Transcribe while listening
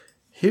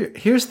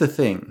Here's the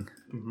thing.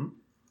 Mm-hmm.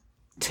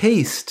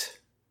 Taste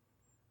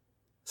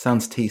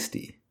sounds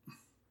tasty.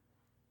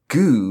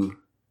 Goo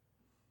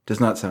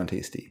does not sound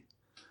tasty.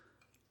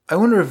 I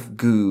wonder if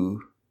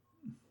goo,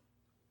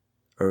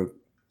 or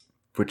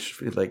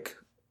which like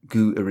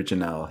goût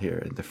original here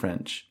in the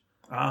French.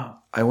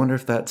 I wonder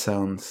if that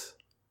sounds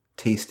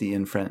tasty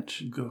in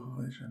French. Goût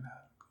original.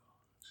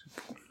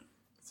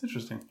 It's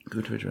interesting.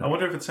 Goût original. I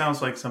wonder if it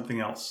sounds like something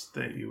else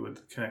that you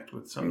would connect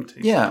with some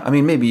taste. Yeah, I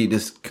mean, maybe you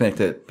just connect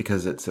it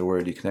because it's a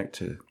word you connect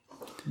to.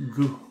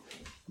 Goût.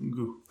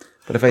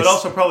 But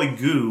also probably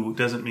goo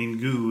doesn't mean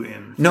goo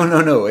in...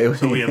 No.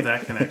 So we have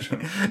that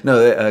connection.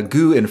 No,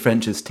 goo in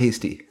French is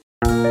tasty.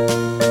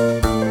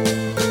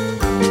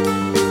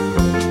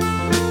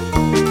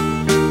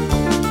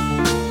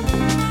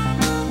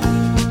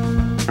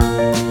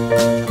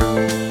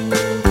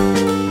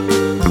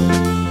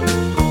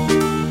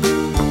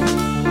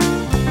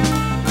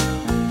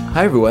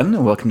 Hi everyone,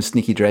 and welcome to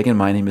Sneaky Dragon.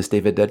 My name is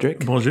David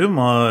Dedrick. Bonjour,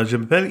 je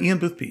m'appelle Ian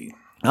Boothby.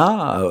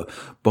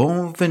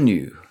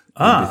 Bienvenue.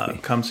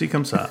 Comme ci,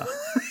 comme ça.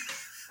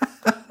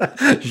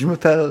 Je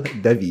m'appelle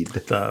David.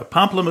 The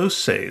pamplemousse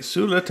c'est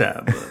sur la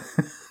table.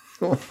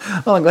 Oh,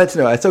 I'm glad to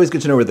know. It's always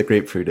good to know where the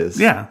grapefruit is.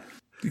 Yeah,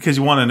 because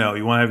you want to know.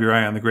 You want to have your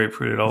eye on the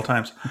grapefruit at all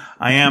times.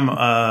 I am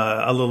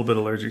a little bit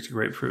allergic to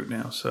grapefruit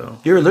now. So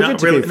you're allergic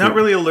to grapefruit? Not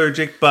really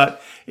allergic,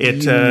 but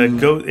it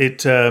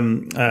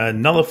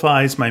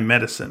nullifies my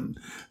medicine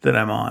that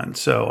I'm on.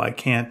 So I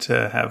can't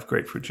have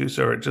grapefruit juice,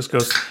 or it just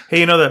goes, hey,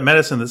 you know that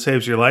medicine that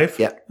saves your life?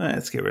 Yeah.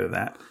 Let's get rid of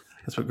that.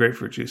 That's what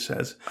grapefruit juice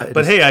says.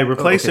 But hey, I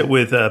replace it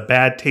with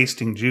bad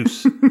tasting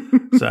juice.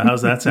 So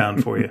how's that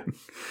sound for you?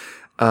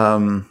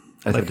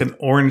 Like an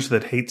orange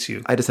that hates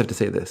you. I just have to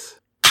say this.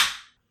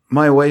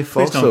 My wife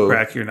Please also... don't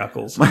crack your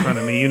knuckles in front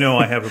of me. You know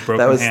I have a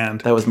broken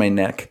hand. That was my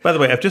neck. By the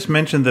way, I've just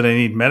mentioned that I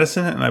need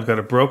medicine and I've got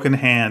a broken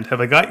hand.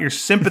 Have I got your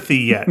sympathy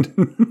yet?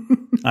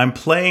 I'm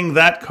playing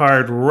that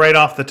card right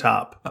off the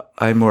top.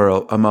 I'm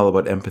all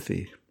about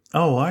empathy.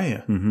 Oh, are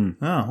you?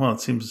 Mm-hmm. Oh, well,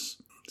 it seems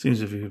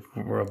if you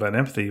were about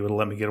empathy, you would have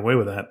let me get away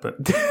with that, but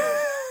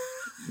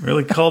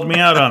really called me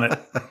out on it.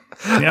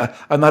 Yeah,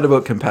 I'm not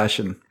about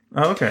compassion.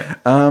 Oh, okay.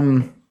 I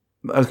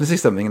was going to say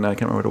something, and I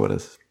can't remember what it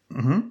was.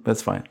 Mm-hmm.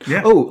 That's fine.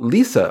 Yeah. Oh,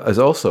 Lisa is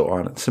also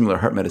on similar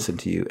heart medicine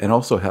to you, and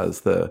also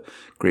has the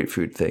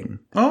grapefruit thing.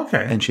 Oh,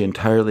 okay. And she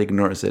entirely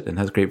ignores it and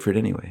has grapefruit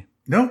anyway.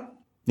 No.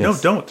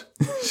 Yes. No, don't.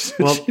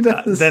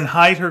 Well, then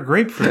hide her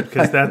grapefruit,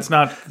 because that's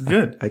not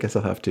good. I guess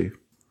I'll have to.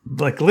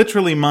 Like,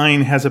 literally,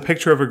 mine has a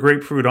picture of a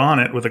grapefruit on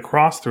it with a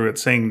cross through it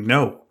saying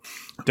no.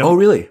 Don't. Oh,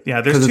 really? Yeah,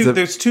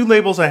 there's two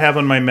labels I have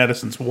on my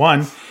medicines.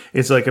 One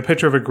is like a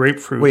picture of a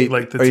grapefruit. Wait,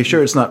 like are you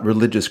sure it's not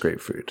religious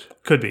grapefruit?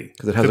 Could be.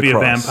 Because it has could be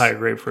cross. A vampire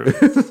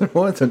grapefruit.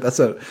 Well, that's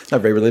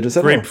not very religious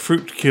at all.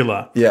 Grapefruit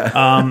killer. Yeah.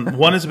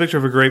 One is a picture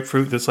of a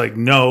grapefruit that's like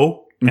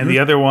no, and the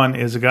other one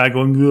is a guy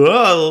going,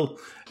 whoa,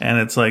 and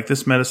it's like,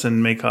 this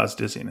medicine may cause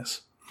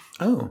dizziness.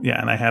 Oh. Yeah,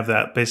 and I have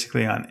that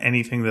basically on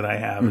anything that I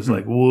have. Is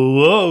like,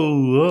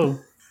 whoa.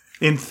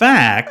 In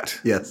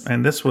fact, yes,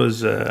 and this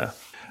was a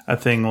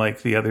thing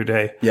like the other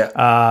day. Yeah,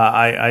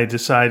 I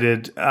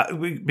decided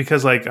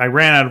because like I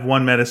ran out of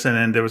one medicine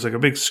and there was like a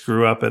big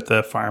screw up at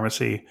the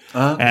pharmacy.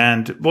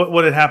 And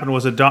what had happened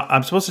was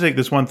I'm supposed to take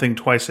this one thing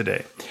twice a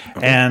day,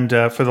 and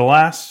for the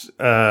last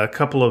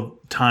couple of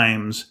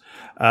times.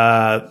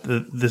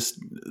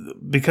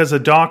 Because a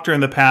doctor in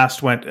the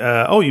past went,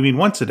 oh, you mean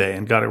once a day,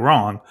 and got it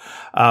wrong.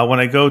 When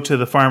I go to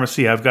the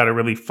pharmacy, I've got to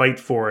really fight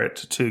for it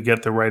to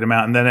get the right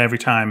amount. And then every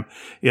time,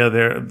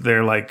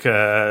 they're like,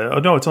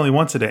 oh no, it's only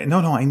once a day. No,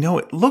 I know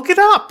it. Look it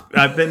up.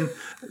 I've been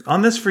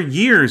on this for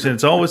years, and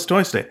it's always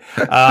twice a day,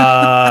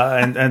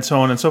 and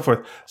so on and so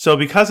forth. So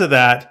because of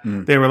that,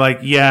 they were like,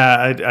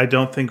 yeah, I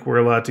don't think we're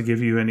allowed to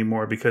give you any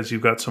more because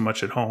you've got so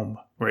much at home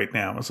right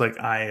now. It's like,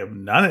 I have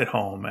none at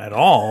home at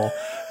all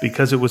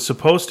because it was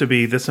supposed to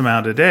be this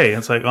amount a day.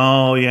 It's like,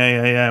 oh,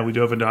 yeah. We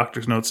do have a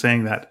doctor's note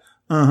saying that.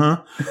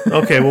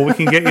 Okay, well, we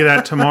can get you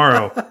that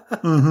tomorrow.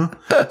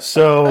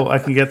 So I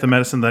can get the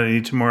medicine that I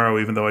need tomorrow,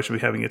 even though I should be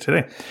having it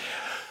today.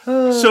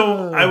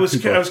 So I was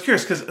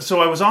curious because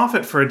I was off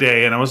it for a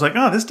day and I was like,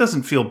 oh, this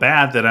doesn't feel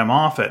bad that I'm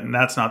off it, and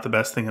that's not the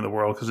best thing in the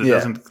world because it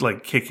doesn't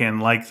like kick in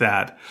like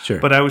that. Sure.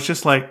 But I was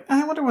just like,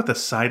 I wonder what the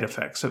side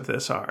effects of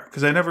this are,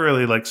 because I never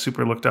really like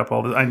super looked up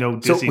all the. I know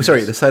dizziness. So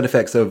sorry, the side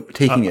effects of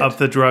taking it of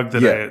the drug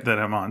that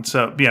I'm on.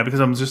 So yeah,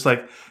 because I'm just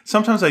like,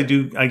 sometimes I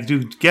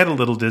do get a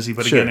little dizzy,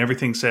 but again,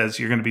 everything says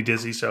you're going to be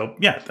dizzy. So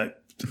yeah,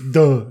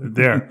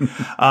 there.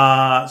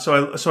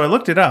 So I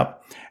looked it up.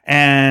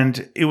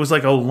 And it was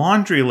like a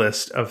laundry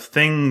list of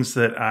things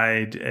that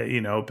I'd,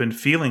 been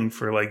feeling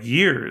for like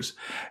years.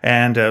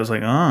 And I was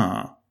like,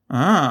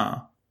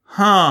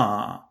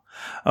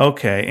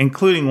 okay.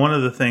 Including one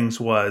of the things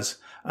was,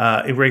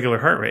 irregular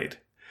heart rate.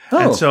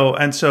 Oh.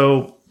 And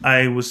so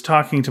I was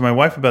talking to my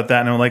wife about that,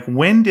 and I'm like,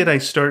 when did I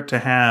start to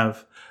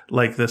have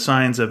like the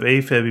signs of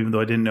AFib, even though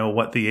I didn't know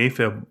what the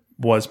AFib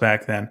was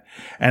back then?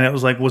 And it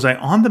was like, was I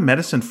on the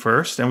medicine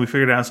first? And we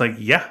figured out, I was like,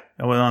 yeah,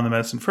 I was on the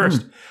medicine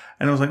first.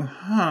 And I was like,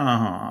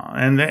 huh.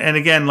 And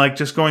again, like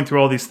just going through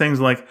all these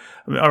things, like,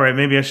 all right,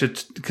 maybe I should,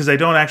 because I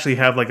don't actually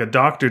have like a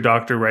doctor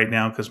right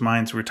now because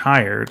mine's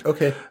retired.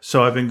 Okay.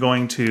 So I've been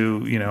going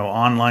to,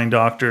 online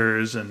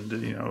doctors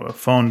and,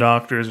 phone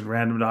doctors and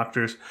random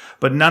doctors,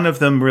 but none of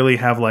them really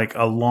have like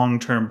a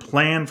long-term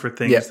plan for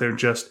things. Yeah. They're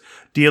just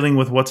dealing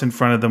with what's in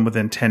front of them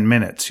within 10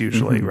 minutes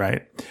usually,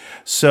 right?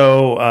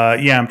 So,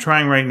 I'm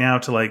trying right now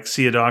to like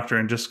see a doctor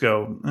and just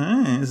go,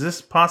 is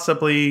this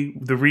possibly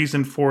the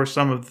reason for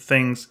some of the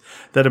things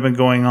that have been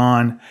going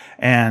on?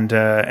 And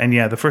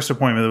the first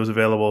appointment that was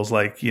available is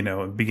like,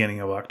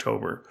 beginning of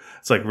October.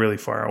 It's like really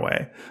far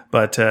away.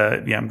 But,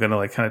 I'm going to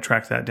like kind of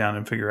track that down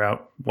and figure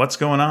out what's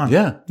going on.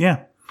 Yeah.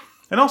 Yeah.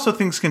 And also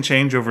things can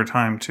change over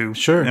time too.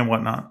 Sure. And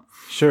whatnot.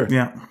 Sure.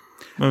 Yeah.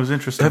 It was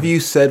interesting. Have you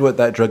said what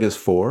that drug is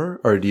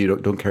for, or do you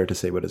don't care to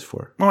say what it's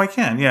for? Oh, I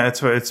can. Yeah,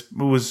 it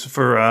was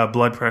for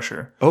blood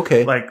pressure.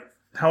 Okay. Like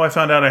how I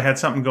found out I had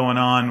something going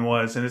on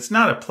was, and it's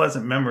not a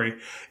pleasant memory.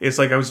 It's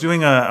like I was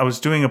doing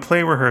a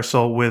play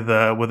rehearsal with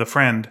a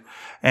friend,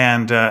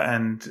 and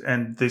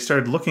they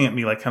started looking at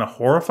me like kind of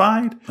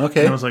horrified.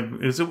 Okay. And I was like,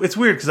 it's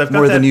weird because I've got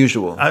More that, than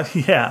usual.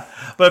 Yeah,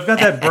 but I've got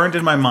that burned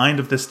in my mind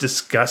of this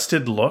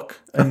disgusted look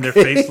in their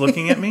face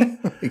looking at me,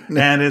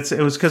 and it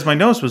was because my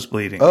nose was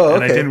bleeding,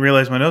 and I didn't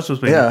realize my nose was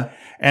bleeding. Yeah.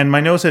 And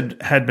my nose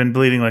had been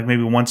bleeding like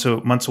maybe once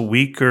a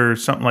week or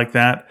something like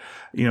that,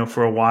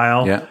 for a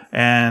while. Yeah.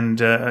 And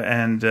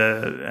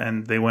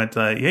they went,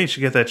 yeah, you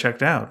should get that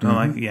checked out. And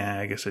I'm like, yeah,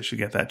 I guess I should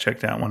get that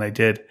checked out. When I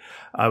did,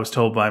 I was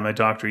told by my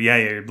doctor, yeah,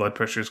 your blood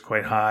pressure is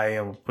quite high,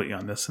 and we'll put you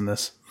on this and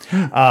this.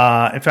 In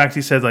fact,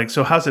 he said, like,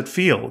 so how's it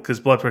feel? Because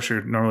blood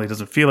pressure normally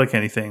doesn't feel like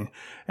anything.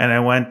 And I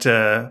went,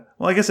 well,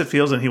 I guess it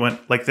feels. And he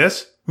went, like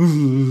this?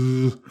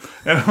 And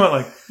I went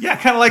like, yeah,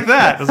 kind of like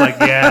that. I was like,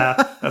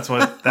 yeah, that's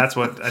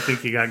what I think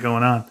he got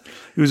going on.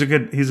 He's a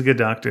good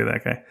doctor,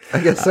 that guy. I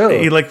guess so.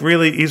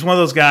 He's one of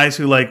those guys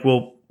who like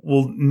will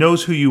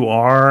knows who you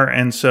are,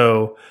 and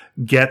so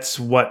gets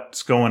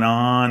what's going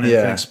on and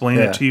can explain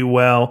it to you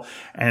well.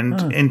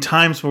 And in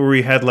times where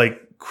we had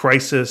like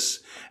crisis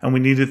and we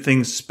needed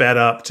things sped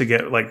up to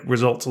get like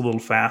results a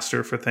little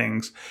faster for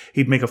things,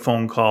 he'd make a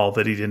phone call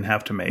that he didn't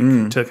have to make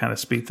to kind of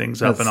speed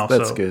things up. And also,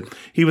 that's good.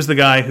 He was the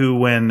guy who,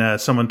 when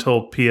someone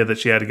told Pia that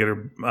she had to get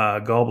her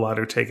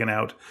gallbladder taken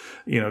out,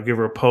 give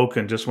her a poke,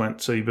 and just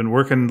went, so you've been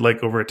working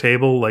like over a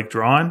table, like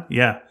drawing?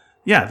 Yeah,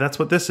 that's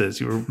what this is.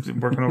 You were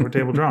working over a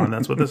table drawing.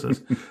 That's what this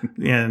is.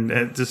 And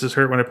does this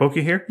hurt when I poke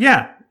you here?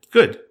 Yeah,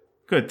 good.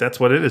 That's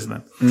what it is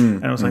then.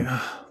 And I was like,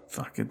 oh,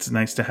 fuck, it's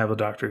nice to have a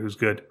doctor who's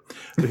good.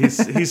 But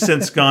he's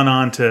since gone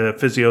on to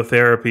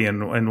physiotherapy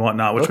and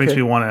whatnot, which makes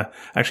me want to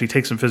actually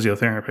take some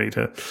physiotherapy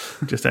to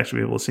just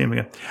actually be able to see him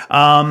again.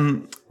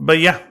 But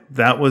yeah,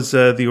 that was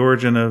the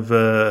origin of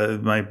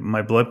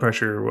my blood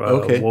pressure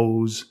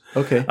woes.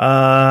 Okay.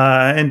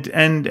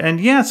 And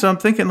yeah, so I'm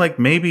thinking like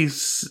maybe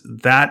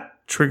that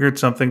triggered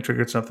something.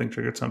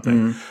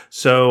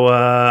 So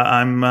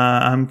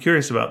I'm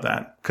curious about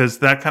that, because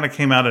that kind of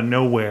came out of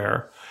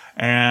nowhere,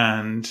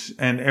 and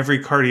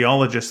every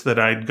cardiologist that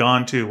I'd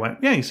gone to went,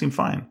 yeah, you seem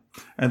fine.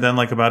 And then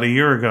like about a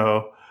year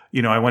ago,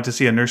 I went to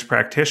see a nurse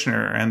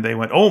practitioner, and they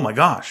went, oh my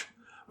gosh,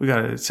 we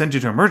got to send you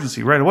to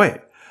emergency right away.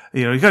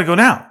 You got to go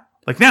now.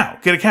 Like now,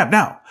 get a cab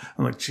now.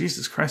 I'm like,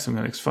 Jesus Christ, I'm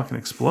going to fucking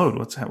explode.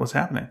 What's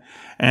happening?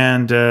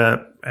 And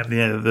at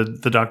the end,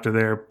 the doctor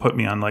there put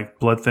me on like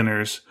blood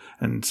thinners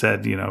and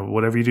said,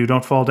 whatever you do,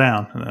 don't fall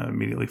down. And I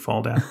immediately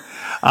fall down.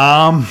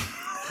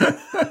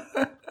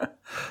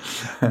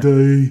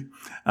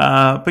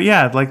 But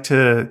yeah, I'd like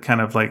to kind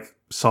of like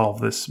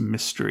solve this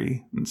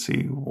mystery and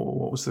see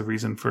what was the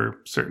reason for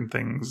certain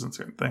things and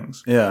certain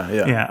things.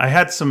 Yeah. I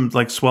had some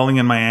like swelling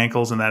in my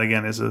ankles, and that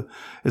again is a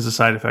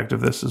side effect of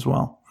this as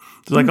well.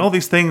 So like all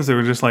these things that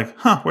were just like,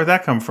 where'd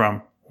that come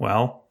from?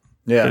 Well,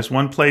 there's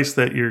one place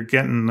that you're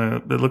getting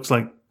that looks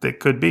like it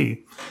could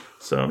be.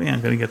 So yeah,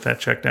 I'm going to get that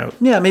checked out.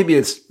 Yeah, maybe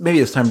it's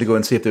time to go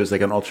and see if there's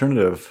like an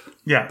alternative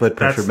blood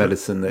pressure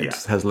medicine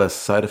that has less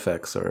side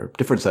effects or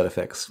different side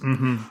effects.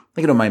 Mm-hmm. Like,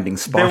 you don't mind being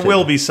spotted. There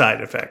will be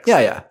side effects.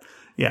 Yeah.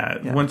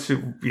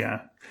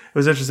 It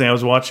was interesting. I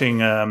was watching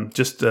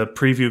just a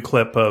preview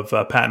clip of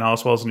Patton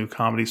Oswalt's new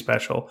comedy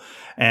special,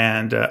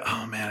 and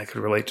oh man, I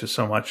could relate to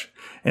so much.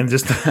 And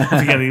just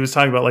again, he was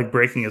talking about like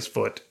breaking his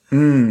foot,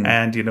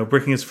 and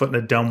breaking his foot in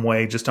a dumb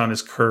way, just on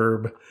his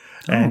curb.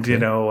 And,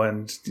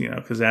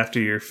 because after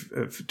you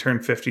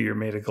turn 50, you're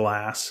made of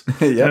glass.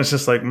 And it's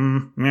just like,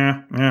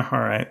 all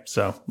right.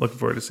 So looking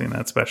forward to seeing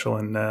that special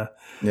in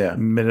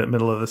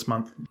middle of this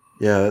month.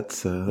 Yeah,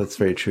 that's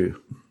very true.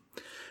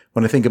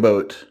 When I think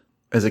about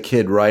as a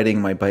kid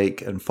riding my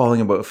bike and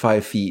falling about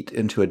 5 feet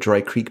into a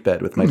dry creek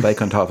bed with my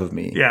bike on top of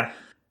me. Yeah.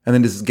 And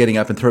then just getting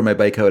up and throwing my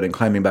bike out and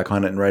climbing back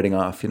on it and riding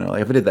off.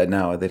 Like if I did that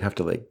now, they'd have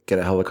to like get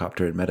a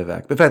helicopter and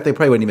medevac. But in fact, they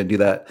probably wouldn't even do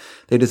that.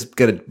 They just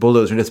get a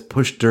bulldozer and just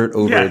push dirt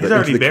over. Yeah, he's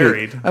already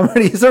buried.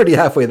 He's already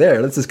halfway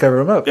there. Let's just cover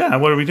him up. Yeah,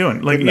 what are we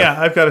doing? Like,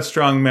 I've got a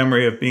strong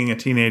memory of being a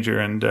teenager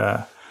and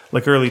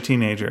like early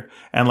teenager,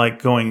 and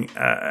like going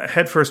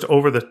headfirst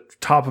over the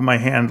top of my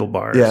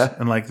handlebars. Yeah.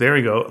 And like, there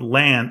we go,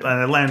 land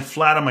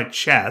flat on my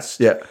chest.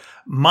 Yeah.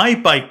 my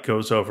bike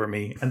goes over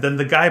me, and then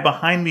the guy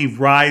behind me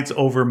rides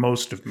over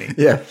most of me.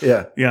 Yeah,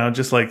 yeah. You know,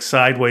 just like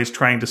sideways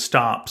trying to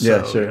stop. So,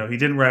 Yeah, sure. you know, he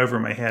didn't ride over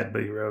my head,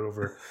 but he rode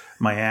over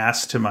my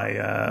ass to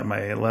my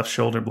my left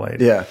shoulder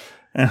blade. Yeah.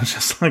 And it's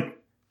just like,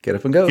 Get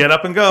up and go. get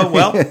up and go.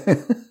 Well,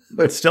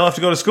 but still have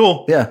to go to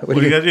school. Yeah. What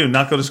are you going to do?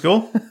 Not go to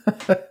school?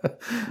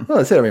 Well,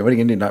 that's it. I mean, what are you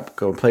going to do? Not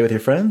go and play with your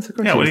friends? Of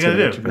course Yeah, what are you going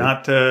to do?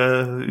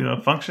 participate.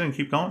 Not, function and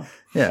keep going?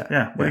 Yeah.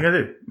 Yeah, what are you going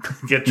to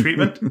do? Get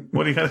treatment?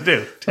 What are you going to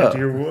do? Tend to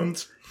your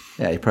wounds?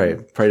 Yeah, you probably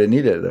didn't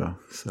need it, though.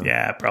 So.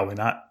 Yeah, probably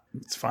not.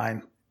 It's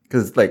fine.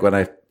 Because, like, when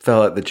I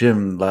fell at the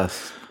gym not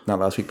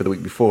last week, but the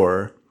week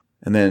before,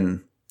 and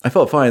then I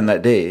felt fine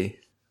that day.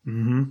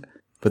 Mm-hmm.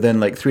 But then,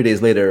 like, 3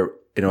 days later,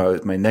 you know,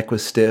 my neck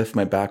was stiff,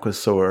 my back was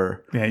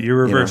sore. Yeah, you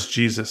reversed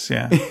Jesus,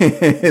 yeah. 3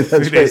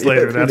 3 days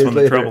later, that's when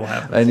the trouble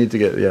happens. I need to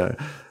get,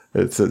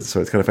 so it's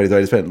kind of funny. So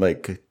I spent,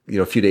 like, you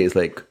know, a few days,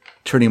 like,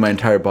 turning my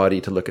entire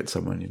body to look at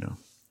someone, you know.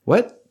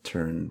 What?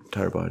 Turn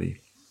entire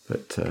body.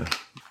 But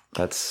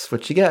that's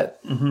what you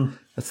get. Mm-hmm.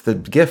 That's the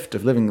gift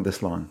of living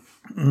this long.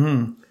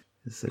 Mm-hmm.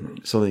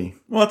 It's only...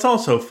 Well, it's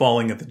also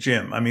falling at the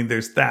gym. I mean,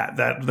 there's that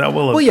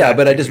will... Well, yeah,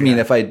 but I just mean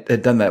if I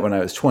had done that when I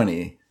was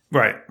 20...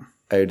 Right.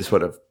 I just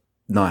would have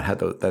not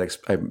had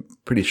I'm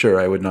pretty sure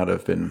I would not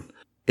have been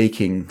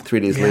aching 3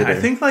 days later. I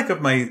think like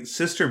of my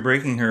sister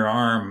breaking her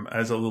arm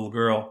as a little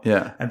girl.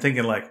 Yeah. And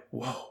thinking like,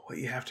 whoa, what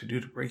you have to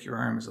do to break your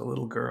arm as a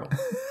little girl.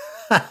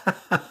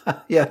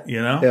 Yeah.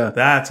 You know? Yeah.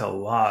 That's a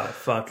lot of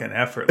fucking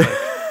effort. Like,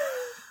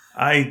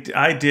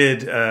 I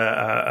did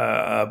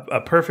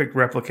a perfect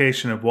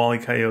replication of Wall E.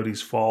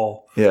 Coyote's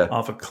fall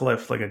off a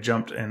cliff. Like I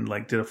jumped and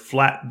like did a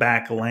flat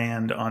back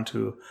land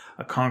onto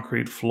a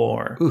concrete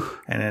floor.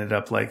 Oof. And ended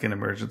up like in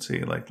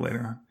emergency like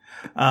later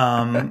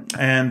on.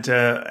 And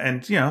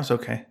you know, it's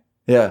okay.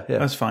 Yeah.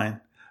 That was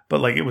fine. But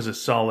like it was a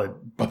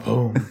solid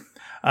boom.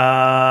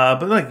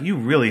 But like you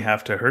really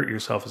have to hurt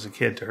yourself as a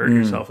kid to hurt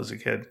yourself as a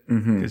kid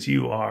because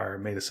you are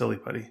made of silly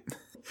putty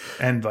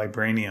and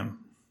vibranium.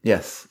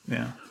 Yes.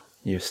 Yeah.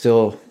 You're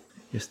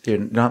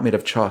not made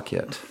of chalk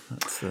yet.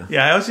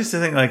 Yeah, I always used to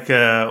think like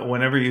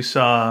whenever you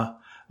saw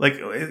like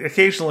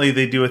occasionally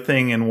they do a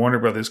thing in Warner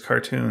Brothers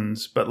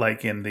cartoons, but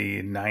like in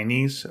the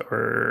 90s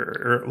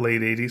or late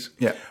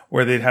 80s,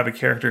 where they'd have a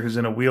character who's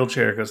in a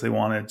wheelchair because they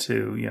wanted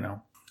to, you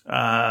know,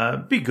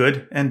 be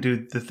good and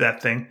do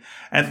that thing.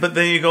 But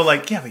then you go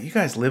like, yeah, but you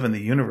guys live in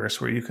the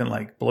universe where you can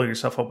like blow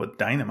yourself up with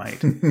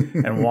dynamite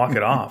and walk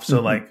it off.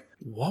 So like,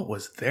 what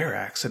was their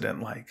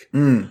accident like?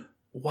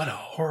 What a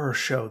horror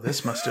show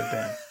this must have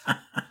been.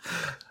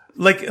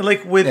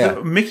 like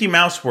with Mickey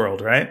Mouse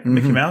World, right? Mm-hmm.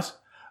 Mickey Mouse?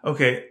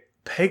 Okay,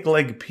 Peg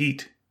Leg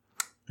Pete.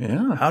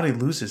 Yeah. How'd he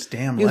lose his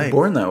damn leg? He was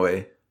born that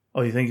way.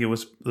 Oh, you think it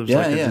was like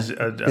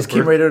It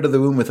came right out of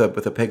the womb with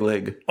a peg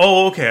leg.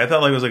 Oh, okay. I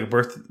thought like it was like a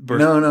birth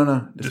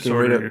No.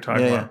 disorder you're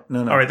talking about.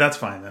 No. All right, that's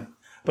fine then.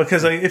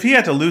 Because like, if he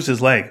had to lose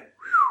his leg,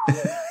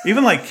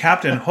 even like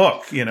Captain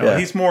Hook, you know,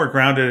 he's more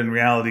grounded in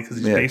reality because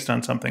he's based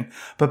on something.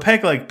 But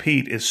Peg Leg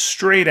Pete is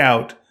straight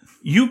out.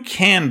 You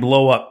can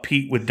blow up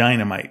Pete with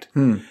dynamite.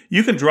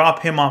 You can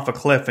drop him off a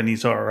cliff and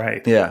he's all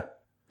right. Yeah.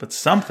 But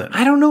something.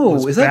 I don't know.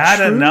 Was Is that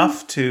bad true?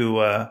 enough to...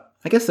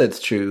 I guess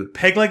that's true.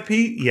 Peg Leg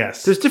Pete?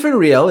 Yes. There's different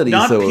realities,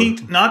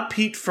 Not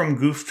Pete from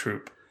Goof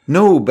Troop.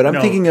 No, but I'm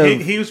thinking of...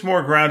 He was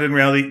more grounded in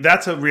reality.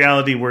 That's a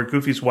reality where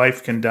Goofy's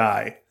wife can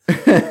die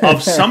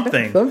of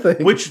something,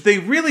 which they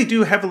really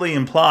do heavily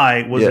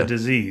imply was a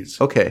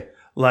disease. Okay.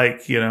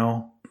 Like, you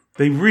know...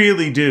 They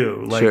really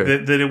do. Like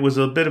that it was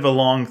a bit of a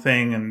long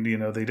thing and, you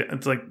know,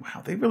 it's like,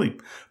 wow, they really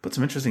put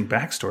some interesting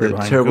backstory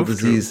behind the terrible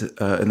Goof disease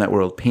in that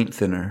world, paint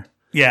thinner.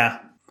 Yeah.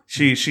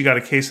 She got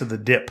a case of the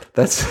dip.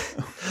 That's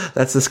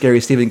the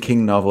scary Stephen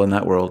King novel in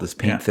that world is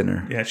paint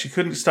thinner. Yeah, she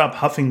couldn't stop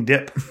huffing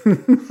dip.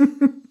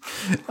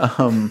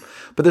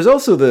 But there's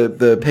also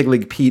the Peg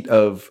Leg Pete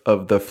of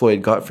the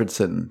Floyd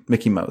Gottfredson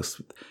Mickey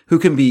Mouse, who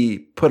can be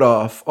put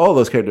off. All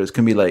those characters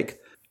can be like,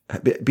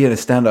 be in a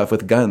standoff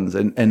with guns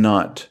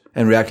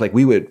and react like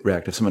we would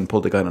react if someone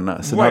pulled a gun on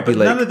us. And right, not be but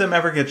like, none of them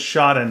ever get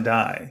shot and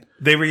die.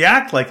 They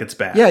react like it's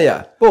bad.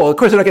 Yeah. Well, of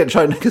course they're not getting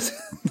shot because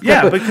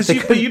because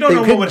you don't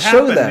know what would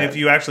happen if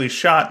you actually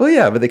shot. Well,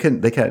 yeah, but they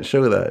can't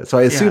show that. So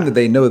I assume that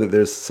they know that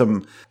there's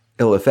some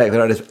ill effect.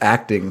 They're not just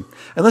acting,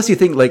 unless you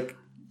think like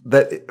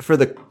that for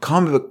the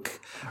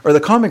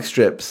comic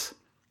strips.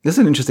 This is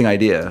an interesting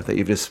idea that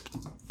you've just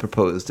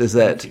proposed. Is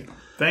that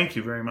Thank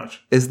you very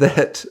much. Is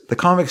that the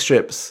comic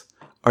strips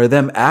are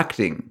them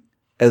acting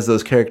as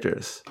those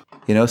characters,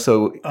 you know?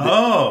 So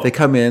they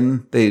come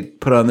in, they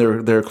put on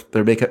their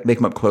make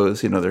them up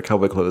clothes, you know, their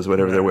cowboy clothes,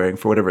 whatever they're wearing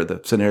for whatever the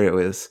scenario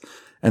is,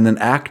 and then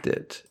act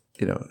it,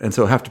 you know, and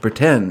so have to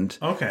pretend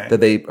that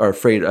they are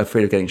afraid of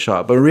getting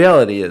shot. But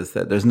reality is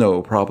that there's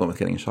no problem with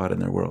getting shot in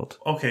their world.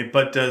 Okay,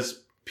 but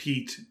does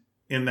Pete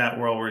in that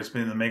world where he's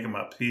been in the make him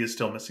up, he is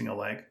still missing a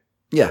leg?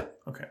 Yeah.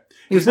 Okay.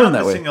 He's not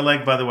that missing way. a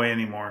leg, by the way,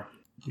 anymore.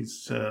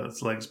 His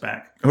leg's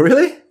back. Oh,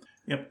 really?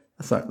 Yep.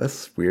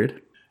 That's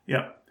weird.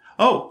 Yep.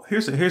 Oh,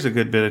 here's a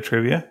good bit of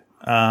trivia.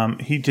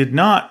 He did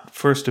not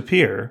first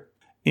appear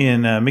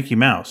in Mickey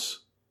Mouse.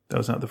 That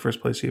was not the first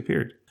place he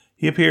appeared.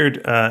 He appeared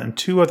in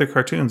 2 other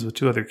cartoons with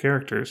 2 other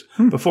characters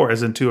before,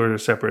 as in 2 other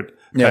separate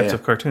types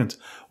of cartoons.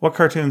 What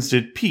cartoons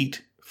did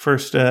Pete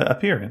first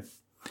appear in?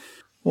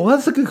 Well,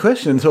 that's a good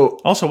question. So,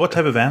 Also, what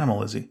type of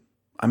animal is he?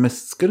 I'm going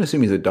to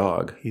assume he's a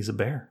dog. He's a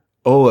bear.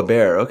 Oh, a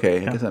bear.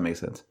 Okay, I guess that makes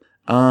sense.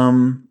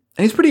 And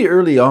he's pretty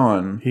early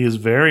on. He is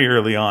very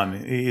early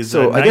on. He's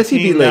I guess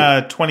he'd be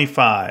like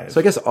 25. So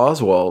I guess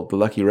Oswald, the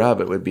Lucky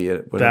Rabbit, would be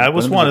it. That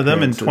was one of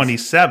them in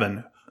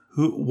 27.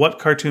 What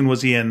cartoon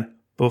was he in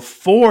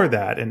before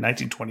that in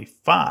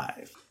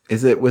 1925?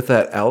 Is it with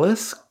that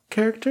Alice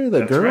character,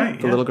 the girl, right,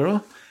 the little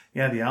girl?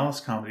 Yeah, the Alice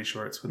comedy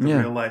shorts with the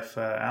real life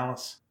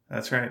Alice.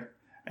 That's right.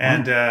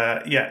 And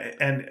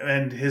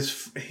and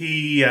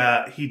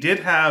he did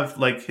have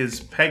like his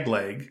peg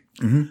leg,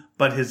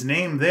 but his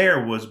name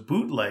there was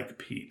Bootleg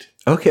Pete.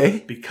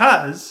 Okay,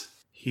 because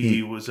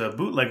he was a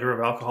bootlegger of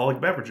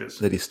alcoholic beverages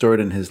that he stored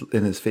in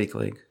his fake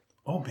leg.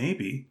 Oh,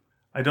 maybe.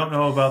 I don't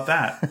know about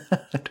that.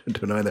 I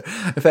don't know either.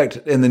 In fact,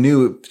 in the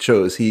new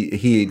shows,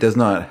 he does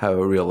not have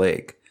a real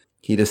leg.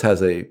 He just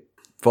has a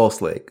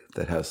false leg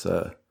that has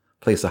a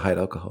place to hide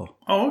alcohol.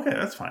 Oh, okay,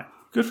 that's fine.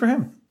 Good for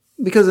him.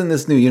 Because in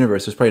this new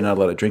universe, there's probably not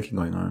a lot of drinking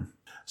going on.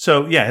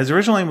 So, yeah, his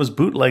original name was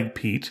Bootleg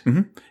Pete.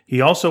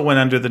 He also went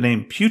under the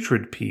name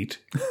Putrid Pete.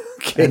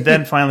 Okay. And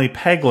then finally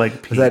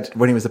Pegleg Pete. Was that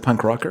when he was a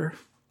punk rocker?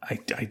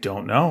 I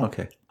don't know.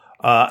 Okay.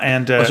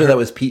 So that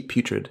was Pete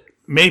Putrid.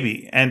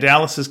 Maybe. And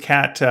Alice's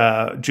cat,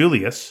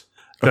 Julius,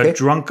 got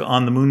drunk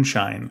on the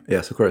moonshine.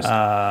 Yes, of course.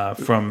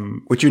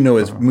 Which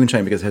is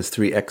moonshine because it has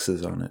 3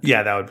 X's on it.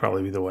 Yeah, that would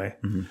probably be the way.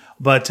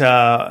 But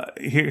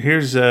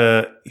here's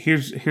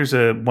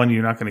a one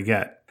you're not going to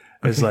get.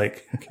 It's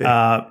like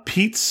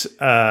Pete's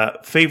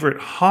favorite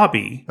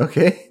hobby.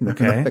 Okay.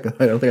 Okay.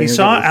 I don't think he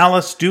saw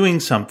Alice doing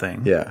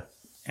something. Yeah.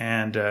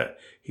 And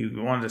he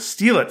wanted to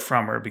steal it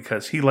from her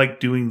because he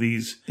liked doing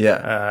these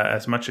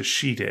as much as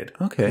she did.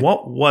 Okay.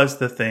 What was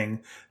the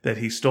thing that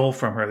he stole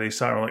from her? They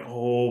saw her like,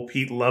 oh,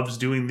 Pete loves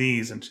doing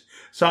these. And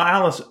saw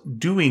Alice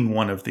doing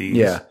one of these.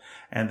 Yeah.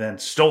 And then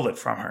stole it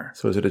from her.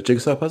 So is it a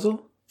jigsaw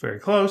puzzle? Very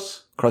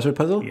close. Crossword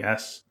puzzle?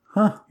 Yes.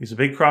 Huh. He's a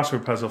big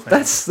crossword puzzle fan.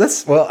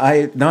 That's well.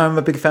 I'm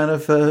a big fan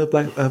of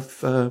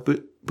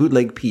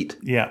Bootleg Pete.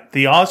 Yeah,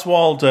 the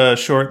Oswald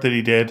short that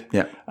he did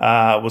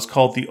was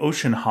called The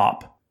Ocean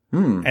Hop,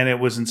 and it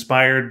was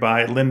inspired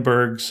by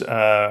Lindbergh's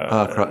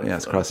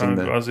it's crossing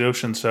across the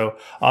ocean. So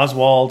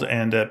Oswald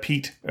and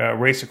Pete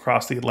race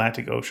across the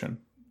Atlantic Ocean.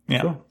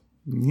 Yeah, cool.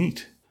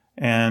 Neat.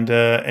 And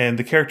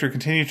the character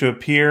continued to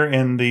appear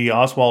in the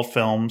Oswald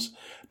films,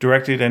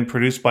 directed and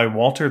produced by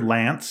Walter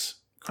Lantz,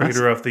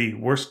 creator of the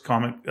worst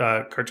comic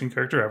cartoon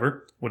character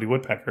ever, Woody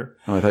Woodpecker.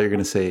 Oh, I thought you were going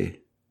to say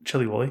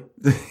Chili Willy.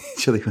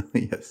 Chili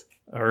Willy, yes.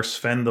 Or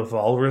Sven the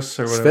Walrus,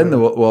 or whatever. Sven the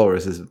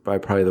Walrus is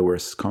probably the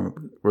worst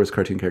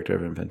cartoon character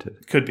ever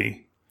invented. Could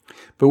be.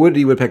 But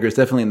Woody Woodpecker is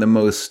definitely the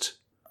most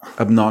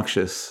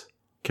obnoxious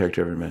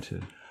character ever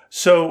invented.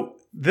 So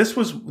this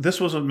was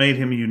what made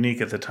him unique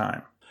at the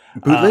time.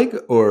 Bootleg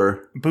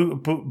or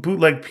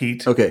Bootleg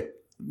Pete. Okay.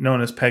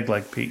 Known as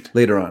Pegleg Pete.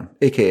 Later on,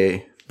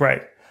 a.k.a.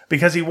 Right.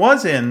 Because he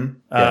was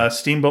in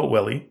Steamboat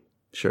Willie.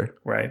 Sure.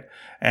 Right.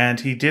 And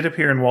he did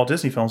appear in Walt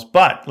Disney films.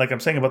 But, like I'm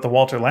saying about the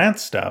Walter Lantz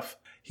stuff,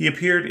 he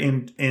appeared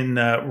in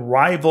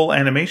rival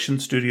animation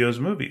studios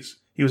movies.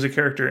 He was a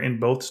character in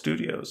both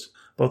studios.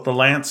 Both the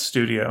Lantz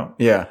studio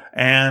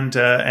and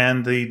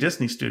the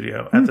Disney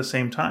studio at the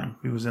same time.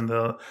 He was in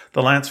the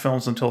Lantz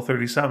films until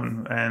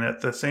 1937, and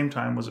at the same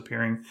time was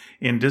appearing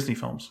in Disney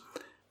films.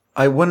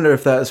 I wonder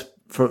if that's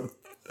through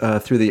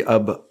the I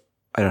don't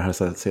know how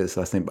to say this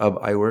last name,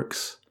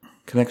 Iwerks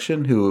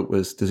connection, who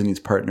was Disney's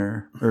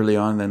partner early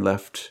on, then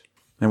left.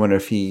 I wonder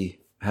if he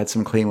had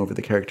some claim over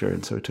the character,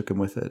 and so took him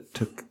with it,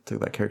 took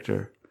that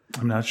character.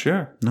 I'm not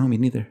sure. No, me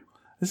neither.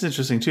 This is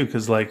interesting too,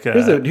 because like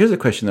here's a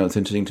question though that's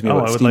interesting to me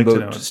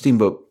about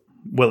Steamboat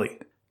Willie.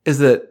 Is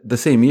that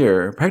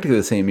practically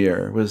the same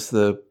year, was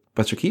the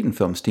Buster Keaton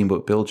film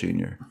Steamboat Bill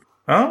Jr.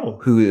 Oh,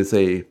 who is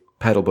a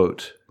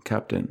paddleboat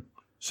captain.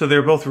 So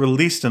they're both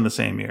released in the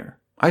same year.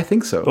 I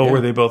think so. But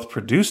were they both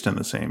produced in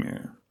the same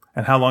year?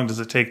 And how long does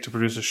it take to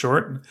produce a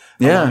short?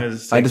 I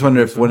just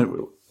wonder if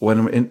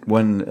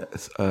one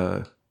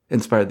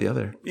inspired the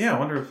other. Yeah, I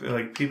wonder if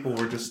like people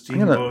were just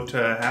Steamboat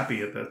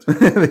happy at that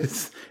time.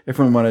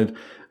 Everyone wanted.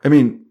 I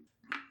mean,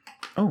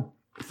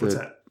 what's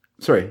that?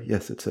 Sorry,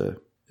 yes, it's a.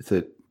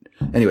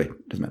 Anyway,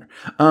 doesn't matter.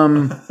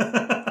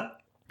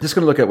 Just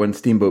going to look at when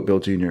Steamboat Bill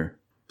Jr.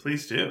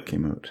 Please do.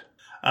 Came out.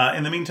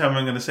 In the meantime,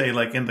 I'm going to say,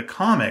 like in the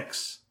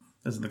comics,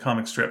 as in the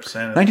comic strips,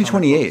 and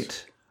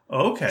 1928.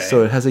 Okay.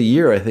 So it has a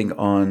year, I think,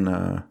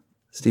 on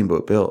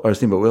Steamboat Bill or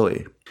Steamboat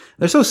Willie.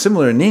 They're so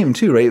similar in name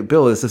too, right?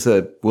 Bill is just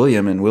a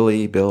William, and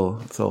Willie, Bill.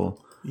 It's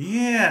all.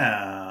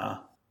 Yeah,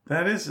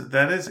 that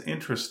is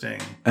interesting.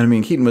 And I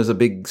mean, Keaton was a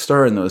big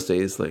star in those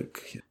days,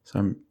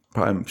 so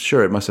I'm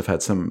sure it must have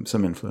had some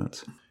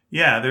influence.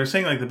 Yeah, they're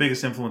saying like the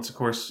biggest influence, of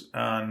course,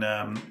 on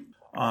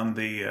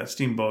the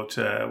Steamboat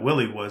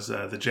Willie was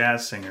the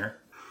jazz singer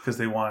because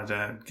they wanted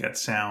to get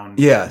sound.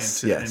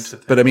 Yes, into yes.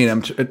 things. But I mean,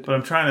 but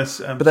I'm trying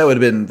to. but that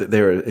would have been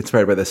they were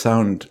inspired by the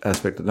sound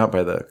aspect, not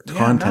by the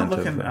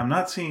content. I'm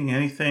not seeing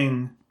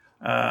anything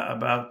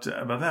about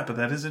that, but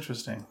that is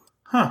interesting,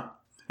 huh?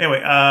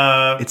 Anyway,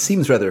 it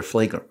seems rather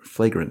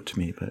flagrant to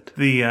me, but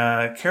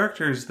the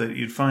characters that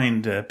you'd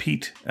find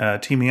Pete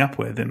teaming up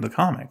with in the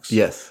comics,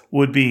 yes,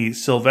 would be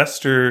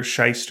Sylvester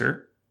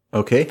Shyster,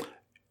 okay,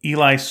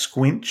 Eli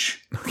Squinch,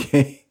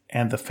 okay,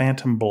 and the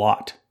Phantom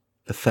Blot.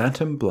 The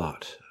Phantom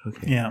Blot.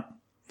 Okay.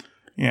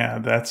 Yeah.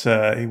 That's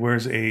he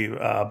wears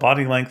a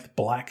body-length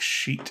black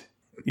sheet.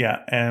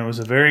 Yeah, and it was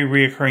a very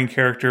reoccurring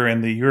character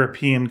in the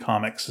European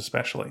comics,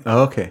 especially.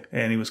 Oh, okay.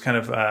 And he was kind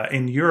of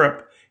in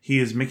Europe. He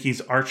is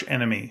Mickey's arch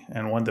enemy,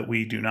 and one that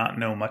we do not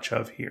know much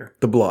of here.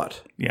 The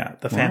Blot. Yeah,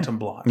 the Phantom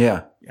Blot.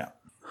 Yeah.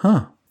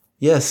 Huh.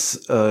 Yes.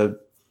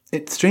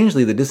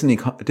 Strangely, the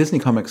Disney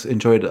comics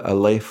enjoyed a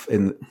life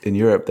in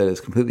Europe that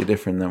is completely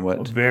different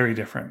than very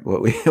different.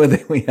 what we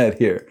had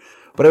here.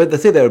 But I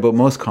would say that about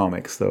most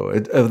comics, though,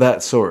 of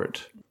that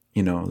sort.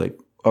 Like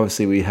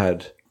obviously we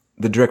had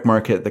the direct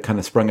market that kind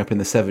of sprung up in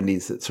the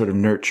 70s that sort of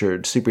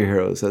nurtured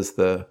superheroes as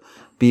the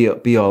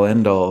be all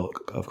end all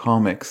of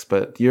comics,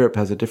 but Europe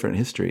has a different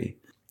history.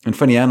 And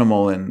Funny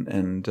Animal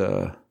and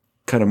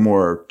kind of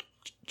more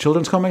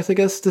children's comics, I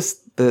guess,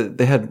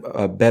 they had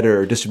a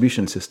better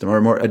distribution system,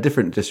 or a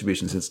different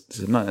distribution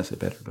system, not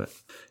necessarily better, but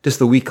just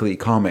the weekly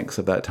comics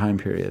of that time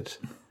period,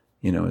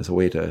 as a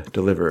way to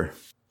deliver.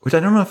 Which I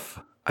don't know if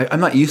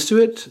I'm not used to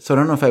it, so I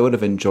don't know if I would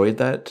have enjoyed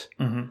that.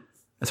 Mm-hmm.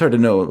 It's hard to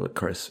know, of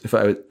course. If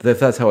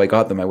that's how I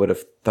got them, I would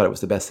have thought it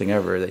was the best thing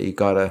ever, that you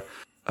got a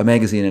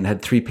magazine and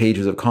had 3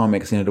 pages of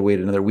comics and you had to wait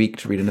another week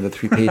to read another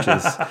 3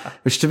 pages,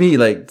 which to me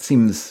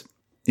seems,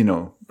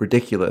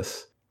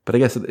 ridiculous. But I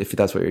guess if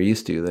that's what you're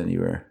used to, then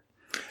you were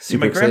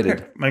super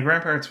excited. My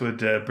grandparents would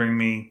bring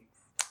me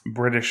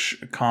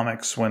British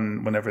comics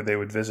whenever they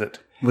would visit.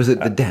 Was it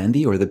the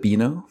Dandy or the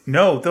Beano?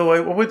 No,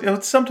 though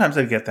sometimes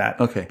I'd get that.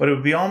 Okay. But it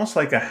would be almost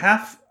like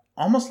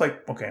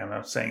okay, I'm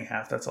not saying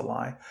half, that's a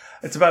lie.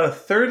 It's about a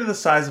third of the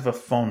size of a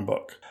phone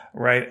book,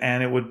 right?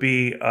 And it would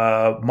be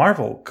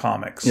Marvel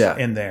comics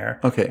in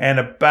there. Okay. And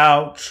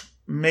about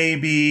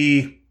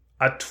maybe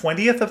a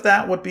 20th of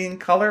that would be in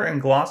color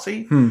and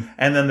glossy.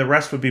 And then the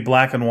rest would be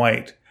black and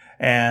white.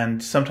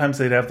 And sometimes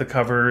they'd have the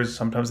covers,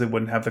 sometimes they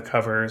wouldn't have the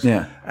covers.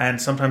 Yeah.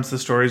 And sometimes the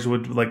stories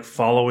would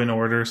follow in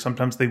order,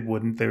 sometimes they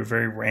wouldn't. They were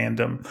very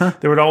random.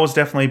 There would always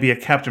definitely be a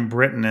Captain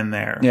Britain in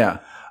there. Yeah.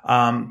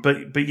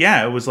 But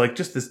yeah, it was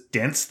just this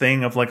dense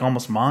thing of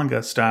almost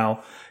manga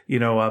style,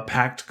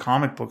 packed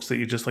comic books that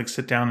you just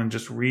sit down and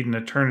just read an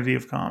eternity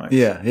of comics.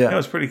 Yeah. It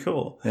was pretty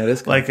cool. Yeah, it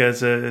is cool.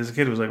 As a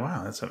kid, it was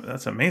wow,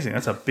 that's amazing.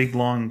 That's a big,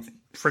 long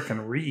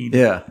freaking read.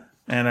 Yeah.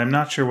 And I'm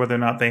not sure whether or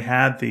not they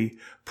had the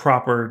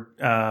proper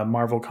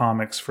Marvel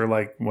comics for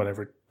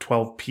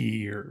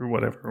 12p or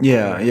whatever.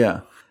 Yeah,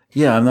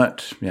 I'm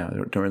not. Yeah, I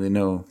don't really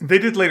know. They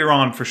did later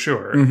on for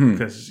sure,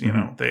 because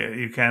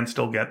you can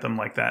still get them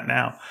like that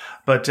now.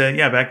 But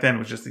back then it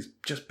was just these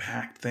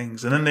packed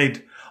things, and then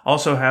they'd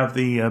also have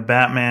the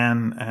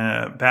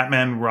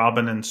Batman,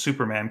 Robin, and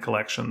Superman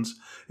collections.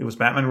 It was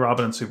Batman,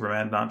 Robin, and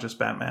Superman, not just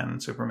Batman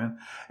and Superman.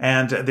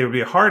 And they would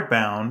be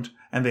hardbound,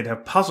 and they'd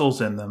have puzzles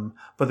in them,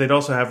 but they'd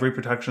also have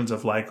reproductions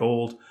of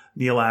old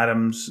Neil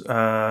Adams,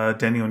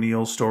 Denny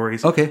O'Neil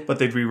stories. Okay, but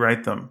they'd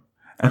rewrite them.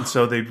 And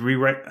so they'd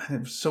rewrite.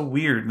 It was so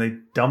weird. And they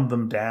dumbed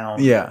them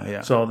down.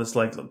 Yeah. So all this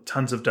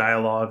tons of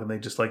dialogue, and they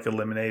just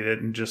eliminate it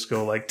and just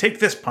go take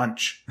this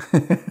punch,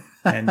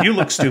 and you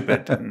look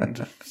stupid,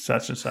 and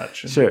such and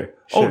such. And, sure.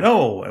 Oh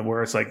no! And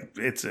where it's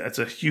it's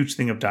a huge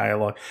thing of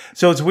dialogue.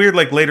 So it's weird.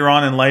 Later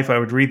on in life, I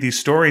would read these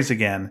stories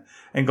again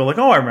and go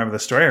oh, I remember the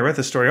story. I read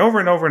the story over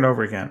and over and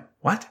over again.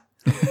 What?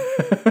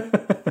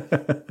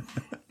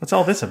 What's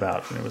all this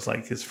about? And it was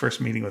his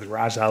first meeting with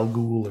Ra's al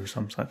Ghul or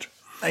some such.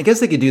 I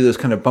guess they could do those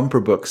kind of bumper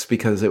books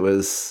because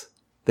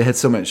they had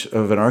so much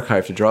of an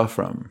archive to draw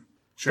from.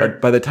 Sure. But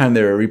by the time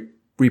they were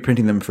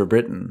reprinting them for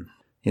Britain,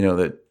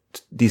 that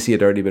DC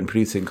had already been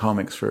producing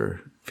comics for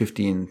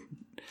 15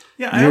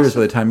 years by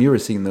the time you were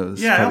seeing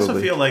those. Yeah, probably. I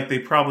also feel they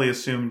probably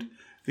assumed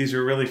these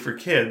are really for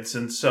kids,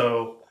 and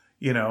so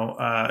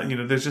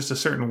there's just a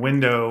certain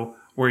window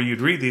where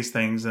you'd read these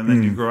things and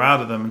then you grow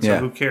out of them, and so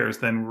who cares?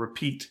 Then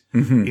repeat, a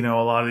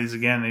lot of these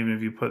again, even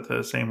if you put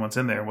the same ones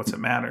in there. What's it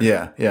matter?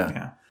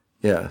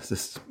 Yeah, it's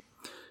just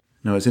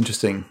it's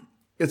interesting.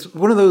 It's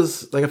one of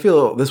those I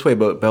feel this way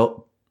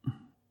about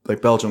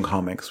Belgium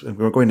comics.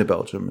 We're going to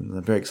Belgium, and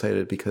I'm very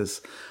excited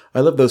because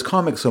I love those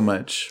comics so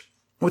much.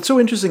 What's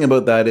so interesting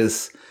about that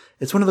is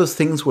it's one of those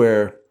things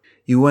where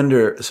you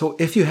wonder. So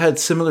if you had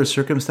similar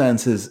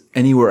circumstances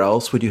anywhere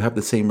else, would you have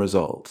the same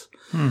result?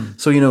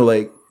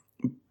 So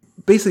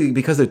basically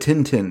because of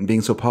Tintin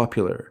being so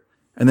popular,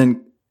 and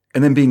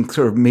then being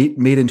sort of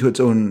made into its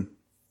own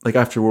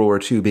after World War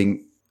II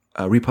being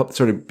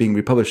being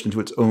republished into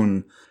its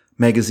own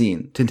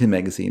magazine, Tintin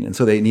magazine. And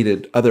so they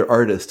needed other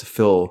artists to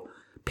fill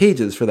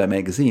pages for that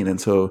magazine.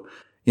 And so,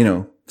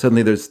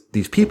 suddenly there's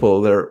these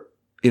people that are,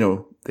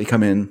 they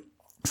come in.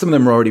 Some of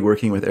them are already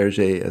working with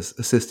Hergé as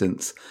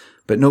assistants,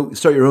 but no,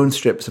 start your own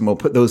strips and we'll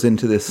put those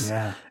into this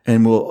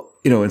and we'll,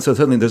 and so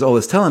suddenly there's all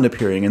this talent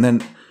appearing and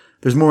then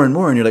there's more and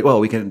more and you're like, well,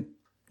 we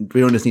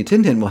don't just need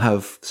Tintin, we'll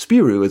have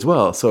Spirou as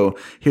well. So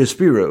here's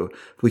Spirou.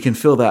 We can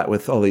fill that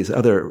with all these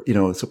other,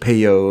 so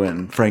Peyo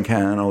and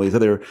Franquin, all these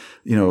other,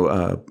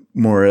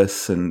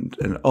 Morris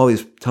and all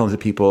these talented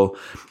people,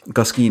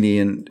 Goscinny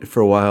and for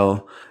a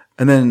while.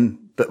 And then,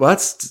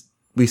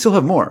 we still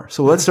have more.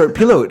 So let's start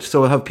Pilote.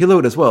 So we'll have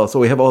Pilote as well. So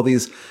we have all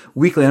these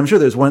weekly, I'm sure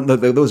there's one,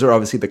 those are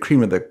obviously the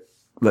cream of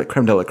the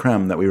creme de la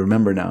creme that we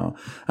remember now.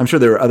 I'm sure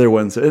there are other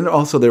ones. And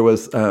also there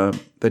was,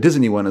 the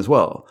Disney one as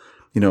well.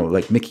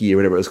 Like Mickey or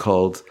whatever it was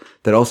called,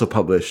 that also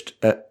published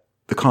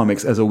the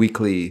comics as a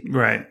weekly,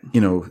 right?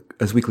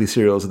 As weekly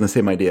serials, and the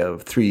same idea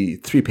of three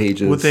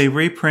pages. Would they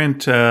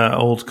reprint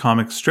old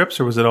comic strips,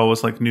 or was it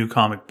always like new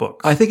comic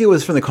books? I think it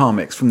was from the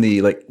comics, from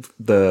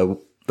the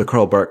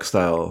Carl Barks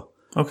style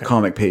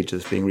comic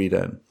pages being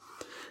redone,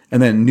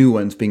 and then new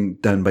ones being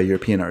done by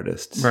European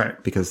artists,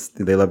 right? Because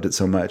they loved it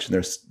so much, and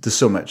there's just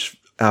so much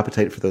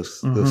appetite for those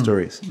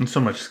stories, and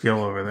so much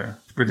skill over there.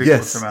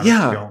 Ridiculous amount of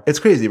skill. It's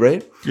crazy,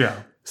 right?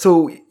 Yeah.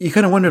 So you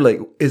kind of wonder, like,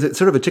 is it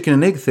sort of a chicken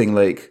and egg thing?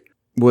 Like,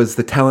 was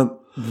the talent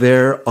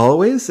there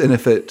always? And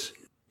if it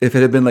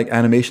had been like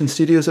animation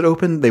studios that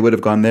opened, they would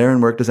have gone there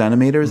and worked as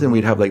animators, and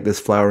we'd have like this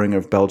flowering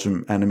of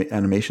Belgium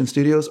animation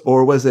studios?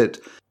 Or was it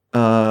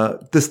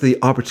this the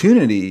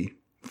opportunity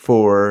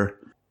for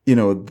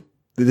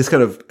this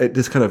kind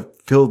of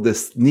filled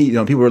this need?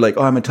 People were like,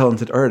 oh, I'm a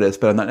talented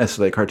artist, but I'm not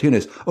necessarily a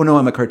cartoonist. Oh no,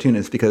 I'm a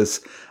cartoonist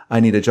because I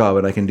need a job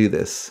and I can do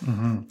this.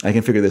 I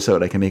can figure this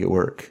out. I can make it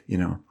work.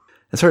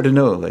 It's hard to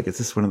know. Like, it's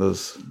just one of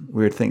those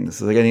weird things.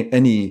 It's like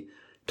any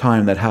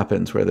time that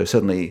happens where there's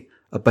suddenly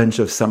a bunch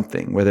of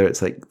something, whether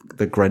it's like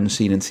the grunge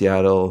scene in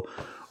Seattle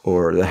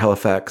or the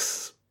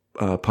Halifax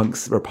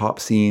punks or pop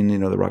scene,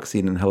 the rock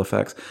scene in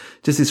Halifax,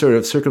 just these sort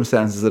of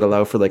circumstances that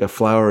allow for like a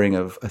flowering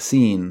of a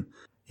scene,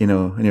 and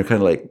you're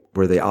kind of like,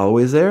 were they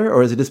always there?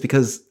 Or is it just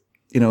because,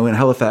 in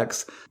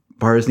Halifax,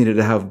 bars needed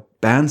to have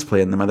bands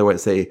play in them,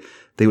 otherwise they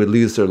would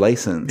lose their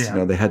license.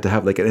 Yeah. They had to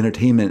have like an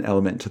entertainment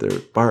element to their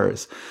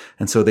bars.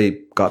 And so they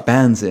got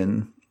bands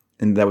in,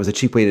 and that was a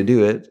cheap way to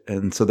do it.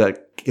 And so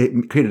that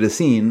it created a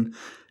scene,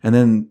 and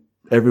then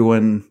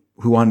everyone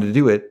who wanted to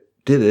do it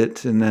did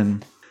it. And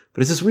then,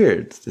 but it's just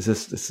weird. It's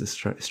just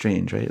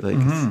strange, right? Like,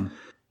 and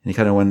you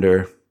kind of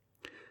wonder,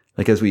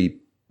 like,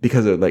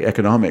 because of like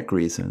economic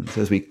reasons,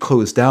 as we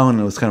close down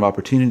those kind of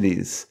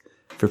opportunities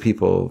for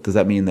people, does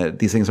that mean that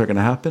these things aren't going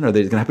to happen? Or are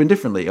they going to happen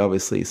differently,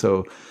 obviously?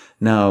 So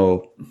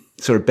now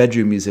sort of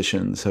bedroom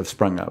musicians have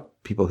sprung up,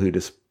 people who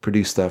just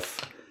produce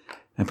stuff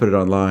and put it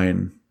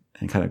online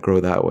and kind of grow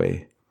that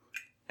way.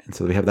 And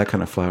so we have that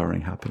kind of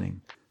flowering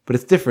happening. But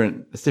it's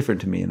different. It's different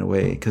to me in a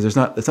way, because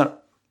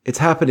it's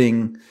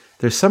happening.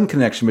 There's some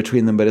connection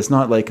between them, but it's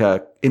not like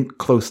a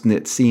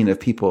close-knit scene of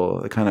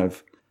people that kind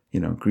of,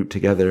 group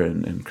together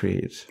and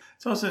create.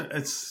 It's also,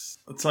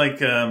 it's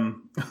like,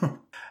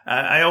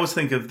 I always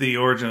think of the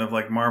origin of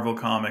like Marvel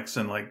Comics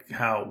and like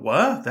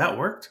how that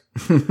worked,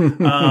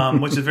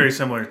 which is very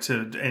similar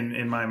to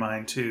in my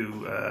mind to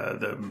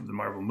the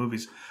Marvel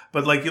movies.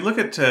 But like you look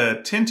at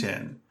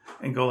Tintin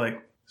and go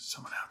like,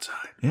 someone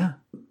outside,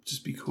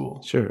 just be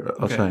cool. Sure,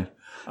 I'll try.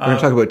 We're gonna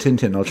talk about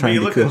Tintin. I'll try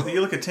and be cool.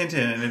 You look at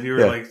Tintin, and if you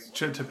were like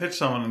to pitch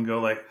someone and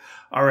go like,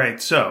 all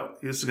right, so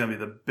this is going to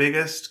be the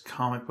biggest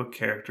comic book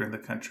character in the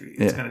country.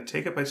 It's going to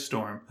take it by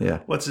storm.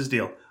 Yeah. What's his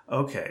deal?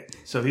 Okay,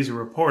 so he's a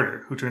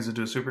reporter who turns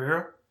into a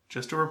superhero.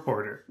 Just a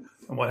reporter.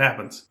 And what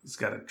happens? He's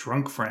got a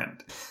drunk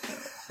friend.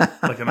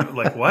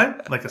 like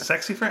what? Like a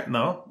sexy friend?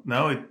 No,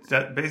 it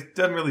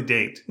doesn't really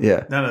date.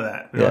 Yeah. None of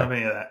that. We don't have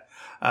any of that.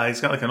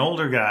 He's got like an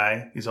older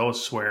guy. He's always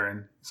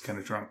swearing. He's kind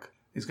of drunk.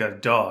 He's got a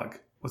dog.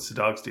 What's the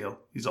dog's deal?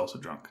 He's also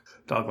drunk.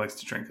 Dog likes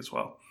to drink as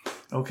well.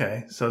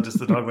 Okay, so does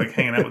the dog like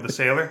hanging out with the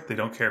sailor? They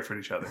don't care for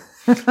each other.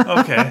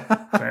 Okay,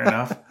 fair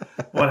enough.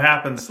 What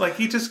happens? Like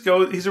he just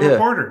goes. He's a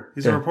reporter.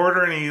 He's a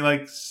reporter, and he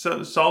like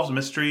solves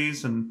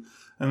mysteries, and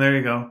there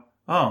you go.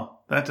 Oh,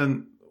 that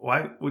doesn't.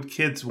 Why would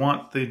kids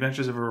want the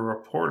adventures of a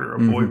reporter, a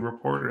boy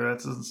reporter? That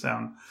doesn't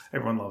sound.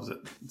 Everyone loves it.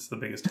 It's the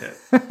biggest hit.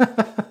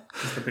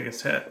 It's the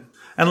biggest hit.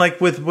 And like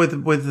with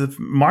the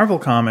Marvel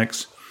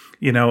comics.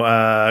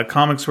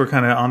 Comics were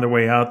kind of on their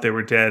way out. They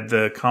were dead.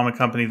 The comic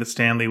company that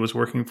Stan Lee was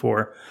working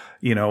for,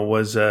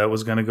 was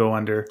going to go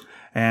under.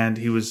 And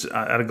he was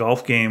at a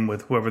golf game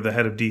with whoever the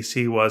head of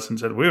DC was, and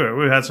said, "We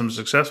had some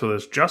success with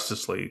this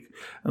Justice League."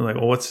 And like,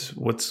 well, what's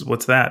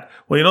that?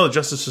 Well, the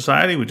Justice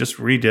Society, we just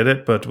redid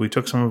it, but we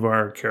took some of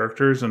our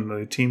characters and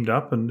they teamed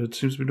up, and it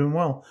seems to be doing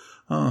well.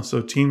 Oh, so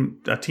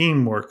a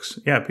team works.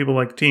 Yeah, people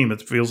like team.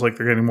 It feels like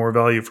they're getting more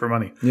value for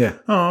money. Yeah.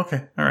 Oh,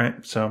 okay, all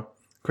right. So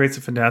creates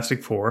a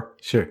Fantastic Four.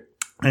 Sure.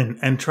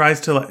 And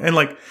tries to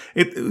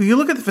you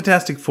look at the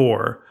Fantastic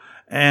Four,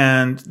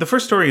 and the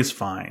first story is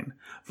fine,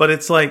 but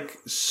it's like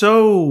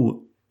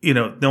so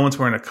no one's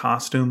wearing a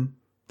costume.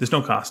 There's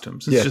no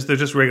costumes. It's Yeah. just they're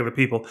just regular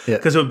people. Yeah.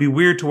 Because it would be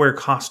weird to wear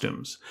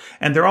costumes.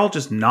 And they're all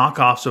just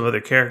knockoffs of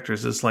other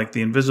characters. It's like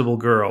the Invisible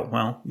Girl.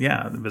 Well,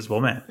 yeah, the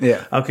Invisible Man.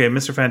 Yeah. Okay,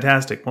 Mr.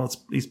 Fantastic. Well,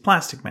 he's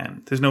Plastic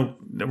Man. There's no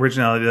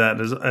originality to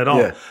that at all.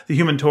 Yeah. The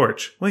Human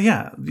Torch. Well,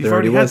 yeah, you've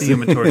already already had was. the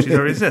Human Torch. He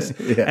already exists.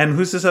 Yeah. And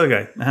who's this other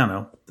guy? I don't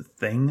know. The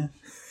Thing?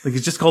 Like,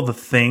 it's just called The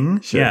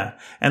Thing? Sure. Yeah.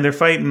 And they're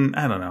fighting,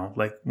 I don't know,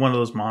 like one of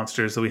those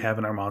monsters that we have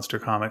in our monster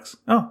comics.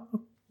 Oh,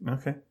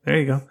 okay. There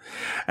you go.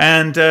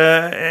 And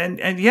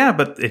yeah,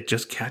 but it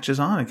just catches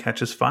on and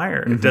catches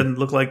fire. It doesn't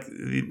look like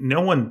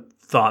no one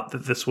thought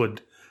that this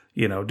would,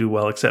 do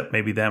well, except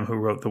maybe them who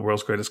wrote the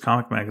world's greatest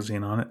comic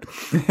magazine on it.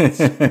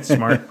 It's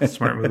smart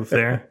move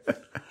there.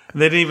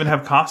 They didn't even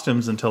have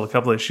costumes until a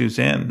couple of issues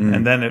in.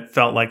 And then it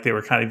felt like they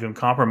were kind of even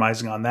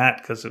compromising on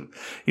that because, it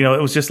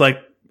was just like,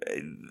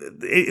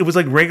 it was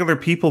like regular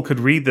people could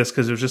read this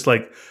because it was just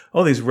like,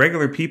 oh, these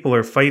regular people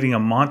are fighting a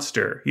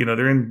monster.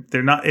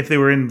 They're not, if they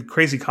were in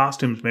crazy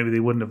costumes, maybe they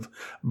wouldn't have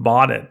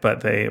bought it,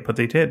 but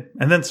they did.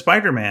 And then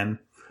Spider-Man,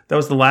 that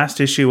was the last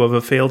issue of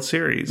a failed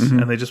series.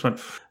 And they just went,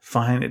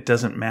 fine, it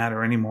doesn't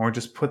matter anymore.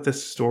 Just put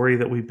this story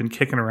that we've been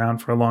kicking around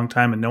for a long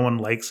time and no one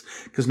likes,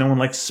 because no one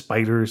likes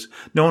spiders.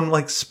 No one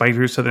likes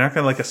spiders, so they're not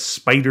going to like a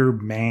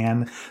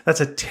Spider-Man.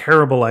 That's a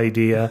terrible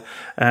idea,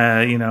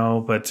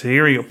 but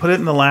here we go. Put it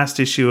in the last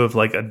issue of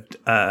like a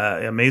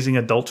amazing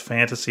adult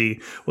fantasy.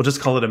 We'll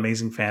just call it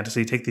Amazing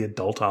Fantasy. Take the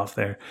adult off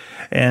there.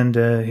 And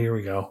here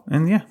we go.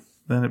 And yeah,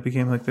 then it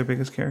became like their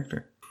biggest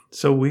character.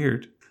 So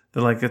weird.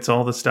 They're like, it's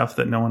all the stuff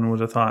that no one would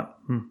have thought.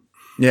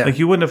 Yeah. Like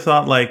you wouldn't have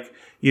thought like,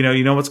 you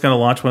know what's going to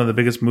launch one of the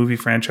biggest movie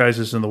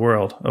franchises in the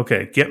world?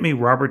 Okay, get me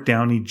Robert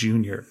Downey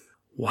Jr.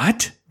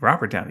 What?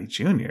 Robert Downey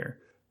Jr.?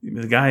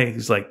 The guy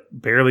who's like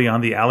barely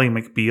on the Ally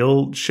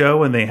McBeal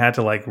show and they had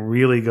to like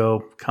really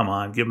go, come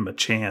on, give him a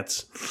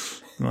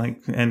chance.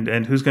 Like,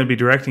 and who's going to be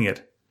directing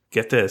it?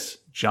 Get this,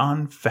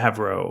 Jon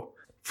Favreau.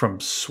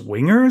 From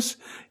Swingers?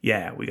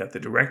 Yeah, we got the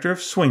director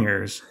of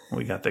Swingers.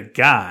 We got the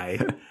guy,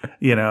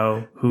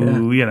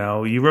 who,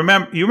 you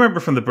remember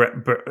from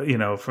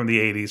the, from the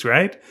 80s,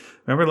 right?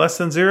 Remember Less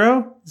Than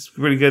Zero? He's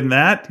pretty good in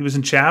that. He was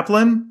in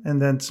Chaplin, and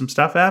then some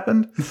stuff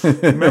happened.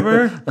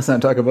 Remember? Let's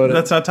not talk about it.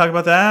 Let's not talk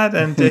about that.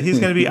 And he's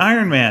going to be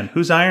Iron Man.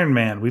 Who's Iron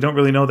Man? We don't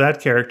really know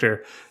that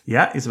character.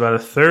 Yeah, he's about a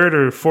third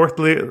or fourth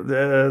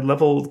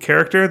level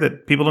character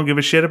that people don't give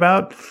a shit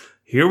about.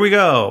 Here we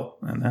go.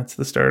 And that's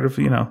the start of,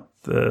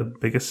 the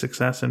biggest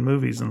success in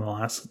movies in the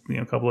last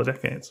couple of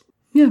decades.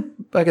 Yeah,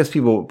 I guess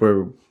people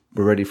were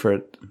ready for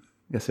it.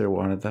 I guess they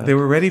wanted that. They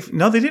were ready.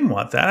 No, they didn't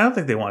want that. I don't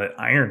think they wanted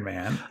Iron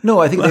Man. No,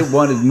 I think they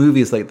wanted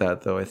movies like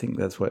that, though. I think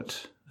that's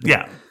what.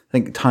 Yeah, I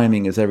think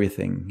timing is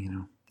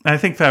everything. I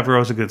think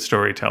Favreau's a good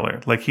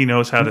storyteller. Like he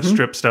knows how to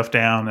strip stuff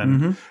down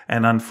and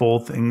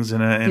unfold things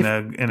in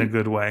a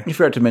good way. You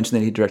forgot to mention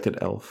that he directed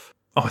Elf.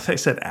 Oh, I thought you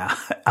said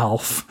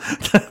Alf,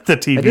 the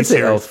TV I did say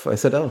series. Elf. I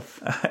said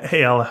Elf.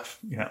 ALF.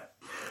 Yeah.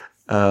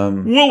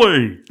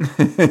 Wooly.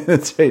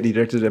 That's right. He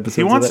directed episodes.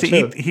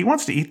 He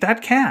wants to eat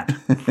that cat.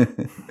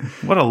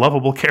 What a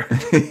lovable character.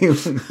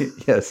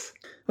 Yes.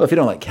 Well, if you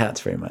don't like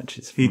cats very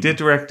much, he did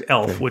direct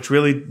Elf, which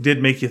really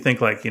did make you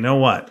think, like, you know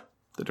what?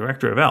 The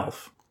director of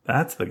Elf,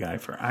 that's the guy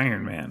for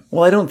Iron Man.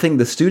 Well, I don't think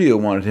the studio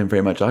wanted him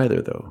very much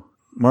either, though.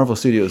 Marvel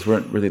Studios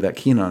weren't really that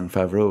keen on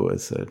Favreau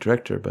as a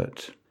director,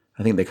 but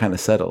I think they kind of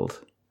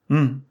settled.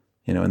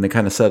 And they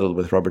kind of settled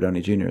with Robert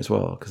Downey Jr. as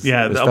well.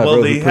 Yeah,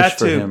 they had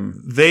to.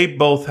 They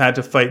both had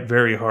to fight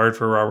very hard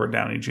for Robert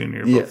Downey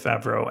Jr. Both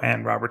Favreau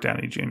and Robert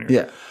Downey Jr.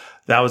 Yeah,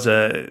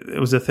 it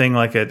was a thing.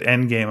 Like at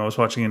Endgame, I was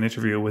watching an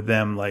interview with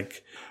them,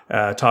 like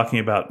talking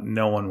about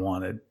no one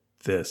wanted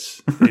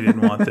this. They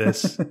didn't want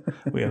this.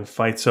 We had to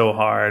fight so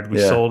hard. We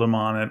sold them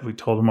on it. We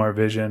told them our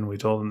vision. We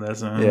told them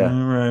this. All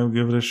right, we'll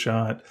give it a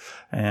shot,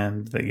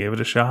 and they gave it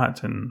a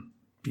shot. And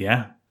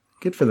yeah,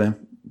 good for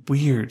them.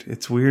 Weird.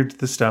 It's weird,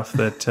 the stuff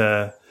that,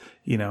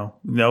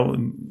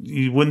 no,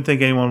 you wouldn't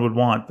think anyone would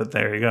want, but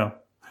there you go.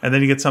 And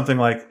then you get something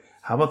like,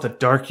 how about the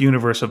dark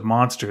universe of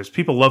monsters?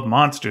 People love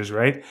monsters,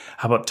 right?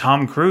 How about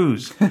Tom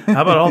Cruise?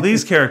 How about all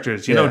these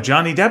characters? You know,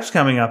 Johnny Depp's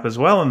coming up as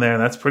well in there.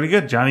 That's pretty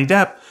good. Johnny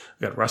Depp.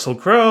 We got Russell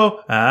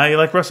Crowe. You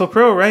like Russell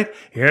Crowe, right?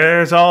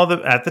 Here's all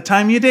at the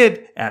time you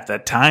did. At the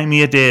time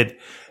you did.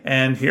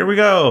 And here we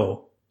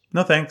go.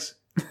 No thanks.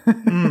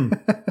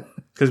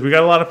 Because we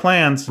got a lot of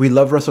plans. We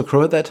love Russell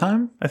Crowe at that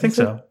time? I think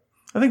so.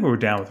 I think we were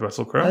down with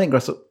Russell Crowe. I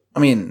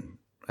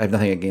have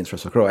nothing against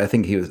Russell Crowe. I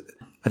think he was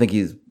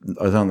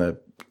on the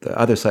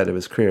other side of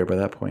his career by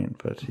that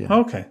point, but yeah.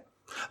 Okay.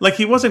 Like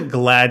he wasn't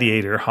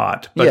Gladiator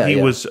hot, but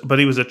he was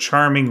a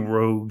charming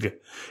rogue.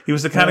 He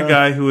was the kind of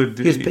guy who would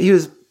he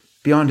was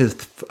beyond his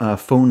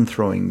phone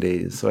throwing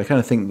days. So I kind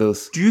of think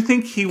those. Do you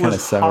think he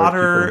was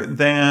hotter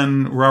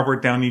than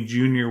Robert Downey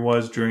Jr.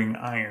 was during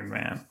Iron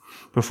Man,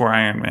 before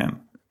Iron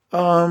Man?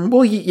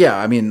 Well, yeah.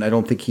 I mean, I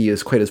don't think he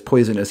is quite as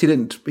poisonous.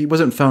 He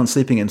wasn't found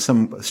sleeping in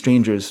some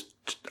stranger's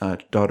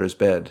daughter's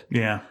bed.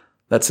 Yeah.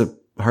 That's a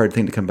hard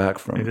thing to come back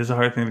from. It is a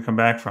hard thing to come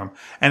back from.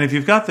 And if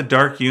you've got the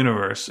dark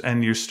universe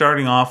and you're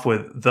starting off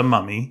with The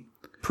Mummy,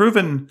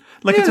 proven.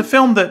 Like it's a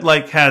film that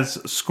like has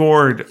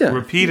scored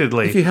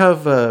repeatedly. If you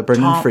have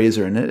Brendan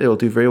Fraser in it, it'll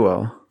do very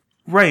well.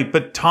 Right,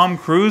 but Tom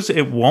Cruise,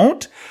 it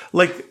won't.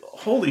 Like,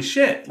 holy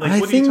shit!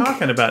 Like, what are you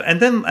talking about? And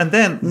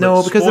then,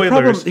 no, because the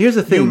problem. Here's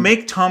the thing: you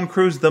make Tom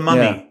Cruise the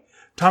mummy. Yeah.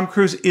 Tom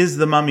Cruise is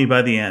the mummy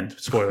by the end.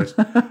 Spoilers.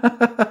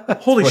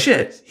 Holy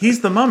shit,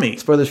 he's the mummy.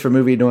 Spoilers for a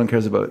movie no one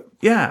cares about.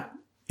 Yeah,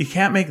 you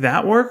can't make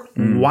that work.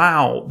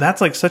 Wow, that's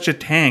like such a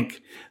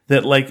tank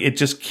that like it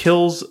just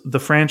kills the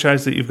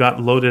franchise that you've got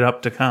loaded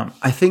up to come.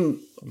 I think.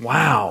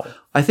 Wow.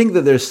 I think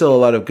that there's still a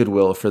lot of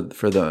goodwill for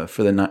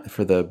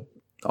the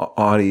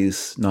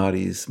Audie's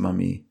Naughty's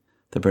mummy,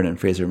 the Brendan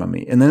Fraser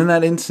mummy. And then in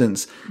that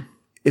instance,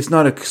 it's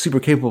not a super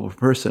capable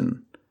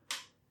person.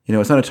 You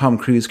know, it's not a Tom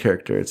Cruise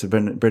character. It's a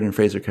Brendan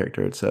Fraser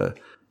character.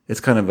 It's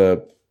kind of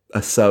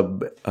a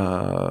sub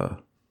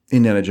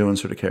Indiana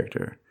Jones sort of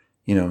character.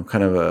 You know,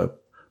 kind of a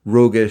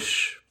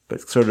roguish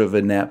but sort of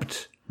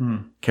inept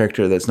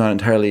character that's not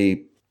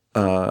entirely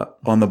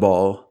on the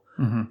ball.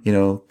 You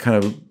know,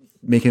 kind of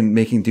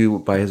making do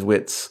by his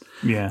wits.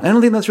 Yeah, I don't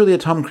think that's really a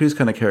Tom Cruise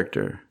kind of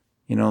character.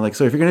 You know, like,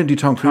 so if you're going to do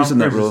Tom Cruise in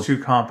that role, he's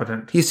too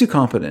competent. He's too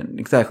competent,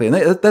 exactly, and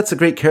that's a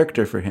great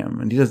character for him,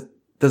 and he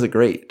does it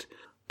great.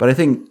 But I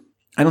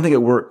don't think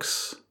it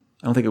works.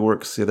 I don't think it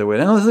works the other way.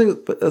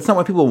 But that's not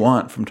what people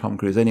want from Tom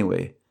Cruise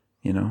anyway.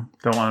 You know,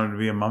 don't want him to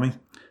be a mummy.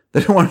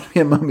 They don't want him to be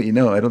a mummy.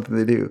 No, I don't think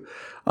they do.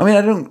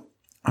 I don't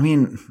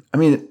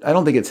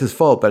think it's his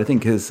fault, but I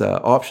think his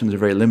options are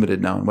very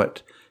limited now in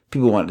what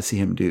people want to see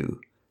him do,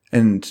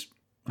 and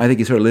I think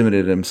he's sort of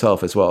limited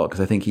himself as well because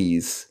I think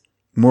he's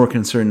more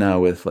concerned now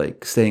with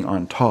like staying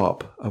on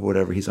top of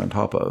whatever he's on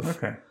top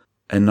of,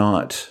 and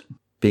not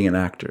being an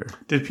actor.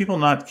 Did people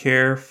not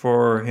care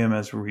for him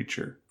as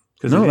Reacher?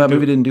 No, that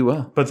movie didn't do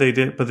well. But they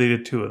did. But they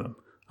did two of them.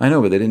 I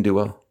know, but they didn't do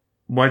well.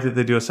 Why did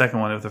they do a second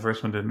one if the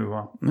first one didn't do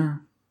well? No,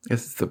 I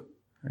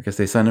guess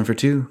they signed him for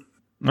two.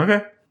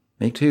 Okay,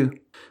 make two.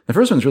 The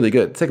first one's really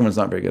good. The second one's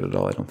not very good at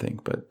all, I don't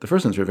think. But the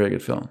first one's a very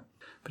good film,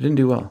 but it didn't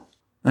do well.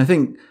 And I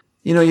think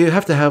you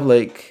have to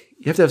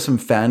have some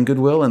fan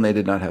goodwill, and they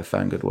did not have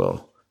fan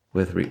goodwill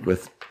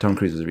with Tom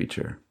Cruise's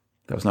Reacher.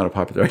 That was not a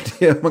popular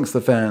idea amongst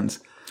the fans.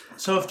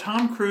 So if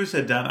Tom Cruise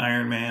had done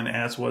Iron Man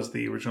as was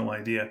the original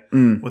idea,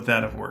 would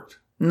that have worked?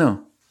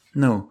 No.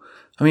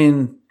 I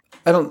mean,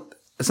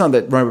 it's not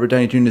that Robert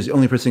Downey Jr. is the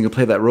only person who can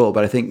play that role,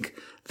 but I think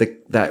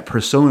that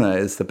persona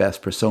is the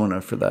best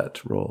persona for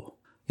that role.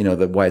 You know,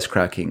 the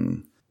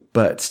wisecracking,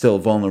 but still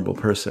vulnerable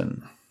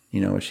person,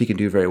 which he can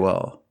do very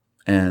well.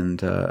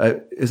 And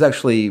it's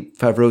actually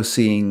Favreau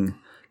seeing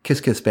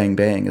Kiss Kiss Bang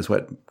Bang is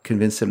what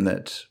convinced him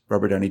that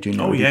Robert Downey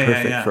Jr. would be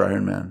perfect for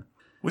Iron Man.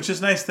 Which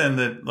is nice then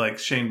that like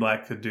Shane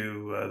Black could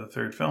do the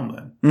third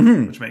film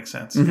then, which makes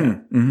sense.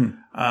 The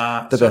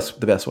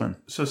best one.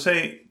 So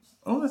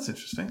that's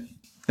interesting.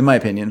 In my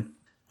opinion.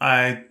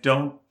 I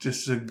don't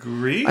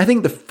disagree. I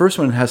think the first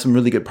one has some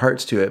really good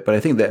parts to it, but I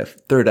think the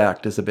third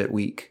act is a bit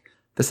weak.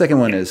 The second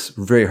one is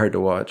very hard to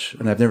watch,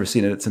 and I've never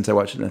seen it since I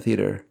watched it in the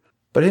theater.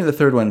 But I think the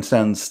third one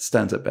stands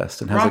at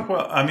best. And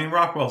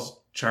Rockwell's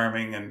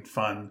charming and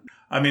fun.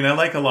 I mean, I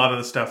like a lot of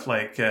the stuff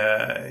like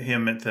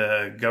him at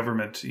the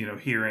government,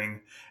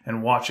 hearing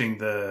and watching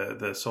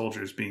the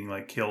soldiers being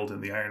like killed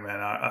in the Iron Man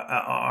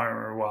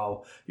armor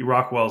while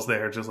Rockwell's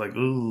there, just like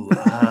ooh.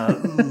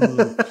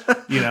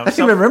 I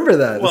can remember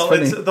that. Well,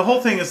 the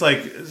whole thing is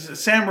like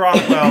Sam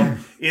Rockwell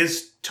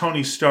is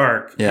Tony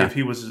Stark if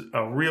he was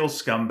a real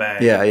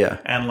scumbag. Yeah.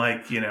 And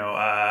like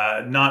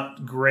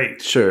not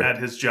great at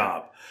his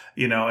job.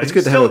 It's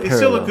good to have a parallel. He's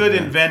still a good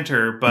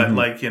inventor, but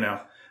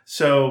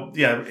So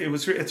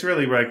it's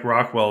really like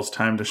Rockwell's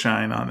time to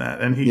shine on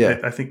that, and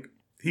I think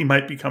he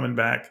might be coming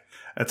back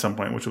at some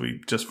point, which will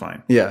be just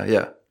fine.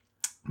 Yeah.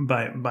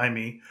 By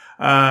me,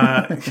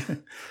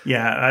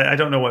 I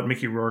don't know what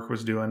Mickey Rourke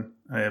was doing.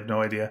 I have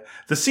no idea.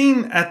 The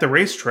scene at the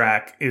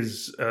racetrack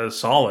is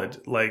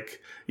solid,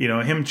 like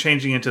him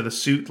changing into the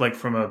suit like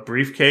from a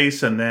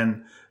briefcase, and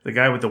then the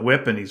guy with the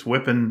whip, and he's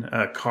whipping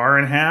a car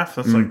in half.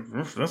 That's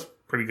that's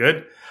pretty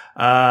good.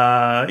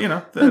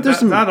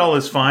 That all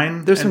is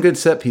fine. There's some good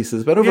set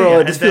pieces, but overall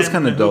it just feels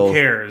kind of dull. Who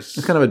cares?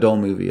 It's kind of a dull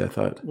movie, I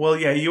thought. Well,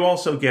 yeah, you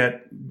also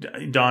get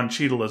Don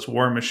Cheadle as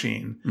War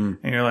Machine, and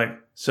you're like,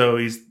 so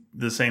he's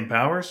the same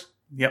powers?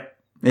 Yep.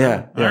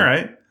 Yeah. All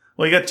right.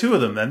 Well, you got two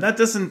of them then. That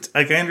doesn't,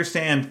 I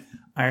understand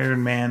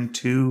Iron Man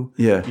 2.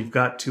 Yeah. You've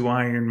got two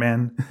Iron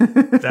Men.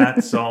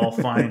 That's all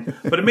fine.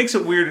 But it makes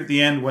it weird at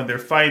the end when they're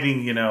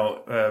fighting,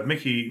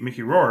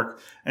 Mickey Rourke.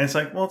 And it's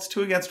like, well, it's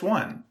 2 against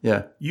 1.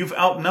 Yeah. You've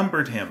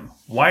outnumbered him.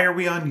 Why are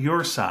we on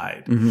your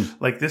side?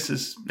 Like this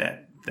is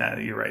that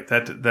you're right.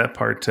 That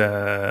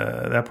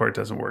part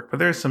doesn't work. But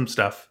there's some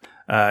stuff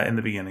in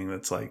the beginning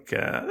that's like,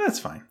 that's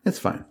fine. It's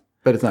fine.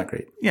 But it's not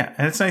great. Yeah,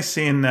 and it's nice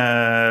seeing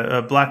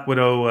Black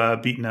Widow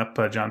beating up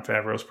Jon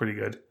Favreau's pretty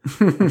good.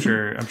 I'm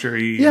sure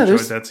he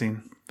enjoyed that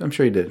scene. I'm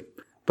sure he did.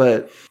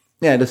 But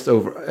yeah,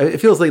 it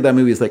feels like that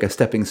movie is like a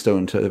stepping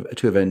stone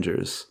to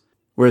Avengers,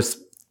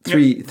 whereas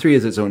 3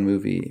 is its own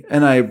movie.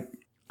 And I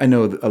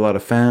know a lot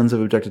of fans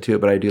have objected to it,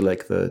 but I do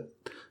like the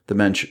the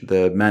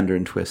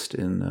Mandarin twist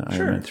in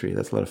Iron Man 3.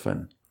 That's a lot of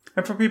fun.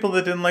 And for people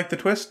that didn't like the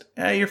twist,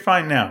 you're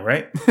fine now,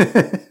 right?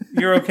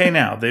 You're okay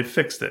now. They've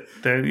fixed it.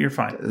 You're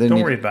fine.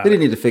 Don't worry about it. They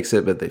didn't need to fix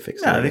it, but they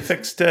fixed it. No, they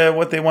fixed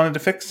what they wanted to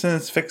fix, and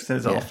it's fixed, and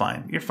it's all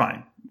fine. You're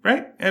fine,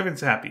 right?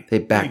 Everyone's happy. They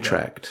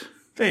backtracked.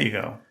 There you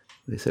go.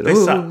 They said,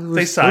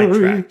 they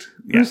sidetracked.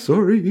 Yeah. We're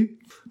sorry.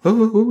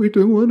 Oh, we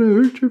don't want to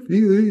hurt your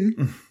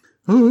feelings.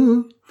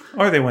 Oh.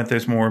 Or they went,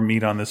 there's more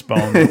meat on this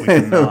bone that we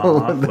can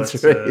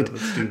That's right.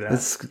 Let's do that.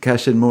 Let's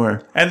cash in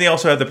more. And they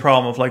also had the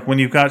problem of, like, when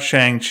you've got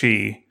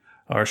Shang-Chi,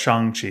 or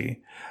Shang-Chi,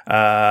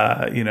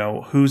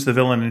 who's the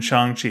villain in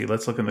Shang-Chi?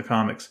 Let's look in the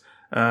comics.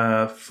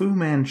 Fu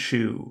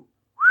Manchu.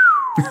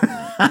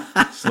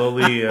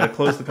 Slowly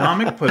close the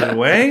comic, put it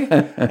away,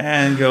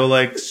 and go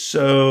like,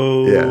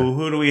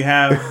 who do we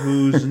have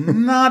who's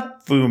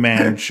not Fu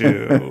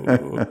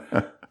Manchu?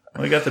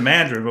 We got the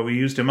Mandarin, but we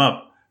used him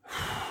up.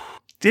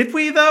 Did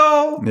we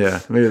though? Yeah,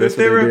 maybe that's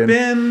what there have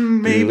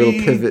been maybe a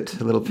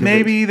little pivot.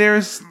 Maybe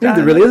there's.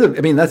 There really is.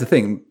 That's the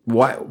thing.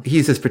 Why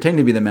he's just pretending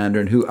to be the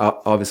Mandarin? Who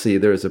obviously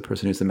there is a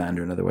person who's the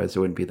Mandarin. Otherwise,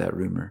 there wouldn't be that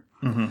rumor.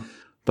 Mm-hmm.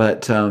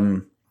 But I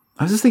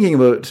was just thinking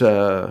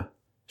about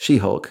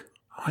She-Hulk.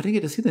 Oh, I didn't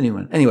get to see the new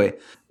one. Anyway,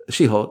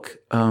 She-Hulk,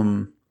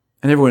 and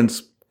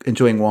everyone's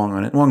enjoying Wong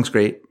on it. Wong's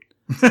great,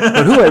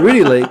 but who I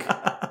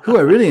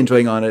really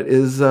enjoying on it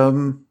is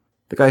the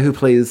guy who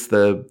plays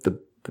the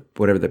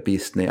whatever the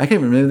beast name. I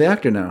can't remember the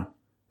actor now.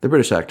 The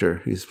British actor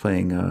who's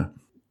playing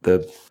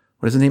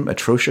what is his name?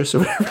 Atrocious or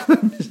whatever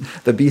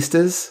the beast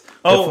is.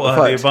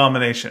 The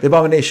Abomination. The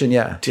Abomination,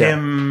 yeah.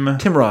 Tim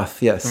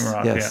Roth, yes. Tim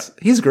Roth, yes.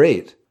 Yeah. He's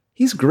great.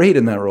 He's great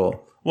in that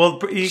role. Well,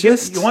 you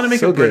want to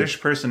make a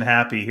British person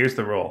happy. Here's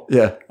the role.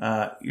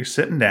 Yeah. You're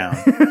sitting down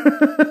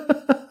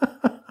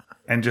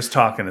and just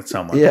talking at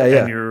someone. Yeah.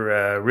 And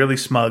you're really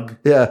smug.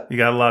 Yeah. You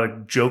got a lot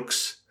of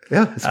jokes.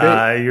 Yeah, it's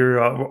great.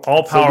 You're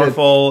all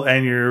powerful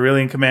and you're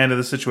really in command of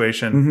the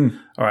situation. Mm-hmm.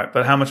 All right,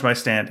 but how much am I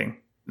standing?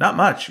 Not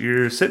much.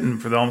 You're sitting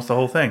for almost the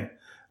whole thing.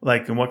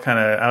 Like, in what kind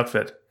of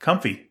outfit?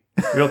 Comfy.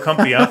 Real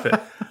comfy outfit.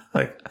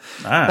 Like,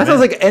 that sounds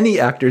like any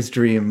actor's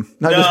dream,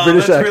 not just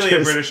British actors. That's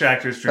really a British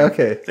actor's dream.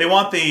 Okay. They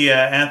want the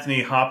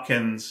Anthony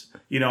Hopkins,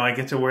 I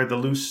get to wear the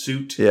loose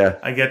suit. Yeah.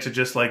 I get to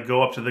just, like,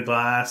 go up to the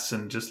glass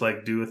and just,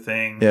 like, do a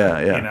thing.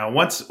 Yeah.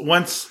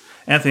 Once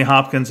Anthony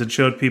Hopkins had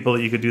showed people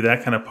that you could do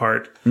that kind of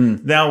part.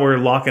 Now we're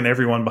locking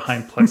everyone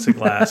behind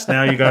plexiglass.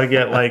 Now you got to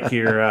get like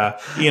your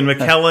Ian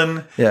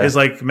McKellen is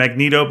like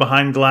Magneto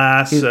behind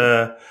glass.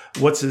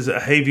 What's his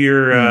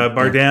Javier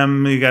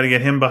Bardem? You got to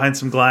get him behind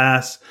some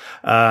glass.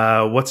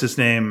 What's his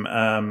name?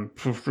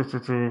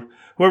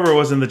 Whoever it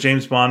was in the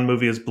James Bond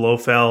movie is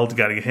Blofeld.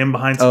 Got to get him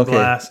behind some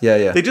glass.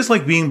 Yeah. They just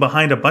like being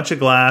behind a bunch of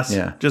glass.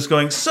 Yeah. Just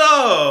going,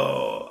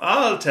 so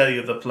I'll tell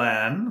you the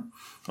plan.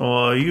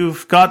 Or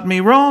you've got me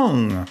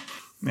wrong.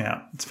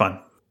 Yeah, it's fun.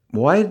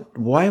 Why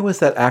was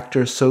that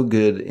actor so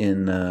good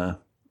in...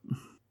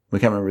 we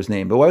can't remember his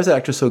name, but why was that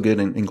actor so good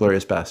in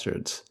Inglourious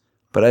Bastards?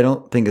 But I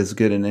don't think as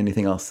good in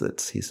anything else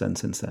that he's done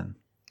since then.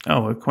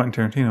 Oh, well,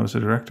 Quentin Tarantino was the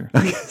director.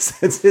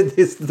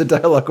 The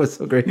dialogue was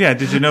so great. Yeah,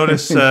 did you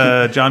notice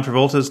John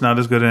Travolta's not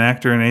as good an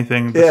actor in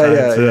anything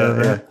besides...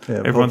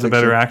 Yeah. Everyone's a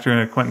better actor in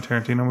a Quentin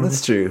Tarantino movie?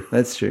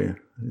 That's true.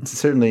 He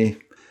certainly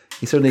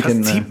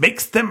can... he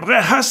makes them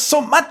rehearse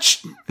so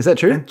much. Is that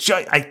true?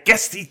 I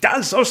guess he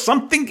does, or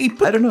something. He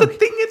put I don't know. the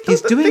thing into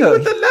the thing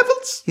with the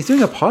levels. He's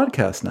doing a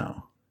podcast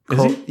now.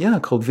 Is he? Yeah,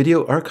 called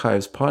Video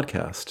Archives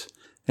Podcast.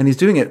 And he's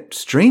doing it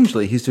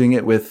strangely. He's doing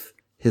it with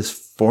his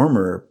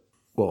former,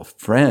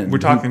 friend. We're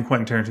talking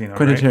Quentin Tarantino,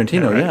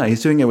 Tarantino, yeah.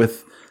 He's doing it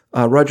with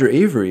Roger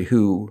Avery,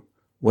 who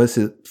was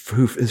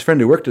his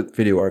friend who worked at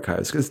Video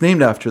Archives. It's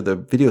named after the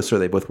video store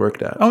they both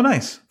worked at. Oh,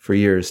 nice. For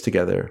years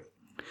together.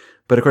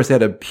 But of course, they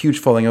had a huge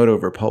falling out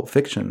over Pulp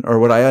Fiction, or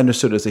what I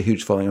understood as a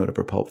huge falling out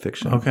over Pulp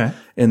Fiction. Okay.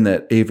 In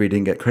that Avery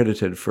didn't get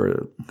credited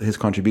for his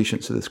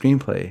contributions to the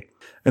screenplay.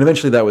 And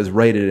eventually that was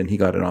righted and he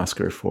got an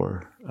Oscar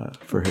for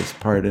his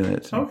part in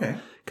it. Okay.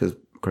 Because,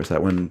 of course,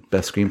 that won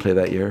Best Screenplay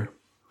that year.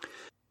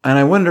 And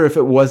I wonder if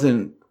it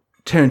wasn't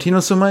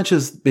Tarantino so much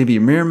as maybe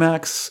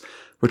Miramax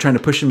were trying to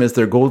push him as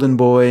their golden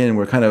boy, and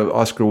we're kind of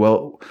Orson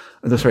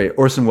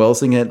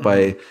Wellesing it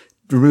by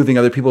removing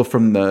other people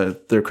from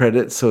their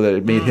credits so that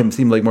it made him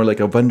seem like more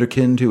like a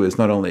wunderkind who is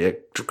not only a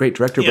great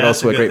director but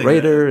also a great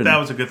writer. That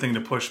was a good thing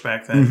to push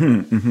back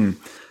then.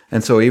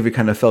 And so Avery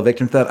kind of fell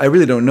victim to that. I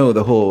really don't know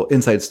the whole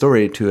inside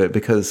story to it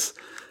because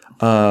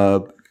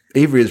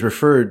Avery is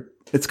referred...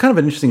 It's kind of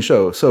an interesting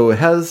show. So it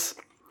has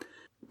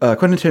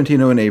Quentin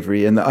Tarantino and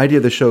Avery, and the idea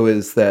of the show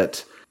is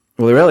that...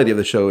 Well, the reality of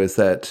the show is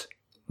that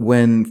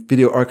when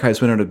Video Archives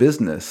went out of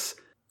business,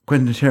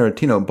 Quentin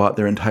Tarantino bought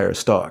their entire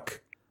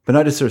stock. But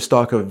not just their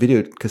stock of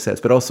video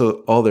cassettes, but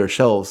also all their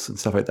shelves and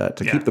stuff like that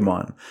to keep them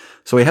on.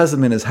 So he has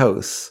them in his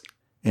house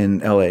in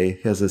LA.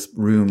 He has this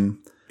room.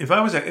 If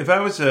I was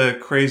a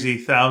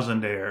crazy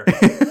thousandaire,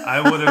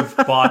 I would have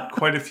bought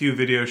quite a few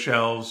video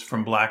shelves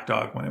from Black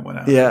Dog when it went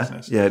out of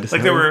business. Yeah,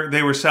 like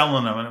they were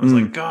selling them, and it was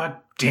like, God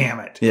damn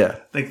it. Yeah.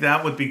 Like,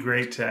 that would be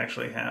great to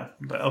actually have.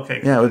 But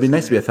okay. Yeah, it would be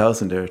nice to be a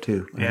thousandaire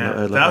too.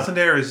 Yeah, I'd love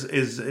thousandaire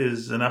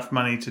is enough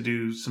money to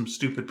do some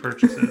stupid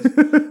purchases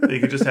that you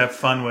could just have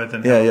fun with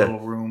and have a little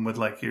room with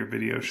like your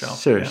video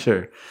shelf.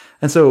 Sure.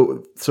 And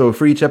so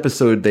for each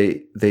episode,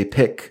 they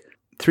pick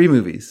 3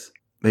 movies.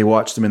 They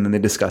watch them and then they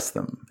discuss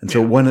them. And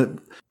so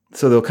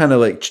so they'll kind of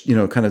like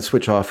kind of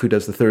switch off who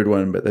does the third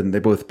one, but then they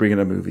both bring in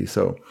a movie.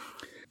 So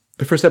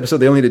the first episode,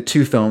 they only did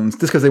 2 films,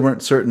 just because they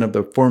weren't certain of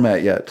the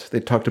format yet. They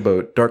talked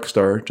about Dark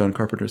Star, John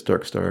Carpenter's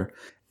Dark Star,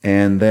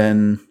 and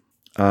then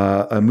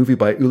a movie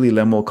by Uli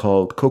Lemmel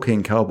called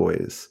Cocaine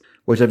Cowboys,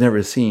 which I've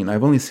never seen.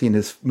 I've only seen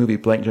his movie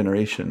Blank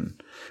Generation.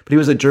 But he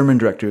was a German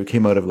director who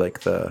came out of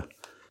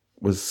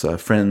was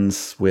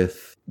friends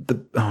with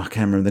I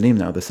can't remember the name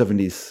now, the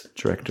 70s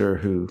director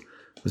who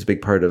was a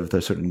big part of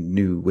the sort of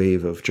new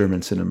wave of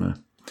German cinema.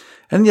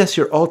 And yes,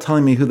 you're all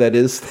telling me who that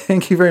is.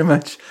 Thank you very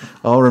much.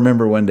 I'll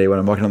remember one day when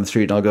I'm walking on the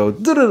street and I'll go,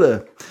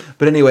 da-da-da.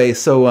 But anyway,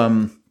 so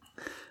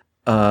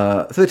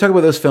they talk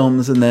about those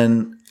films, and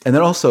then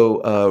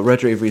also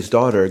Roger Avery's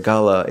daughter,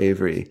 Gala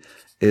Avery,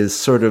 is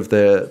sort of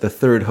the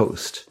third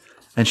host.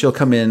 And she'll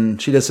come in,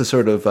 she does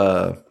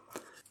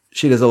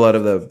she does a lot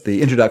of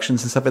the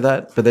introductions and stuff like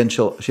that, but then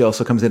she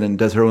also comes in and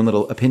does her own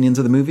little opinions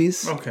of the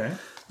movies. Okay.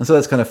 And so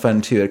that's kind of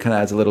fun too. It kind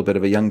of adds a little bit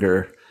of a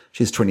younger,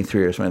 she's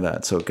 23 or something like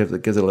that. So it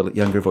gives it a little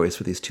younger voice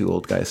with these 2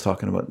 old guys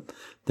talking about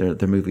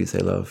their movies they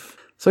love.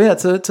 So yeah,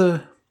 it's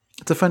a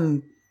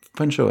fun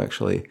show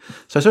actually.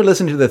 So I started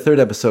listening to the 3rd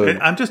episode.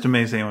 I'm just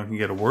amazed anyone can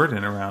get a word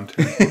in around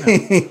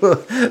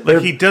 2.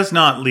 Like, he does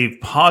not leave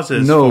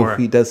pauses. No,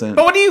 he doesn't.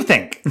 But what do you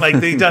think? Like,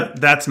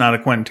 that's not a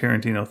Quentin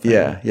Tarantino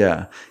thing.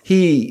 Yeah.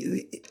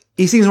 He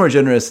seems more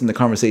generous in the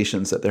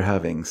conversations that they're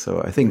having.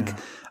 So I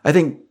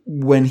think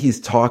when he's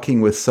talking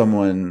with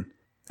someone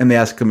and they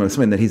ask him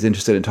something that he's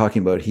interested in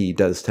talking about, he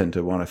does tend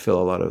to want to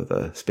fill a lot of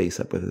the space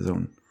up with his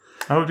own.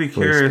 I would be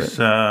curious.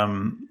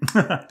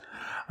 I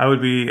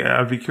would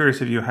be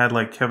curious if you had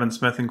like Kevin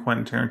Smith and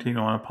Quentin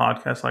Tarantino on a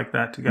podcast like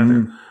that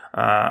together.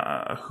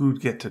 Who'd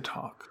get to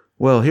talk?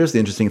 Well, here's the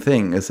interesting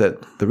thing: is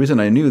that the reason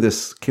I knew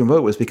this came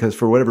about was because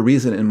for whatever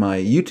reason in my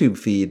YouTube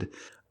feed,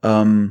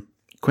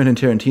 Quentin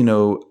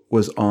Tarantino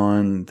was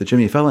on the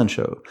Jimmy Fallon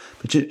show,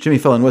 but Jimmy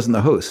Fallon wasn't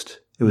the host;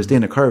 it was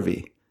Dana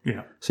Carvey.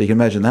 Yeah. So you can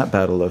imagine that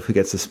battle of who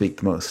gets to speak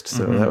the most.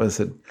 So that was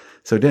it.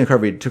 So Dana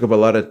Carvey took up a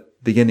lot of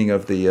beginning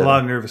of the a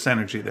lot of nervous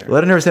energy there. A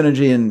lot of nervous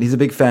energy, and he's a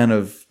big fan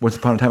of Once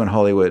Upon a Time in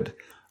Hollywood.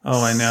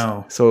 Oh, I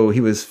know. So he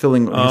was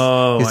filling.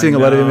 He's doing a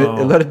lot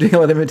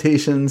of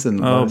imitations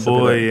and. Oh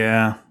boy,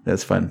 yeah.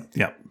 That's fun.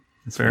 Yep.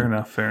 Fair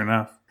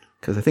enough.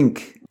 Because I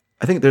think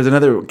there's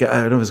another guy,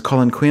 I don't know if it was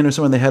Colin Quinn or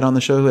someone they had on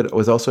the show who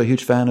was also a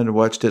huge fan and had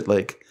watched it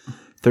like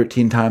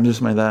 13 times or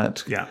something like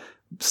that. Yeah.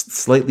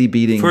 Slightly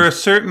beating for a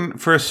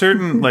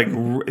certain like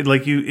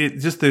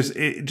just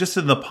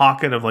in the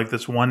pocket of like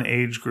this one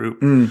age group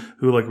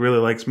who like really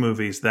likes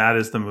movies. That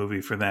is the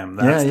movie for them.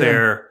 That's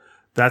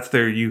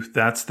their youth.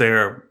 That's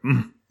their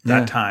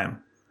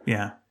time.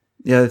 Yeah.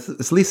 Yeah.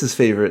 It's Lisa's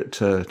favorite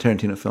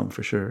Tarantino film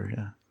for sure.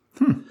 Yeah.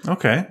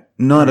 Okay.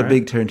 Not a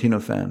big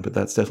Tarantino fan, but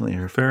that's definitely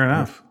her. Fair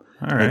enough.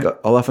 All right. Like,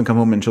 I'll often come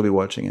home and she'll be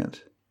watching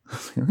it.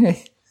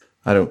 Okay.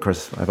 Of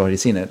course, I've already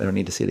seen it. I don't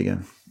need to see it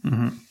again.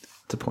 Mm-hmm.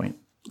 It's a point.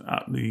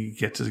 You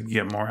get to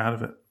get more out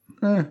of it.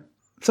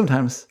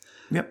 Sometimes.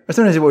 Yep. Or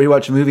sometimes you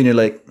watch a movie and you're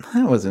like,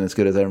 that wasn't as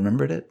good as I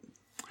remembered it.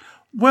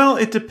 Well,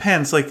 it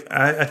depends. Like,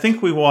 I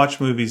think we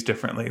watch movies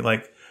differently.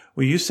 Like,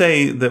 when you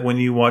say that when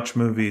you watch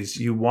movies,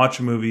 you watch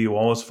a movie, you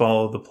always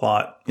follow the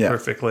plot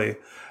perfectly.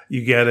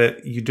 You get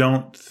it. You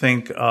don't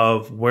think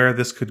of where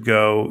this could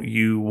go.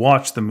 You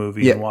watch the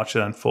movie and watch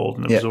it unfold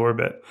and absorb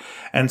it.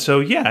 And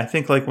so, I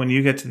think like when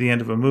you get to the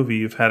end of a movie,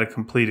 you've had a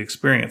complete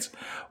experience.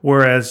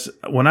 Whereas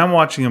when I'm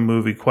watching a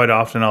movie, quite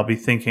often I'll be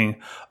thinking,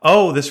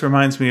 oh, this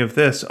reminds me of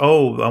this.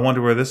 Oh, I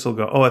wonder where this will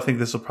go. Oh, I think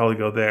this will probably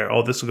go there.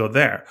 Oh, this will go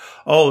there.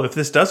 Oh, if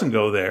this doesn't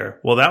go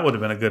there, well, that would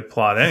have been a good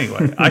plot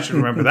anyway. I should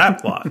remember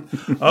that plot.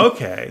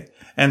 Okay.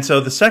 And so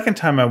the second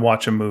time I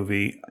watch a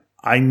movie,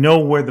 I know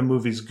where the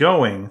movie's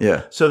going.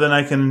 Yeah. So then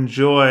I can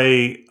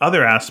enjoy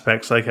other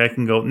aspects. Like I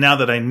can go, now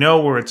that I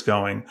know where it's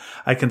going,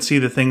 I can see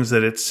the things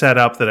that it's set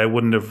up that I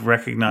wouldn't have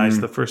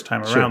recognized the first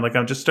time around. Sure. Like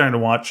I'm just starting to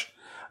watch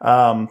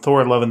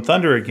Thor Love and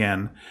Thunder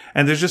again.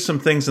 And there's just some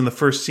things in the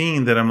first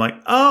scene that I'm like,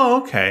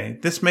 oh, okay,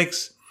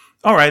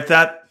 all right,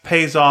 that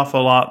pays off a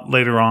lot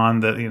later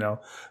on that,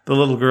 the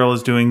little girl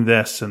is doing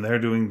this and they're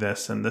doing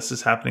this and this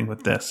is happening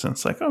with this. And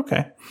it's like,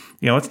 okay,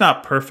 it's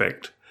not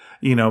perfect,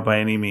 by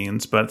any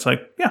means, but it's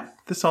like,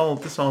 this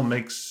all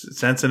makes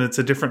sense, and it's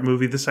a different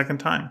movie the second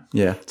time.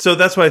 Yeah. So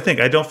that's what I think.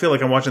 I don't feel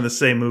like I'm watching the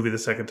same movie the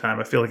second time.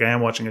 I feel like I am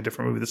watching a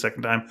different movie the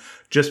second time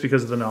just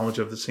because of the knowledge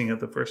of seeing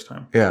it the first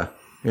time. Yeah.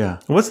 Yeah.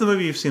 What's the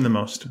movie you've seen the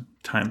most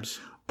times?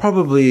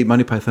 Probably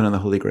Monty Python and the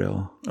Holy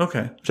Grail.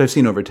 Okay. Which I've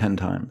seen over 10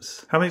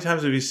 times. How many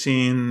times have you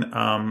seen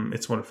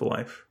It's a Wonderful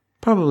Life?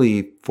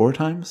 Probably 4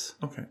 times.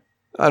 Okay.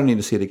 I don't need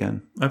to see it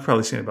again. I've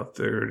probably seen it about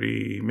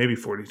 30, maybe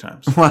 40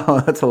 times. Wow,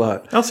 that's a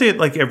lot. I'll see it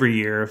like every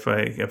year if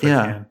I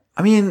can.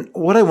 I mean,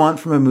 what I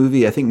want from a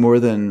movie, I think more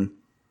than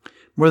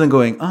more than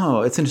going,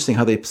 oh, it's interesting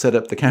how they set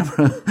up the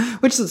camera,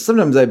 which is,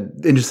 sometimes I'm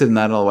interested in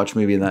that and I'll watch a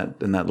movie in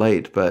that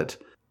light, but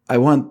I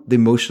want the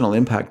emotional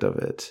impact of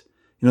it.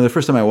 You know, the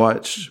first time I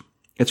watched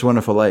It's a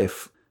Wonderful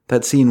Life,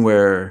 that scene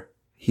where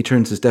he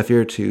turns his deaf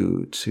ear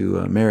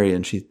to Mary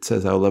and she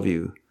says, I'll love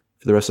you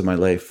for the rest of my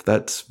life.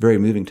 That's very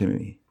moving to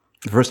me.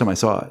 The first time I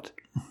saw it,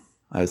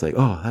 I was like,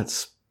 oh,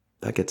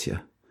 that gets you.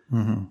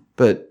 Mm-hmm.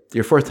 But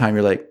your fourth time,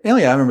 you're like, oh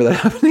yeah, I remember that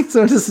happening.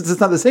 So it's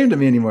not the same to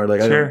me anymore.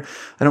 Like sure.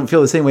 I don't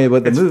feel the same way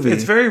about the movie.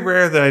 It's very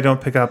rare that I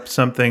don't pick up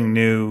something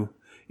new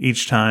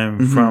each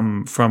time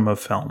from a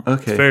film.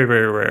 Okay. It's very,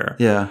 very rare.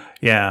 Yeah.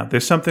 Yeah.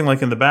 There's something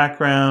like in the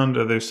background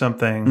or there's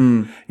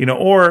something, you know,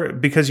 or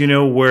because you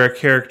know where a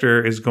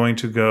character is going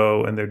to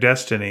go and their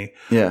destiny,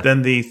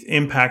 then the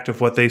impact of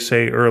what they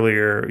say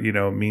earlier, you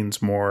know,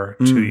 means more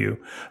to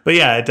you. But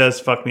yeah, it does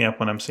fuck me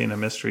up when I'm seeing a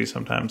mystery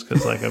sometimes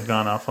because like I've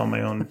gone off on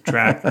my own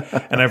track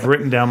and I've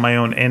written down my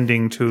own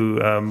ending to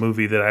a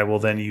movie that I will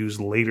then use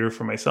later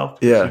for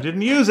myself. Because you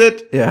didn't use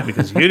it. Yeah.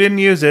 Because you didn't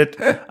use it.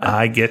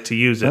 I get to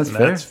use it. That's and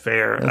fair. That's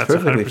fair. That's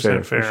perfectly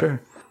 100% fair. For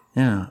sure.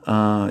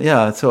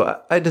 Yeah.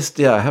 So I just,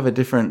 I have a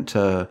different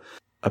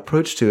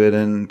approach to it.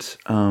 And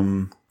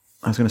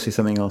I was going to say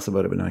something else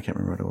about it, but now I can't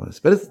remember what it was.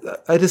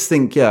 But I just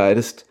think, I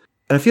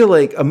feel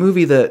like a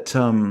movie that,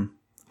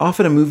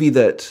 often a movie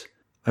that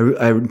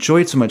I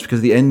enjoyed so much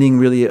because the ending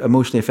really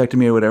emotionally affected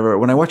me or whatever.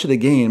 When I watch it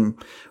again,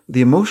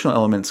 the emotional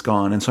element's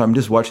gone. And so I'm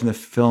just watching the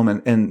film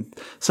and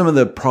some of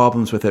the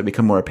problems with it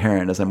become more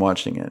apparent as I'm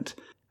watching it.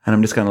 And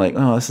I'm just kind of like,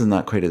 oh, this is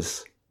not quite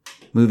as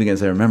moving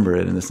as I remember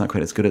it, and it's not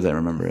quite as good as I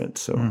remember it.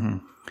 So,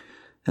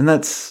 and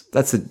that's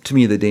to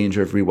me the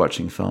danger of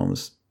rewatching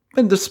films.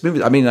 And this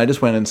movie, I mean, I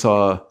just went and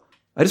saw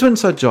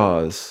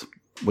Jaws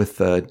with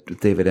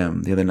David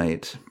M. the other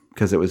night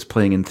because it was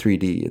playing in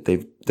 3D.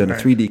 They've done a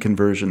 3D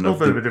conversion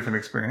of a different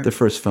experience. The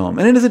first film,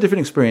 and it is a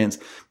different experience.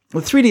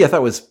 With 3D, I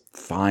thought was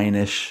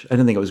fine-ish. I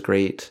didn't think it was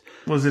great.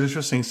 Was it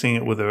interesting seeing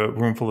it with a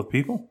room full of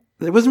people?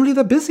 It wasn't really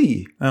that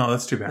busy. Oh,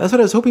 that's too bad. That's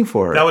what I was hoping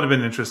for. That would have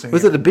been interesting.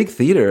 Was it a big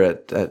theater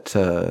at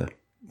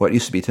what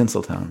used to be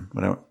Tinseltown,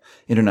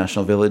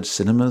 International Village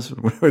Cinemas,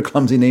 whatever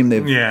clumsy name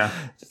they've. Yeah,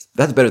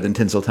 that's better than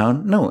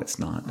Tinseltown. No, it's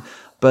not.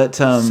 But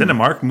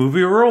Cinemark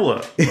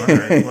Movierola. All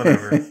right,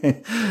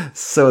 whatever.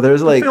 So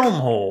there's like film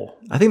hole.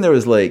 I think there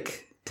was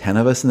like 10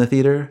 of us in the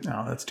theater.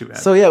 Oh, that's too bad.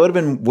 So yeah, it would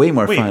have been way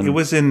more fun. It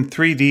was in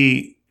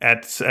 3D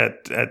at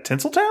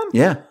Tinseltown.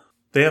 Yeah,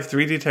 they have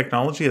 3D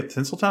technology at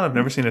Tinseltown. I've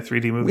never seen a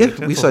 3D movie.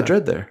 Yeah, we saw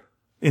Dread there.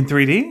 In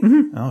 3D?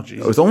 Mm-hmm. Oh, geez.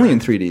 It was only in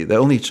 3D. They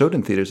only showed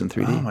in theaters in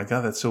 3D. Oh, my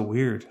God. That's so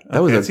weird.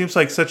 It seems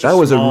like such a That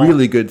was a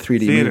really good 3D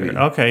theater. movie.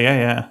 Okay,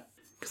 yeah.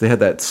 Because they had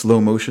that slow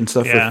motion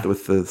stuff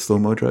with the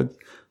slow-mo drug.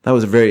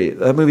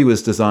 That movie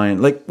was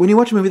designed... Like, when you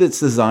watch a movie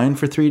that's designed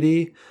for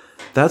 3D,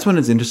 that's when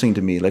it's interesting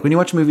to me. Like, when you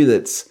watch a movie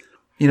that's...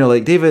 You know,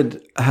 like,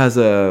 David has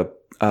a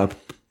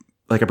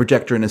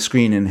projector and a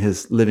screen in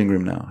his living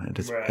room now at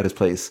his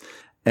place.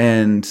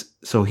 And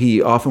so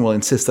he often will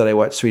insist that I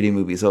watch 3D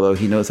movies, although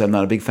he knows I'm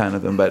not a big fan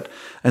of them.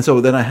 And so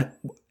then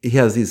he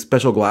has these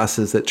special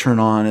glasses that turn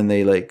on and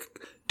they like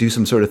do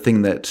some sort of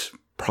thing that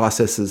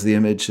processes the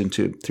image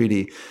into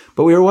 3D.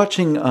 But we were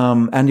watching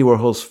Andy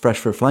Warhol's Fresh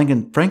for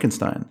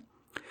Frankenstein,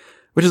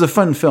 which is a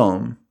fun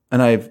film.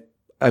 And I've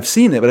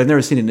seen it, but I've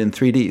never seen it in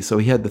 3D. So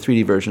he had the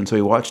 3D version, so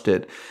he watched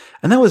it.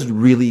 And that was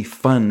really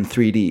fun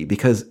 3D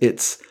because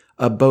it's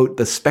about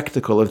the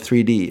spectacle of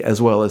 3D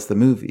as well as the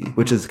movie,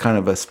 which is kind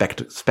of a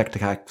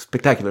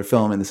spectacular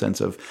film in the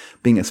sense of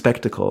being a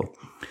spectacle.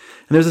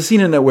 And there's a scene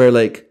in it where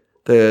like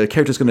the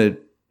character's going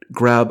to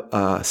grab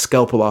a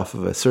scalpel off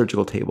of a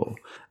surgical table.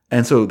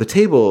 And so the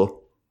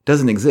table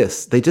doesn't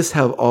exist. They just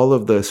have all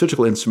of the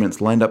surgical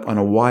instruments lined up on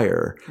a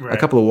wire, a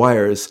couple of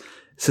wires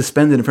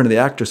suspended in front of the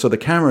actor. So the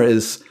camera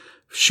is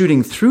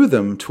shooting through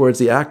them towards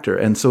the actor.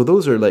 And so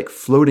those are like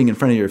floating in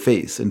front of your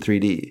face in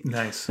 3D.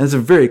 Nice. And it's a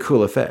very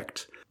cool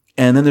effect.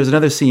 And then there's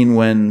another scene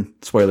when,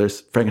 spoilers,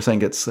 Frankenstein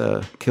gets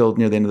killed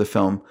near the end of the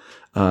film.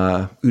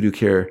 Udo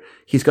Kier,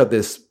 he's got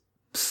this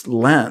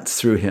lance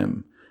through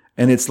him.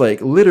 And it's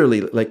like literally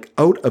like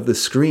out of the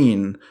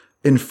screen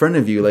in front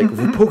of you, like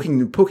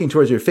poking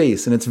towards your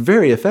face. And it's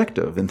very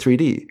effective in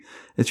 3D.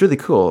 It's really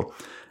cool.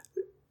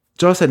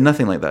 Jaws had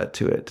nothing like that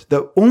to it.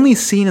 The only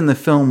scene in the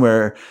film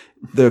where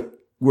the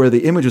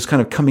image was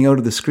kind of coming out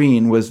of the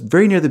screen was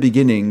very near the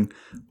beginning,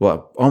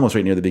 well, almost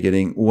right near the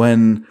beginning,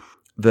 when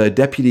the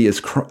deputy is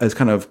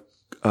kind of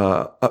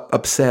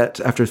upset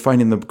after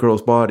finding the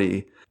girl's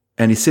body,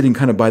 and he's sitting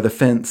kind of by the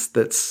fence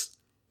that's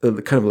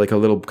kind of like a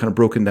little kind of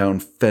broken down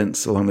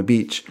fence along the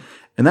beach.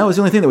 And that was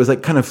the only thing that was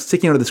like kind of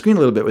sticking out of the screen a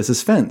little bit was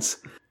this fence.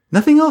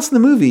 Nothing else in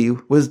the movie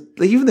was,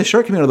 like, even the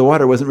shark coming out of the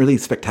water wasn't really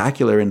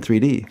spectacular in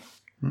 3D.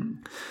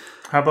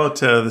 How about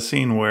the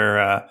scene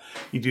where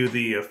you do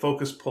the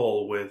focus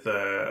pull with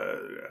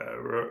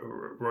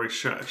Roy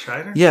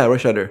Scheider? Yeah, Roy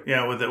Scheider.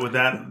 Yeah, with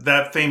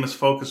that famous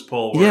focus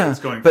pull where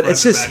it's going but front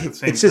it's and back at the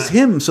same just time.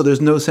 him, so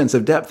there's no sense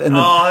of depth. And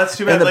that's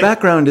too bad. And the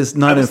background is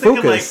not in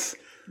focus.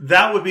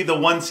 that would be the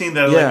one scene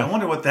that Yeah. I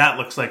wonder what that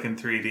looks like in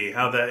 3D.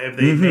 If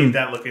they made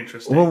that look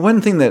interesting. Well,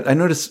 one thing that I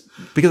noticed,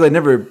 because I'd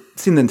never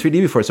seen that in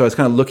 3D before, so I was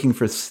kind of looking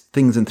for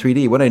things in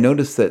 3D. What I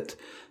noticed that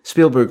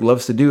Spielberg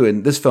loves to do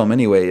in this film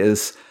anyway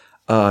is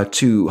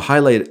to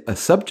highlight a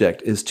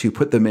subject is to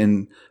put them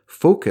in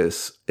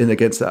focus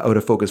against the out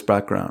of focus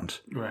background.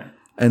 Right.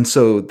 And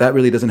so that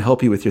really doesn't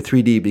help you with your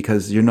 3D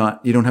because you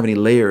don't have any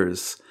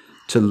layers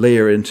to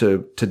layer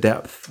into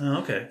depth. Oh,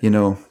 okay. You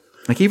know,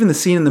 like even the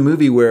scene in the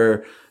movie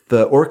where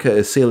the orca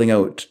is sailing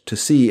out to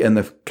sea and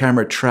the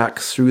camera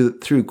tracks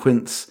through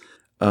Quint's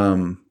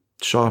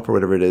shop or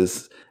whatever it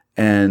is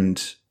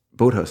and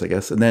boathouse, I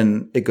guess, and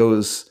then it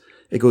goes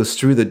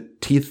through the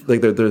teeth,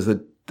 like there's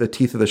the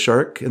teeth of the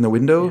shark in the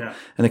window,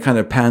 and it kind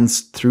of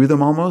pans through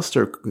them almost,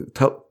 or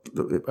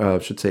I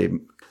should say,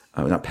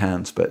 not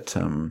pans, but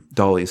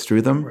dollies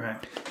through them.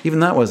 Right. Even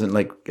that wasn't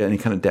like any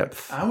kind of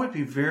depth. I would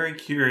be very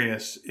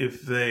curious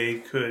if they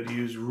could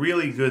use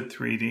really good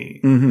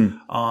 3D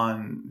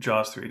on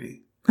Jaws 3D.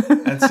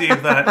 And see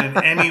if that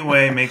in any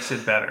way makes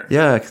it better.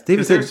 Yeah, David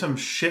because said there's some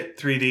shit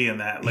 3D in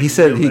that. He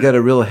said he got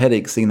a real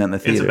headache seeing that in the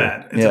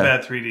theater. It's a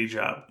bad 3D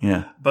job.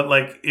 Yeah, but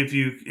like if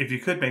you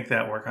could make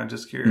that work, I'm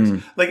just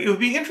curious. Like it would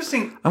be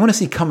interesting. I want to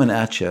see Coming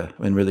At You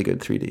in really good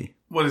 3D.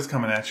 What is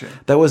Coming At You?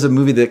 That was a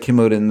movie that came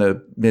out in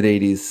the mid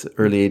 80s,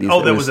 early 80s.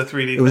 Oh, that was a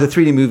 3D. It was a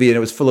 3D movie, and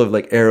it was full of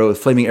like arrows,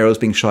 flaming arrows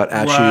being shot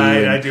at you.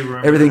 Right, I do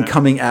remember everything that.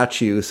 coming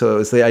at you. So it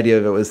was the idea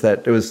of it was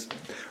that it was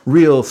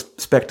real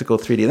spectacle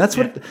 3D, and that's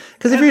what.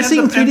 Because if you're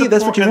seeing 3D,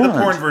 that's what you want. And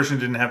the porn version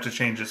didn't have to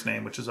change its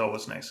name, which is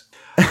always nice.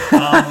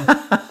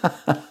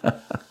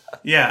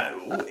 Yeah,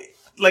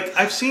 like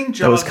I've seen Jaws.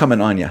 That was Coming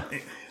On Ya.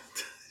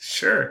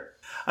 Sure,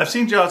 I've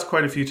seen Jaws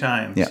quite a few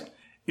times. Yeah,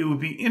 it would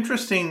be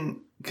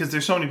interesting because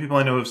there's so many people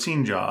I know who have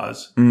seen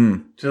Jaws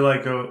to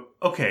like go,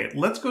 okay,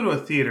 let's go to a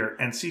theater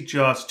and see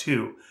Jaws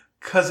 2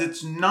 because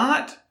it's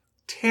not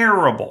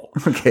terrible.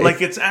 Okay.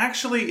 Like it's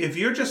actually, if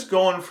you're just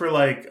going for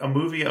like a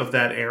movie of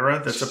that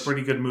era, that's a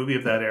pretty good movie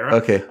of that era.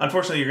 Okay.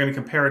 Unfortunately, you're going to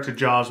compare it to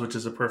Jaws, which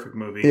is a perfect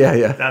movie.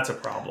 Yeah. That's a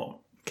problem.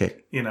 Okay.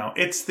 You know,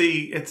 it's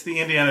the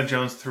Indiana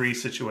Jones 3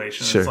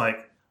 situation. Sure. It's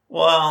like,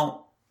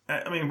 well,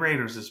 I mean,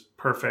 Raiders is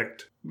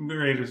perfect.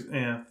 Raiders,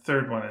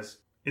 third one is,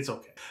 it's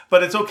okay.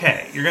 But it's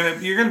okay. You're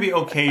gonna be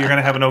okay. You're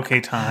gonna have an okay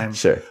time.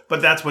 Sure.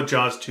 But that's what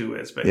Jaws 2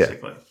 is,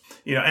 basically. Yeah.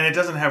 You know, and it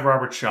doesn't have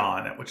Robert Shaw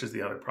in it, which is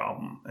the other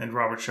problem. And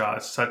Robert Shaw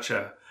is such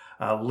a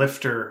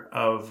lifter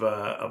of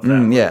that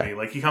movie. Yeah.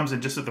 Like he comes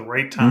in just at the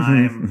right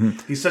time.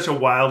 He's such a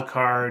wild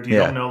card. You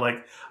don't know,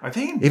 like, are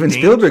they in even danger?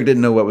 Spielberg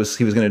didn't know what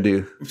he was going to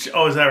do.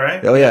 Oh, is that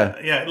right? Oh yeah.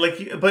 Yeah.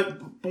 Like,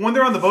 but when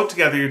they're on the boat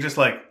together, you're just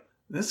like,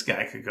 this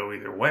guy could go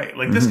either way.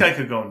 Like this guy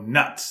could go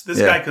nuts. This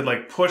guy could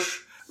like push,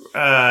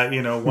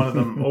 one of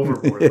them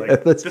overboard.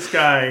 Like this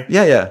guy.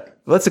 Yeah.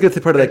 Well, that's a good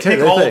part of that take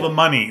character. all the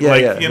money.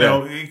 Yeah,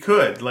 he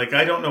could. Like,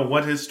 I don't know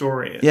what his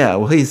story is. Yeah,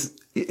 well,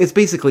 it's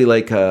basically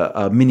like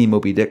a mini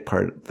Moby Dick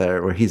part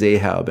there, where he's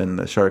Ahab and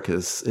the shark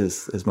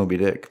is Moby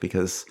Dick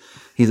because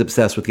he's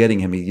obsessed with getting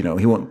him. He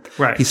won't.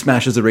 Right. He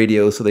smashes the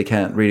radio so they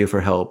can't radio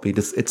for help.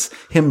 It's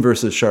him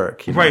versus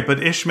shark. Right,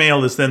 but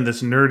Ishmael is then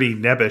this nerdy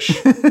nebbish,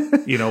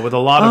 with a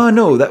lot of. Oh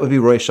no, that would be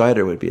Roy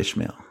Scheider. Would be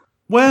Ishmael.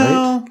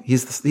 Well, right?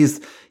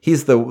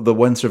 He's the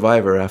one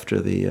survivor after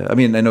the. I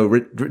mean, I know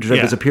Richard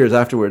disappears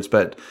afterwards,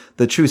 but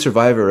the true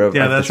survivor of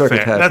the shark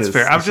attack. That's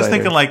fair. I was just Scheider.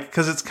 thinking, like,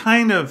 because it's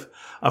kind of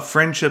a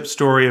friendship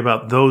story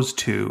about those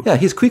two. Yeah,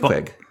 he's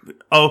Queequeg.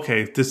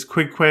 Okay, does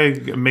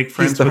Queequeg make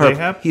friends with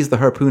Ahab? He's the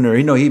harpooner.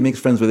 He makes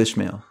friends with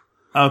Ishmael.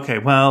 Okay,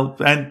 well,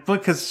 and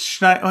because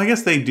I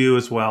guess they do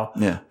as well.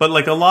 Yeah. But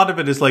like a lot of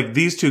it is like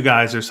these two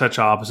guys are such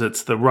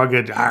opposites: the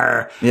rugged,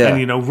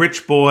 and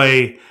rich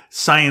boy,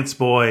 science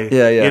boy.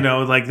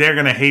 Yeah. Like they're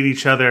gonna hate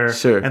each other.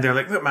 Sure. And they're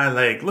like, look at my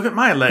leg, look at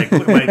my leg,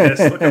 look at my this,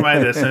 look at my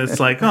this, and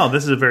it's like, oh,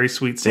 this is a very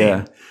sweet scene.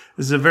 Yeah.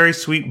 This is a very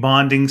sweet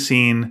bonding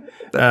scene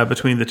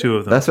between the two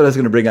of them. That's what I was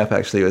going to bring up.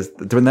 Actually, was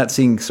when that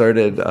scene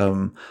started,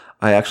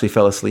 I actually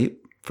fell asleep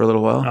for a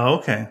little while. Oh,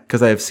 okay.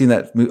 Because I've seen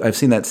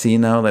that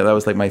scene now. Like, that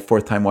was like my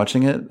fourth time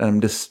watching it.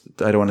 And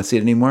I don't want to see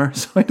it anymore.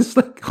 So I just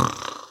like, and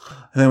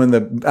then when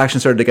the action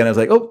started again, I was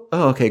like, oh,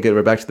 okay, good.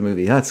 We're back to the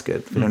movie. That's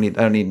good. I don't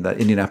need that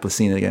Indianapolis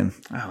scene again.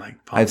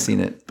 I've seen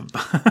it.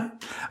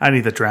 I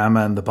need the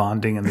drama and the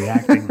bonding and the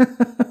acting.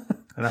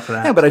 Enough of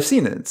that. Yeah, but I've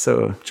seen it.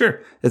 So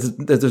sure.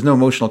 There's no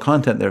emotional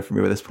content there for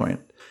me at this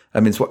point. I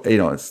mean,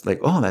 it's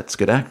like, oh, that's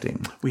good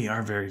acting. We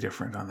are very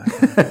different on that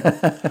kind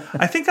of thing.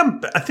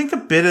 I think a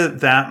bit of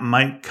that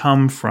might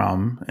come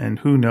from, and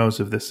who knows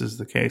if this is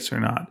the case or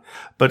not,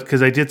 but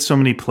because I did so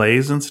many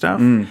plays and stuff,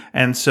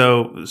 and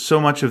so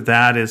much of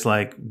that is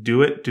like,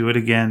 do it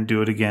again,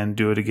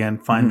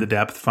 find the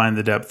depth, find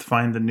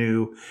the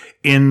new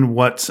in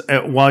what's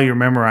while you're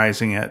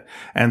memorizing it,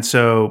 and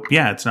so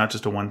it's not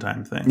just a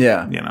one-time thing.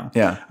 Yeah,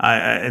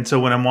 and so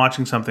when I'm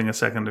watching something a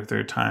second or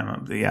third time,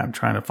 I'm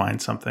trying to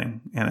find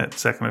something in it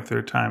second or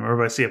third time, or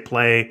if I see a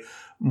play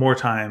more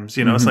times.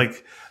 It's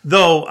like,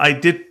 though I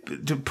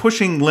did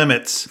pushing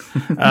limits.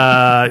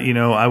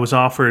 I was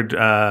offered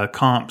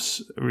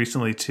comps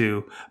recently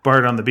to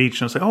Bard on the Beach,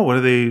 and I was like, oh, what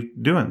are they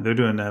doing? They're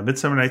doing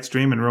Midsummer Night's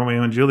Dream and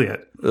Romeo and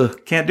Juliet. Ugh.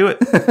 Can't do it.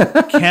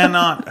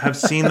 Cannot have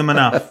seen them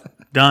enough.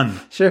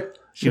 Done. Sure.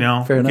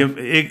 Fair enough.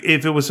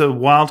 If it was a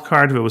wild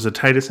card, if it was a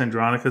Titus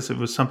Andronicus, if it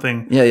was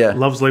something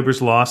Love's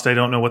Labor's Lost, I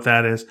don't know what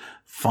that is.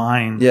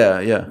 Fine.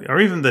 Yeah.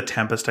 Or even The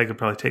Tempest. I could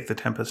probably take The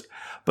Tempest.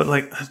 But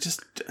like,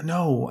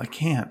 no, I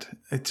can't.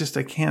 I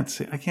can't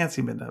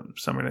see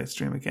Midsummer Night's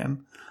Dream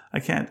again. I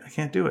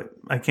can't do it.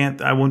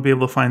 I won't be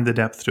able to find the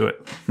depth to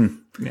it.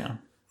 Yeah.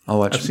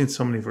 I've seen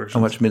so many versions.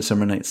 I'll watch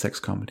Midsummer Night's Sex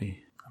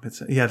Comedy.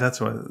 Yeah,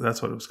 that's what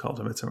it was called,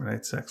 a Midsummer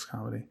Night's Sex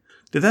Comedy.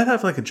 Did that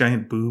have like a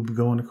giant boob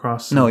going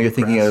across? No, you're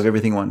thinking of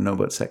Everything You Want to Know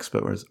About Sex,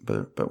 but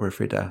we're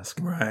afraid to ask.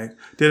 Right.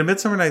 Did a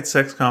Midsummer Night's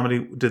Sex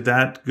Comedy, did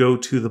that go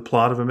to the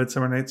plot of A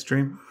Midsummer Night's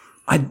Dream?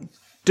 I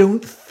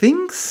don't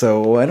think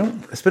so.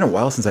 It's been a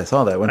while since I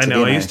saw that.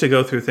 I used to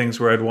go through things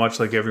where I'd watch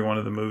like every one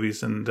of the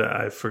movies, and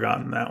I've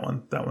forgotten that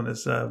one. That one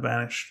has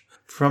vanished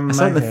from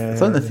my head. I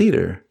saw it in the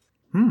theater.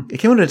 It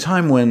came out at a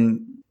time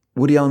when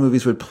Woody Allen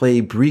movies would play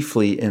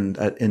briefly in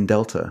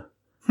Delta.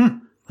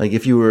 Like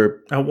if you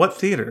were at what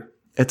theater?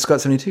 At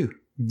Scott 72.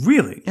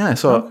 Really? Yeah, I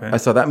saw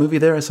that movie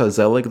there. I saw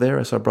Zelig there.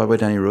 I saw Broadway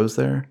Danny Rose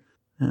there.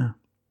 Yeah.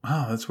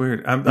 Oh, that's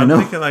weird. I'm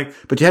thinking like,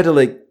 but you had to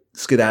like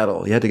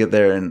skedaddle. You had to get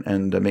there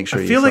and make sure.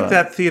 I feel like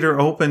that theater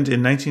opened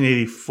in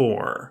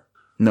 1984.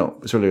 No,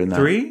 it's earlier than that.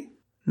 3?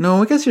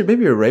 No, I guess you're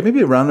right.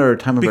 Maybe around our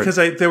time of because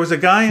there was a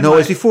guy in it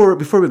was before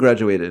we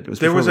graduated. It was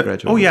before we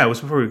graduated. Oh yeah, it was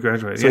before we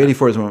graduated. So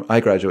 84 is when I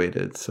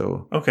graduated.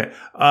 So okay,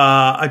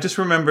 I just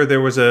remember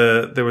there was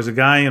a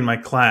guy in my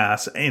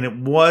class, and it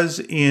was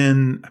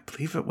I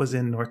believe it was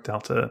in North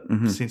Delta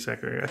Scene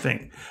Secretary. I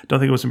think. Don't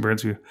think it was in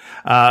Burnsview.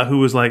 Who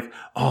was like,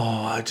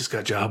 "Oh, I just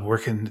got a job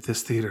working at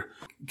this theater,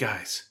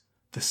 guys.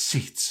 The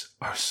seats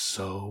are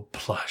so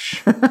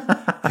plush.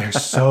 They're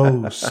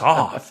so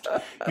soft.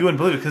 You wouldn't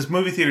believe it because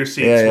movie theater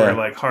seats were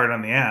like hard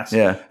on the ass.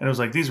 Yeah. And it was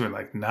like, these were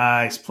like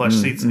nice plush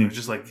seats. And he was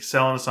just like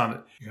selling us on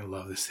it. You're going to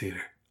love this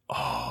theater.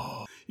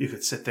 Oh, you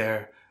could sit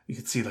there. You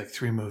could see like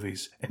 3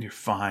 movies and you're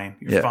fine.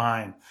 You're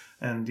fine.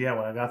 And when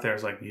I got there, I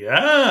was like, it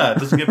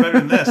doesn't get better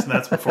than this. And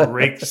that's before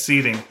raked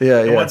seating.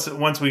 And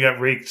once we got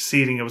raked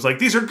seating, it was like,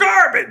 these are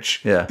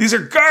garbage. Yeah. These are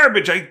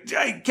garbage.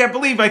 I can't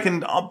believe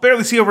I'll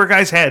barely see over a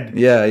guy's head.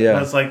 Yeah. And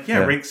I was like,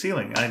 raked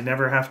ceiling. I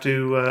never have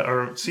to,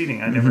 or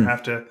seating. I never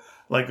have to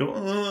like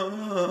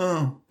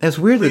go, it's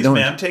weird please, that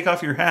man, take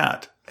off your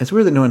hat. It's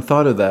weird that no one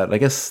thought of that. I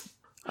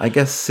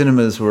guess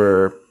cinemas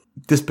were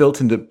just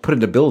put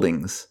into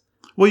buildings.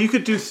 Well, you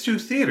could do 2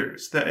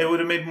 theaters. That it would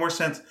have made more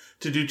sense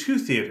to do 2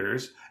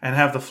 theaters and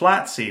have the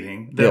flat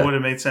seating. That would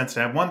have made sense to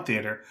have 1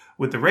 theater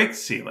with the raked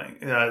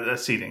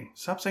seating.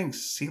 Stop saying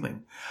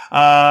ceiling.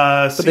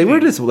 But they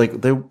were just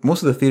like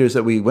most of the theaters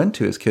that we went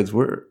to as kids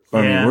were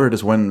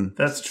just one.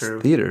 That's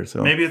true. Theater.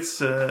 So maybe it's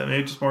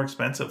just more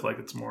expensive. Like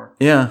it's more.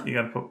 Yeah. You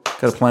got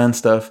to plan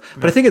stuff.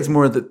 But I think it's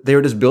more that they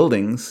were just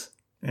buildings.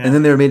 Yeah. And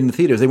then they were made into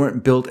theaters. They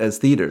weren't built as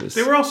theaters.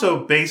 They were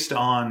also based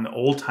on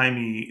old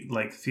timey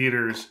like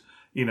theaters.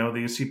 That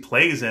you see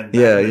plays in back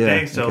in the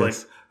day. So like,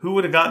 who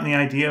would have gotten the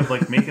idea of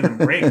like making them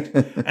raked?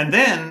 And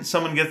then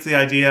someone gets the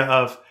idea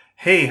of,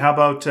 hey, how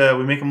about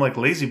we make them like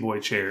lazy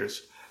boy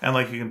chairs, and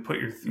like you can put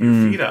your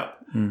feet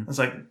up. It's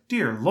like,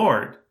 dear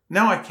Lord,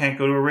 now I can't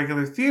go to a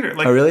regular theater.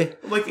 Like, oh really?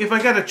 Like if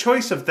I got a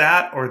choice of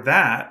that or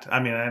that, I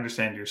mean, I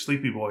understand you're a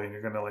sleepy boy and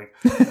you're gonna like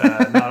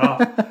nod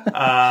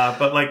off,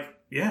 but like,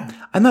 yeah,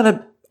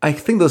 I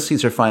think those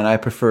seats are fine. I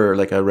prefer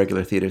like a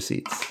regular theater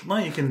seats.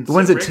 Well, you can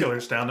sit regular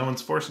style. No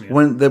one's forcing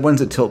you. The ones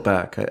that tilt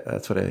back,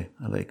 that's what I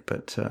like.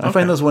 But I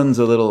find those ones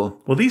a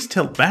little... Well, these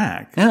tilt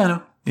back. Yeah, I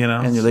know.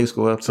 And your legs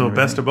go up. So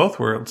best of both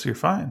worlds, you're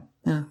fine.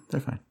 Yeah,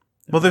 they're fine.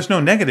 Well, there's no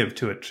negative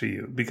to it to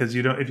you because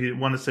you don't. If you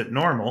want to sit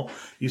normal,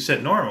 you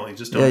sit normal. You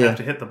just don't have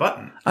to hit the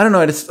button. I don't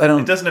know. I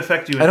don't. It doesn't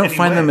affect you. I don't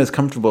find them as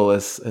comfortable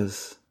as.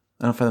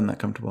 I don't find them that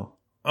comfortable.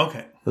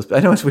 Okay.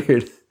 I know it's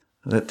weird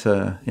that.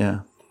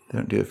 They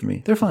don't do it for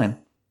me. They're fine.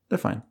 They're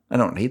fine. I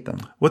don't hate them.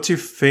 What's your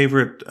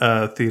favorite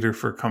theater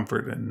for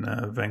comfort in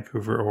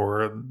Vancouver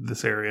or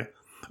this area?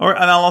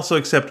 And I'll also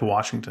accept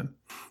Washington.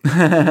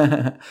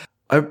 I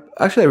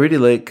really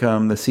like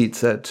the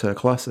seats at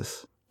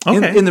Colossus.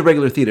 Okay. In the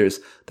regular theaters.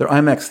 Their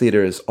IMAX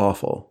theater is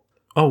awful.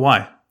 Oh,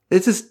 why?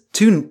 It's just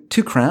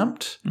too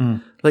cramped.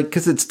 Like,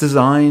 because it's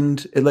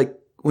designed,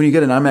 when you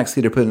get an IMAX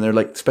theater put in, they're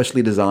like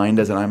specially designed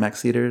as an IMAX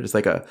theater. It's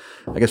like I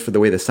guess for the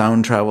way the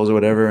sound travels or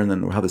whatever, and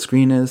then how the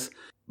screen is.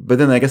 But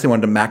then I guess they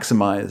wanted to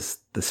maximize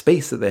the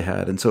space that they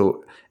had. And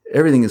so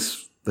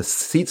the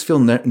seats feel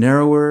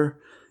narrower.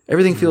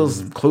 Everything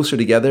feels closer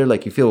together.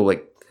 Like you feel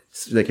like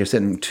you're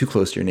sitting too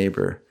close to your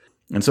neighbor.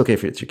 And it's okay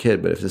if it's your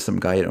kid, but if it's some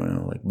guy you don't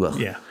know, like, blech.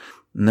 Yeah.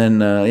 And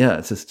then,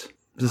 it's just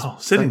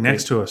sitting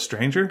next to a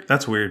stranger?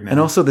 That's weird now. And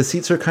also the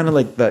seats are kind of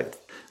like that.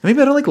 Maybe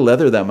I don't like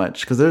leather that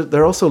much because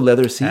they're also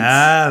leather seats.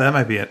 That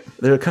might be it.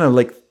 They're kind of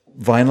like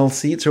vinyl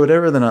seats or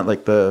whatever. They're not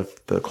like the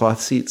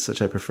cloth seats,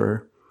 which I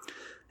prefer.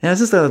 Yeah, it's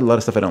just a lot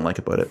of stuff I don't like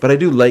about it. But I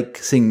do like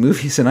seeing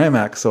movies in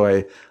IMAX, so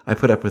I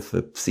put up with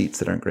the seats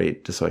that aren't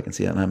great just so I can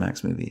see an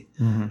IMAX movie.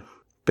 Mm-hmm.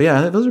 But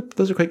yeah, those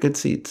are quite good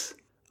seats.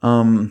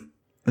 The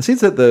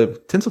seats at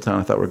the Tinseltown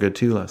I thought were good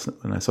too last night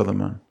when I saw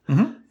them on.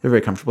 Mm-hmm. They're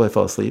very comfortable. I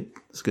fell asleep.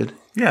 It's good.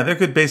 Yeah, they're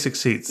good basic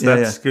seats.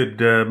 That's good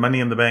money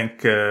in the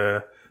bank.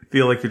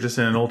 Feel like you're just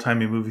in an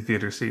old-timey movie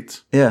theater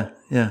seats. Yeah.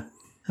 That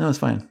was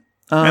fine.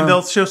 And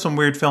they'll show some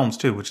weird films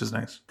too, which is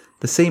nice.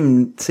 The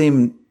same.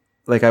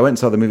 Like I went and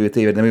saw the movie with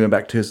David, and then we went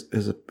back to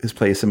his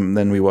place, and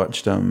then we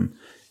watched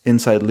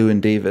Inside Llewyn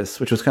Davis,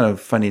 which was kind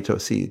of funny to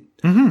see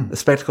a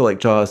spectacle like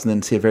Jaws, and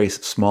then see a very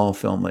small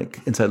film like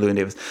Inside Llewyn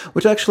Davis,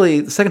 which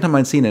actually the second time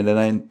I'd seen it, and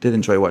I did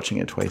enjoy watching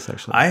it twice.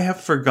 Actually, I have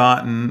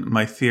forgotten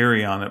my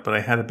theory on it, but I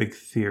had a big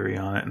theory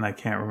on it, and I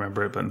can't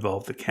remember it, but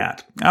involved the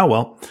cat. Oh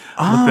well,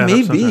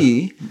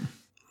 maybe.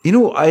 You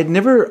know, I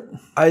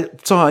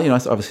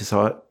obviously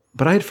saw it,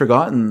 but I had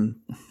forgotten,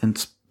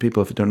 and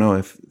people, if you don't know,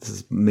 if this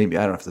is maybe,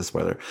 I don't know if this is a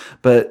spoiler,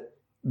 but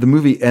the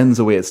movie ends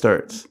the way it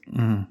starts.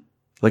 Mm.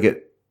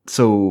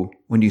 So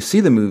when you see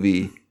the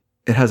movie,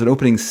 it has an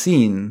opening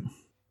scene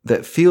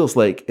that feels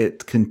like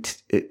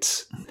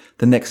it's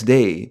the next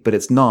day, but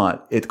it's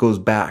not. It goes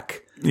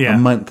back a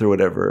month or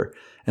whatever,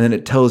 and then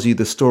it tells you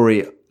the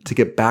story to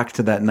get back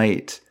to that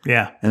night.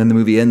 Yeah. And then the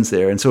movie ends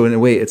there. And so in a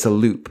way, it's a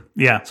loop.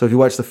 Yeah. So if you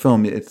watch the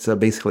film, it's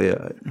basically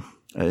a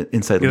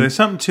inside loop. There's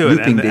something to it.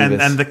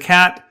 And the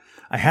cat,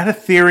 I had a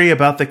theory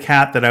about the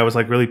cat that I was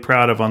like really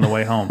proud of on the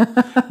way home.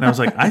 And I was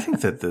like, I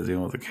think that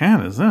the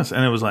cat is this.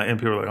 And it was like, and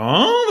people were like,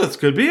 oh, this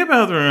could be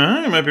about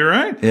the, you might be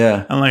right.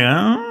 Yeah. I'm like,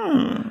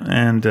 oh.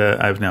 And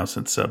I've now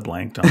since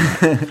blanked on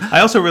that. I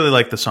also really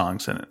like the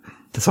songs in it.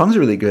 The songs are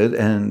really good,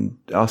 and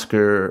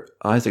Oscar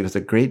Isaac does a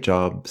great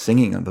job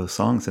singing on those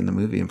songs in the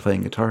movie and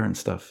playing guitar and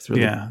stuff. It's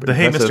really the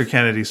Hey Mr.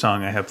 Kennedy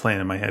song I have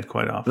playing in my head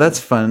quite often. That's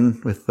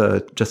fun with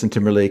Justin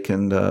Timberlake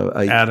and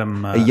a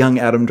young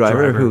Adam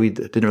Driver who we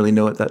didn't really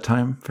know at that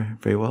time very,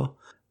 very well.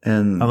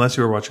 And unless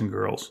you were watching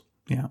Girls.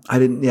 Yeah. I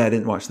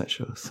didn't watch that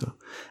show. So,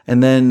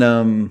 and then,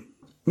 and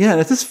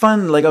it's just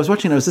fun. Like I was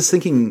just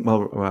thinking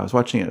while I was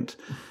watching it,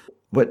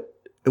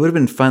 it would have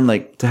been fun,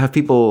 like to have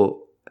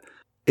people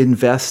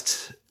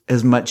invest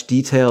as much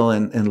detail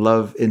and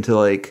love into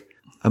like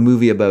a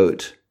movie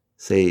about,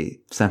 say,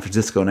 San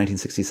Francisco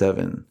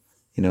 1967,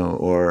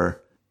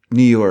 or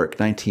New York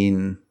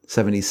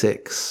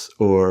 1976,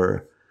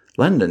 or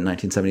London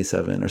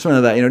 1977, or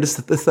something like that.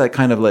 Just that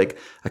kind of like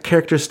a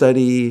character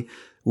study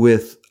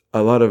with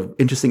a lot of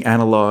interesting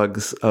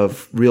analogs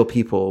of real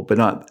people, but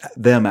not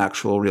them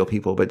actual real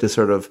people, but just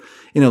sort of,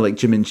 like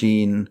Jim and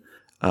Jean,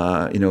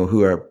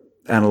 who are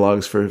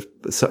analogs for,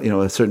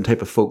 a certain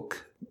type of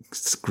folk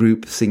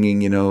group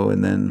singing,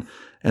 and then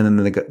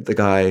the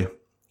guy,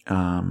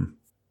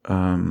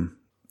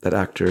 that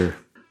actor,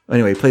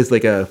 anyway, plays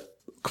like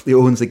he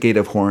owns the Gate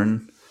of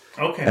Horn.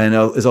 Okay. And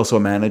is also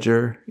a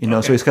manager,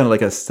 so he's kind of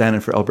like a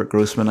stand-in for Albert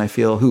Grossman, I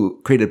feel, who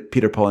created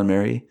Peter, Paul and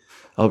Mary.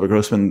 Albert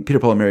Grossman, Peter,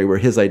 Paul and Mary were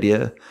his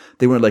idea.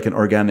 They weren't like an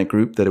organic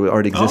group that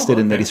already existed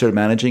and that he started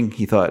managing.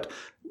 He thought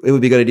it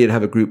would be a good idea to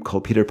have a group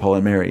called Peter, Paul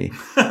and Mary.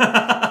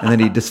 And then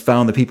he just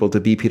found the people to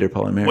be Peter,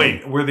 Paul, and Mary.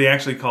 Wait, were they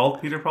actually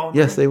called Peter, Paul, and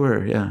Mary? Yes, they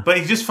were. Yeah. But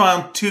he just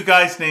found two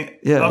guys named.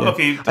 Yeah. Oh, yeah.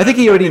 Okay. I think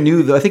he already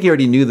knew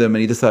them,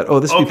 and he just thought, "Oh,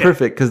 this would be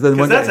perfect." Because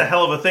that's a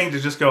hell of a thing to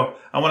just go.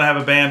 I want to have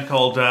a band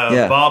called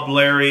Bob,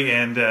 Larry,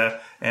 and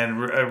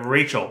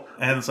Rachel,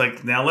 and it's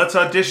like, now let's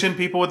audition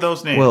people with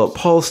those names. Well,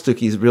 Paul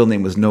Stuckey's real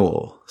name was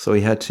Noel, so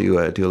he had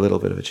to do a little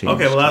bit of a change.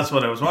 Okay, well, that's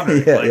what I was wondering.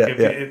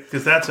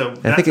 Because that's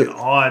an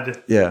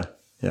odd. Yeah.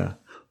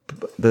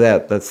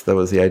 That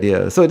was the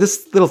idea. So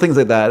just little things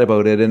like that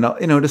about it, and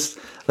just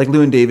like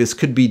Llewyn Davis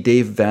could be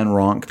Dave Van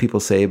Ronk, people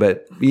say,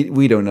 but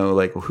we don't know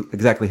like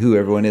exactly who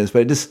everyone is.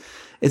 But it's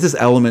just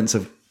elements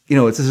of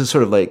it's just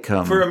sort of like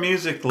for a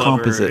music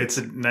lover, composite. It's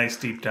a nice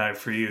deep dive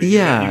for you.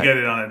 Yeah, you get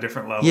it on a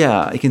different level.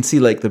 Yeah, you can see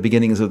like the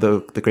beginnings of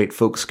the great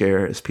folk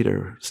scare, as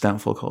Peter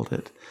Stamfel called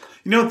it.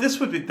 That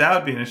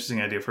would be an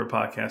interesting idea for a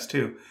podcast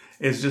too.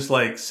 Is just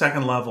like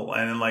second level,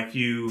 and then like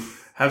you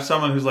have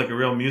someone who's like a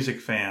real music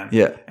fan.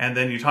 Yeah. And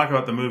then you talk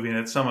about the movie, and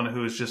it's someone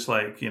who's just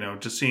like,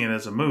 just seeing it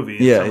as a movie.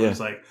 And someone's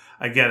like,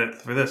 I get it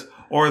for this.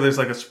 Or there's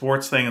like a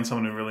sports thing and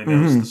someone who really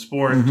knows the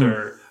sport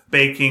or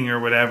baking or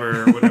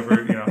whatever.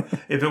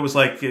 If it was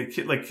like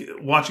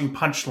watching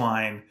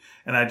Punchline,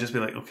 and I'd just be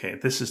like, okay,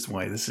 this is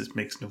why this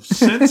makes no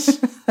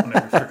sense on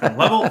every freaking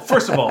level.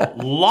 First of all,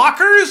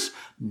 lockers?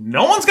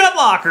 No one's got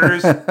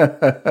lockers.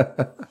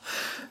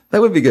 That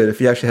would be good if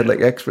you actually had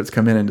like experts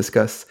come in and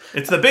discuss.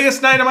 It's the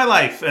biggest night of my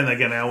life. And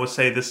again, I always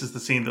say this is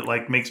the scene that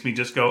like makes me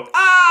just go,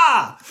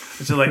 ah!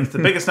 It's like, it's the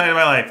biggest night of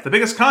my life. The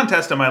biggest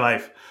contest of my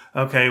life.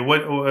 Okay,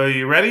 what are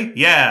you ready?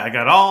 Yeah, I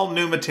got all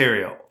new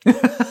material.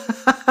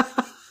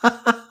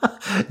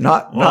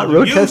 not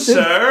road tested.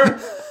 You, sir,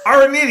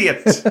 are an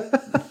idiot.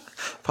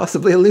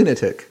 Possibly a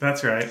lunatic.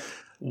 That's right.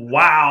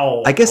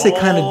 Wow. I guess they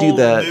kind of do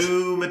that.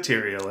 New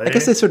material, I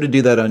guess they sort of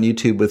do that on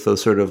YouTube with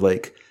those sort of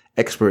like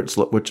experts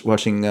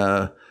watching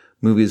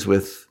movies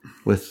with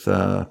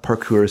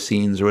parkour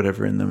scenes or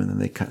whatever in them, and then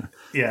they kind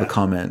of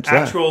comment.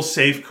 Actual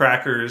safe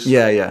crackers.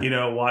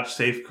 Yeah. Watch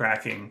safe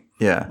cracking.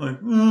 Yeah. Like,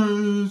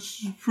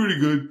 it's pretty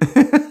good.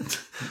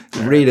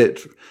 Rate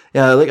it.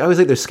 Yeah, like I always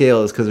like their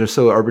scales because they're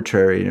so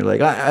arbitrary, and you're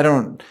like, I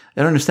don't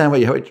understand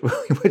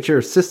what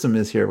your system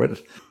is here. What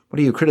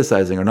are you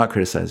criticizing or not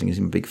criticizing? You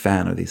seem a big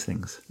fan of these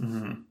things.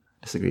 Mm-hmm.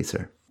 Disagree,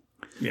 sir.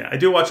 Yeah, I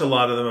do watch a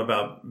lot of them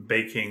about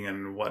baking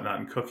and whatnot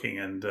and cooking,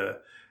 and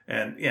the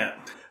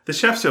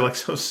chefs are like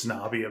so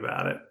snobby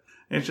about it.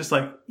 And it's just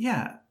like,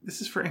 yeah,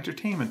 this is for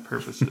entertainment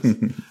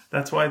purposes.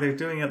 That's why they're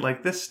doing it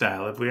like this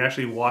style. If we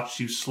actually watched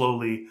you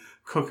slowly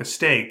cook a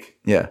steak,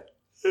 like,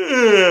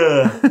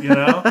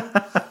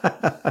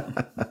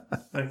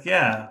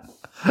 yeah,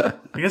 I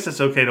guess it's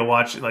okay to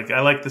watch. Like,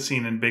 I like the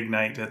scene in Big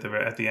Night at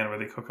the end where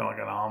they cook like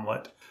an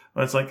omelet.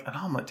 But it's like an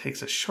omelet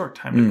takes a short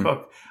time to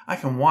cook. I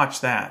can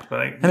watch that,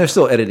 and they're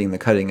still editing the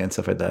cutting and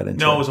stuff like that.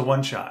 No, it was a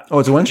one shot. Oh,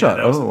 it's a one shot.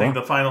 That was the thing.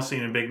 The final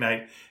scene in Big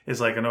Night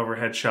is like an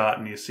overhead shot,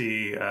 and you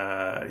see,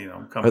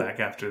 come back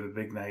after the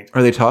Big Night.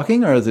 Are they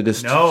talking, or is it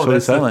just totally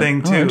that's silent? The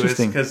thing too.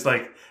 Interesting. Because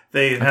like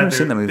they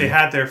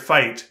had their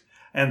fight.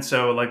 And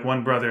so, like,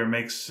 one brother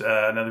makes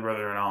another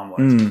brother an omelet.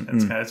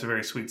 It's a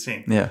very sweet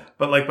scene. Yeah.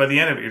 But, like, by the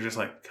end of it, you're just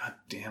like, God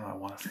damn, I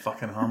want a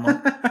fucking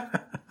omelet.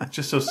 It's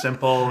just so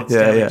simple. It's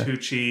Stanley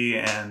Tucci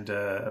and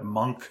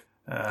Monk.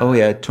 Tony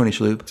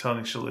Shalhoub.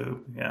 Tony Shalhoub,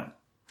 yeah.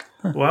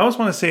 Huh. Well, I always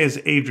want to say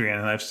is Adrian,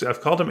 and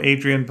I've called him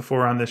Adrian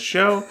before on this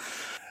show.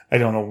 I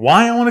don't know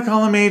why I want to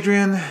call him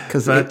Adrian.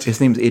 Because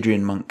his name's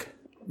Adrian Monk.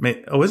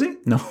 Oh, is he?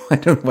 No, I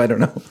don't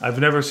know. I've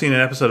never seen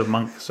an episode of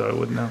Monk, so I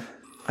wouldn't know.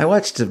 I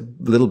watched a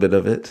little bit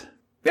of it.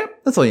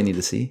 Yep. That's all you need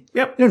to see.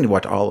 Yep. You don't need to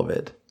watch all of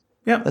it.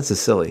 Yep. That's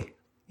just silly.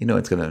 You know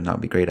it's going to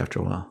not be great after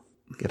a while.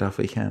 Get off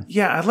what you can.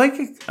 Yeah, I like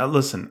it.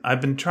 Listen,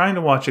 I've been trying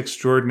to watch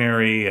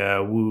Extraordinary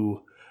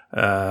Woo.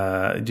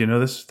 Do you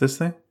know this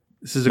thing?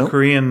 This is a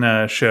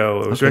Korean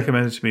show. It was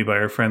recommended to me by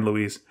our friend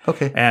Louise.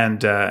 Okay.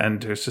 And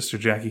her sister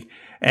Jackie.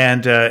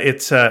 And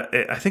it's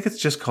I think it's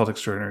just called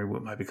Extraordinary.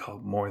 It might be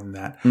called more than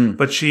that.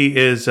 But she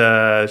is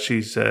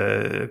she's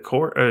a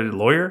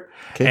lawyer,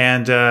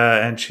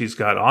 and she's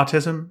got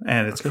autism,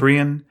 and it's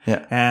Korean.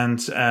 Yeah.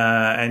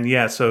 And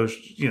yeah, so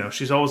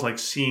she's always like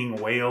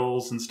seeing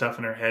whales and stuff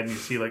in her head, and you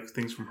see like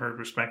things from her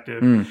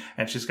perspective,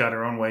 and she's got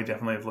her own way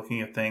definitely of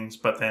looking at things.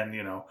 But then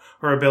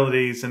her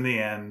abilities in the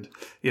end,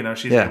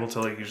 she's able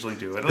to like usually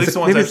do it. At least the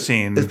ones I've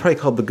seen. It's probably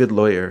called The Good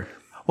Lawyer.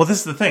 Well, this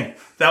is the thing.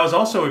 That was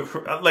also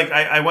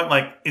I went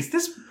like, is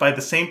this by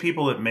the same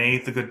people that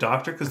made The Good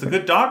Doctor? Because The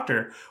Good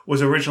Doctor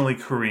was originally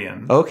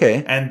Korean.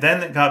 Okay. And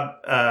then it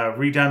got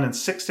redone in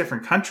 6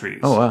 different countries.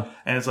 Oh, wow.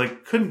 And it's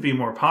like, couldn't be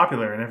more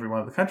popular in every one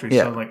of the countries.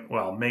 Yeah. So I'm like,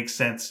 well, makes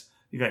sense.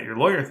 You got your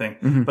lawyer thing.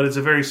 Mm-hmm. But it's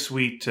a very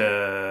sweet,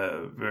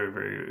 very, very,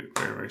 very,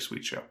 very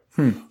sweet show.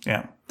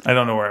 Yeah. I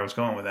don't know where I was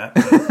going with that.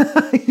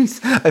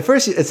 At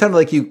first, it sounded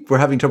like you were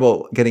having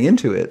trouble getting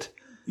into it.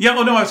 Yeah,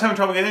 I was having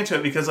trouble getting into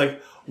it because,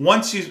 like,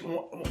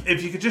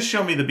 if you could just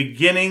show me the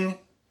beginning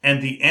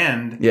and the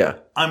end,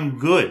 I'm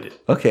good.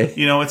 Okay.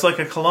 It's like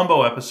a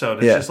Columbo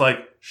episode. It's just like,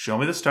 show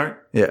me the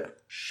start. Yeah.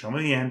 Show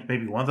me the end.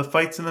 Maybe one of the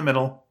fights in the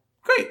middle.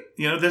 Great.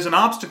 There's an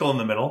obstacle in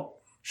the middle.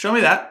 Show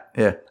me that.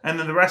 Yeah. And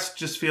then the rest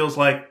just feels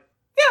like,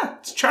 yeah,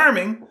 it's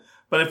charming,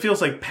 but it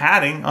feels like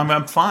padding.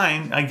 I'm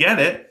fine. I get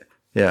it.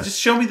 Yeah. Just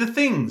show me the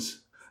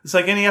things. It's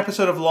like any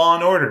episode of Law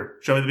and Order.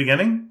 Show me the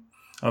beginning.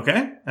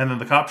 Okay. And then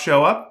the cops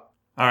show up.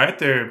 All right,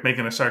 they're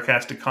making a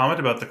sarcastic comment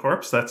about the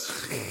corpse.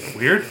 That's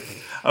weird.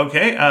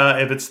 Okay,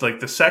 if it's like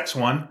the sex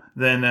one,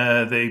 then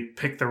they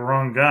pick the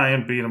wrong guy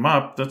and beat him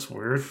up. That's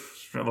weird.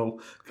 A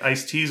little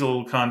Ice-T's a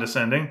little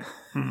condescending.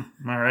 All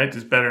right,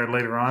 it's better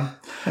later on.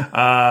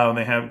 When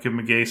they give him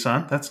a gay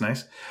son. That's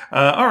nice.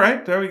 All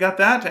right, there we got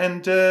that.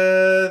 And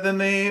then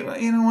they,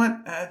 you know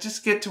what?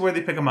 Just get to where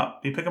they pick him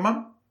up. You pick him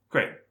up?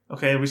 Great.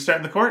 Okay, we start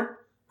in the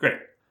court? Great.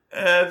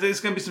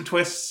 There's going to be some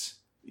twists.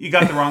 You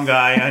got the wrong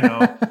guy, I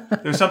know.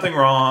 There's something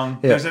wrong.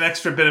 Yeah. There's an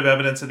extra bit of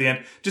evidence at the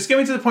end. Just get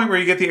me to the point where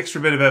you get the extra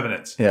bit of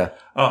evidence. Yeah.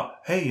 Oh,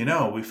 hey,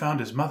 we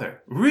found his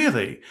mother.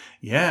 Really?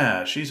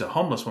 Yeah, she's a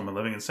homeless woman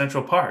living in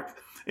Central Park.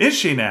 Is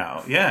she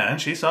now? Yeah, and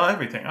she saw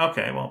everything.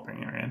 Okay, well,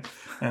 bring her in.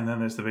 And then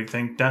there's the big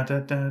thing. Da, da,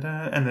 da,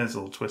 da. And there's a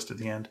little twist at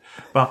the end.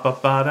 Ba, ba,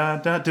 ba, da,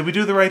 da. Did we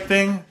do the right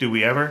thing? Do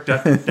we ever?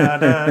 Da, da,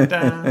 da,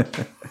 da.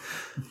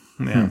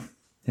 Yeah.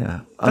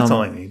 Yeah. That's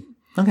all I need.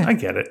 Okay. I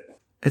get it.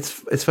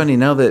 It's funny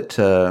now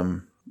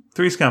that...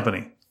 Three's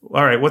Company.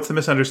 All right, what's the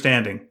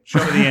misunderstanding? Show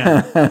me the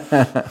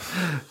end.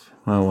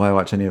 Well, why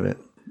watch any of it?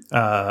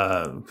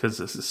 Because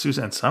this is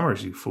Suzanne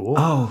Summers, you fool.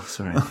 Oh,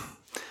 sorry.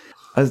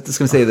 I was just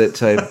going to say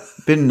that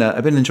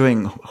I've been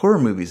enjoying horror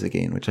movies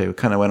again, which I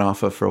kind of went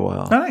off of for a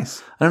while.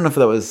 Nice. I don't know if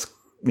that was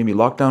maybe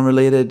lockdown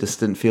related. Just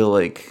didn't feel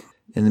like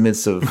in the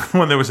midst of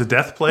when there was a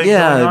death plague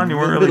going on, you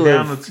weren't really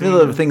down with middle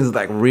of things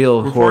like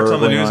real reports horror on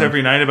the news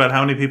every night about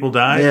how many people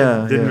died.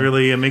 Yeah, didn't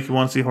really make you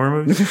want to see horror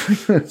movies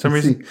for some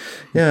reason.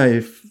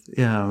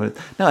 But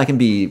now I can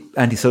be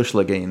antisocial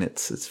again.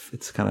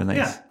 It's kind of nice.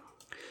 Yeah.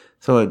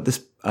 So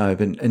I've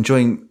been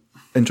enjoying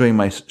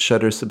my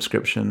Shudder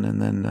subscription, and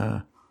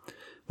then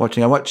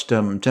watching. I watched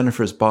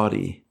Jennifer's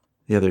Body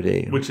the other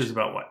day. Which is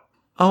about what?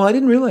 Oh, I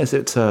didn't realize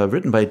it's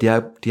written by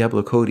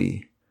Diablo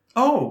Cody.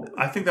 Oh,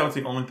 I think that was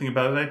the only thing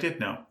about it I did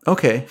know.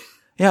 Okay.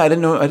 Yeah, I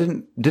didn't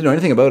know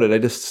anything about it. I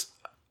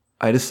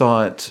just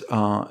saw it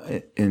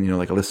in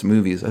like a list of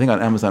movies. I think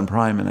on Amazon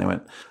Prime, and I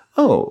went,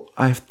 "Oh,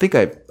 I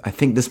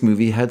think this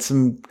movie had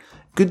some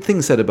good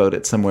things said about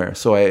it somewhere."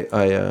 So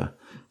I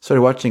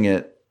started watching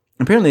it.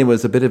 Apparently, it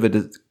was a bit of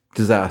a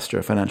disaster,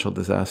 a financial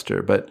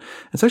disaster, but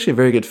it's actually a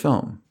very good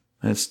film.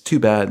 And it's too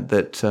bad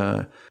that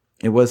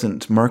it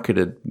wasn't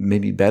marketed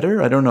maybe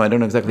better. I don't know. I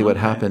don't know exactly what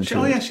happened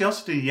to it. She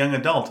also did Young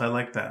Adult. I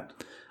like that.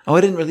 Oh,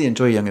 I didn't really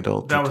enjoy Young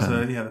Adult. That was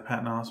the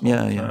Patton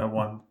Oswalt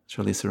one.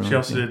 Charlize Theron. She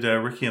also did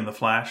Ricky and the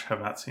Flash. Have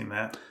not seen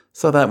that.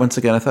 Saw that once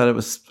again. I thought it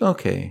was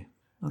okay.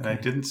 And I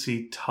didn't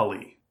see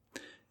Tully.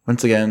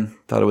 Once again,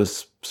 thought it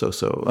was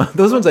so-so.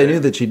 Those ones I knew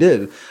that she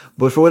did,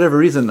 but for whatever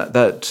reason,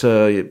 that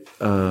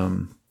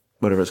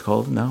whatever it's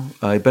called now,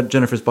 I bet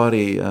Jennifer's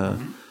Body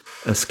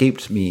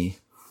escaped me.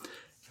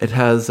 It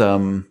has.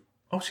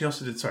 She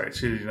also did. Sorry,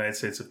 she did United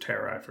States of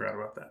Terror. I forgot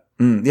about that.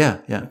 Yeah.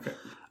 Okay.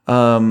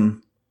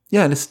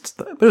 Yeah,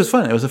 but it was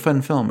fun. It was a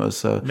fun film. It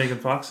was. Megan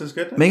Fox is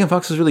good. Megan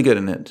Fox is really good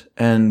in it,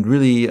 and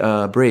really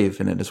brave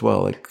in it as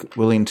well. Like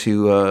willing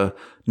to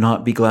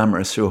not be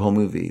glamorous through a whole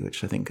movie,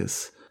 which I think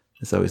is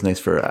always nice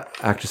for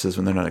actresses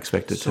when they're not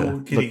expected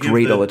to look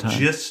great all the time.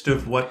 Gist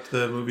of what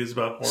the movie is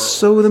about?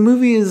 So the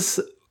movie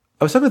is.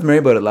 I was talking with Mary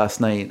about it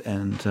last night,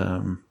 and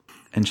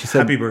she said,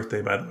 "Happy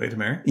birthday, by the way, to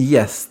Mary."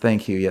 Yes,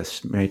 thank you.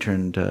 Yes, Mary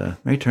turned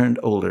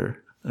older.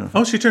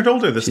 Oh, she turned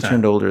older this time. She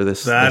turned older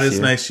this That this is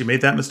year. Nice. She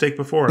made that mistake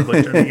before,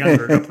 like turning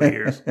younger a couple of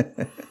years.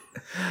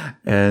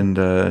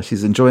 And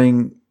she's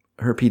enjoying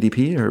her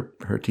PDP,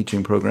 her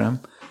teaching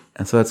program,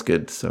 and so that's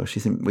good. So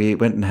we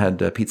went and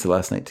had pizza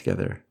last night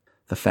together,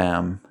 the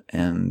fam,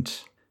 and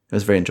it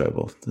was very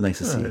enjoyable. It was nice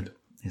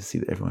to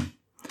see everyone.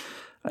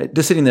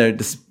 Just sitting there,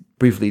 just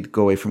briefly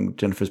go away from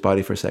Jennifer's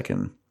Body for a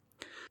second,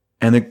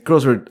 and the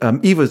girls were.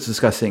 Eve was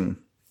discussing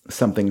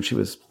something.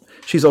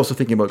 She's also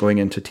thinking about going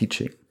into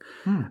teaching.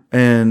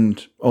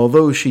 And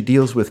although she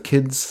deals with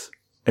kids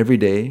every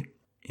day,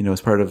 as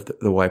part of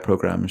the Y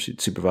program, she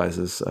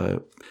supervises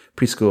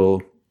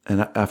preschool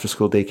and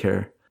after-school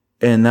daycare,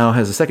 and now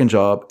has a second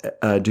job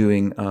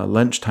doing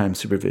lunchtime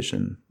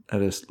supervision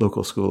at a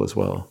local school as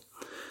well.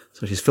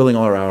 So she's filling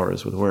all her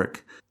hours with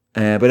work.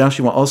 But now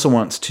she also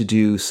wants to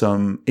do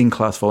some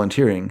in-class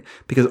volunteering,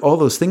 because all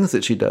those things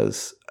that she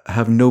does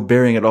have no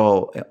bearing at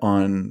all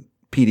on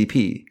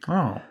PDP.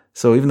 Oh.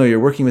 So even though you're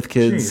working with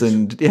kids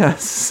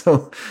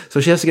so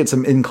she has to get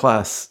some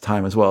in-class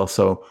time as well.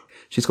 So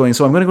she's going,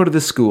 so I'm going to go to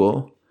this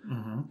school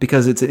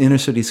because it's an inner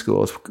city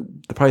school. It's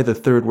probably the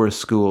third worst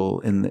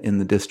school in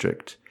the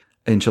district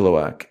in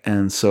Chilliwack.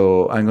 And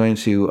so I'm going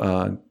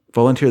to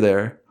volunteer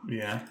there.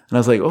 Yeah. And I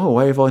was like, oh,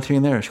 why are you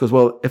volunteering there? She goes,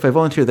 well, if I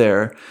volunteer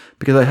there,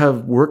 because I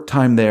have work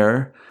time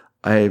there,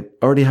 I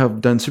already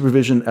have done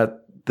supervision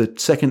at the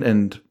second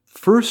and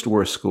first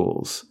worst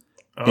schools.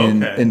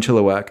 In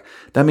Chilliwack.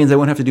 That means I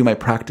won't have to do my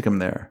practicum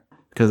there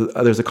because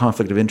there's a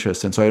conflict of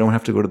interest, and so I don't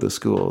have to go to those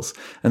schools.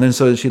 And then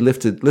so she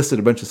listed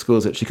a bunch of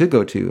schools that she could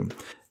go to.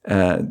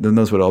 Then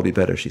those would all be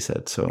better, she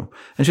said. So,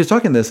 and she was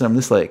talking this, and I'm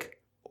just like,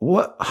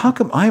 what? How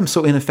come I am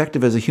so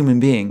ineffective as a human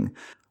being?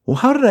 Well,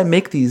 how did I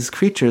make these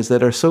creatures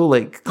that are so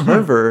like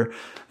clever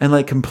and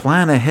like can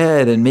plan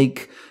ahead and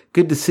make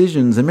good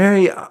decisions? And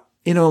Mary,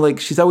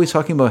 like she's always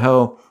talking about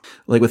how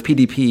like with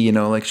PDP,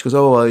 like she goes,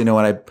 oh,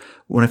 well,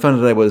 when I found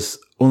out I was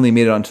only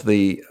made it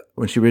onto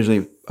when she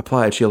originally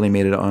applied, she only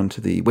made it onto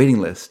the waiting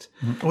list.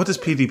 What does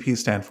PDP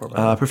stand for?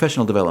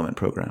 Professional Development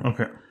Program.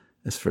 Okay.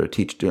 It's for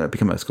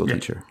become a school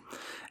teacher.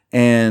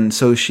 And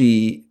so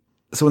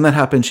when that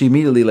happened, she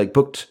immediately like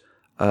booked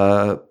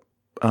an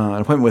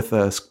appointment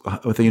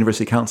with a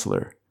university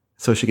counselor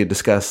so she could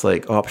discuss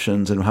like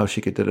options and how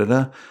she could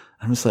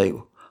I'm just like,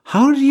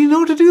 how do you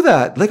know to do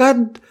that? Like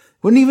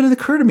wouldn't even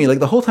occur to me. Like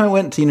the whole time I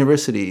went to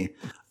university,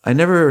 I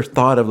never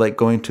thought of like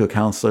going to a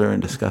counselor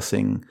and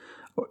discussing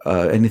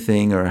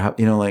anything or how,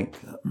 I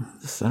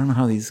don't know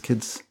how these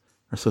kids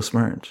are so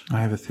smart.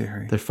 I have a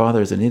theory. Their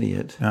father's an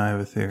idiot. I have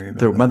a theory. About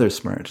Their mother's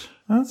smart.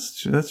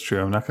 That's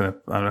true. I'm not gonna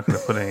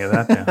put any of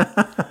that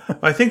down.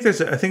 I think it's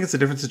a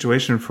different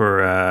situation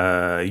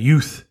for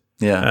youth.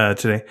 Yeah.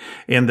 Today,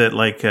 and that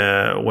like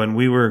when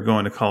we were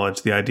going to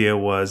college, the idea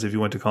was if you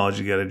went to college,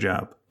 you get a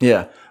job.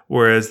 Yeah.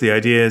 Whereas the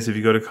idea is if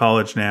you go to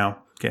college now,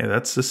 okay,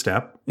 that's a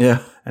step.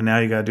 Yeah. And now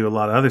you got to do a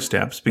lot of other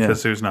steps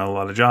because there's not a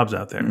lot of jobs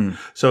out there.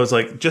 So it's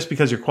like just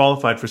because you're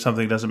qualified for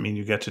something doesn't mean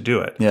you get to do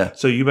it. Yeah.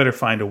 So you better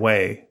find a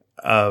way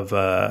of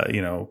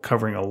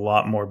covering a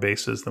lot more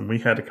bases than we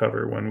had to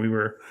cover when we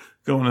were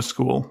going to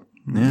school.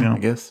 Yeah, I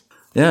guess.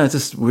 Yeah, it's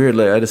just weird.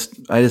 Like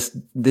I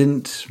just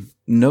didn't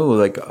know.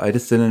 Like I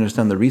just didn't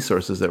understand the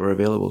resources that were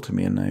available to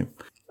me, and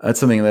that's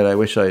something that I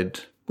wish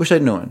I'd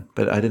known,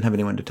 but I didn't have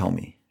anyone to tell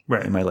me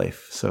in my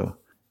life. So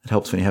it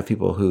helps when you have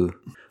people who.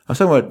 I was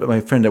talking about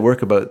my friend at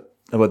work about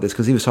this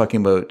because he was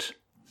talking about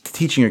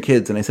teaching your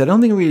kids, and I said I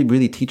don't think we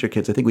really teach our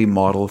kids. I think we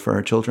model for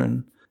our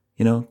children.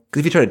 Because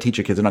if you try to teach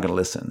your kids, they're not going to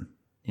listen.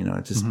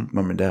 It's just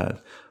mom and dad.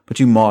 But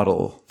you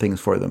model things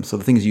for them. So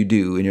the things you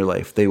do in your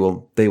life, they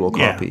will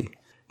copy.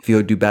 If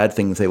you do bad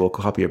things, they will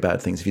copy your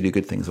bad things. If you do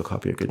good things, they'll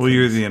copy your good things. Well,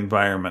 you're the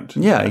environment.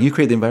 Yeah, you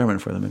create the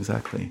environment for them,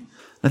 exactly.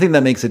 I think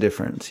that makes a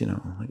difference,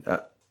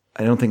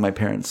 I don't think my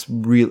parents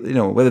really,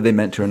 whether they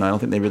meant to or not, I don't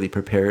think they really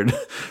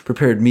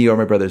prepared me or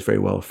my brothers very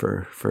well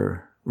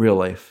for real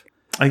life.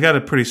 I got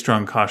a pretty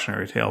strong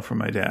cautionary tale from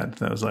my dad.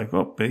 That was like,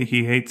 well,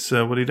 he hates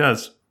what he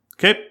does.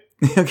 Okay.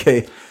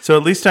 Okay. So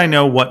at least I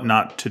know what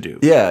not to do.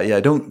 Yeah.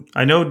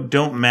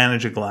 Don't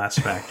manage a glass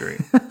factory.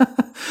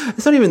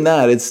 It's not even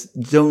that. It's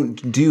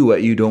don't do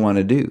what you don't want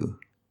to do.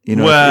 If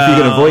you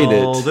can avoid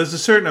it. There's a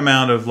certain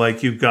amount of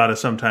you've got to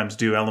sometimes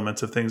do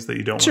elements of things that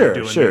you don't want to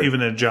do. Sure.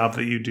 Even a job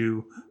that you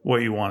do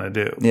what you want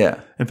to do. Yeah.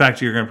 In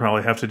fact, you're going to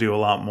probably have to do a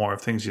lot more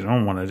of things you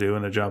don't want to do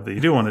in a job that you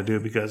do want to do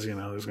because,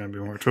 there's going to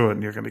be more to it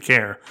and you're going to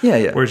care.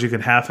 Yeah. Whereas you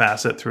can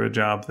half-ass it through a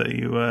job that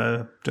you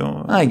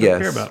don't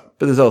care about.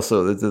 But there's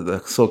also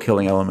the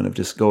soul-killing element of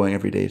just going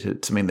every day to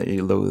something that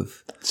you loathe.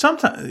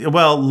 Sometimes,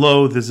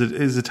 loathe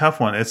is a tough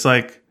one. It's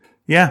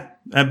yeah.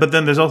 But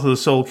then there's also the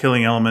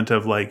soul-killing element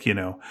of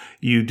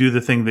you do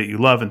the thing that you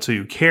love and so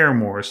you care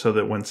more so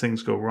that when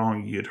things go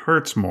wrong, it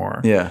hurts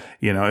more. Yeah.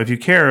 If you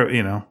care,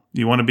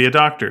 you want to be a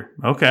doctor.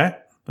 Okay.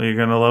 Well, you're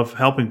going to love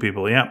helping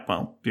people. Yeah.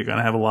 Well, you're going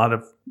to have a lot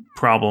of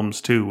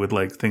problems too with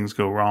things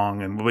go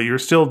wrong. But you're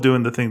still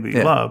doing the thing that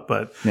you love,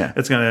 but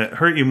it's going to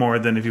hurt you more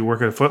than if you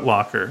work at a Foot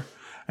Locker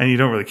and you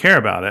don't really care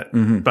about it.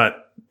 Mm-hmm.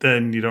 But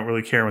then you don't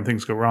really care when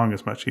things go wrong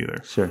as much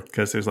either. Sure.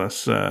 Because there's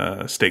less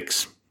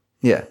stakes.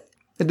 Yeah.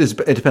 It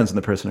depends on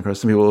the person, of course.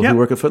 Some people who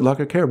work at Foot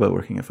Locker care about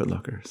working at Foot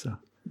Locker. So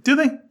do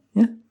they?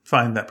 Yeah.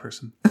 Find that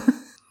person.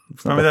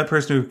 Find me that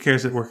person who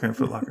cares at working at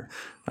Foot Locker.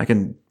 I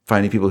can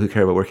find people who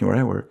care about working where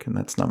I work, and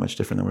that's not much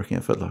different than working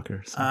at Foot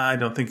Locker. So. I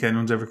don't think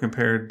anyone's ever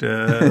compared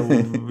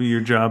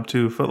your job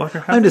to Foot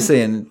Locker. I'm just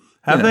saying.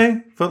 Have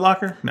they? Foot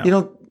Locker? No. You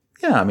don't.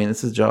 Yeah, I mean,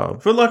 it's a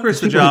job. Foot Locker is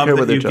the job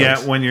that you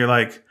get when you're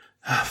like,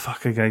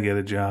 fuck, I gotta get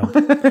a job.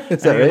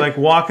 Is that you're right?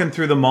 walking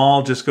through the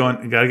mall, just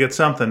going, gotta get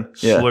something.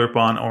 Yeah. Slurp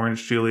on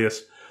Orange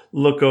Julius.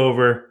 Look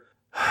over,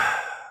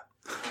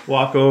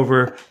 walk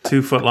over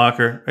to Foot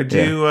Locker. Do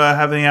you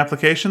have any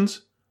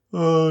applications? Yeah,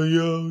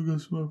 I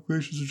got some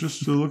applications.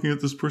 Just looking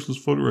at this person's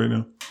foot right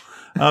now.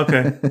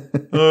 Okay.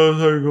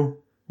 There you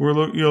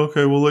go.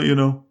 Okay, we'll let you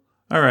know.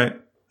 All right.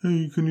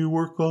 Hey, can you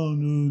work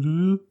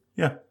on?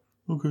 Yeah.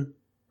 Okay.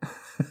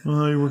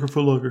 You work at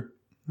Foot Locker.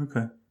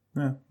 Okay.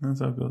 Yeah, that's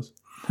how it goes.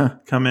 Huh.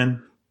 Come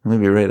in.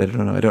 Maybe you're right. I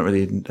don't know. I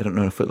don't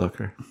know a Foot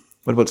Locker.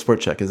 What about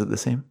Sport Check? Is it the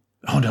same?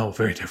 Oh, no,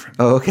 very different.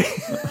 Oh, okay.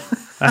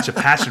 That's a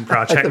passion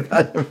project.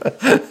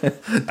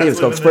 It's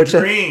called Sport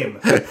Check. Dream.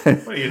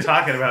 What are you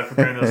talking about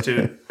comparing those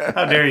two?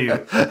 How dare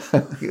you?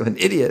 You're an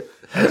idiot.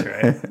 That's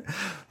right.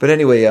 But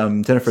anyway,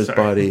 Jennifer's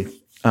Body.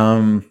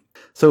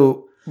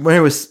 So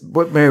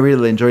what Mary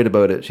really enjoyed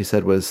about it, she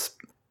said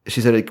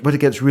what it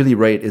gets really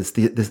right is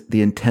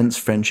the intense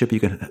friendship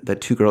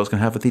that two girls can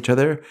have with each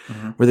other,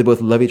 where they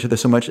both love each other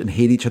so much and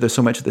hate each other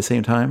so much at the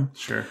same time.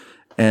 Sure.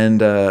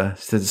 And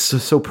she said it's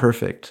so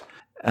perfect.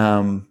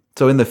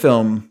 So in the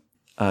film,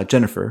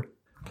 Jennifer,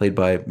 played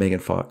by Megan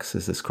Fox,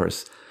 is this, of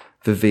course,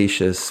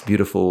 vivacious,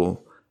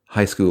 beautiful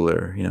high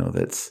schooler,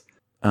 that's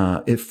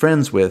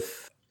friends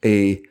with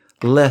a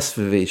less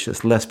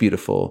vivacious, less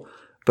beautiful,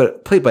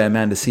 but played by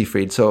Amanda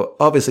Seyfried. So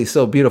obviously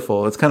still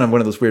beautiful. It's kind of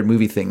one of those weird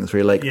movie things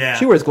where you're like,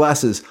 she wears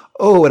glasses.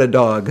 Oh, what a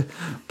dog.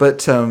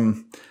 But,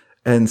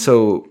 and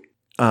so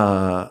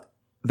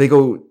they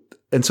go...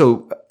 And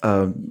so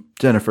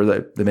Jennifer,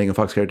 the Megan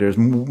Fox character, is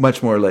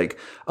much more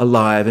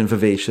alive and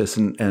vivacious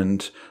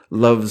and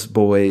loves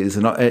boys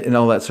and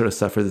all that sort of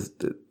stuff.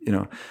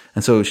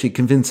 And so she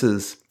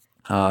convinces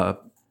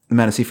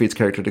Amanda Seyfried's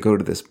character to go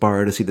to this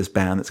bar to see this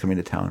band that's coming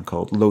to town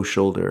called Low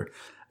Shoulder.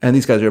 And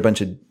these guys are a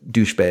bunch of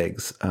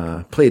douchebags.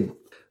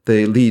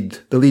 The lead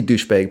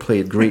douchebag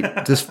played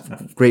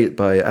great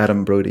by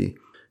Adam Brody,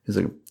 who's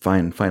a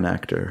fine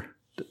and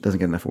doesn't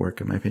get enough work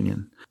in my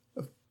opinion.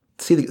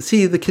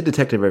 See the Kid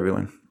Detective,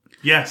 everyone.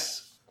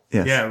 Yes.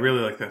 Yeah, I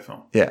really like that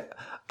film. Yeah.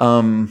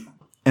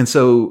 And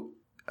so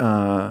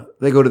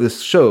they go to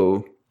this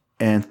show,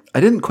 and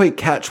I didn't quite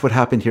catch what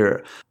happened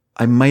here.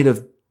 I might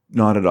have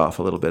nodded off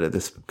a little bit at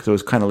this because it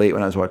was kind of late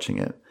when I was watching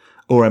it,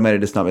 or I might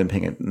have just not been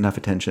paying enough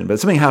attention.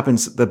 But something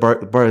happens. The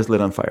bar is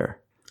lit on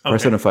fire. Okay.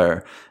 Bar's lit on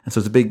fire, and so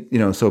it's a big,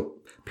 so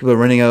people are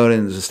running out,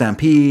 and there's a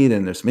stampede,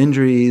 and there's some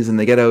injuries, and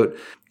they get out,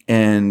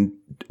 and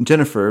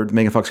Jennifer, the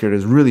Megan Fox character,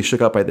 is really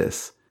shook up by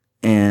this.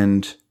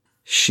 And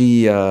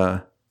she,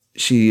 of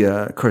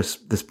course,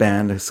 this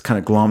band is kind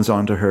of gloms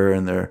onto her,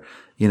 and they're,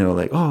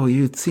 oh,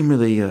 you seem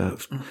really, you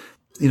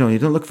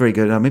don't look very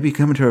good. Maybe you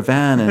come into our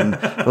van and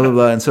blah, blah,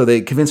 blah. And so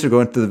they convince her to go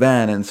into the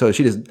van. And so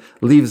she just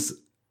leaves.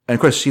 And of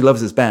course, she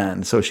loves this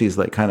band. So she's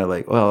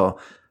well,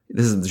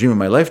 this is the dream of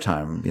my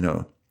lifetime,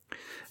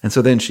 And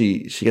so then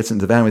she gets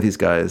into the van with these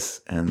guys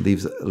and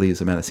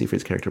leaves Amanda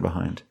Seyfried's character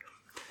behind.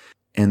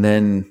 And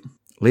then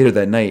later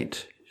that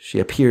night, she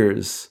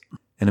appears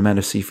in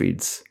Amanda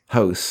Seyfried's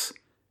house,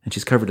 and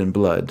she's covered in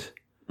blood.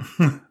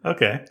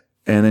 Okay.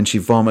 and then she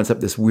vomits up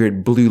this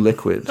weird blue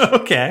liquid,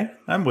 Okay,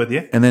 I'm with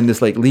you. and then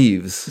just like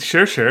leaves,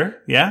 Sure.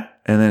 Yeah.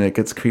 and then it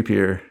gets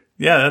creepier.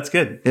 Yeah, that's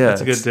good. Yeah,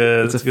 That's a good,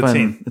 that's a good fun,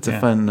 scene. It's a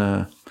fun,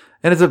 and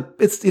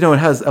it's it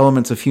has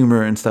elements of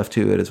humor and stuff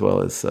to it, as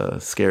well as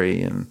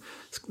scary and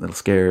little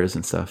scares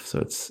and stuff. So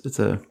it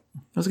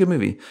was a good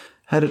movie.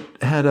 Had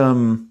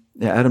Adam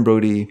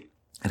Brody.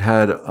 It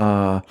had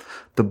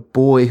the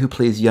boy who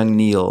plays young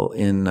Neil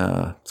in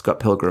Scott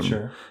Pilgrim.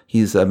 Sure.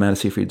 He's Amanda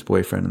Seyfried's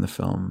boyfriend in the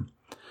film.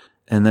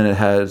 And then it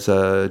has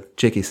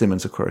J.K.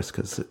 Simmons, of course,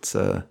 because it's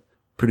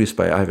produced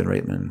by Ivan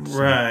Reitman. So.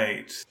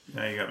 Right.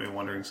 Now you got me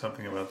wondering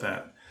something about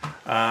that.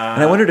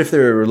 And I wondered if they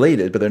were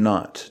related, but they're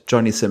not.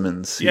 Johnny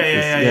Simmons.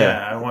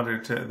 Yeah. I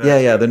wondered.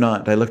 They're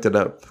not. I looked it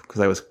up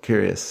because I was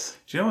curious.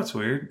 Do you know what's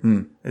weird?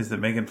 Is that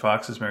Megan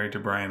Fox is married to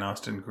Brian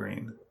Austin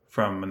Green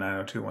from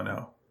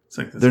 90210. It's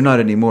like this. They're not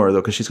anymore,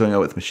 though, because she's going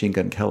out with Machine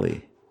Gun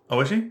Kelly.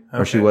 Oh, is she? Okay.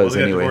 Or she was, they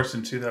got anyway. divorced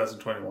in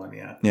 2021,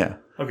 yeah. Yeah.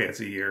 Okay, it's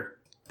a year.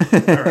 All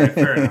right,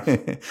 fair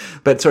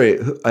enough. But sorry,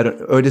 I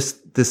don't. Oh, just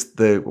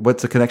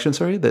what's the connection?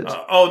 Sorry, that.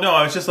 No,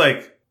 I was just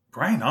like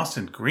Brian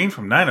Austin Green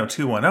from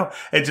 90210.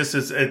 It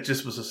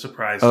just was a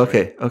surprise.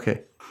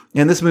 Okay.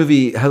 And this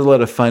movie has a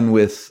lot of fun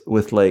with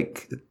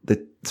like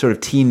the sort of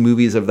teen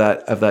movies of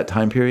that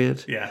time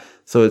period. Yeah.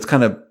 So it's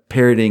kind of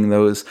parodying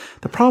those.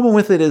 The problem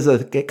with it is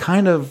that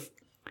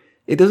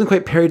it doesn't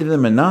quite parody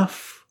them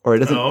enough, or it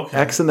doesn't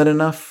accent that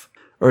enough,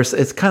 or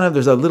it's kind of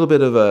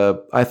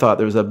I thought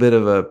there was a bit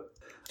of a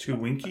too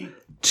winky.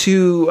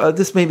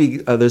 This maybe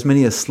there's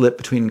many a slip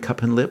between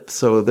cup and lip,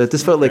 so that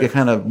this felt like it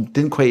kind of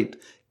didn't quite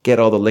get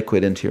all the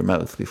liquid into your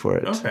mouth before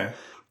it. Okay.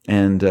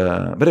 And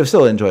but it was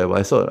still enjoyable.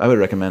 I would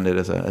recommend it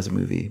as a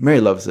movie.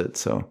 Mary loves it.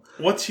 So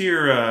what's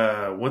your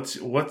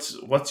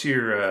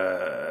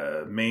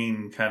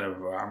main kind of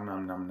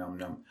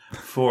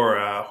for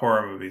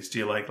horror movies? Do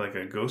you like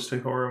a ghostly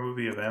horror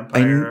movie, a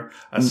vampire,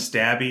 a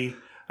stabby?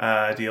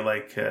 Do you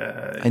like?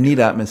 I need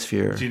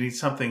atmosphere. Do you need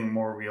something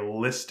more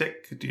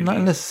realistic?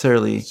 Not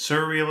necessarily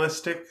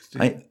surrealistic.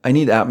 I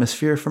need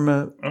atmosphere from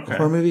a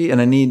horror movie,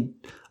 and I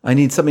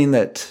need something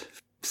that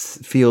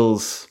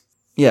feels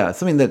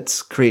something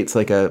that creates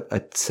like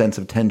a sense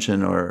of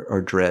tension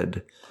or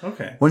dread.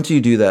 Okay. Once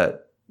you do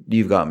that,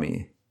 you've got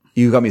me.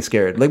 You got me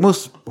scared. Like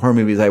most horror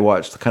movies I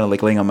watched, kind of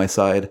like laying on my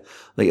side,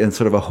 like in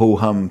sort of a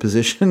ho-hum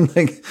position,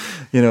 like,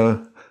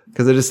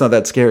 because they're just not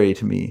that scary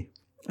to me.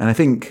 And I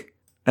think,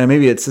 and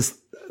maybe it's just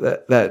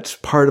that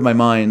part of my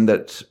mind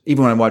that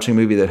even when I'm watching a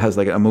movie that has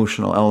like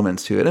emotional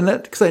elements to it, and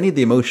that because I need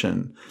the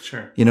emotion,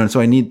 sure, and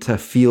so I need to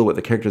feel what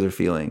the characters are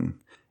feeling,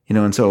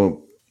 and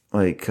so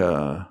like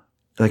a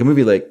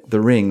movie like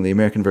The Ring, the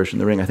American version of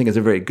The Ring, I think is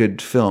a very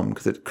good film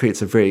because it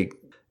creates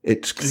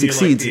it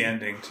succeeds. You like the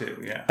ending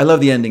too, yeah. I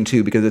love the ending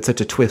too because it's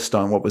such a twist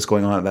on what was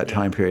going on at that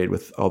time period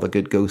with all the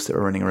good ghosts that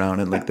were running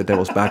around and like the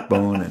Devil's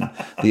Backbone and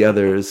the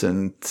others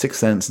and Sixth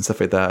Sense and stuff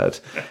like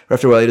that.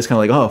 After a while, you're just kind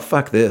of like, oh,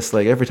 fuck this.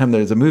 Like every time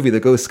there's a movie, the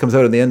ghost comes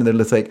out at the end and they're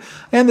just like,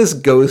 and this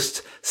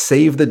ghost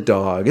saved the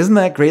dog. Isn't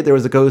that great? There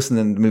was a ghost, and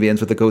then the movie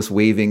ends with the ghost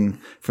waving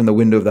from the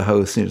window of the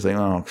house. And you're just like,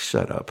 oh,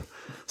 shut up.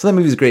 So that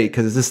movie's great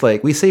because it's just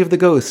like, we saved the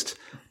ghost.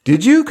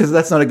 Did you? Because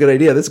that's not a good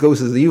idea. This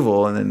ghost is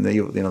evil. And then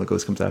the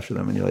ghost comes after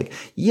them and you're like,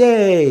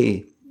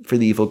 yay for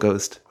the evil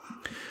ghost.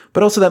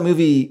 But also that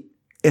movie,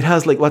 it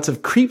has like lots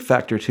of creep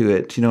factor to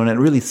it, and it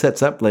really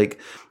sets up like,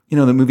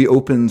 the movie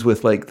opens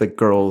with like the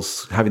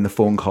girls having the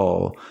phone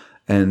call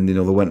and,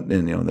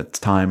 that's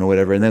time or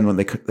whatever. And then when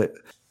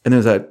and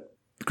there's that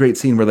great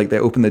scene where like they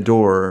open the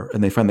door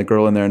and they find the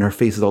girl in there and her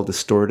face is all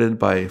distorted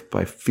by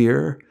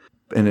fear.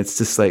 And it's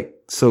just like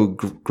so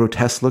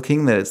grotesque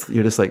looking that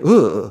you're just like,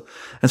 ugh.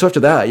 And so after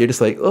that, you're just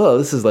like, oh,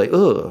 this is like,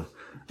 ugh.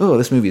 Oh,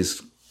 this movie is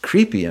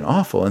creepy and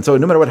awful. And so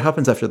no matter what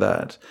happens after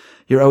that,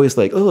 you're always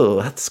like, oh,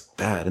 that's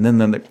bad. And then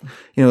the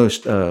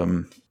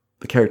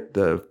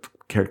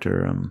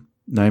character,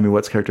 Naomi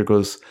Watts' character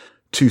goes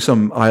to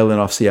some island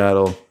off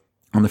Seattle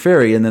on the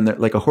ferry. And then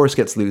like a horse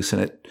gets loose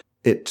and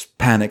it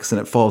panics and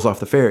it falls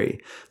off the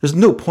ferry. There's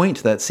no point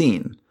to that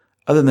scene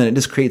other than it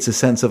just creates a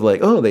sense of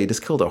like, oh, they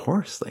just killed a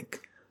horse.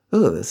 Like,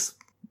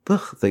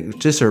 like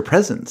just her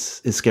presence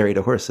is scary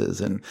to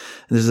horses, and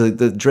there's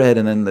the dread,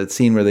 and then the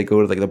scene where they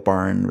go to like the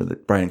barn where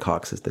Brian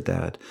Cox is the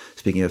dad.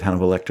 Speaking of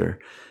Hannibal Lecter,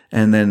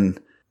 and then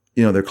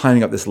they're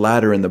climbing up this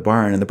ladder in the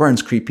barn, and the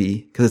barn's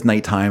creepy because it's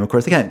nighttime. Of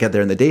course, they can't get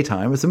there in the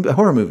daytime. It's a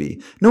horror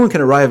movie. No one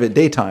can arrive at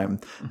daytime.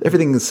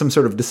 Everything is some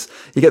sort of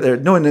you get there.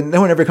 No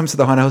one ever comes to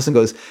the haunted house and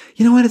goes,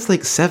 you know what? It's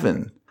like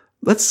 7.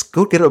 Let's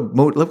go get a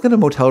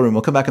motel room.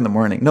 We'll come back in the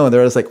morning. No,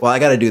 they're just like, well, I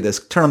got to do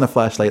this. Turn on the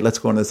flashlight. Let's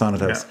go into this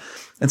haunted house. Yeah.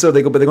 And so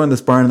they go in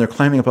this barn and they're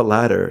climbing up a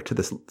ladder to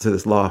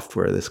this loft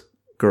where this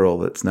girl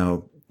that's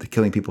now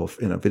killing people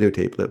in a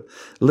videotape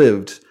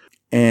lived.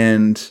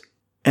 And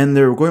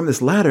they're going up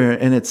this ladder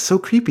and it's so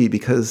creepy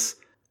because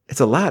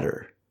it's a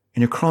ladder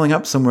and you're crawling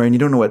up somewhere and you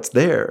don't know what's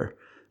there,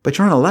 but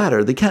you're on a ladder.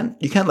 You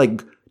can't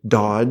like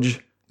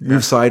dodge,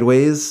 move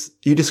sideways.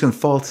 You're just going to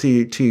fall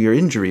to your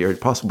injury or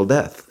possible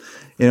death.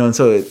 And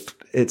so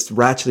it's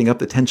ratcheting up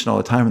the tension all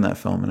the time in that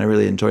film. And I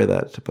really enjoy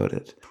that about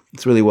it.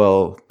 It's really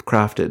well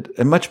crafted,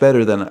 and much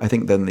better than I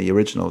think than the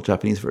original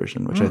Japanese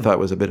version, which I thought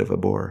was a bit of a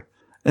bore.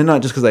 And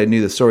not just because I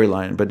knew the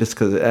storyline, but just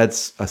because it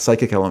adds a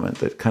psychic element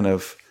that kind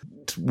of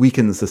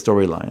weakens the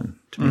storyline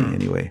to me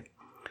anyway.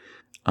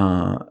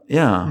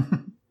 Yeah.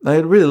 I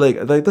really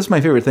like that's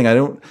my favorite thing. I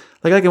don't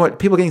like I can watch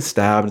people getting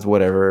stabbed,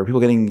 whatever. People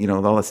getting,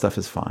 all that stuff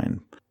is fine.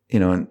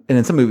 And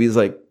in some movies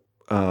like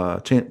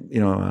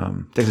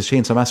Texas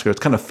Chainsaw Massacre, it's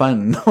kind of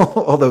fun.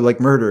 Although like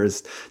murder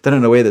is done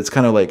in a way that's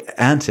kind of like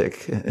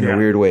antic in a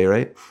weird way,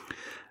 right?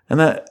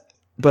 And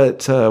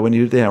but when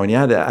you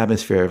add the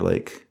atmosphere of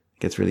like it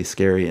gets really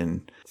scary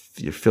and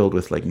you're filled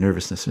with like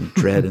nervousness and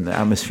dread, and the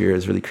atmosphere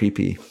is really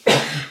creepy.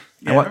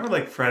 Yeah, I remember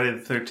like Friday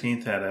the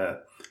 13th had a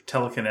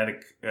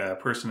telekinetic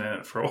person in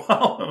it for a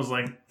while. I was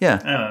like, I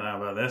don't know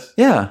about this.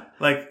 Yeah.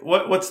 Like,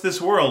 what's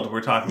this world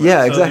we're talking about?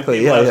 Yeah, so exactly.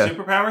 Do people have yeah.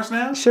 superpowers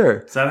now?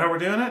 Sure. Is that how we're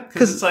doing it?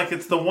 Because it's like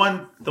it's the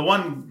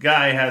one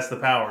guy has the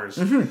powers.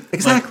 Mm-hmm.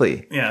 Exactly.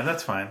 Like, yeah,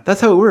 that's fine.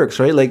 That's how it works,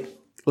 right?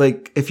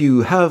 Like if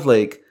you have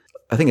like,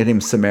 I think her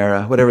name's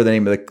Samara, whatever the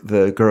name of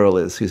the girl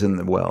is who's in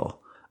the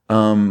well.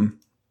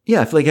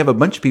 I feel like you have a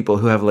bunch of people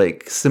who have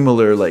like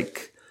similar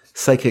like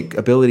psychic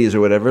abilities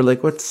or whatever.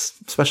 Like, what's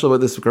special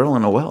about this girl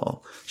in a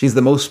well? She's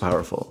the most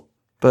powerful.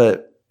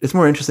 But it's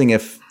more interesting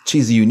if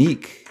she's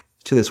unique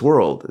to this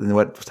world and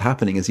what's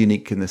happening is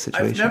unique in this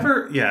situation.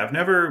 I've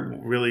never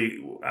really,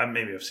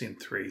 maybe I've seen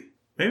three.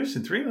 Maybe I've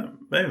seen three of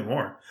them, maybe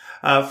more.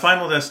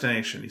 Final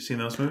Destination. You seen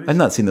those movies? I've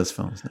not seen those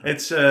films. No.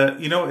 It's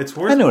it's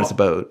worth. I know what it's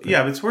about. But...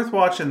 Yeah, it's worth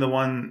watching the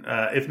one.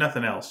 If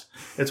nothing else,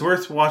 it's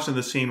worth watching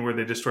the scene where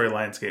they destroy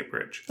Lionsgate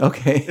Bridge.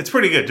 Okay, it's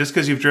pretty good, just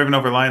because you've driven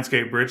over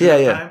Lionsgate Bridge.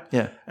 Yeah,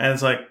 and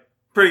it's like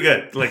pretty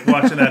good. Like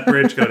watching that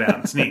bridge go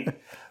down, it's neat.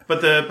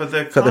 But the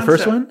concept, the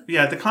first one?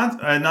 Yeah,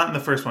 not in the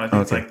first one. I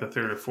think it's like the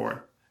third or fourth.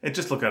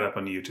 Just look it up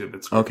on YouTube.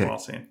 It's a well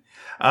seen.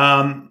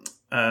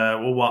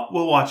 We'll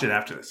watch it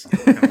after this.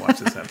 We're gonna watch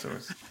this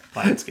afterwards.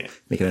 Lionsgate.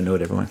 Making a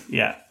note, everyone.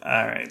 Yeah.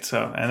 All right.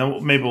 So, and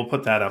then maybe we'll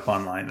put that up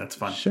online. That's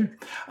fun. Sure.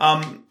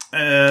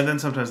 Then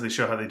sometimes they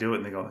show how they do it,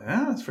 and they go,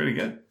 "Yeah, that's pretty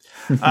good."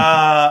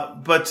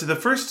 But the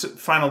first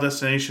Final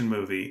Destination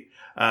movie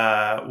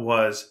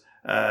was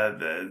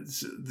they're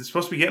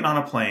supposed to be getting on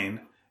a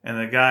plane, and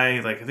the guy,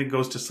 like, I think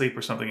goes to sleep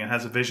or something, and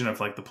has a vision of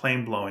like the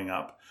plane blowing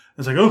up.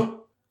 It's like,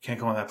 oh, can't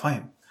go on that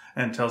plane,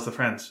 and tells the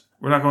friends,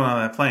 "We're not going on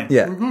that plane."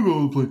 Yeah. We're going to go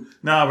on the plane.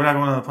 No, we're not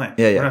going on the plane.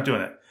 Yeah. We're not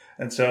doing it.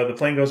 And so the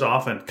plane goes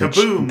off and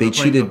kaboom! They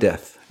cheated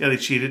death. Yeah, they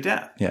cheated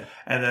death. Yeah.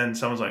 And then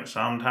someone's like,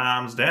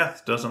 sometimes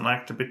death doesn't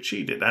like to be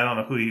cheated. I don't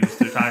know who he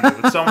was talking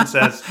to, but someone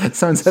says,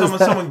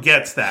 someone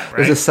gets that, right?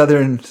 There's a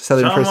southern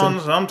person.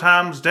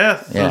 Sometimes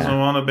death doesn't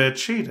want to be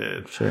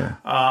cheated. Sure.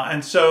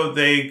 And so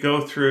they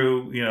go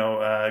through,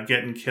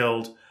 getting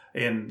killed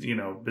in,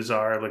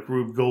 bizarre, like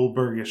Rube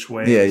Goldbergish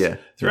ways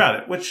throughout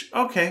it, which,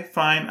 okay,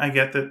 fine. I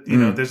get that,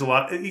 there's a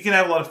lot, you can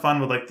have a lot of fun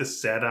with like the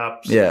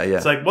setups. Yeah.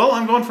 It's like, well,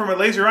 I'm going for my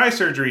laser eye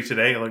surgery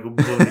today. Like,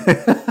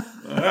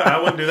 I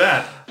wouldn't do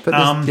that.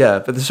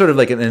 But there's sort of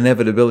like an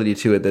inevitability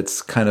to it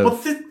that's kind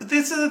of,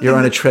 this is you're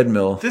on a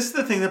treadmill. This is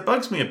the thing that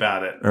bugs me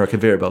about it. Or a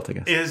conveyor belt, I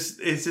guess. Is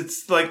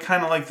it's like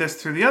kind of like this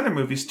through the other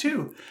movies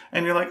too.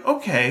 And you're like,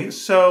 okay,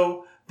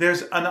 so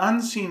there's an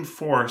unseen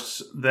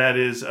force that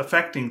is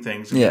affecting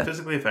things, can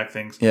physically affect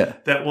things,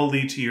 that will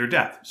lead to your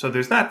death. So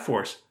there's that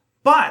force.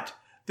 But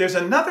there's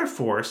another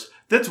force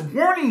that's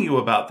warning you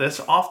about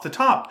this off the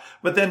top.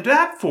 But then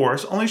that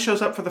force only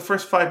shows up for the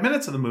first 5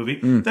 minutes of the movie,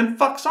 then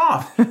fucks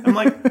off. I'm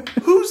like,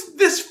 who's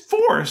this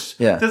force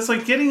that's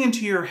like getting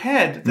into your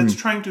head that's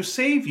trying to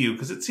save you?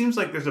 Because it seems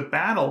like there's a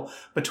battle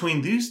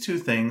between these two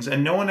things,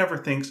 and no one ever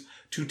thinks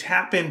to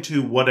tap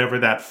into whatever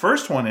that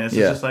first one is.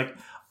 It's just like,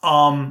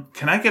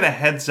 can I get a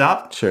heads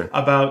up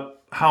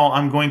about how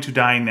I'm going to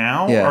die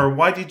now? Or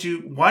why did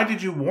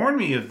you warn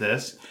me of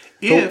this?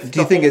 Do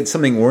you think it's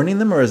something warning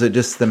them, or is it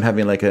just them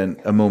having like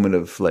a moment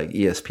of like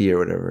ESP or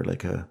whatever,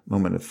 like a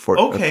moment of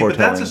foretelling? Okay, but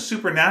that's a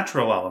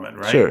supernatural element,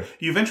 right? Sure.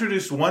 You've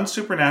introduced one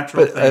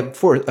supernatural thing.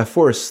 A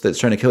force that's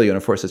trying to kill you and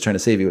a force that's trying to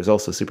save you is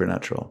also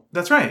supernatural.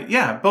 That's right.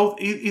 Yeah, both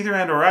either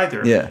and or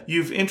either. Yeah.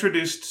 You've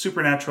introduced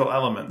supernatural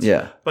elements.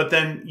 Yeah. But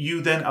then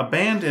you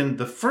abandon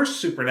the first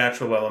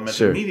supernatural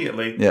element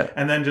immediately. Yeah.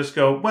 And then just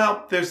go,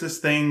 well, there's this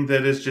thing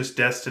that is just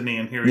destiny,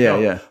 and here we go.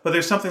 Yeah. But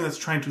there's something that's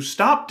trying to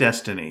stop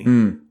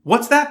destiny.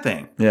 What's that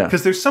thing? Yeah.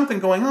 Because there's something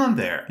going on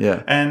there.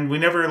 Yeah. And we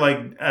never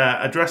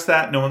address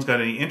that. No one's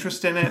got any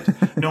interest in it.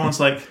 No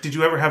one's like, did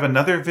you ever have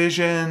another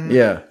vision?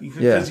 Yeah.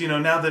 Because,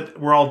 now that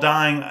we're all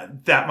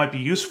dying, that might be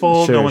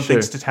useful. No one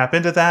thinks to tap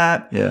into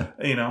that. Yeah.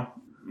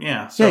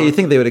 Yeah. So, you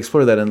think they would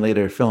explore that in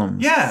later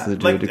films. Yeah. To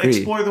a degree.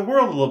 Explore the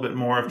world a little bit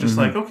more of just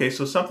like, okay,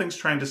 so something's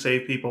trying to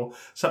save people.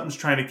 Something's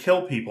trying to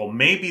kill people.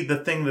 Maybe the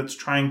thing that's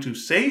trying to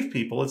save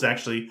people is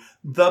actually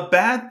the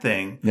bad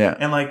thing. Yeah.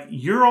 And like,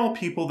 you're all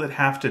people that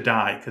have to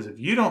die, because if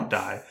you don't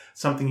die,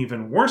 something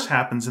even worse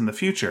happens in the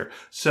future.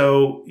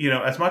 So,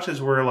 as much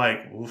as we're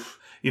like, oof,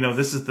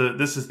 this is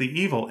the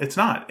evil. It's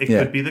not. It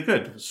could be the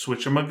good.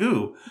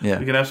 Switch-a-magoo. Yeah.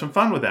 We could have some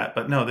fun with that.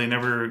 But no, they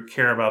never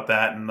care about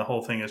that. And the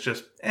whole thing is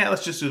just,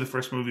 let's just do the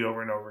first movie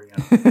over and over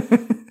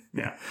again.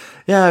 Yeah.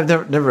 Yeah,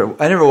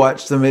 I never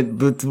watched them.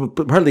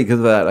 But partly because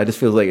of that, it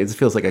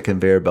feels like a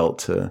conveyor belt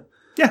to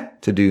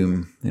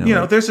Doom.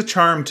 There's a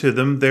charm to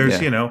them. There's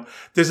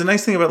there's a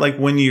nice thing about like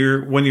when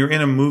you're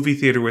in a movie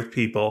theater with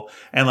people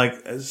and like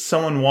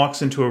someone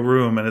walks into a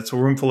room and it's a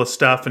room full of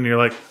stuff and you're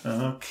like,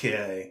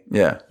 okay,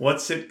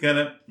 what's it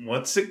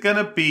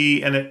gonna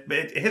be? And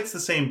it hits the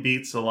same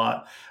beats a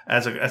lot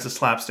as a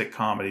slapstick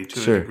comedy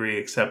to a degree,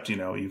 except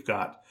you've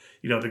got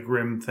the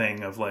grim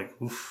thing of like,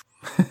 oof.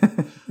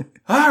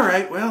 All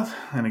right, well,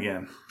 and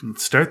again,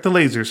 let's start the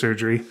laser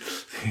surgery.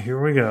 Here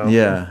we go.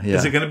 Yeah.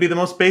 Is it going to be the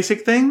most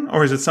basic thing,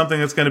 or is it something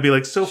that's going to be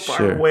like so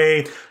far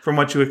away from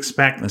what you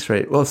expect? That's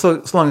right. Well,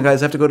 so long,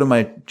 guys, I have to go to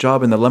my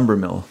job in the lumber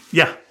mill.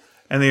 Yeah,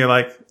 and then you're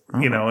like,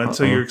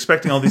 so you're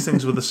expecting all these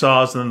things with the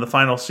saws, and then the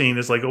final scene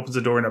is like opens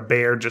the door and a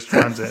bear just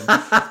runs in.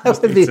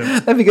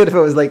 That'd be good if it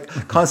was like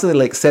constantly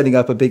like setting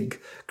up a big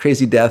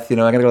crazy death. I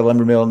gotta go to the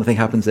lumber mill and the thing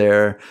happens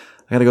there.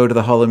 I gotta go to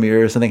the Hall of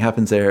Mirrors, something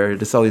happens there.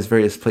 Just all these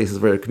various places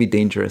where it could be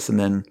dangerous, and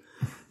then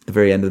at the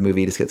very end of the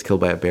movie, he just gets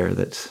killed by a bear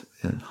that's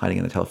hiding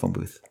in a telephone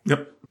booth.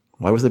 Yep.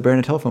 Why was the bear in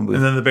a telephone booth?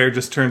 And then the bear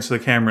just turns to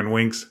the camera and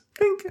winks.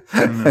 Wink.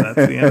 And then that's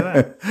the end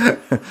of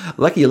that.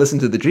 Lucky you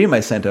listened to the dream I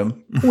sent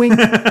him. Wink.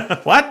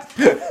 What?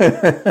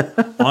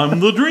 I'm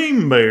the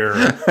dream bear.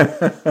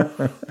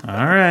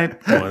 All right.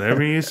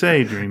 Whatever you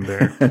say, dream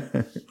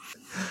bear.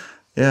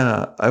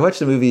 Yeah. I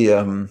watched a movie,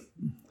 I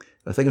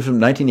think it was from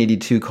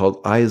 1982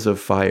 called Eyes of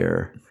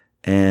Fire.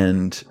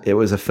 And it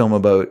was a film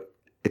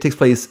it takes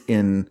place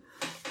in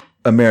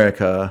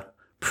America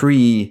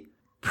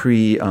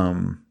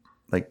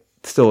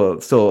still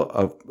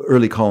a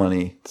early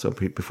colony, so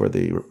before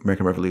the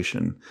American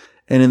Revolution.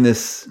 And in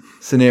this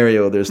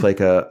scenario, there's like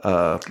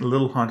a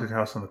little haunted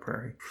house on the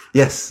prairie.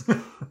 Yes.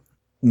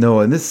 No,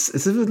 and this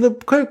is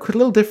quite a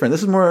little different.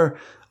 This is more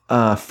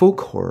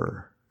folk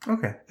horror.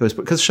 Okay. It was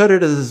because Shudder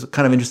does this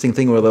kind of interesting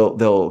thing where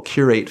they'll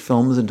curate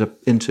films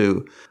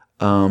into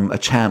a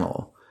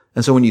channel,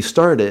 and so when you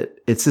start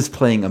it, it's just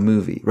playing a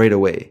movie right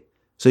away.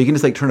 So you can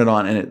just like turn it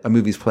on and a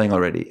movie's playing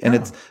already, and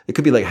it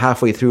could be like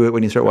halfway through it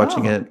when you start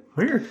watching it.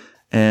 Weird.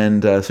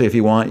 And so if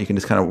you want, you can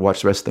just kind of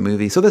watch the rest of the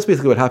movie. So that's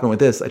basically what happened with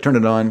this. I turned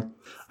it on.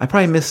 I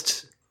probably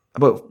missed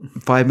about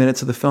 5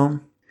 minutes of the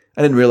film.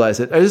 I didn't realize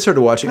it. I just started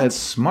watching it. That's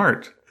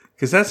smart,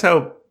 because that's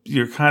how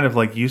you're kind of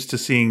like used to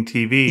seeing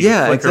TV.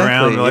 Yeah, flick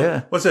exactly. Around,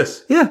 like, what's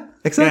this? Yeah,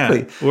 exactly.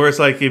 Yeah. Whereas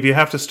like if you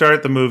have to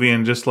start the movie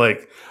and just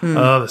like,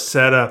 the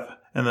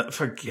setup and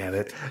forget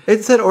it.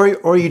 It said,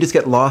 or you just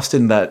get lost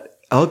in that.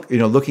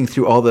 Looking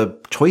through all the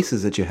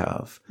choices that you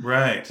have.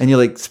 Right. And you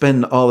like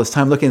spend all this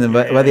time looking, and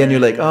by the end you're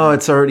like, oh,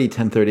 it's already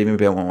 10:30.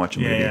 Maybe I won't watch a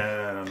movie.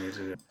 Yeah, I don't need to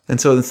do it. And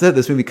so instead,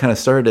 this movie kind of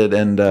started,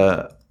 and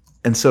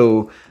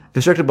so it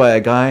was directed by a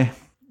guy.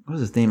 What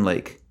was his name?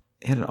 Like,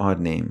 he had an odd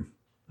name.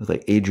 It was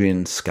like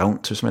Adrian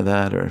Scounts or something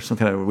like that, or some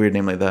kind of weird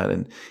name like that.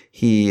 And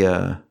he,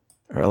 or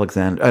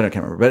Alexander, I can't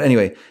remember. But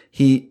anyway,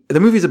 the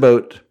movie's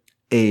about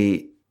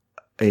a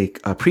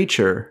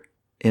preacher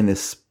in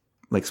this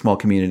like small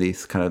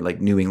communities, kind of like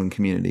New England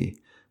community,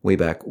 way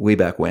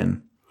back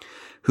when,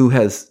 who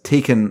has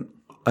taken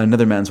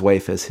another man's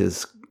wife as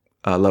his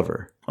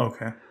lover.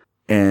 Okay.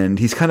 And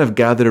he's kind of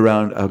gathered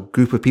around a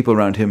group of people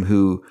around him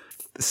who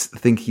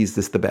think he's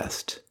the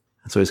best.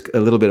 And so he's a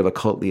little bit of a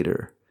cult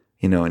leader,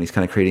 and he's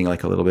kind of creating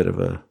like a little bit of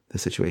the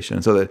situation.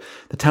 And so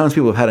the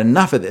townspeople have had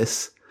enough of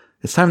this.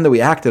 It's time that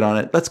we acted on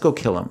it. Let's go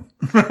kill him.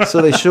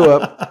 So they show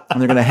up and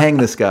they're going to hang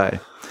this guy.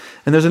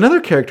 And there's another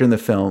character in the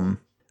film,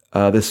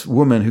 this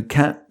woman who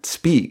can't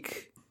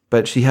speak,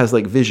 but she has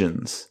like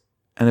visions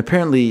and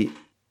apparently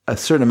a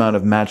certain amount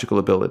of magical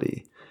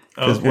ability.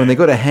 Because when they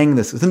go to hang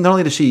this, not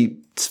only does she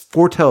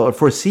foretell or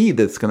foresee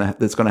that's gonna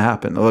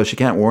happen, although she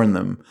can't warn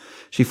them,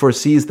 she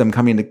foresees them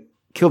coming to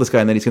kill this guy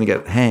and then he's gonna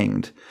get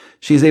hanged.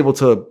 She's able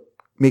to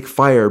make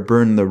fire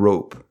burn the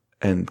rope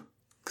and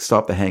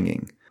stop the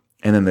hanging.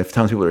 And then the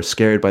townspeople are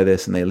scared by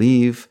this and they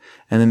leave.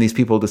 And then these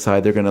people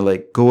decide they're gonna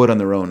like go out on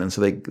their own, and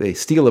so they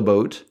steal a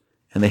boat.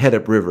 And they head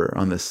upriver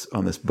on this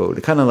boat.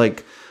 It kind of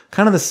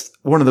this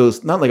one of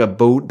those, not like a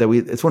boat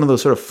it's one of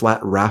those sort of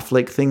flat raft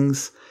like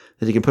things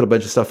that you can put a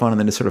bunch of stuff on and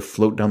then just sort of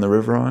float down the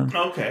river on.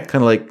 Okay.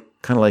 Kind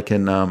of like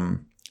in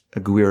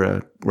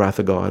Aguirre, Wrath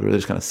of God, where they're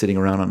just kind of sitting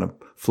around on a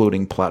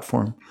floating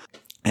platform.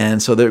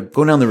 And so they're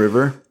going down the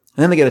river, and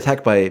then they get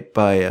attacked by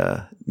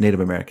Native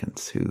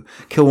Americans who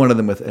kill one of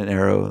them with an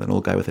arrow, an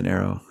old guy with an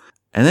arrow.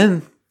 And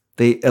then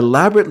they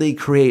elaborately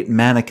create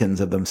mannequins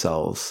of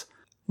themselves,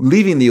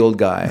 leaving the old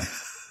guy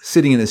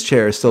sitting in his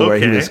chair still where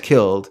he was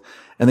killed,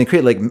 and they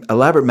create like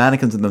elaborate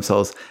mannequins of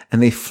themselves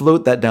and they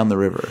float that down the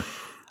river.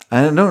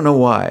 I don't know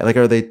why. Like,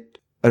 I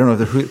don't know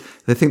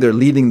if they think they're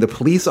leading the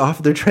police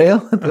off their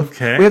trail.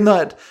 Okay.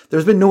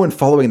 There's been no one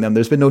following them.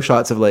 There's been no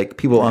shots of like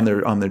people on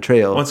their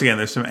trail. Once again,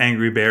 there's some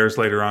angry bears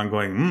later on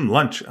going,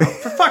 lunch. Oh,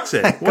 for fuck's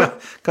sake.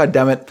 What? God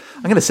damn it.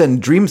 I'm going to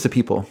send dreams to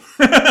people.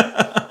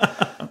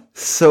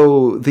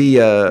 So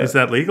is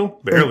that legal?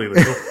 Barely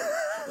legal.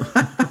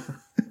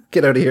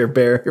 Get out of here,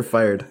 bear. You're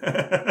fired.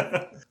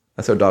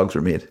 That's how dogs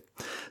were made.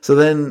 So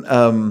then,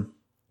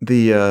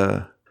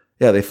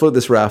 Yeah, they float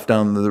this raft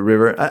down the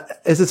river.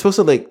 Is it supposed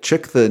to like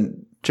trick the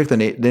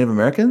Native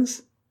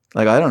Americans?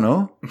 Like, I don't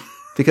know,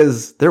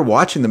 because they're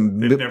watching them.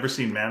 They've never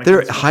seen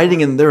mannequins. They're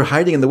hiding in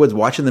the woods,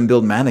 watching them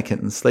build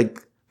mannequins.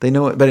 Like, they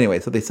know it. But anyway,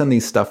 so they send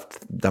these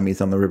stuffed dummies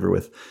on the river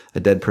with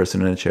a dead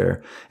person in a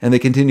chair, and they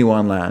continue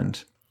on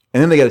land.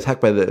 And then they get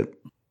attacked by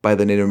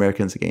the Native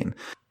Americans again,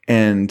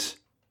 and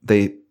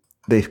they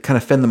kind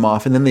of fend them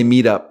off. And then they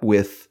meet up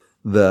with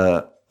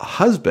the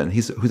husband.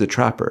 Who's a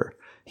trapper.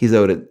 He's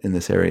out in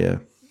this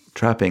area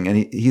trapping, and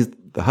he's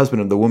the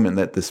husband of the woman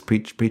that this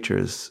preacher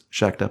is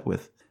shacked up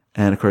with.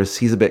 And of course,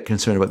 he's a bit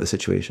concerned about the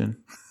situation.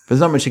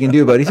 There's not much he can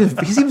do about it.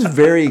 He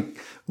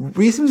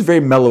seems very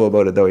mellow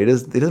about it, though. He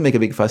doesn't make a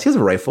big fuss. He has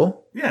a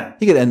rifle. Yeah,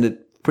 he could end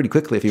it pretty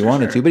quickly if he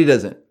wanted to, but he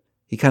doesn't.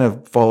 He kind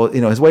of follows.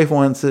 His wife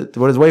wants it.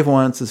 What his wife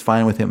wants is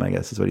fine with him, I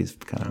guess, is what he's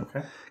kind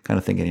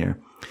of thinking here.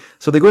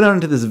 So they go down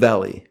into this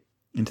valley,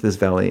 and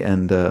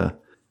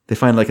they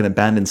find like an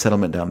abandoned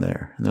settlement down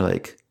there, and they're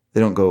like. They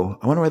don't go,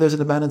 I wonder why there's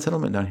an abandoned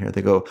settlement down here.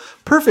 They go,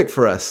 perfect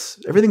for us.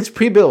 Everything's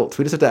pre-built.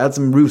 We just have to add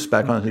some roofs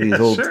back onto these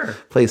old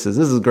places.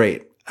 This is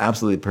great.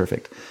 Absolutely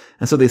perfect.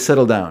 And so they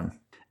settle down.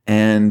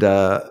 And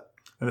the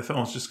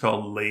film's just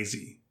called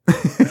Lazy.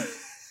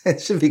 It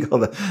should be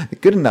called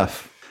Good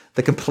Enough.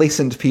 The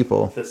Complacent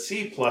People. The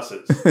C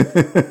pluses.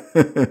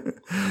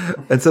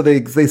 And so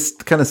they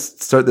kind of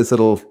start this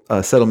little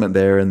settlement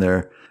there,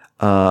 and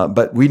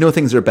but we know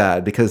things are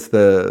bad because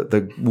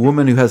the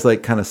woman who has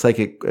like kind of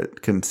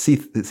psychic can see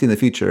in the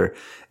future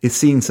is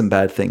seeing some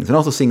bad things, and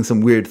also seeing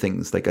some weird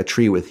things like a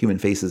tree with human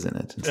faces in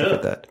it and stuff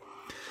like that.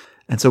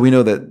 And so we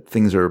know that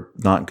things are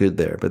not good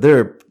there, but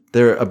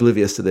they're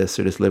oblivious to this.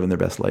 They're just living their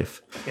best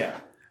life. Yeah.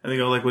 And they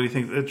go like, what do you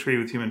think the tree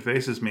with human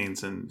faces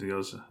means? And he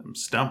goes, I'm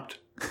stumped.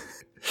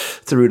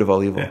 It's the root of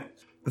all evil. Yeah.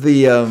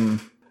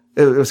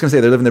 I was going to say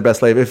they're living their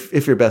best life.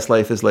 If your best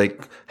life is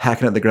like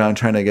hacking at the ground,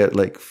 trying to get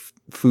like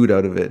food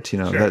out of it,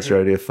 that's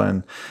your idea of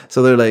fun.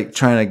 So they're like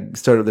trying to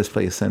start up this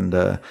place, and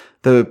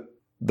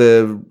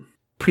the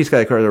priest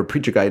guy or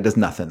preacher guy does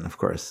nothing, of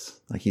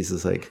course. Like he's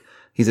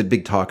a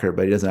big talker,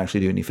 but he doesn't actually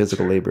do any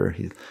physical labor.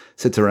 He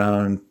sits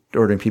around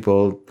ordering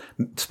people,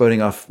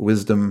 spouting off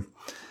wisdom,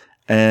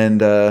 and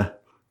but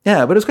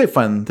it's quite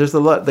fun. There's a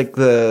lot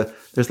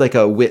there's like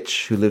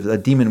a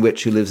demon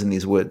witch who lives in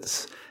these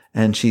woods,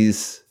 and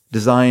she's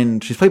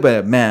played by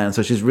a man,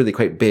 so she's really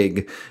quite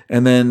big,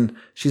 and then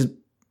she's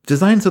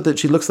designed so that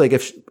she looks like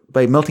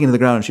by melting into the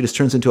ground, she just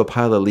turns into a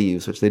pile of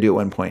leaves, which they do at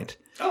one point.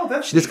 Oh,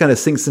 that's she just kind of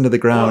sinks into the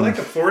ground. Oh, like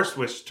a forest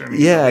witch turning.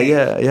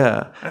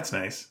 Yeah. That's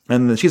nice.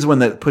 And she's the one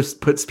that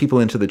puts people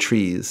into the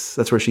trees.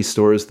 That's where she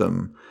stores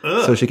them,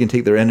 so she can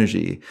take their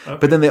energy. Okay.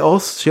 But then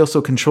she also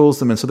controls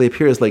them, and so they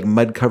appear as like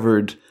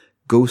mud-covered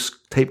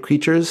ghost type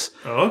creatures.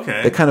 Oh,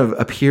 okay. They kind of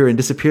appear and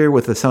disappear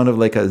with the sound of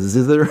like a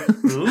zither.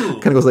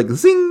 Kind of goes like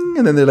zing,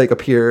 and then they like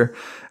appear.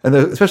 And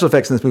the special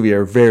effects in this movie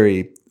are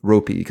very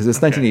ropey because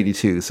it's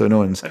 1982, so no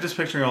one's. I'm just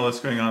picturing all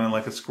this going on, and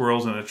like a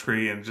squirrel's in a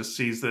tree and just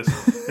sees this.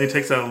 And he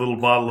takes out a little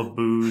bottle of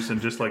booze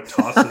and just like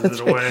tosses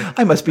it away.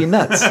 I must be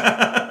nuts.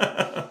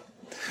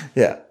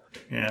 Yeah.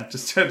 Yeah,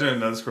 just doing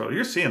another squirrel.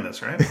 You're seeing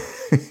this, right?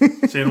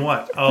 Seeing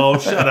what? Oh,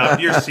 shut up!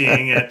 You're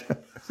seeing it.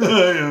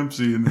 I am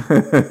seeing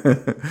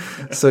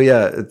it. So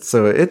yeah,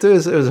 it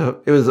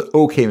was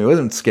okay. It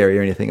wasn't scary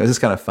or anything. It was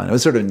just kind of fun. It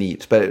was sort of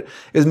neat, but it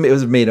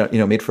was made for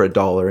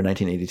 $1 in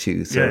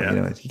 1982. So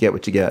you get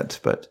what you get,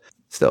 but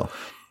still.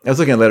 I was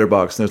looking at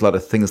Letterboxd, and there's a lot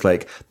of things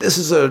like, this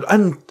is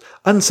an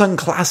unsung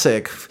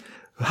classic.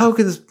 How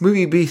could this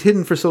movie be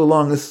hidden for so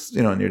long? This,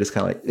 and you're just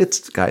kind of like,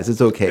 it's okay.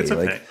 It's okay.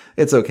 Like,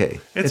 it's okay.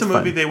 It's a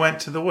movie. They went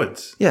to the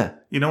woods. Yeah.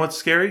 You know what's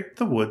scary?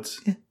 The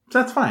woods. Yeah.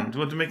 That's fine.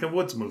 To make a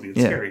woods movie,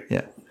 it's scary.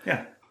 Yeah.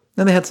 Yeah.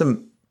 Then they had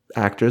some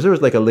actors. There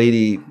was like a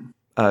lady,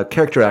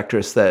 character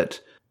actress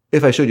that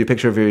if I showed you a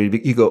picture of her,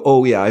 you go,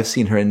 oh yeah, I've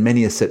seen her in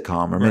many a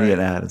sitcom or many an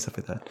ad and stuff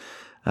like that.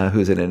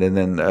 Who's in it? And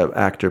then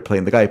actor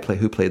playing the guy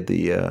who played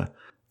the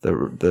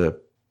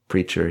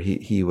preacher.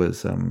 He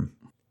has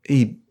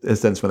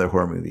done some other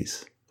horror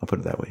movies. I'll put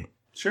it that way.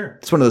 Sure.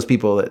 It's one of those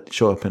people that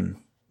show up in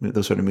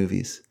those sort of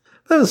movies.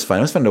 But that was fun.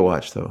 It was fun to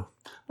watch, though.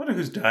 I wonder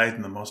who's died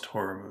in the most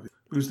horror movies.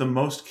 Who's the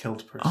most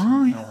killed person?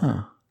 Oh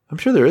yeah, I'm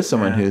sure there is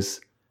someone who's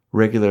a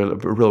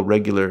real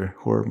regular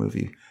horror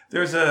movie.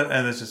 There's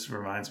and this just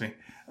reminds me,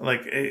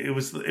 like it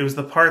was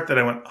the part that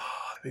I went, oh,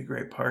 that'd be a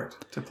great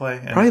part to play.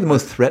 And probably the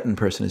most threatened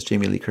person is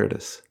Jamie Lee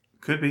Curtis.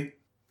 Could be,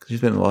 because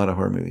she's been in a lot of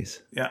horror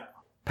movies. Yeah,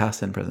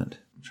 past and present.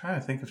 I'm trying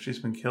to think if she's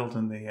been killed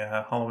in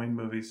the Halloween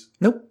movies.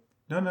 Nope.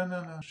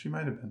 No. She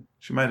might have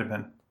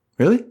been.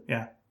 Really?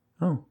 Yeah.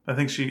 Oh. I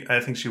think she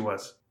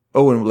was.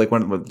 Oh, and like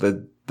one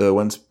the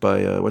ones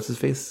by what's his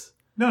face?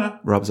 No.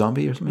 Rob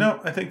Zombie or something? No,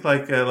 I think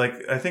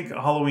I think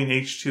Halloween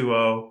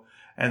H2O,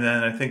 and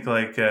then I think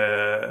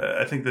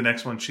I think the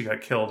next one she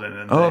got killed in.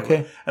 And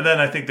okay. And then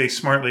I think they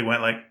smartly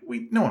went like,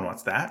 no one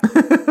wants that.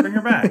 Bring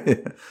her back. Yeah.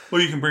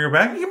 Well, you can bring her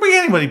back. You can bring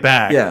anybody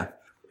back. Yeah.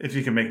 If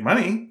you can make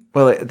money.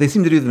 Well, they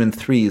seem to do them in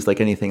threes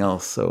like anything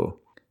else. So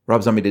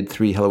Rob Zombie did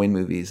 3 Halloween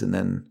movies, and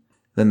then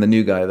the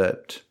new guy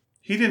that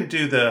He didn't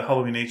do the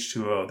Halloween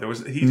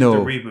H2O. He did No. the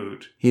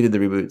reboot. He did the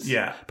reboots.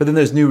 Yeah. But then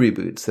there's new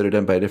reboots that are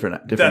done by a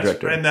different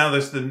director. And now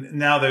there's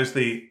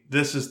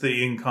this is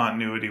the in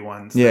continuity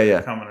ones. Yeah, that yeah.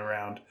 are coming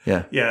around.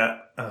 Yeah. Yeah.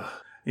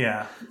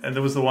 Yeah. And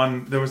there was the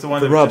one. The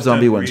that Rob was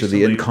Zombie done ones are the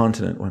recently.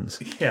 incontinent ones.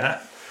 Yeah.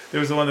 There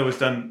was the one that was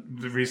done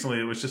recently.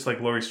 It was just like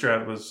Laurie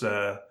Strode was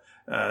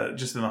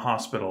just in the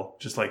hospital,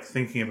 just like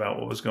thinking about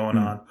what was going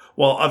on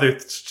while other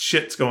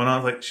shit's going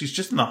on. Like, she's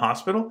just in the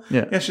hospital?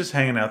 Yeah. She's just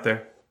hanging out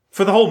there.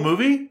 For the whole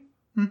movie?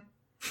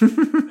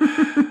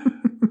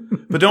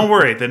 But don't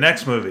worry, the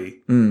next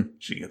movie,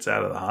 she gets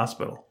out of the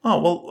hospital. Oh,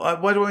 well,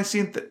 why do I see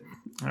it?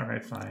 All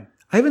right, fine.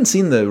 I haven't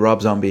seen the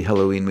Rob Zombie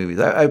Halloween movies.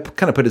 I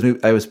kind of put his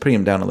movie. I was putting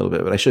him down a little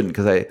bit, but I shouldn't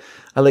because I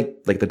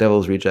like the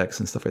Devil's Rejects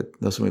and stuff.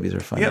 Those movies are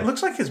fun. Yeah, it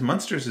looks like his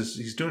Munsters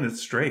he's doing it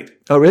straight.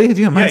 Oh, really? Do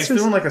you have Yeah, Munsters? he's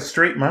doing like a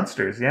straight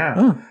Munsters. Yeah,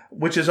 Oh.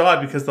 Which is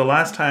odd because the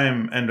last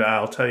time, and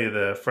I'll tell you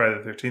the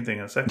Friday the 13th thing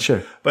in a second.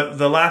 Sure. But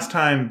the last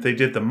time they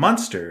did the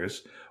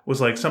Munsters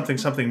was like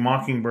something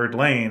Mockingbird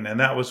Lane, and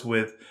that was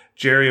with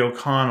Jerry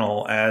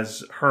O'Connell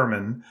as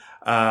Herman,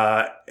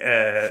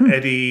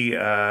 Eddie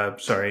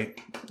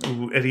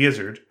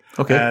Izzard.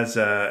 Okay.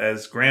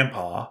 As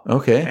Grandpa.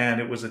 Okay.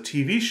 And it was a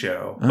TV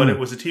show, but it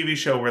was a TV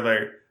show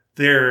where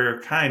they're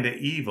kind of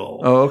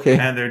evil. Oh, okay.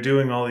 And they're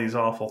doing all these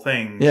awful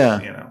things.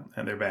 Yeah.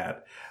 And they're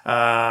bad.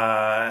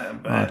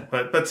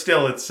 But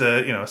still, it's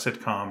a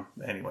sitcom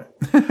anyway.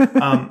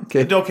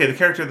 Okay. Okay, the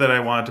character that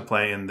I wanted to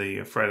play in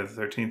the Friday the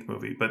 13th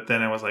movie, but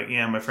then I was like,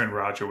 yeah, my friend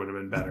Roger would have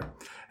been better.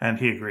 And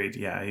he agreed,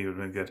 yeah, he would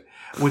have been good.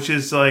 Which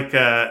is like,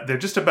 they're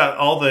just about,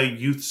 all the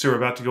youths are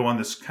about to go on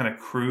this kind of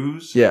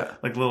cruise. Yeah.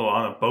 Like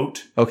on a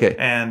boat. Okay.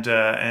 And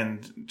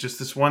just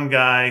this one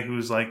guy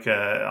who's like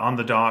on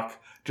the dock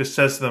just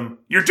says to them,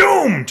 "You're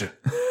doomed!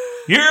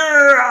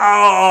 You're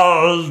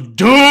all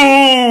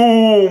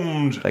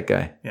doomed!" That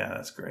guy. Yeah,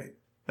 that's great.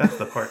 That's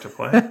the part to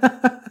play.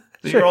 The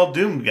You're all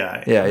doomed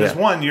guy. Yeah, There's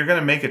yeah. one, you're going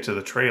to make it to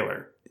the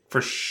trailer.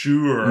 For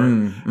sure.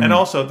 And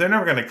also, they're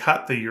never going to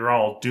cut the "you're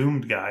all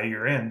doomed" guy.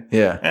 You're in.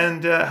 Yeah.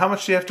 And how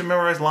much do you have to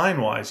memorize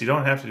line-wise? You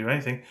don't have to do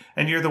anything.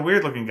 And you're the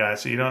weird-looking guy,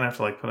 so you don't have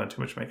to like put on too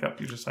much makeup.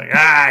 You're just like,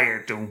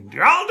 you're doomed.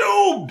 You're all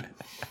doomed.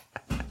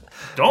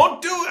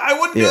 Don't do it. I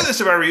wouldn't do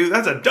this if I were you.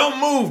 That's a dumb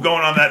move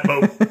going on that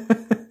boat.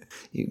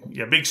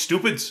 You big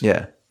stupids.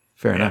 Yeah.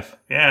 Fair enough.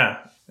 Yeah.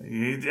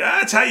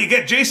 That's how you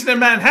get Jason in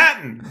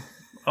Manhattan.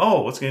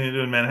 Oh, what's going to do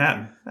in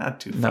Manhattan? Not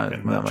too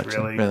fucking much,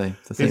 really. Really.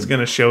 He's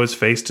going to show his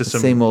face to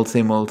some... Same old.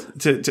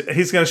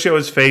 He's going to show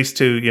his face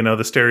to, the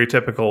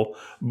stereotypical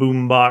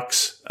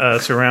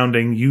boombox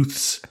surrounding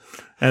youths.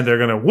 And they're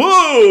going to,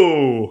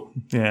 whoa!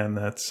 Yeah, and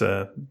that's...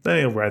 then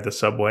he'll ride the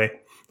subway.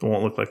 It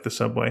won't look like the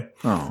subway.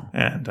 Oh.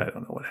 And I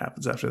don't know what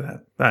happens after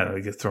that. I don't know,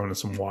 he gets thrown in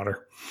some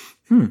water.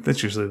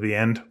 That's usually the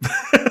end.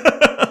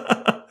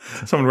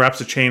 Someone wraps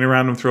a chain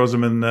around him, throws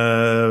him in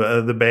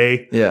the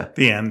bay. Yeah.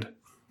 The end.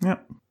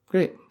 Yep.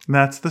 Great. And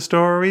that's the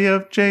story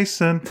of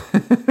Jason.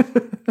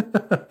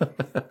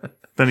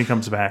 Then he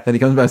comes back. Then he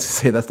comes back to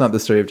say, that's not the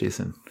story of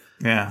Jason.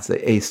 Yeah. It's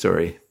a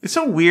story. It's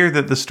so weird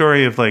that the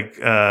story of like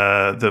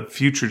the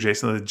future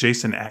Jason, the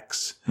Jason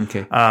X,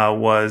 Okay.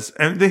 was,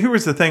 and here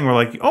was the thing where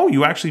like, oh,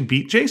 you actually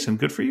beat Jason.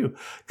 Good for you.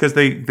 Because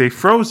they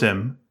froze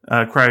him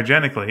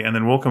cryogenically and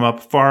then woke him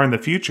up far in the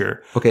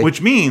future. Okay.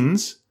 Which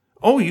means,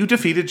 oh, you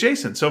defeated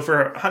Jason. So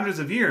for hundreds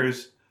of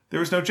years, there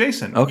was no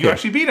Jason. Okay. You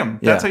actually beat him.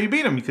 That's Yeah. how you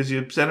beat him, because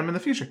you set him in the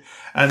future.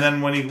 And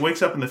then when he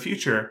wakes up in the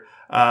future,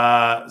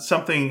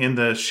 something in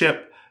the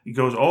ship, he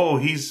goes, oh,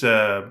 he's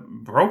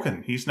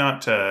broken. He's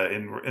not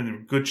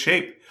in good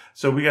shape.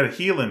 So we got to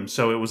heal him.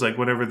 So it was like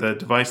whatever the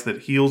device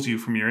that heals you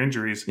from your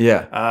injuries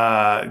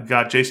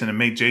got Jason and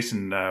made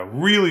Jason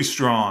really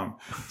strong.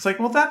 It's like,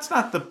 well, that's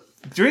not the...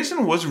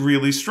 Jason was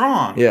really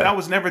strong. Yeah. That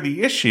was never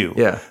the issue.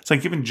 Yeah. It's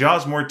like giving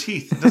Jaws more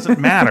teeth. It doesn't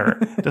matter.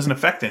 It doesn't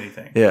affect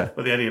anything. Yeah.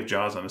 But the idea of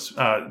Jaws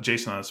on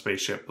Jason on a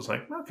spaceship was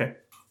like, okay.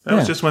 That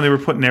was just when they were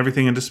putting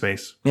everything into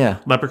space. Yeah.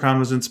 Leprechaun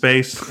was in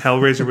space.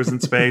 Hellraiser was in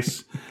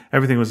space.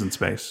 Everything was in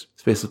space.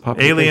 Space was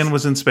popular. Alien place.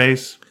 was in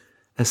space.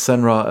 As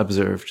Sun Ra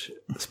observed,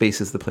 space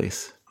is the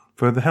place.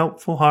 For the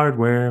helpful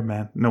hardware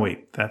man. No,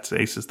 wait. That's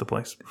Ace is the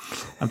place.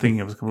 I'm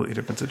thinking of a completely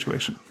different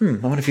situation. I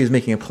wonder if he was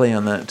making a play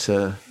on that,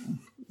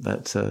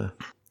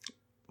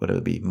 what it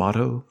would be,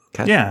 motto?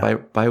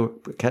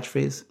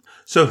 Catchphrase?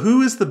 So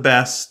who is the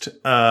best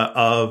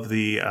of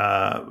the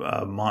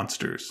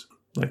monsters?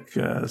 Like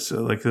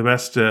the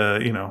best,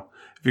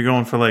 if you're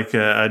going for like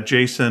a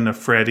Jason, a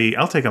Freddy,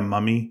 I'll take a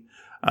Mummy,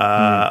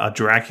 a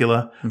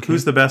Dracula. Okay.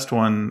 Who's the best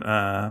one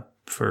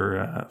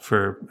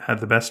for had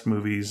the best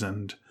movies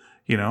and,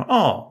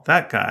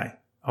 that guy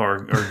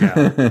or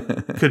gal.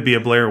 Could be a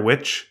Blair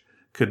Witch.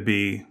 Could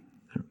be,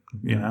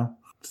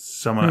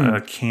 someone,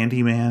 a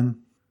Candyman.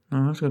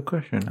 Oh, that's a good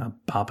question. A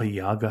Baba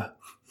Yaga.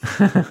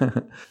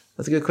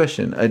 That's a good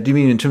question. Do you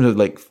mean in terms of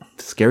like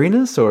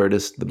scariness or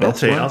just the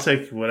best one? I'll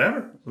take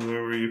whatever.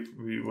 Whatever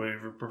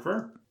you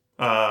prefer.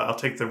 I'll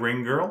take the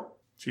Ring Girl.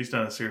 She's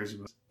done a series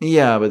of...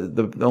 Yeah,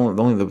 but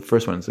only the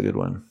first one is a good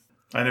one.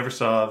 I never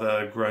saw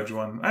the Grudge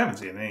one. I haven't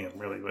seen any of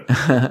them really, but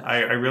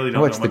I really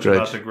don't know much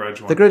about the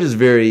Grudge one. The Grudge is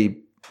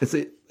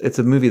it's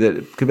a movie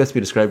that could best be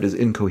described as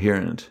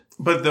incoherent.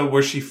 But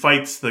where she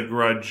fights the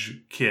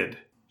Grudge kid.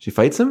 She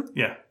fights him?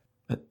 Yeah.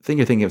 I think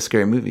you're thinking of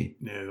Scary Movie.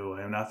 No,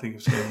 I am not thinking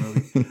of Scary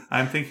Movie.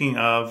 I'm thinking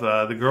of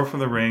the girl from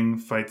The Ring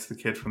fights the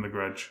kid from The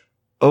Grudge.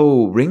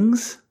 Oh,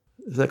 Rings?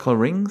 Is that called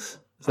Rings?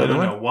 Is that I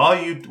don't know.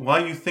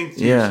 While you think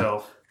to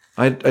yourself.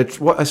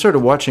 I started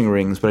watching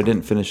Rings, but I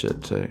didn't finish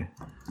it. I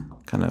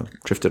kind of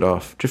drifted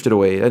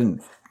away. I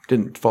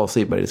didn't fall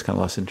asleep, but I just kind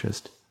of lost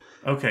interest.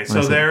 Okay,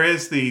 so there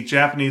is the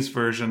Japanese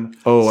version,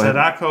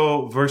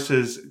 Sadako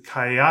versus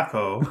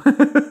Kayako,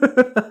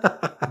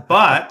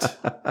 but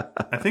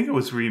I think it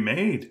was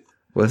remade.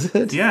 Was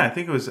it? Yeah, I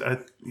think it was.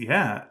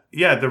 Yeah.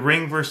 The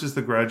Ring versus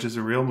the Grudge is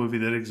a real movie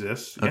that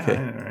exists. Okay.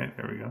 Yeah, all right,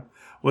 there we go.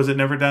 Was it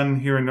never done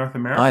here in North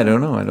America? I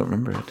don't know. I don't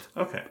remember it.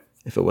 Okay.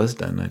 If it was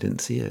done, I didn't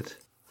see it.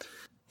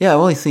 Yeah,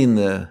 I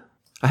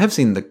have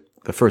seen the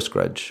first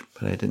Grudge,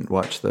 but I didn't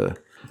watch the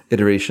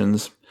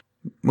iterations.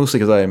 Mostly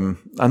because I'm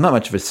not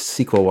much of a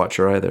sequel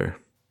watcher either,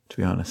 to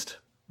be honest.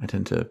 I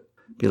tend to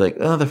be like,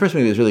 oh, the first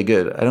movie was really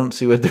good. I don't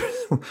see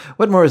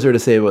what more is there to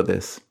say about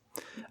this?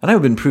 And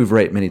I've been proved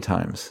right many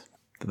times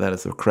that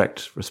is the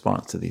correct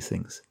response to these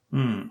things.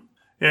 Yeah,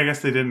 I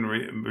guess they didn't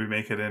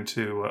remake it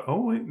into...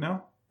 oh, wait,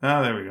 no.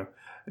 Oh, there we go.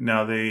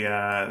 No, they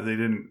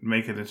didn't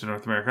make it into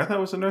North America. I thought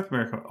it was a North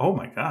America. Oh,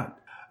 my God.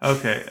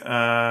 Okay.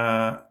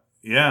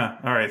 Yeah.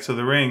 All right. So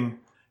The Ring.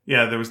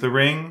 Yeah, there was The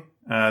Ring.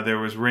 There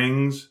was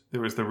Rings.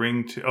 There was The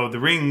Ring 2. Oh, The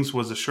Rings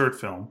was a short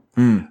film.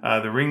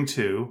 The Ring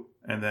 2.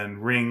 And then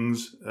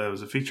Rings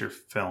was a feature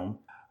film.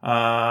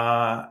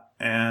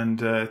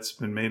 And it's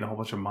been made a whole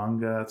bunch of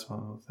manga. It's one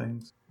of the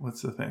things.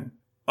 What's the thing?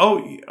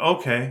 Oh,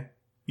 okay.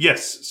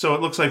 Yes. So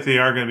it looks like they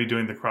are going to be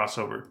doing the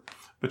crossover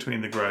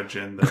between the Grudge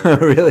and the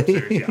really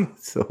series. Yeah.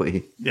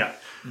 Silly. Yeah.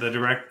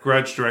 The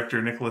Grudge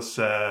director, Nicholas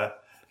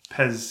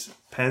Pez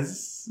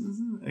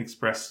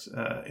expressed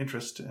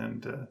interest,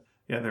 and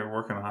they're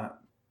working on it.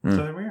 So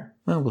there we are.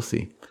 Well, we'll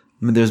see.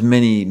 I mean, there's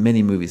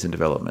many movies in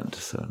development,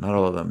 so not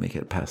all of them make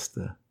it past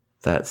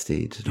that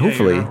stage. And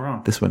hopefully,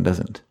 this one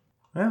doesn't.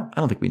 Well, I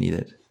don't think we need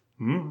it.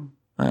 I don't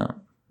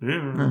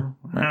know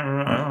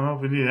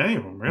if we need any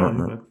of them, really,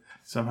 but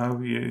somehow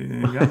we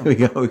got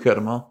them. we got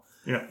them all.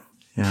 Yeah.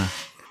 Yeah.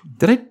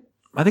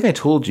 I think I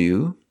told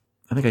you,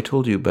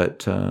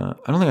 but I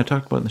don't think I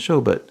talked about it in the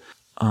show, but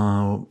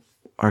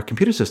our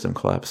computer system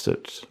collapsed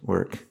at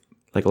work,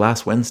 like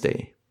last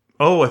Wednesday.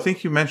 Oh, I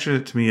think you mentioned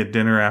it to me at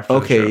dinner after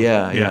the show.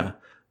 Yeah.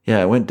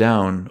 It went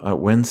down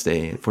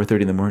Wednesday at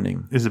 4:30 in the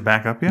morning. Is it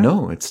back up yet?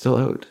 No, it's still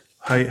out.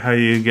 How are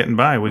you getting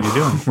by? What are you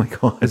doing? Oh my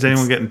God. Is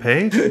anyone getting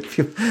paid?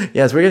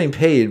 Yes, we're getting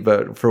paid,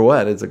 but for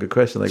what? It's a good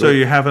question. So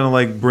you're having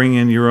to bring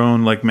in your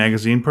own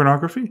magazine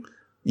pornography?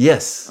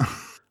 Yes.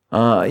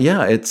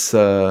 It's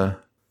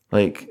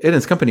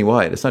it's company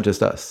wide. It's not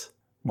just us.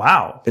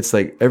 Wow. It's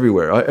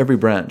everywhere, every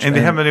branch. And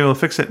they haven't been able to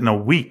fix it in a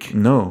week.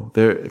 No.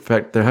 They're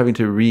having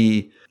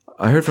to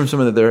I heard from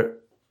someone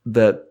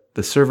that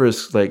the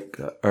servers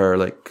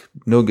are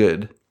no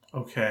good.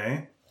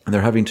 Okay. And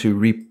they're having to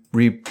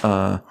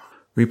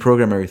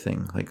reprogram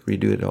everything,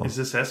 redo it all. Is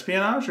this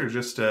espionage or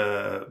just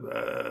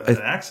an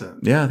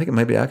accident? Yeah, I think it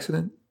might be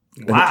accident.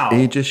 Wow. An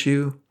age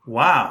issue.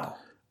 Wow.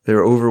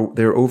 They're overworked.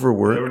 There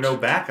were no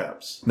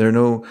backups.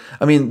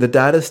 The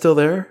data's still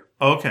there.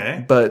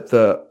 Okay. But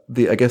the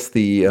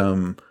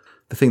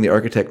thing the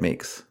architect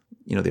makes,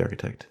 the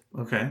architect.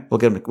 Okay. We'll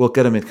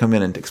get him to come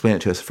in and explain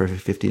it to us for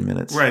 15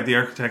 minutes. Right, the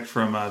architect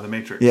from The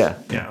Matrix. Yeah.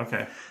 Yeah,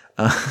 okay.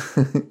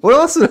 What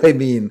else did I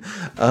mean?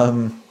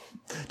 Do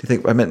you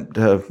think I meant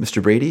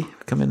Mr. Brady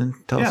come in and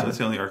tell us? Yeah, that's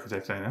the only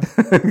architect I know.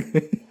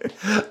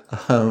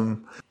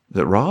 Is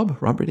it Rob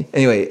Brady?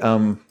 Anyway,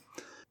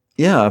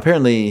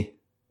 apparently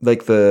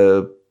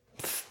all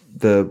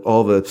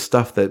the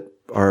stuff that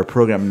our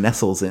program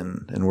nestles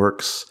in and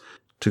works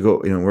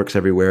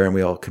everywhere, and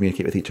we all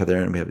communicate with each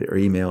other, and we have our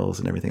emails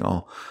and everything.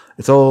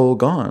 It's all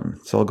gone.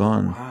 It's all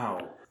gone.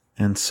 Wow.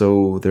 And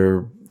so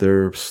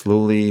they're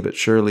slowly but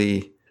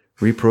surely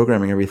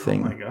reprogramming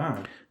everything. Oh my God.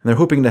 And they're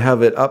hoping to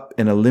have it up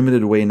in a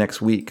limited way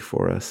next week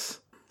for us,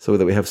 so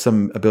that we have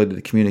some ability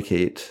to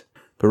communicate.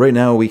 But right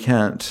now we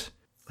can't.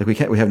 We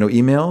have no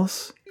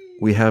emails.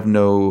 We have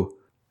no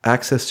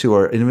access to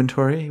our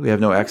inventory. We have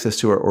no access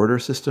to our order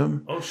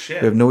system. Oh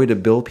shit. We have no way to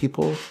bill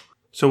people.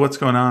 So what's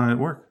going on at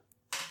work?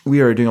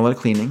 We are doing a lot of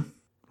cleaning,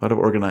 a lot of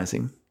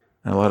organizing,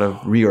 and a lot of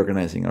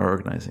reorganizing our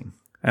organizing.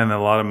 And a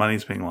lot of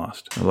money's being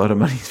lost. A lot of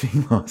money's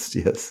being lost,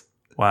 yes.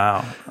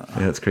 Wow.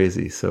 Yeah, it's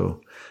crazy.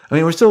 So,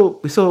 we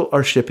still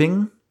are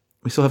shipping.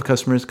 We still have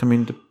customers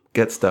coming to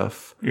get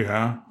stuff.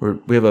 Yeah.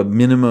 We have a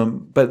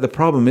minimum, but the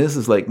problem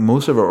is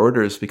most of our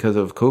orders, because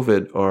of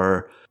COVID,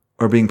 are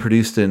being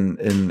produced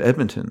in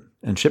Edmonton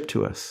and shipped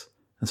to us.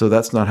 And so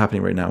that's not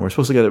happening right now. We're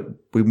supposed to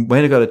we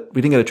didn't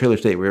get a trailer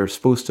today. We were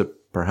supposed to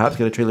perhaps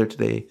get a trailer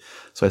today.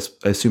 So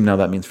I assume now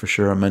that means for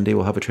sure on Monday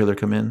we'll have a trailer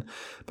come in.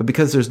 But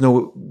because there's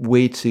no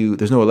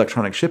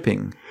electronic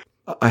shipping,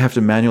 I have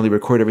to manually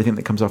record everything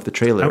that comes off the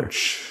trailer.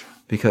 Ouch.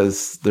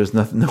 because there's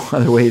no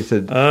other way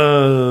to.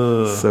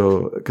 Oh.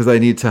 So because I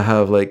need to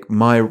have like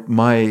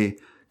my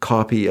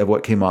copy of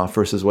what came off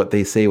versus what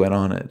they say went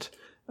on it,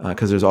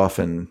 because there's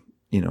often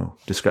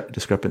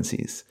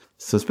discrepancies.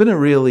 So it's been a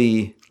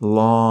really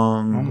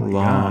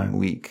long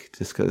week,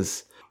 just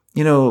because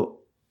you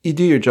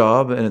do your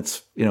job and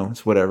it's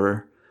it's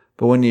whatever.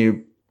 But when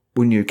you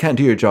can't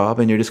do your job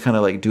and you're just kind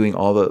of like doing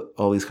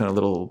all these kind of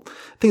little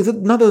things,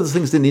 none of those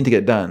things didn't need to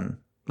get done.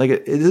 Like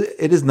it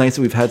is nice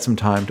that we've had some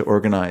time to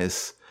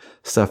organize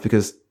stuff,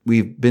 because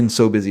we've been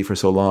so busy for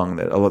so long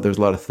that there's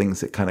a lot of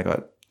things that kind of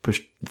got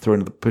pushed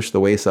to the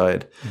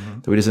wayside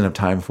that we just didn't have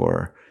time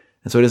for.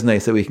 And so it is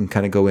nice that we can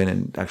kind of go in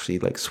and actually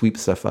like sweep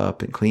stuff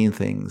up and clean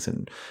things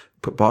and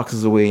put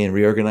boxes away and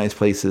reorganize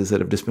places that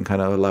have just been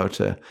kind of allowed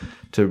to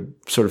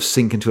sort of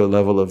sink into a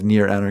level of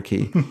near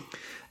anarchy.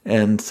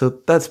 And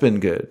so that's been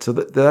good. So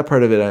that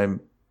part of it, I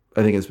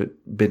think has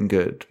been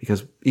good,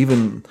 because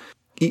even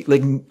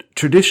like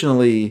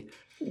traditionally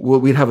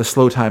we'd have a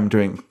slow time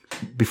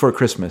before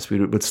Christmas.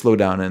 We would slow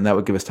down, and that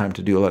would give us time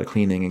to do a lot of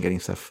cleaning and getting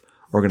stuff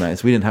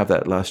organized. We didn't have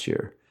that last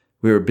year.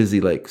 We were busy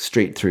like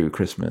straight through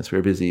Christmas. We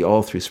were busy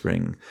all through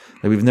spring.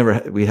 Like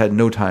we had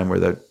no time where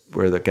the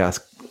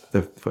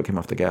foot came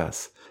off the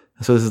gas.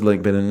 So this has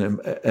like been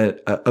an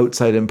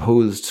outside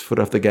imposed foot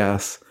off the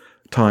gas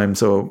time.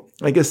 So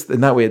I guess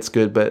in that way it's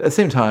good, but at the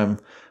same time,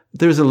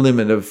 there's a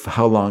limit of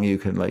how long you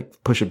can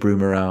like push a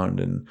broom around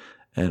and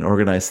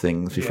organize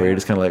things before you're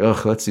just kind of like, oh,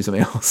 let's do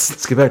something else.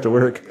 Let's get back to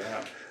work.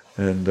 Yeah.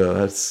 And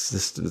that's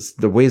just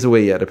the ways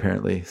away yet,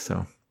 apparently.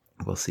 So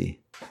we'll see.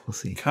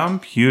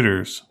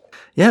 Computers.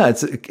 Yeah,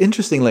 it's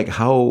interesting, like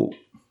how,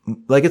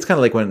 like it's kind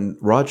of like when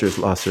Rogers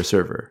lost their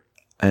server,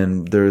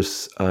 and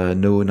there's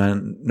no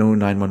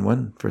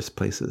 911 for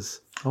places.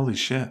 Holy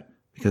shit!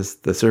 Because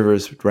the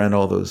servers ran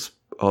all the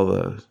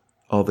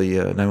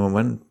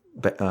 911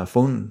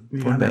 phone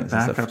banks and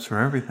backups stuff. For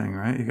everything,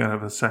 right? You gotta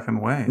have a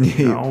second way.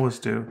 You always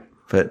do,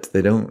 but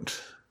they don't.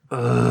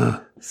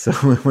 So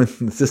when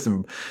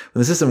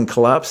the system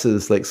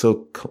collapses like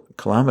so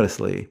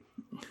calamitously,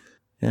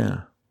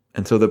 yeah.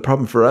 And so the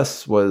problem for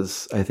us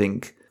was, I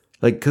think,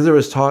 like, because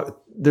there's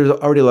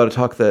already a lot of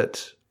talk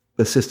that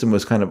the system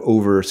was kind of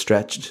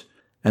overstretched,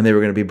 and they were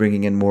going to be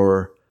bringing in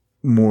more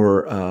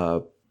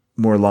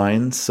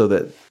lines so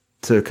that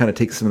to kind of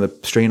take some of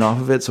the strain off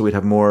of it. So we'd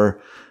have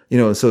more,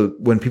 so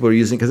when people are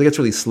using, because it gets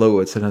really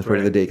slow at sometimes part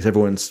of the day, because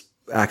everyone's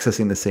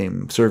accessing the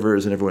same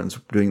servers and everyone's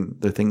doing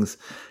their things.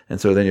 And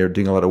so then you're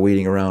doing a lot of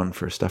waiting around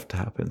for stuff to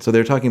happen. So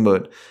they're talking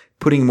about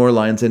putting more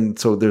lines in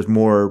so there's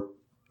more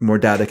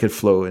data could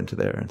flow into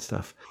there and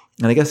stuff.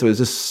 And I guess it was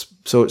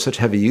just such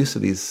heavy use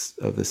of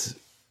this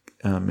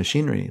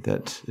machinery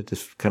that it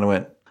just kind of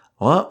went,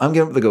 well, I'm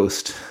giving up the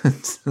ghost.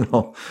 It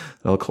all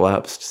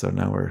collapsed. So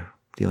now we're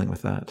dealing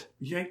with that.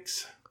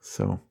 Yikes.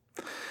 So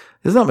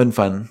it's not been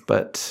fun,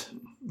 but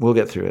we'll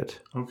get through it.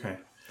 Okay.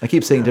 I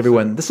keep saying to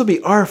everyone, this will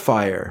be our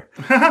fire.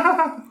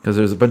 Because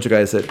there's a bunch of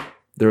guys that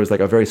there was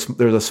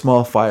a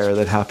small fire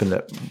that happened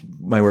at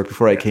my work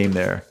before I came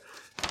there.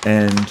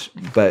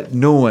 But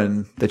no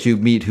one that you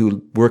meet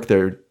who worked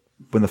there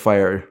when the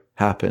fire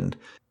happened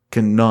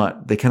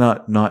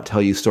cannot not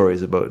tell you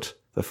stories about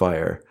the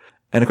fire.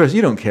 And of course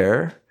you don't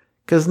care,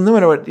 because no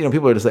matter what,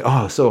 people are just like,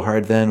 oh, so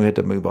hard then. We had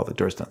to move all the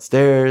doors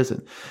downstairs,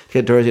 and to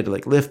get doors, you had to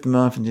like lift them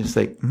off, and you're just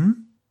like,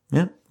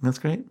 yeah, that's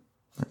great.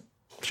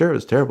 Sure, it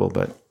was terrible,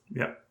 but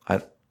yeah,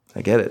 I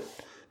get it.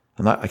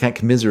 I can't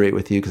commiserate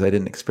with you because I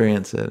didn't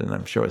experience it, and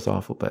I'm sure it's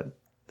awful, but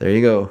there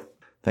you go.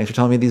 Thanks for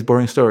telling me these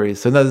boring stories.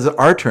 So now this is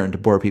our turn to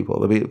bore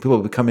people. People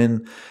will come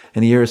in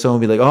a year or so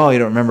and be like, oh, you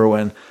don't remember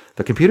when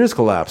the computers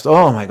collapsed.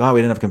 Oh my God,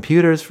 we didn't have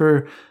computers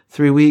for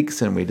 3 weeks,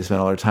 and we just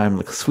spent all our time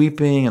like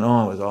sweeping, and it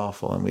was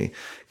awful. And we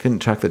couldn't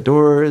track the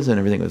doors, and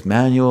everything was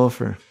manual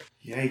for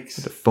Yikes. We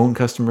have to phone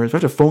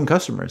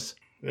customers.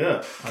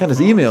 Yeah. Can't just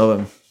email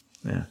them.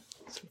 Yeah.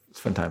 It's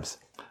fun times.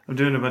 I'm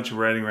doing a bunch of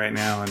writing right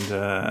now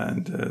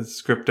and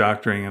script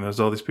doctoring, and there's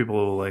all these people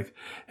who are like,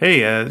 hey,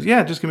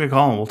 just give me a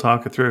call and we'll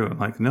talk it through. I'm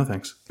like, no,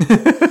 thanks.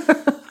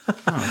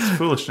 It's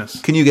foolishness.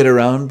 Can you get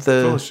around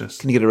foolishness?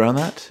 Can you get around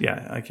that?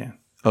 Yeah, I can.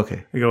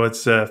 Okay. I go,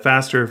 it's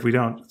faster if we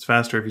don't. It's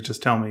faster if you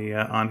just tell me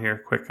on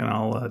here quick, and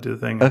I'll do the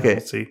thing. Okay.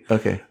 We'll see.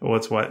 Okay.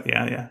 What's what?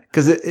 Yeah.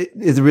 Because it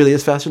really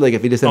is faster. Like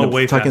if you just end up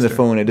talking on the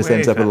phone, it just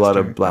ends up with a lot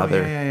of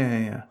blather.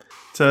 Yeah.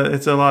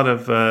 It's a lot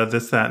of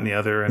this, that, and the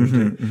other,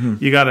 and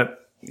you gotta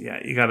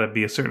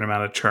be a certain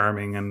amount of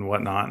charming and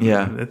whatnot.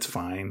 And it's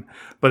fine,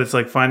 but it's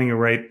like finding a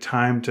right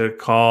time to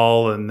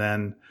call, and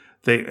then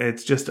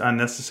it's just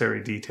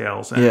unnecessary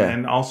details.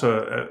 And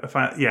also,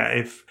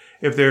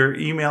 if they're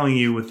emailing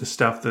you with the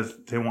stuff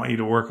that they want you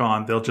to work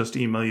on, they'll just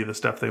email you the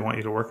stuff they want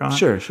you to work on.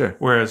 Sure.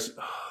 Whereas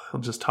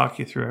they'll just talk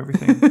you through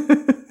everything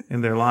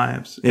in their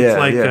lives.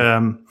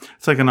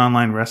 It's like an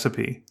online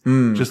recipe.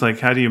 Just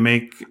like how do you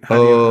make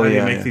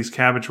these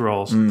cabbage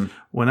rolls?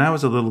 When I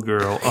was a little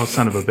girl,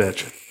 son of a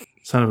bitch.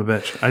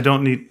 I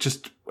don't need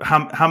just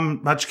how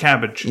much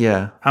cabbage?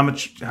 Yeah. How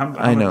much?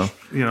 I know.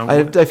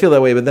 Much, I feel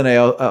that way, but then I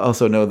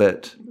also know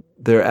that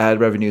their ad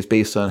revenue is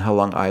based on how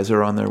long eyes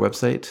are on their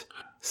website.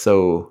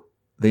 So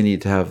they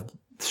need to have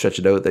stretch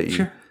it out that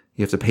you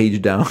have to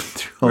page down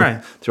through all,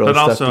 Right. through all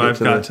But the stuff also, to get I've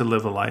to got to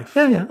live a life.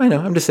 Yeah, I know.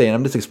 I'm just saying.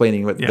 I'm just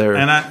explaining what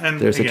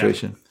their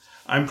situation.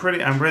 I'm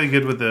really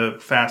good with the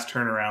fast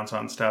turnarounds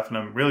on stuff, and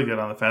I'm really good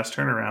on the fast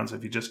turnarounds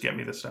if you just get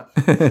me the stuff,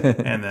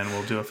 and then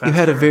we'll do a fast. You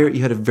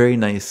had a very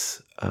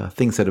nice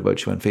thing said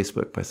about you on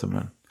Facebook by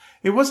someone.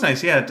 It was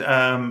nice, yeah.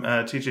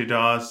 TJ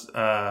Dawes,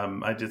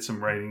 I did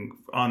some writing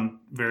on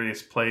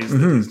various plays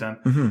that he's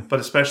done, but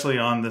especially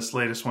on this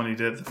latest one he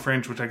did, The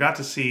Fringe, which I got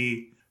to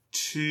see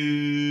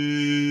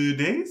 2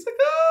 days ago.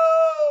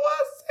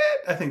 Was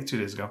it? I think 2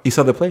 days ago. You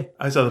saw the play?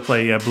 I saw the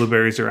play. Yeah,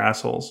 Blueberries Are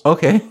Assholes.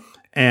 Okay.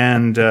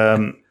 And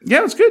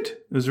it was good.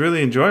 It was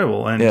really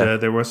enjoyable, and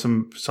there were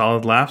some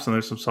solid laughs, and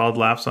there's some solid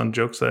laughs on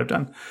jokes that I've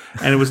done.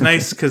 And it was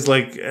nice because,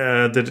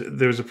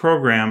 there was a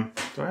program.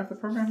 Do I have the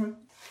program with?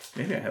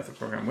 Maybe I have the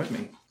program with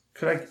me.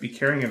 Could I be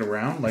carrying it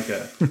around like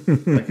an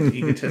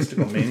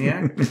egotistical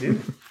maniac? I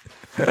do.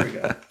 There we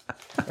go.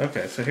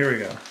 Okay, so here we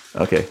go.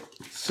 Okay.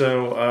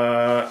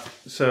 So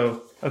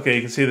okay,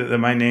 you can see that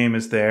my name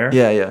is there.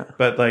 Yeah.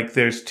 But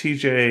there's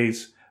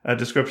TJ's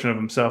description of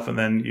himself, and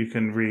then you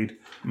can read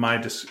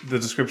the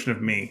description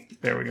of me.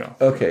 There we go.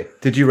 Okay.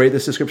 Did you write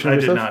this description of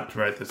yourself? I did not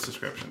write this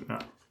description, no.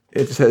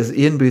 It says,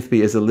 Ian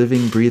Boothby is a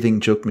living, breathing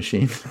joke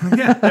machine.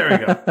 Yeah, there we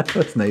go.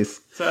 That's nice.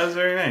 So that was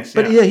very nice,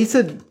 But he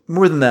said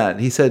more than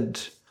that. He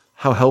said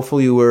how helpful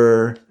you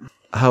were,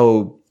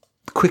 how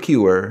quick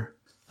you were,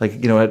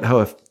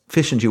 how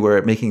efficient you were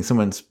at making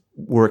someone's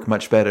work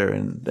much better.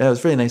 And that was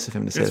very nice of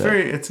him to say that.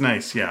 It's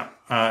nice, yeah.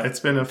 It's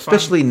been a fun...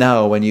 Especially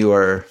now when you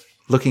are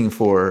looking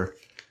for...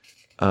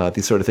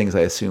 these sort of things,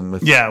 I assume.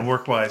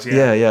 Work-wise,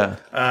 yeah. Yeah.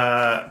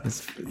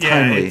 It's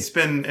timely. It's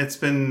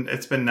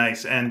been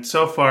nice, and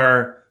so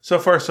far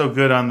so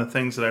good on the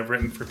things that I've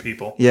written for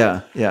people.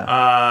 Yeah.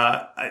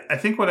 I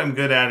think what I'm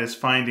good at is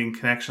finding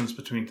connections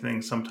between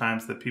things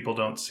sometimes that people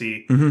don't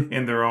see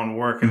in their own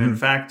work, and in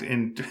fact,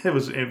 it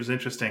was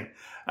interesting.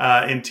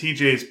 In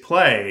TJ's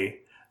play,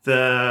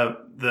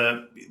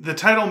 the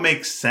title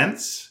makes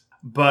sense.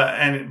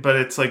 But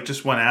it's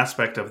just one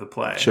aspect of the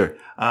play. Sure.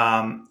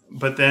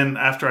 But then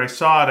after I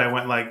saw it, I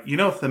went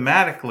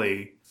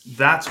thematically,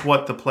 that's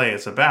what the play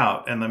is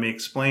about. And let me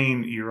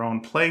explain your own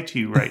play to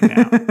you right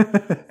now.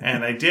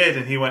 And I did.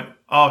 And he went,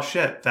 oh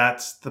shit,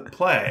 that's the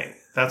play.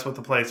 That's what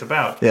the play is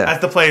about. Yeah.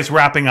 As the play is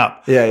wrapping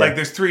up. Yeah.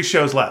 There's 3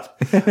 shows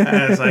left.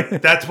 And it's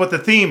that's what the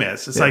theme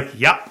is. It's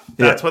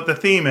that's what the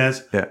theme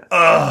is. Yeah.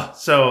 Ugh.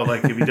 So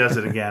if he does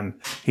it again,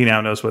 he now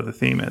knows what the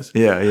theme is.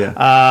 Yeah.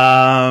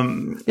 I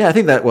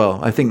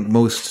think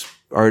most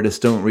artists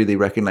don't really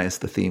recognize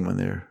the theme when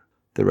they're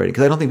writing.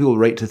 Because I don't think people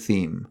write to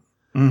theme.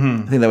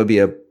 I think that would be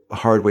a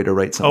hard way to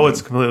write something. Oh,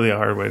 it's completely a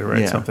hard way to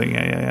write something.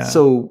 Yeah.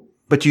 So,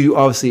 but you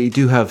obviously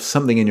do have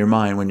something in your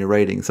mind when you're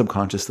writing.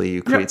 Subconsciously,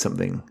 you create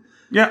something.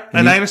 Yeah,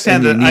 and I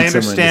understand that. I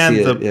understand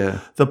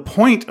the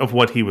point of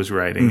what he was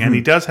writing, and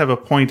he does have a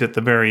point at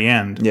the very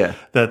end. Yeah,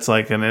 that's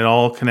and it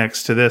all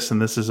connects to this,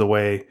 and this is a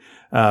way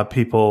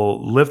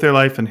people live their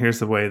life, and here's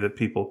the way that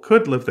people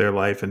could live their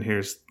life, and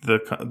here's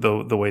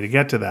the way to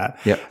get to that.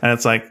 Yeah, and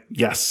it's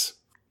yes.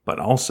 But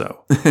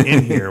also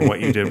in here, what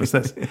you did was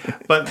this.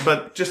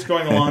 But just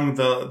going along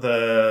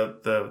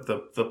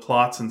the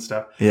plots and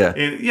stuff.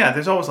 Yeah,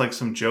 there's always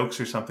some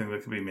jokes or something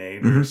that could be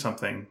made or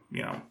something.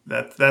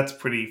 That's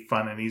pretty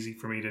fun and easy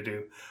for me to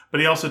do. But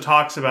he also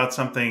talks about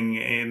something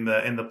in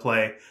the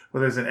play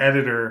where there's an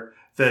editor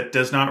that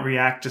does not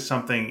react to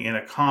something in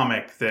a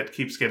comic that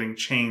keeps getting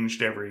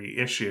changed every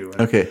issue.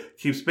 And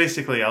keeps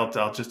basically.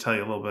 I'll just tell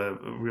you a little bit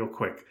real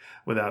quick.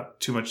 Without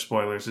too much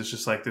spoilers, it's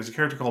just there's a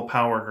character called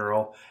Power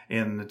Girl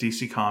in the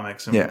DC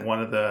Comics, and one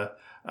of the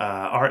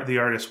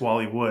artist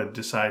Wally Wood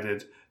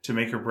decided to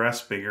make her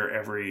breasts bigger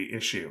every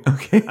issue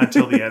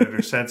until the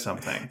editor said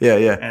something.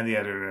 Yeah. And the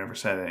editor never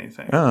said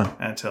anything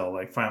until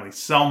finally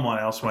someone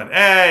else went,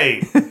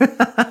 "Hey,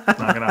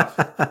 knock it off."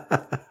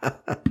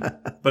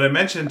 But I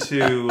mentioned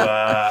to,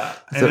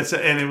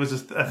 it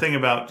was a thing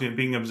about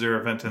being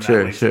observant and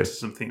that leads into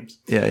some themes.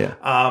 Yeah.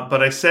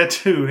 But I said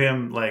to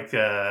him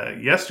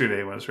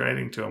yesterday when I was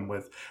writing to him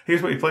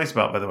here's what he plays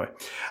about, by the way,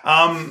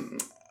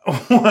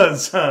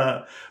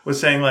 was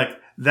saying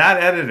that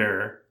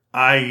editor.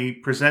 I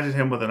presented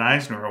him with an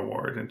Eisner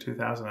Award in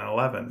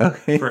 2011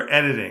 for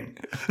editing.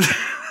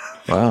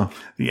 Wow.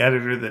 The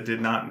editor that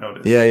did not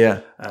notice. Yeah.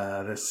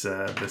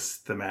 This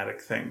thematic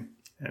thing.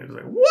 And he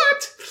was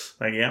what?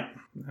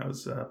 That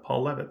was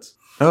Paul Levitz.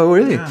 Oh,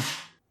 really? Yeah.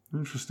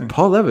 Interesting.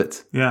 Paul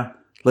Levitz? Yeah.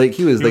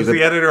 He was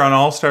the editor on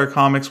All Star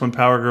Comics when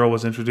Power Girl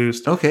was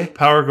introduced. Okay.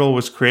 Power Girl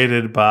was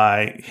created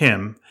by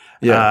him.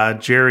 Yeah.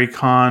 Jerry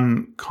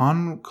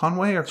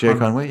Conway or Jerry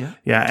Conway, yeah.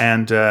 Yeah,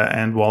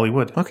 and Wally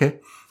Wood.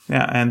 Okay.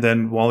 Yeah, and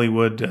then Wally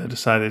Wood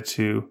decided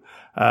to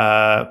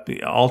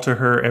alter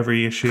her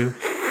every issue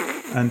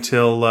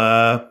until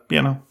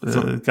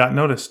it got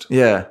noticed.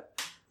 Yeah,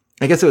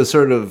 I guess it was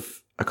sort of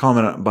a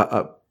comment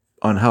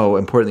on how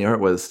important the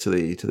art was to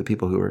the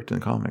people who worked in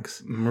comics.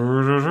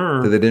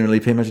 That they didn't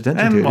really pay much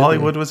attention to. And Wally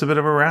Wood was a bit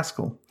of a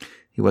rascal.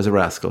 He was a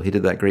rascal. He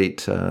did that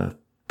great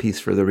piece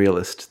for The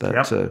Realist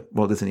that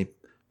Walt Disney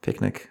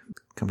picnic,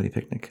 company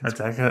picnic. That's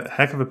a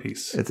heck of a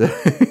piece. It's a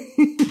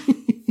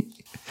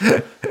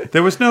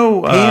There was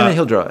no pay him and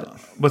he'll draw it.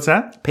 What's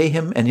that? Pay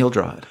him and he'll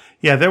draw it.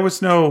 Yeah, there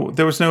was no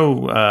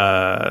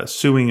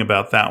suing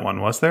about that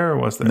one, was there? Or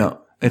was there?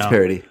 No, it's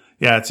parody.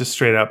 Yeah, it's just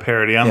straight out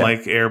parody,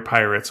 unlike Air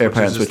Pirates, which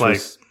is just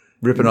like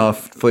ripping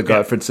off Floyd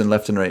Gottfredson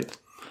left and right.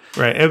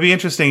 Right. It'd be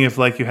interesting if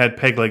like you had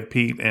Peg Leg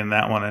Pete in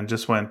that one and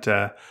just went,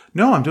 no,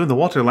 I'm doing the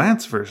Walter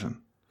Lantz version.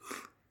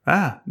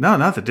 Ah, no,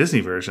 not the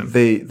Disney version.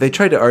 They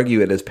tried to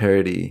argue it as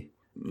parody,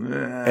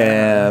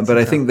 but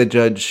I think the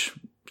judge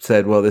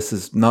said, well, this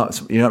is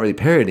not, you're not really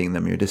parodying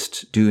them. You're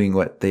just doing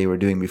what they were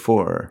doing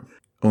before,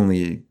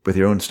 only with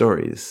your own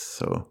stories.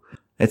 So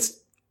it's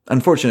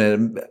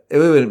unfortunate. It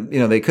would,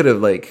 they could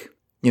have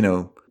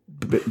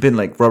been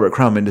like Robert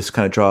Crumb and just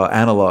kind of draw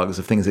analogs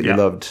of things that you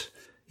loved,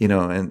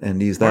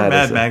 and use that. Or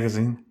Mad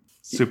Magazine,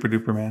 Super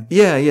Duper Man.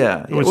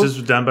 Yeah. Which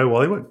is done by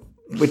Wally Wood.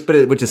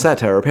 Which is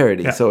satire or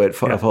parody, so it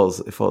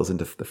falls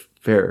into the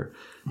fair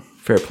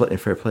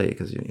play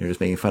because you're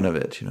just making fun of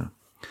it,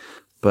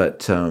 But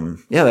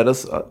that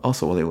is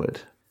also Wally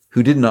Wood,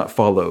 who did not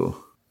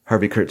follow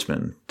Harvey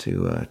Kurtzman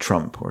to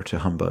Trump or to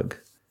Humbug.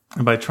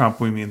 And by Trump,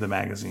 we mean the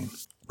magazine.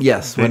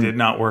 Yes, they did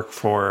not work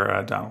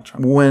for Donald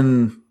Trump.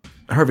 When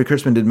Harvey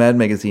Kurtzman did Mad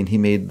Magazine, he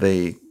made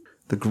the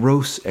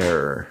gross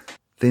error,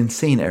 the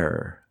insane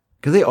error,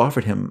 because they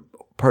offered him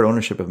part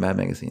ownership of Mad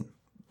Magazine.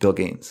 Bill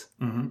Gaines.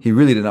 Mm-hmm. He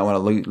really did not want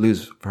to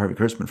lose Harvey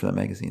Kurtzman for that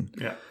magazine.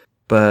 Yeah.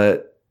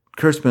 But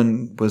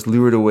Kurtzman was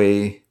lured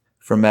away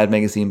from Mad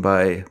Magazine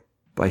by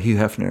Hugh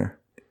Hefner,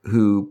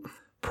 who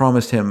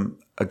promised him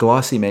a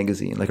glossy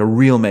magazine, like a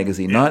real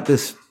magazine, not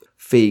this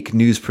fake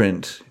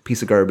newsprint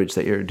piece of garbage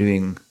that you're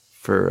doing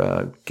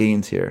for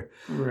Gaines here,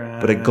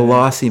 but a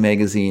glossy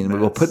magazine.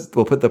 We'll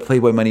put the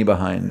Playboy money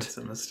behind. That's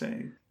a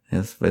mistake.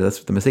 Yes, but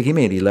that's the mistake he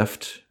made. He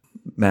left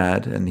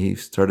Mad and he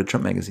started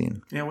Trump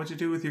Magazine. Yeah, what'd you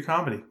do with your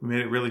comedy? We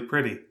made it really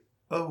pretty.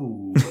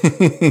 Oh,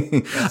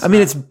 I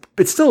mean,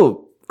 it's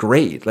still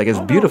great. Like it's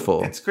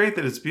beautiful. No, it's great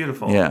that it's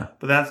beautiful. Yeah,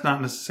 but that's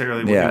not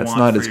necessarily what you want. It's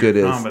not as good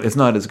comedy. as it's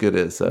not as good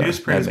as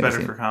newsprint is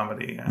better for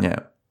comedy. Yeah,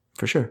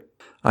 for sure.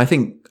 I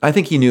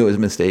think he knew it was a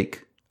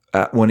mistake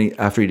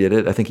after he did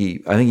it. I think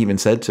he even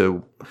said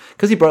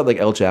because he brought like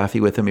El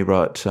Jaffe with him. He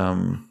brought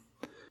Chicken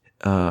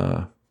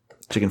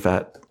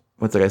Fat.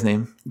 What's the guy's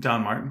name?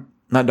 Don Martin.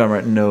 Not Don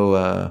Martin, no.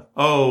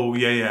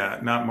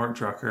 Not Mark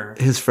Drucker.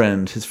 His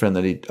friend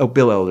that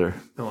Bill Elder.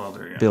 Bill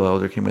Elder, yeah. Bill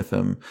Elder came with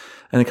him,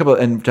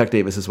 and Jack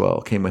Davis as well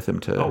came with him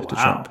to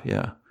Trump.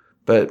 Yeah,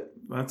 but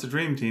that's a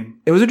dream team.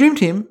 It was a dream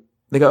team.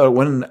 They got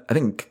I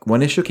think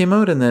one issue came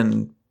out, and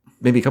then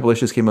maybe a couple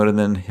issues came out, and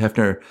then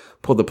Hefner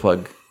pulled the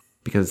plug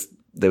because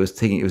it was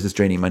just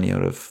draining money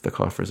out of the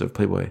coffers of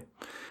Playboy,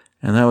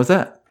 and that was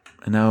that.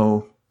 And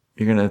now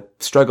you're gonna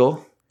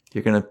struggle.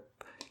 You're gonna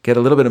get a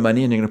little bit of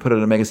money, and you're going to put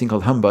out a magazine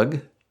called Humbug,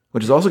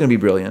 which is also going to be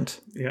brilliant.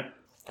 Yeah.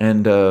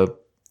 And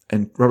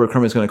Robert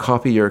Crumb is going to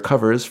copy your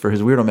covers for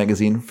his Weirdo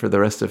magazine for the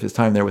rest of his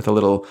time there with a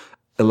little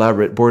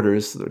elaborate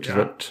borders, which is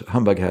what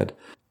Humbug had.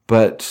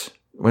 But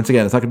once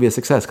again, it's not going to be a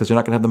success because you're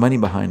not going to have the money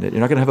behind it.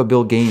 You're not going to have a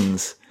Bill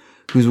Gaines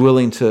who's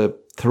willing to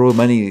throw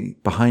money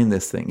behind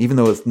this thing. Even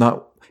though it's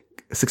not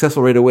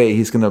successful right away,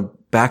 he's going to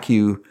back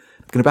you,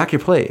 going to back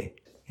your play,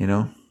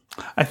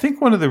 I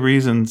think one of the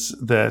reasons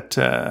that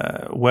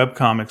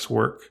webcomics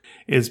work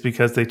is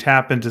because they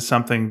tap into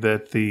something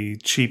that the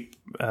cheap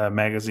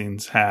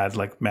magazines had,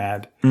 like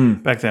Mad,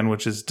 back then,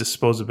 which is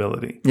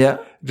disposability. Yeah.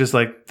 Just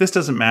like, this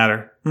doesn't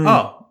matter.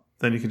 Oh,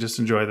 then you can just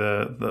enjoy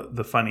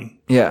the funny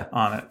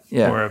on it.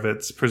 Yeah. Or if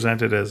it's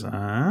presented as,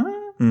 and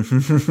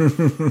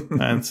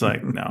it's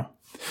like, no.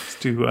 It's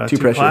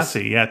too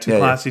classy. Yeah, too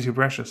classy, too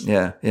precious.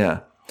 Yeah,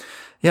 yeah.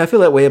 Yeah, I feel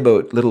that way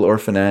about Little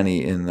Orphan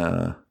Annie in...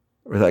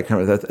 is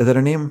that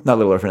her name? Not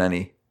Little Orphan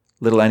Annie.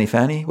 Little Annie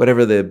Fanny?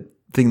 Whatever the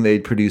thing they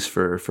produced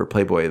for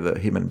Playboy,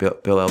 him and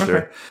Bill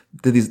Elder.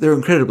 Okay. They're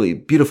incredibly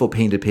beautiful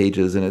painted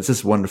pages, and it's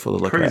just wonderful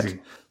to look at.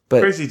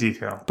 Crazy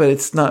detail. But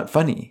it's not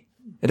funny.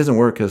 It doesn't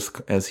work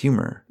as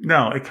humor.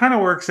 No, it kind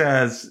of works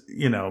as,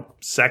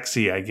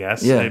 sexy, I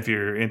guess. Yeah. If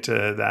you're into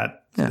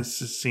that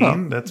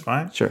scene, that's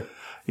fine. Sure.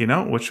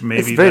 Which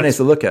maybe it's very nice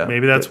to look at.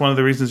 Maybe that's one of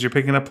the reasons you're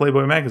picking up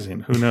Playboy magazine.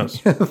 Who knows?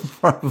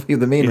 Probably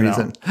the main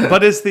reason.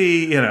 But is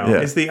the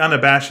is the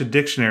unabashed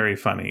dictionary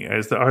funny?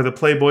 Are the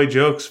Playboy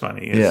jokes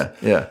funny?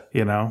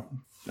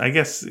 I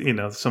guess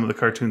some of the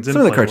cartoons.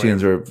 Some of the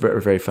cartoons are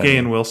very funny. Gay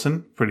and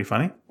Wilson, pretty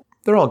funny.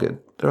 They're all good.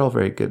 They're all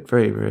very good.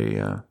 Very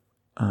very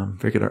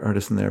very good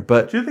artists in there.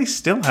 But do they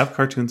still have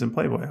cartoons in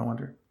Playboy? I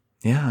wonder.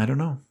 Yeah, I don't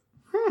know.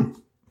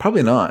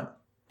 Probably not.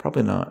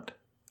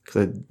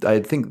 Because I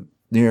think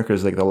New Yorker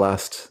is like the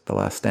last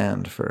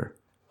stand for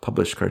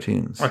published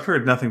cartoons. I've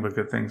heard nothing but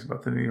good things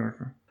about the New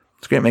Yorker.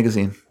 It's a great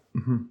magazine.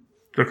 Mm-hmm.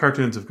 The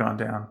cartoons have gone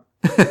down.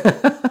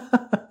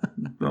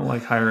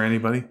 Don't hire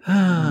anybody.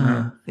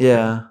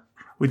 Yeah.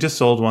 We just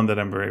sold one that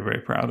I'm very, very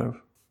proud of.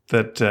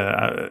 That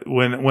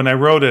when I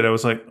wrote it, I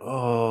was like,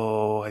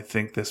 oh, I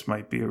think this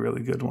might be a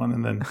really good one.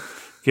 And then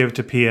gave it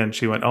to Pia, and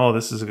she went, oh,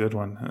 this is a good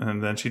one.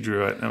 And then she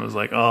drew it, and it was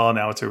like, oh,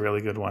 now it's a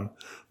really good one.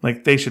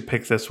 Like, they should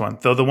pick this one.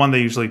 Though the one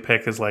they usually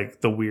pick is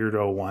like the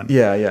weirdo one.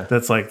 Yeah, yeah.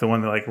 That's like the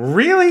one they're like,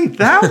 really?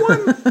 That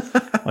one?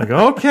 Like,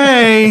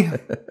 okay.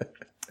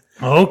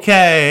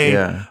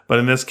 Yeah. But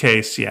in this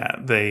case,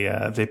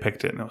 they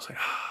picked it, and I was like,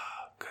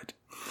 good.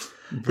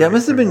 Yeah, it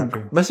must have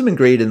been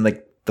great in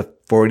like the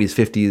 40s,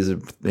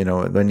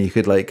 50s, when you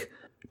could like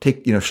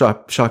take,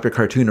 shop your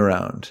cartoon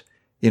around.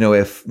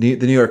 If the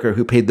New Yorker,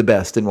 who paid the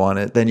best, didn't want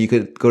it, then you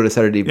could go to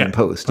Saturday Evening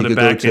Post. Put you it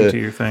could back go to into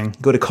your thing.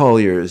 Go to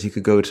Collier's. You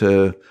could go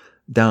to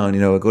Down.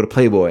 Go to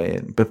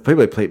Playboy. But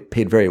Playboy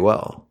paid very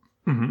well.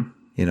 Mm-hmm.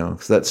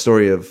 Because that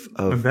story of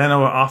and then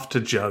off to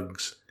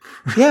Jugs.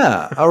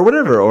 Yeah, or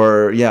whatever,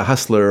 or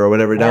Hustler, or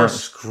whatever. Or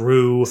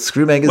Screw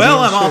magazine. Well,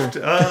 I'm off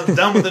to,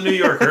 down with the New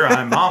Yorker.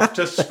 I'm off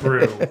to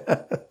Screw.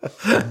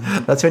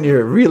 That's when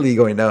you're really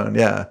going down.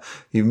 Yeah,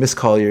 you missed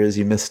Collier's,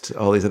 you missed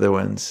all these other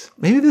ones.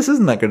 Maybe this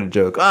isn't that good a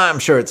joke. I'm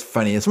sure it's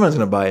funny. Someone's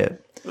going to buy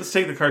it. Let's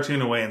take the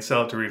cartoon away and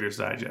sell it to Reader's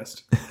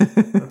Digest.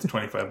 That's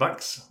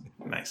 $25.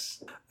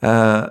 Nice.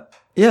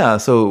 Yeah.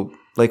 So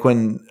like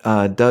when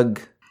Doug,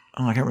 I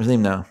can't remember his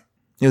name now.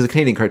 He was a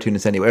Canadian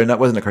cartoonist anyway. Or not,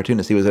 wasn't a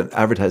cartoonist. He was an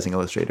advertising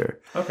illustrator.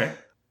 Okay.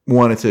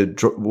 Wanted to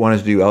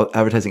do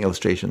advertising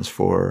illustrations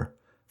for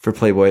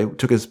Playboy.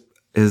 Took his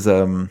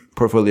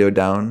portfolio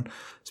down.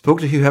 Spoke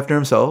to Hugh Hefner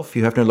himself.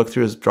 Hugh Hefner looked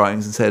through his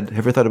drawings and said, "Have you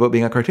ever thought about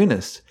being a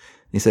cartoonist?"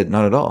 And he said,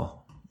 "Not at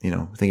all."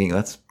 Thinking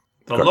that's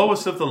the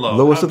lowest of the low.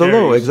 Lowest of the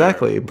low,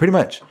 exactly, pretty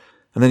much.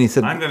 And then he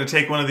said, "I'm going to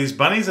take one of these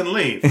bunnies and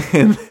leave."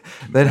 And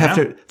then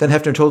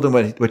Hefner told him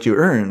what you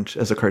earned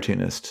as a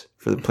cartoonist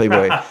for the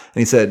Playboy, and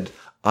he said,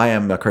 "I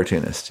am a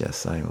cartoonist.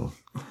 Yes, I will."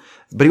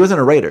 But he wasn't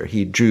a writer.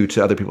 He drew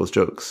to other people's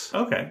jokes.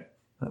 Okay.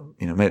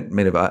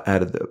 Might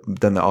have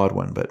done the odd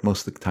one, but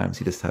most of the times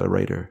he just had a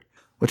writer,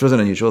 which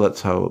wasn't unusual.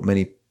 That's how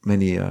many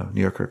New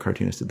Yorker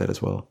cartoonists did that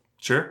as well.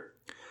 Sure.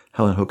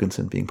 Helen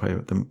Hokinson being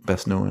probably the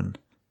best known,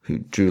 who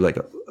drew like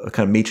a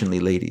kind of matronly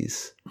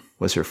ladies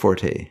was her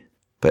forte.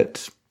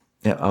 But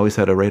yeah, always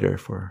had a writer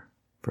for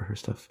her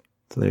stuff.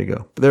 So there you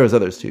go. But there was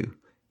others too.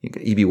 You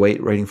got E.B.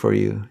 White writing for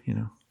you.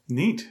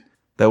 Neat.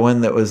 That one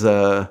that was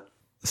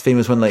this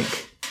famous one,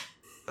 like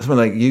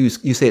you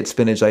say it's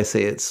spinach, I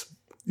say it's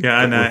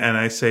and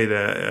I say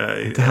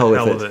to hell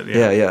with it.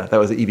 Yeah. That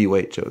was an E.B.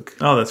 White joke.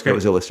 Oh, that's great. That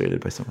was illustrated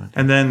by someone.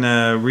 And then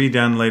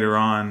redone later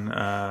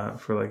on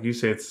for like, you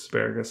say it's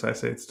asparagus, I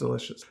say it's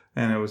delicious.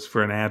 And it was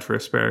for an ad for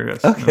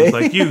asparagus. Okay. And it was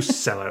like, you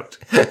sellout.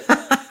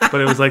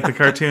 But it was like the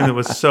cartoon that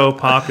was so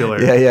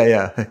popular.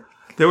 Yeah.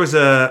 There was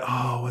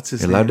what's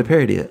his name? You're allowed to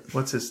parody it.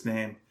 What's his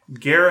name?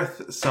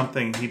 Gareth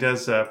something. He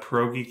does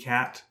Pierogi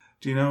Cat.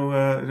 Do you know what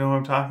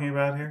I'm talking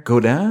about here?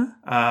 Godin?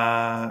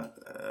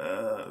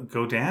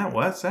 Godin?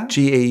 What's that?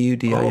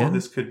 Gaudin? Oh,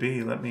 this could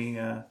be. Let me.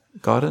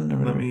 Godin?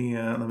 Or let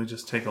me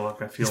just take a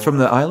look. I feel he's from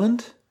the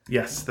island.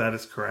 Yes, that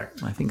is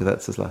correct. I think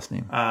that's his last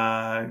name.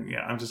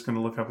 I'm just going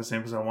to look up his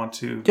name because I want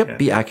to. Yep,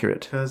 be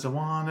accurate. Because I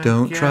want to.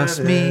 Don't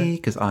trust me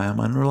because I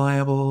am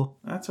unreliable.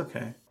 That's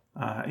okay.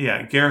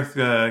 Gareth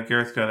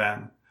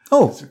Godin.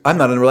 Oh, I'm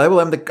not unreliable.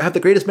 I have the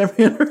greatest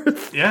memory on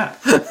earth. Yeah.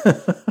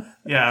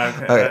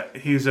 Yeah, Okay.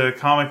 He's a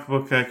comic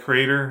book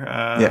creator.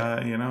 Yeah.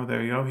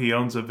 There you go. He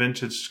owns a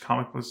vintage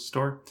comic book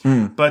store.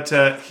 But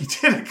he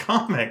did a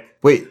comic.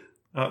 Wait,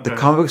 the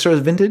comic book store is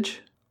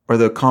vintage? Or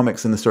the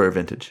comics in the store are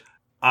vintage?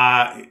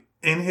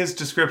 In his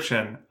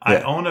description,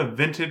 I own a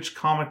vintage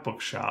comic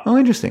book shop. Oh,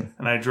 interesting.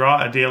 And I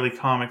draw a daily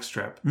comic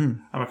strip.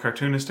 I'm a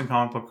cartoonist and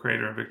comic book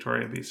creator in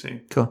Victoria,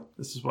 BC. Cool.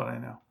 This is what I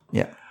know.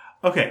 Yeah.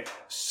 Okay,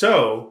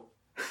 so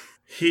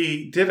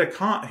he did a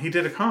comic.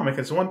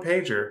 It's a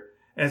one-pager.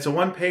 And it's a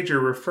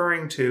one-pager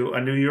referring to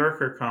a New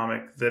Yorker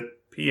comic that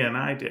Pia and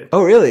I did.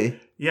 Oh, really?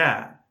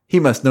 Yeah.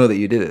 He must know that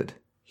you did it.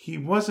 He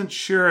wasn't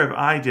sure if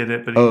I did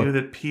it, but he knew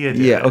that Pia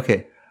did it. Yeah,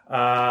 okay.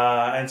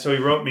 And so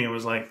he wrote me and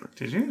was like,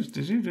 "Did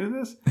you do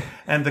this?"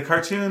 And the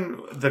cartoon,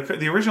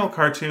 the original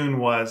cartoon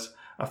was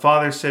a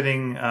father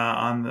sitting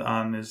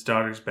on his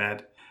daughter's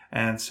bed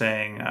and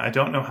saying, "I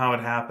don't know how it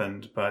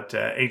happened, but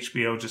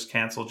HBO just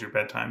canceled your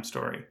bedtime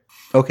story."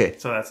 Okay.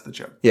 So that's the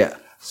joke. Yeah.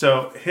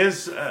 So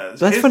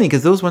that's funny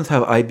because those ones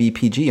have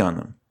IBPG on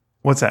them.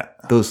 What's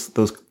that?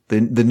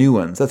 The new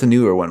ones. That's a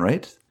newer one,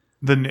 right?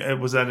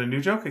 Was that a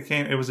new joke?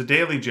 It was a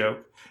daily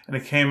joke, and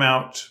it came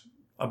out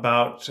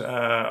about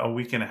a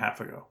week and a half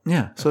ago.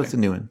 Yeah, so it's a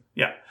new one.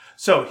 Yeah.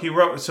 So he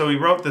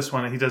wrote this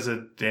one, and he does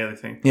a daily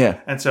thing.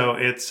 Yeah. And so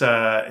it's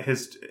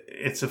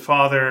a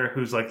father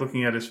who's like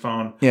looking at his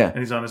phone. Yeah. And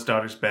he's on his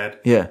daughter's bed.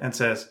 Yeah. And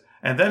says,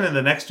 and then in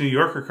the next New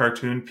Yorker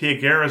cartoon, Pia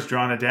Guerra's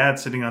drawn a dad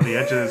sitting on the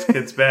edge of his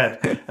kid's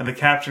bed, and the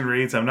caption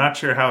reads, "I'm not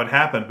sure how it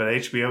happened, but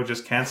HBO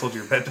just canceled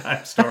your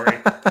bedtime story."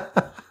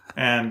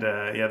 And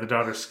the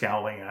daughter's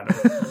scowling at him,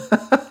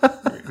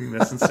 reading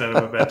this instead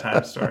of a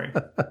bedtime story.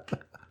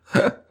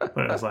 But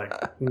I was like,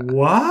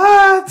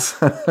 what?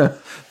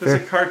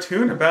 There's a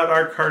cartoon about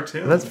our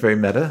cartoon. That's very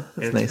meta.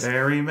 That's it's nice.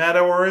 very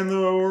meta. We're in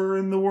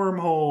the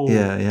wormhole.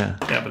 Yeah. Yeah,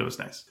 but it was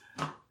nice.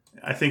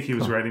 I think he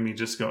was writing me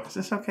just go, "Is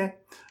this okay?"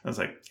 I was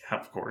like, "Yeah,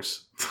 of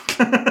course."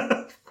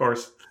 Of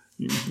course.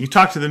 You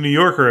talk to the New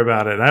Yorker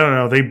about it. I don't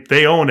know.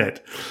 They own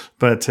it.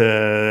 But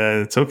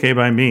it's okay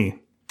by me.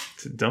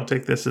 Don't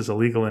take this as a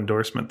legal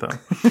endorsement, though.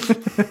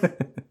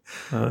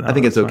 No, I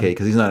think it's okay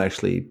because he's not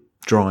actually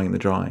drawing the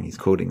drawing. He's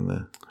quoting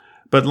the...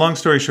 But long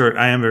story short,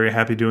 I am very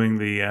happy doing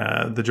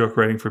the joke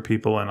writing for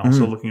people and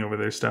also looking over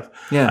their stuff.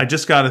 Yeah. I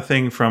just got a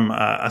thing from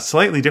a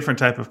slightly different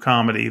type of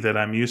comedy that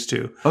I'm used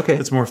to. Okay.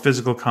 It's more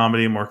physical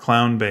comedy, more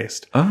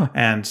clown-based. Oh.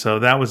 And so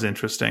that was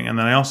interesting. And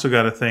then I also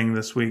got a thing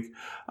this week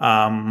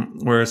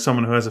where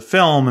someone who has a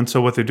film, and so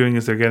what they're doing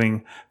is they're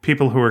getting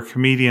people who are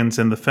comedians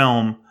in the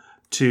film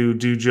to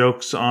do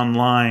jokes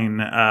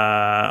online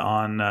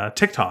on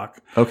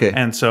TikTok. Okay.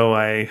 And so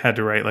I had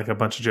to write like a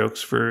bunch of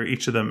jokes for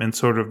each of them in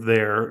sort of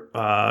their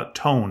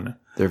tone.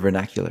 Their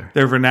vernacular.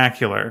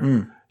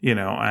 You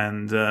know,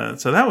 and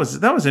so that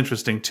was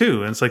interesting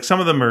too. And it's like some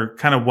of them are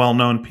kind of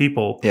well-known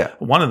people. Yeah.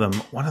 One of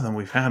them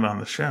we've had on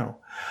the show.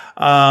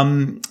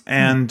 And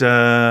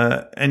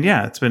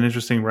yeah, it's been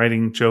interesting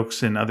writing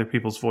jokes in other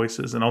people's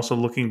voices and also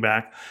looking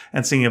back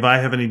and seeing if I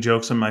have any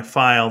jokes in my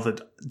file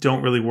that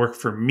don't really work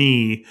for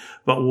me,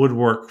 but would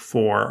work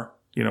for,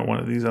 you know, one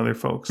of these other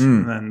folks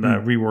and then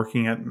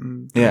reworking it.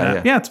 And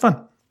yeah, it's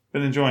fun.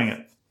 Been enjoying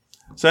it.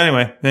 So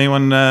anyway, if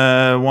anyone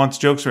wants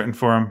jokes written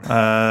for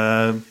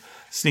them,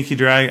 Sneaky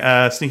D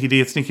at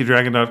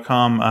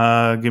sneakydragon.com.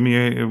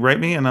 Write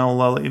me and I'll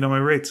let you know my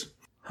rates.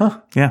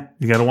 Huh. Yeah.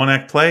 You got a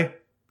 1-act play?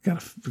 You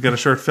got a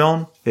short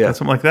film? Yeah. Got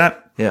something like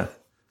that? Yeah.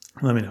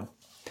 Let me know.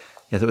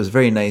 Yeah, that was a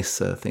very nice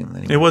thing.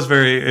 Anyway. It was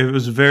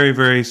very,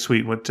 very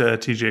sweet what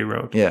TJ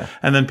wrote. Yeah.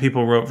 And then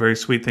people wrote very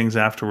sweet things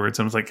afterwards.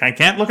 I was like, I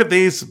can't look at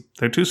these.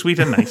 They're too sweet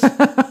and nice.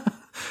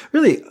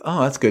 Really?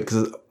 Oh, that's good.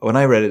 Because when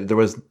I read it, there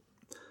was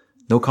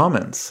no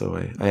comments. So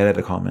I added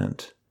a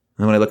comment.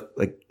 And then when I looked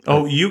like...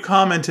 Oh, you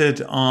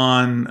commented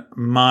on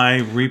my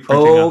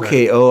reprinting of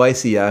okay. it. Oh, I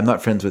see. Yeah, I'm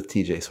not friends with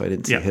TJ, so I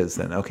didn't see his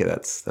then. Okay,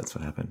 that's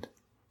what happened.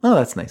 Oh,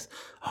 that's nice.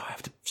 Oh, I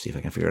have to see if I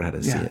can figure out how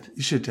to see it.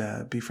 You should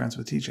be friends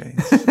with TJ.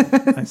 It's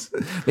nice.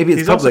 Maybe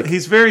it's public.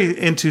 He's very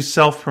into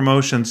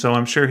self-promotion, so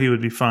I'm sure he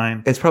would be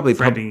fine. It's probably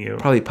friending you.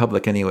 Probably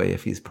public anyway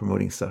if he's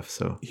promoting stuff.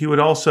 So he would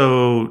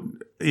also,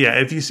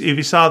 if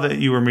you saw that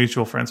you were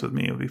mutual friends with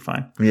me, it would be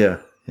fine. Yeah.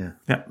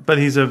 But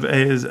he's a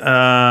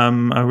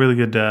really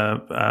good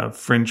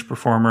fringe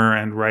performer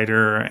and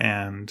writer,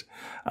 and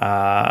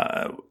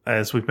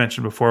as we've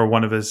mentioned before,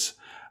 one of his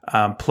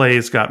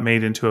plays got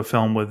made into a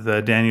film with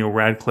Daniel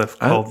Radcliffe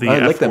called The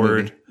F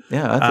Word.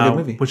 Yeah, that's a good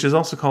movie. Which is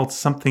also called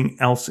something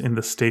else in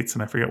the States,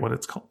 and I forget what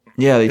it's called.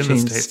 Yeah, they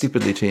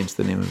stupidly changed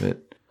the name of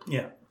it.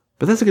 Yeah.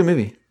 But that's a good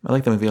movie. I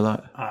like that movie a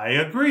lot. I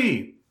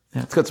agree.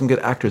 Yeah, it's got some good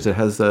actors. It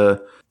has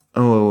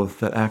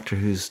that actor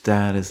whose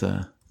dad is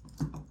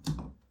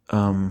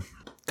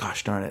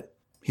gosh darn it.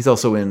 He's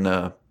also in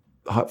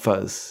Hot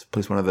Fuzz,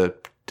 plays one of the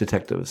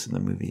detectives in the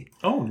movie.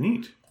 Oh,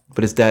 neat.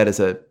 But his dad is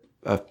a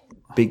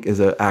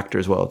actor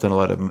as well. Done a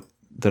lot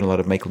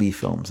of Mike Leigh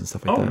films and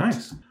stuff like that. Oh,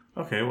 nice.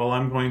 Okay, well,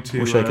 I'm going to...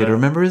 Wish I could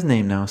remember his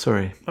name now.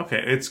 Sorry.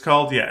 Okay, it's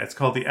called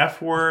The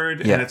F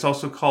Word, and it's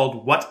also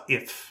called What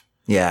If?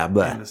 Yeah,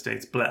 blah. In the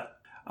States, blah.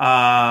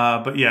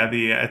 But yeah,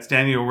 it's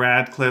Daniel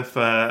Radcliffe,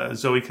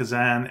 Zoe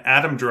Kazan,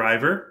 Adam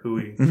Driver, who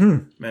we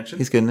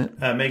mentioned. He's good in it.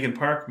 Megan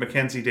Park,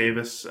 Mackenzie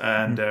Davis,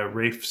 and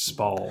Rafe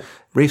Spall.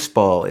 Rafe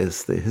Spall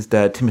is his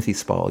dad, Timothy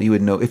Spall. You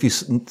would know if you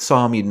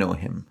saw him, you'd know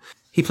him.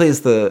 He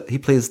plays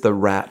the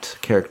rat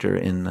character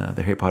in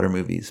the Harry Potter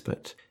movies,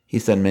 but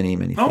he's done many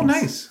things. Oh,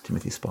 nice.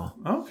 Timothy Spall.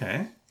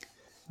 Okay.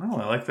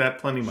 Well, I like that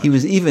plenty much. He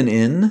was even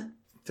in...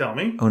 Tell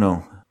me. Oh,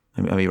 no.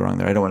 I may be wrong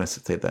there. I don't want to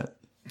say that.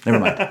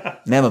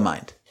 Never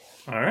mind.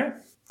 All right.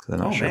 I'm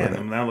not sure man.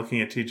 I'm now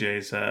looking at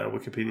TJ's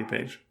Wikipedia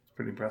page. It's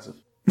pretty impressive.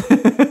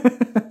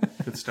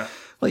 Good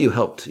stuff. Well, you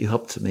helped. You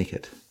helped to make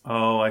it.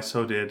 Oh, I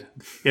so did.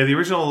 Yeah, the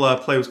original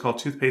play was called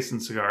Toothpaste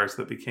and Cigars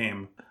that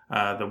became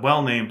the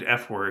well-named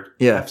F Word.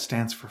 Yeah. F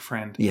stands for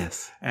friend.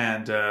 Yes.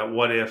 And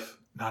What If,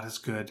 not as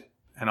good.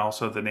 And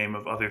also the name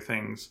of other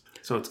things.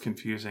 So it's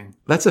confusing.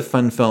 That's a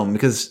fun film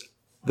because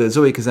the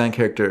Zoe Kazan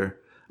character,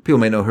 people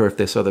might know her if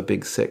they saw The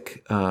Big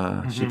Sick.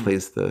 She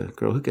plays the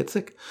girl who gets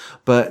sick.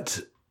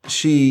 But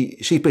she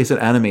plays an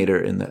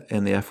animator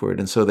in the F Word,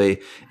 and so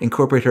they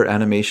incorporate her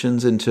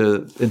animations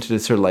into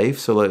her life.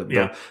 So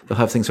they'll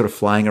have things sort of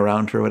flying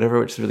around her or whatever,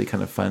 which is really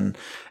kind of fun.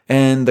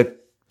 And the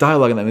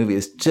dialogue in that movie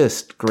is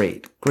just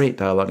great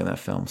dialogue in that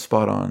film,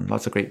 spot on.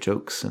 Lots of great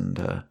jokes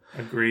and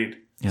agreed.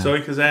 Yeah.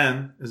 Zoe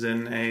Kazan is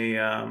in a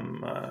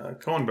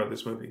Coen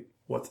Brothers movie.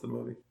 What's the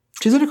movie?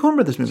 She's in a Coen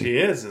Brothers movie. She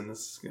is in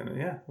this.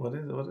 Yeah. What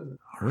is it?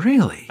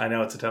 Really? I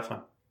know it's a tough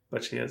one,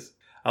 but she is.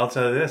 I'll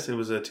tell you this, it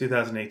was a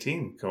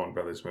 2018 Coen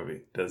Brothers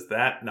movie. Does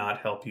that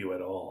not help you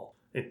at all?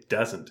 It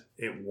doesn't.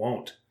 It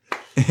won't.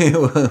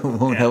 It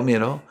won't help me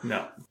at all?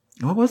 No.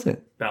 What was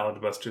it? Ballad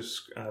of Buster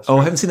Scruggs. Oh,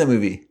 I haven't seen that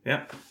movie.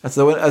 Yeah. That's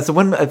the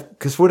one,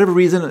 because for whatever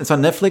reason, it's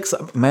on Netflix.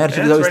 My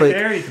attitude is always right like...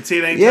 there. You can see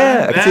it anytime.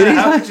 Yeah, I can see it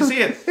anytime. How could you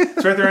see it?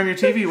 It's right there on your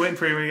TV waiting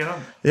for you when you get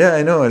home. Yeah,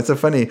 I know. It's so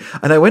funny.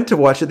 And I went to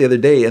watch it the other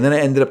day, and then I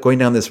ended up going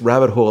down this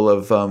rabbit hole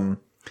of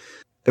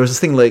there was this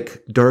thing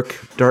like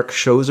dark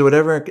shows or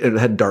whatever. It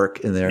had dark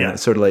in there. Yeah. And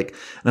it's sort of like,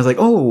 and I was like,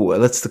 oh,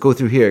 let's go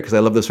through here because I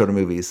love those sort of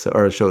movies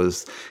or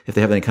shows. If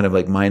they have any kind of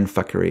like mind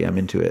fuckery, I'm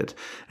into it.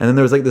 And then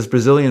there was like this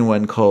Brazilian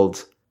one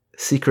called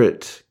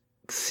Secret.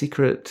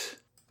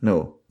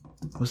 No,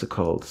 what was it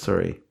called?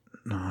 Sorry,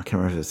 no, I can't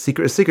remember. If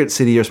it's Secret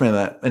City or something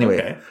like that. Anyway,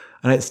 Okay.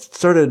 and I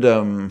started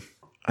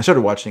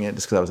watching it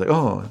just because I was like,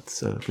 oh,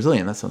 it's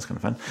Brazilian. That sounds kind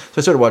of fun. So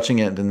I started watching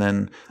it, and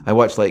then I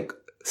watched like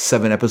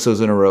 7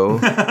 episodes in a row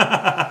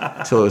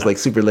until it was like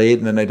super late,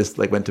 and then I just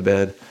like went to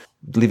bed,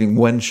 leaving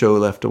one show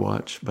left to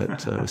watch,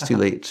 but it was too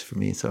late for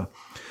me. So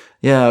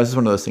yeah, it was just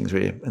one of those things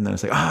really. And then I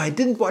was like, I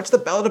didn't watch the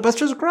Ballad of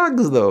Buster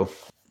Scruggs though.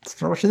 Let's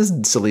start watching this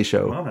silly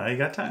show. Well, now you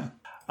got time.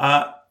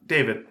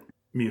 David,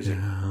 music.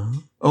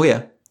 Oh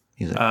yeah,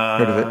 music.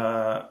 Heard of it?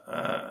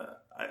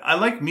 I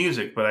like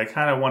music, but I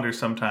kind of wonder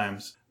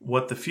sometimes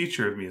what the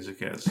future of music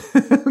is,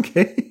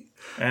 Okay.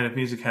 and if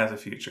music has a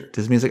future.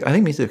 Does music? I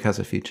think music has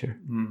a future.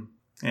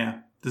 Yeah.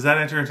 Does that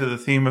enter into the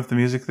theme of the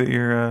music that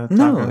you're talking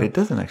No, about? it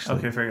doesn't actually.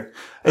 Okay, very good.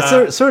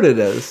 It sort of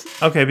does.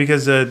 Okay,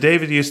 because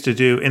David used to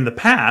do, in the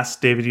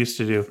past, a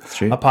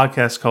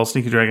podcast called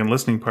Sneaky Dragon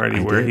Listening Party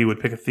where he would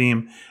pick a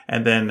theme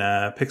and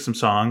then pick some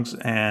songs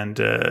and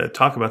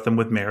talk about them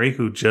with Mary,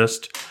 who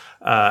just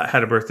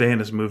had a birthday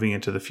and is moving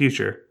into the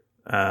future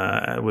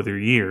with her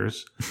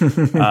years.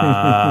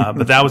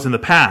 But that was in the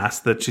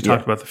past that she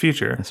talked about the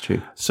future. That's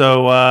true.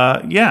 So,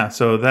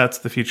 so that's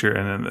the future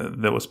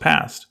and that was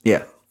past.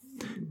 Yeah.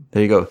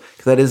 There you go.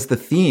 'Cause that is the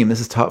theme. This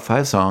is top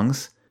 5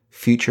 songs.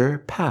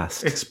 Future,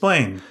 past.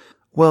 Explain.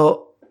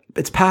 Well,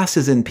 it's past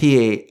as in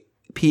PASSED.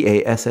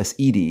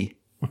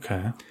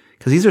 Okay.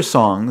 Because these are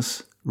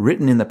songs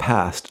written in the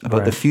past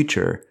about the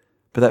future,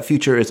 but that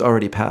future is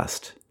already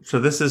past. So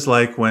this is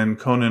like when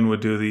Conan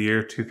would do the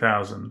year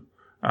 2000,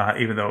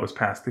 even though it was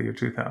past the year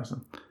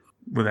 2000,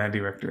 with Andy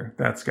Richter,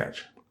 that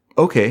sketch.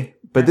 Okay.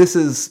 But this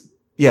is,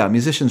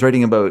 musicians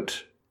writing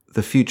about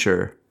the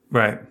future.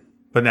 Right.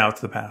 But now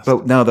it's the past.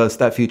 But now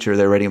that future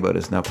they're writing about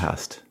is now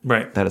past.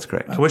 Right. That is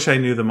correct. I wish I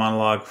knew the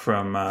monologue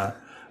from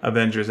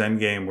Avengers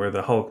Endgame where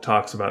the Hulk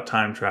talks about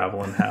time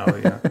travel and how,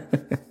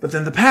 but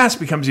then the past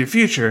becomes your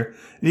future,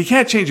 and you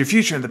can't change your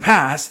future in the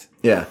past.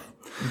 Yeah.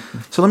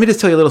 So let me just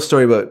tell you a little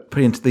story about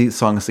putting these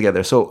songs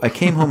together. So I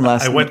came home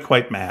last I went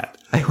quite mad.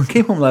 I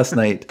came home last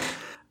night,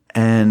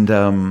 and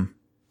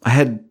I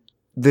had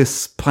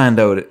this planned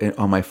out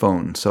on my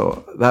phone,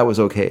 so that was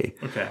okay.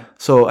 Okay.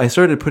 So I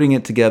started putting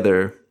it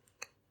together.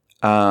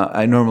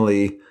 I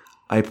normally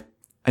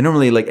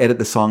like edit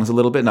the songs a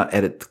little bit, not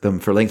edit them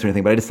for length or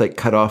anything, but I just like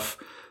cut off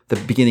the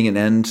beginning and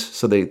end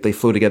so they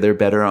flow together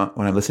better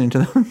when I'm listening to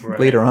them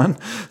later on.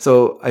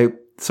 So I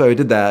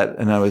did that,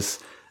 and then I was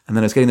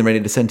getting them ready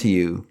to send to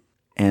you,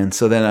 and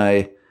so then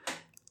I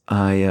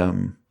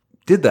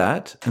did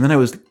that, and then I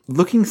was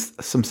looking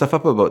some stuff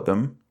up about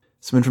them,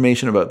 some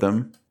information about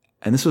them,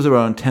 and this was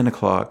around 10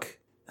 o'clock,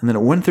 and then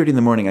at 1:30 in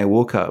the morning I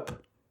woke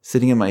up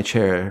sitting in my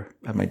chair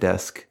at my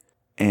desk.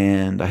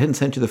 And I hadn't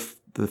sent you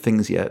the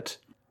things yet,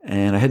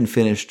 and I hadn't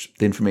finished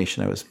the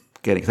information I was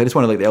getting. Because I just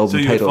wanted like the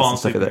album titles and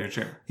stuff like that. Your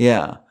chair.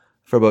 Yeah,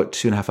 for about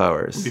 2.5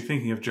 hours. Were you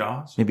thinking of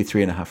Jaws? Maybe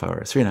 3.5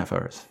 hours. 3.5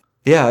 hours.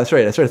 Yeah, that's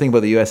right. I started thinking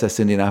about the USS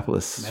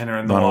Indianapolis Men are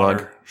in the monologue.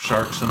 water,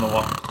 sharks in the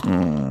water.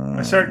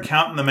 I started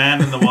counting the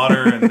man in the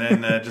water and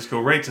then just go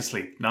right to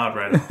sleep. Nod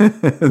right off.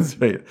 That's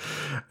right.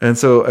 And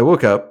so I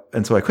woke up,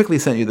 and so I quickly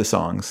sent you the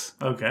songs.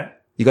 Okay.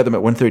 You got them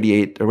at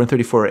 1:38 or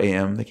 1:34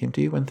 a.m. They came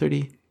to you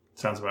 1:30.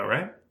 Sounds about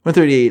right.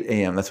 1:38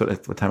 a.m. That's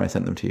what time I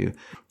sent them to you.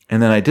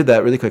 And then I did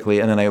that really quickly,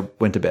 and then I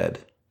went to bed.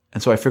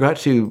 And so I forgot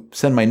to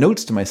send my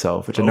notes to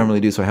myself, which I normally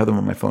do, so I have them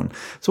on my phone.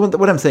 So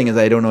what I'm saying is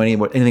I don't know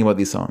anything about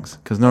these songs,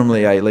 because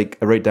normally I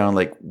write down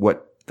like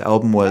what the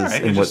album was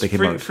and what they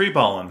came out. Free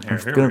balling here.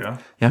 Here we go.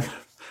 Yeah,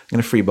 I'm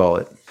going to free ball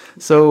it.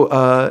 So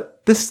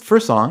this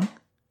first song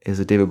is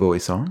a David Bowie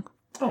song.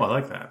 Oh, I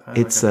like that.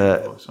 It's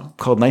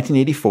called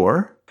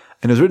 1984.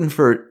 And it was written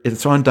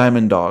it's on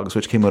Diamond Dogs,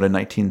 which came out in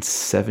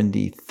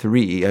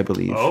 1973, I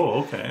believe.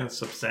 Oh, okay. That's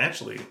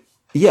substantially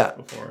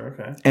before.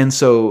 Okay. And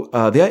so,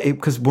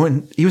 because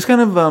he was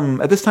kind of,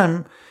 at this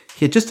time,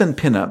 he had just done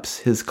pinups,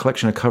 his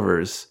collection of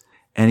covers,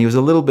 and he was a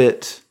little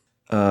bit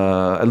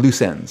at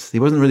loose ends. He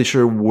wasn't really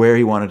sure where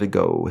he wanted to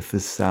go with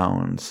his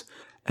sounds.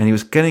 And he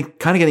was kind of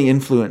getting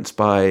influenced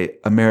by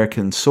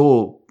American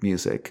soul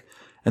music.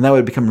 And that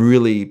would become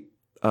really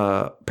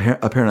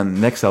apparent on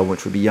the next album,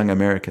 which would be Young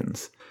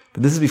Americans.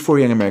 But this is before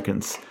Young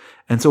Americans.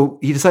 And so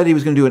he decided he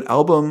was going to do an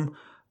album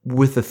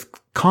with the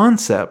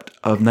concept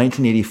of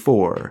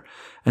 1984.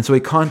 And so he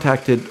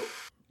contacted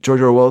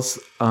George Orwell's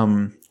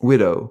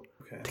widow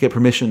to get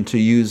permission to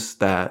use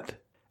that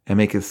and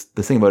make this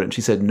thing about it. And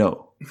she said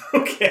no.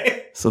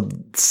 Okay. So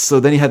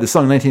then he had the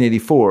song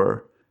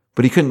 1984,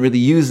 but he couldn't really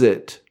use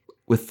it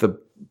with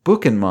the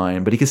book in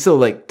mind, but he could still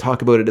like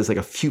talk about it as like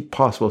a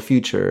possible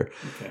future.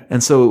 Okay.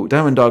 And so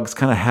Diamond Dogs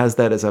kind of has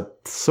that as a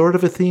sort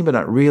of a theme, but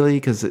not really,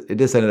 because it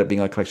just ended up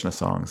being a collection of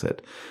songs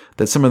that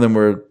some of them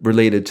were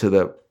related to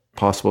the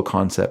possible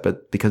concept,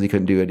 but because he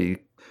couldn't do it, he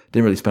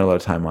didn't really spend a lot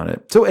of time on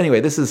it. So anyway,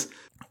 this is,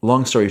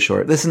 long story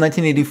short, this is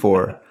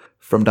 1984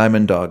 from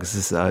Diamond Dogs.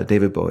 This is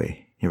David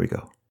Bowie. Here we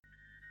go.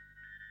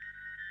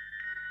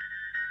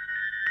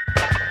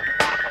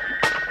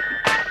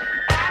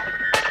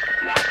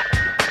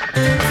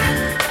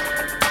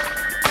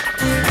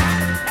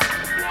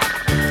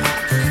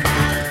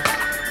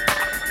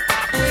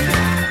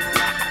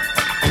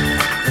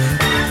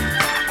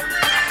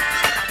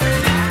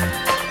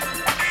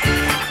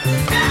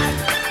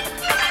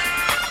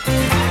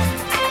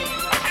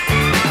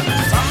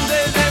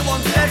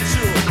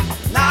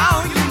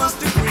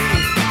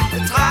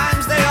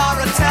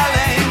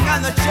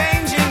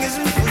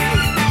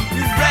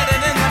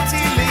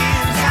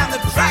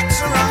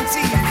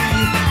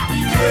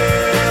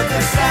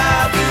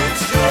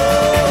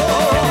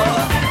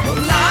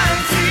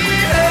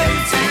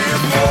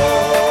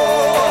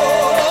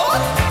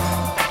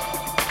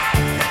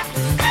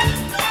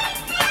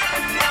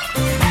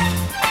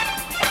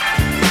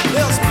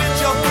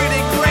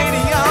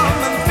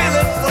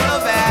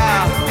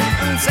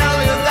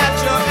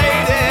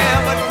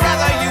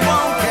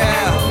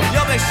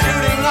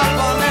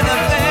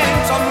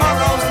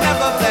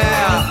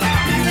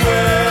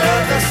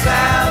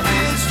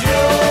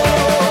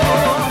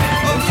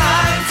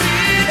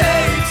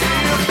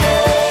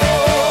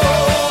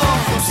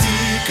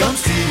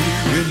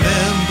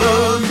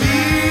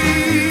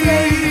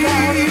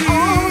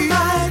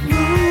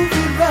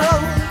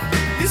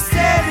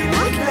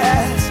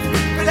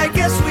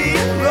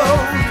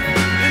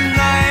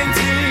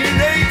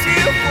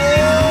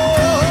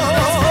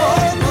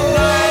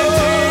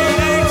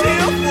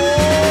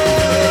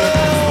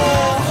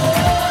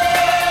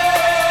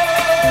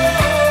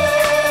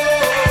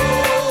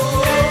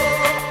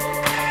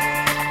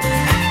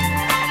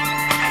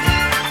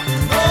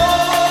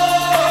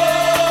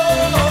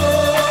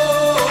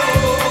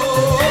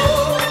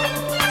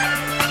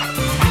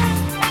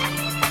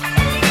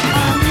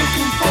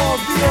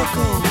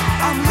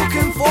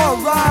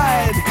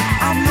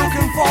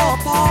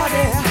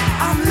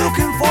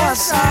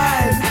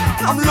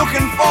 I'm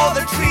looking for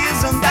the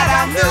treason that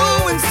I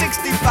knew in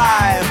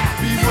 65.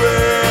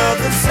 Beware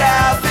the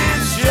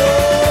savage year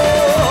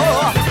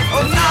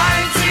of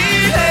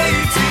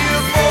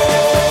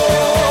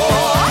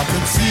 1984.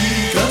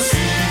 Conceive,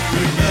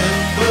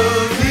 remember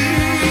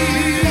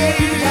me.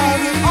 Laid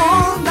out an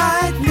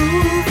all-night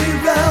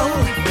movie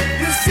road.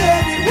 You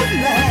said it would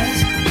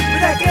last,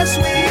 but I guess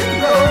we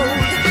enrolled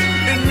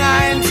in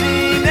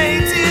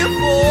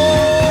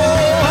 1984.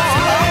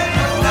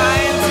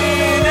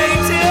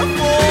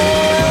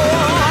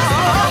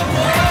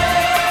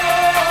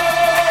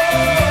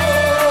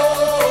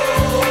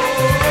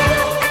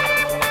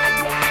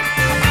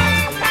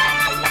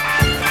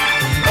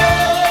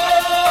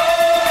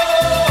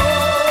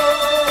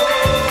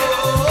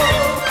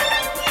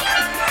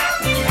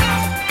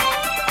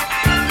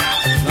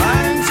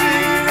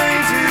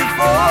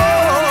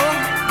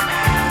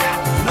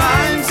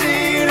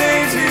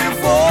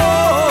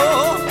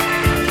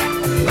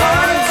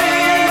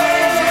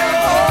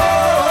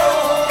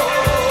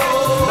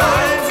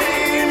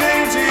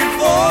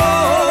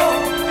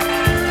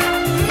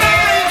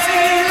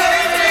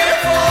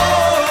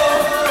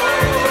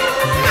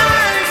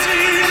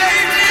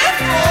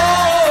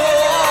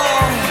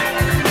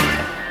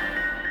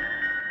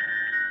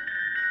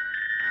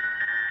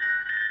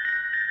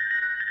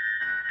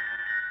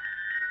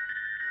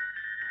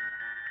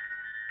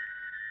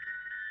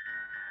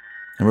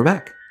 And we're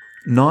back.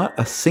 Not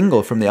a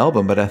single from the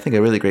album, but I think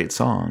a really great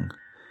song.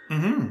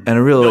 Mm-hmm. And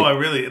a real,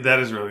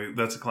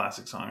 that's a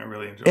classic song. I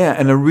really enjoy it. Yeah,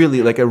 and a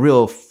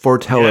real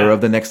foreteller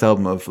of the next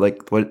album of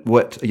like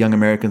what Young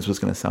Americans was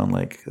going to sound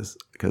like,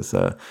 because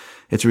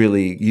it's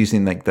really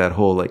using like that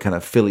whole like kind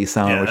of Philly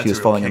sound which he was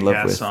falling in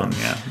love with. Song.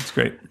 Yeah, it's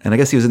great. And I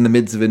guess he was in the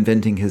midst of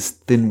inventing his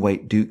Thin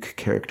White Duke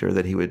character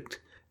that he would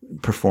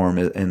perform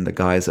in the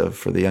guise of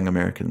for the Young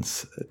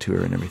Americans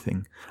tour and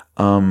everything.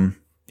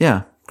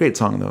 Yeah, great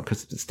song though,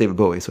 because it's David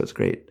Bowie, so it's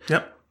great.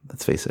 Yep.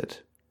 Let's face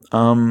it.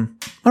 All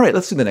right,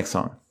 let's do the next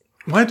song.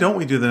 Why don't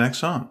we do the next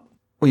song?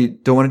 Well, you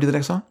don't want to do the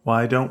next song?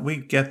 Why don't we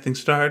get things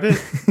started?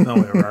 No,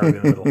 we're already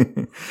in the middle.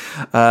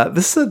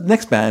 This is the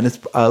next band. It's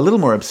a little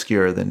more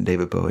obscure than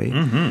David Bowie.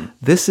 Mm-hmm.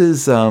 This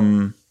is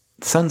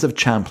Sons of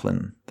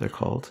Champlin, they're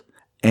called.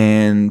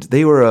 And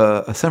they were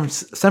a San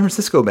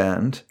Francisco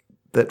band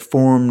that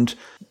formed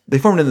in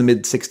the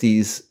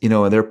mid-'60s,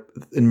 and they're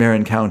in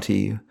Marin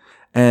County.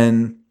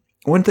 And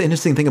one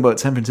interesting thing about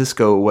San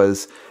Francisco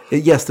was,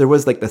 yes, there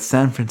was like the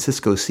San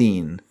Francisco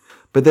scene,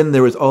 but then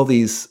there was all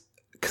these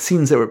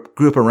scenes that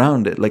grew up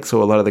around it. Like,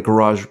 so a lot of the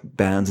garage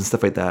bands and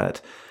stuff like that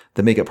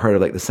make up part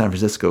of like the San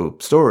Francisco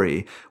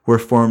story were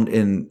formed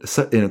in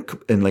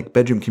like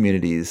bedroom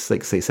communities,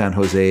 like say San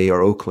Jose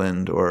or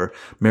Oakland or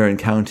Marin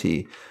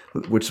County,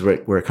 which is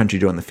where Country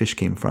Joe and the Fish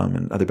came from,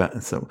 and other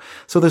bands.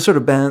 So there's sort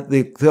of band,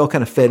 they all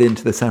kind of fed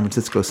into the San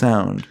Francisco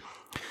sound.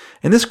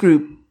 And this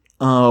group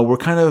were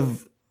kind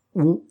of,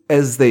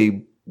 as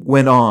they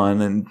went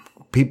on and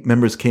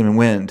members came and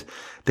went,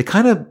 they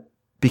kind of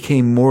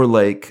became more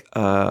like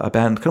a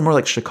band, kind of more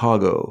like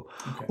Chicago,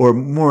 or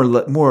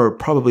more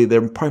probably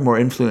they're probably more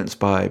influenced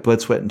by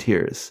Blood, Sweat and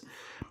Tears.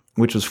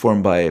 which was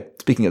formed by,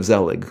 speaking of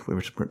Zelig, we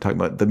were talking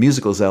about the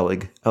musical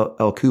Zelig,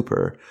 L.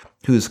 Cooper,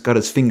 who's got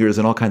his fingers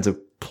in all kinds of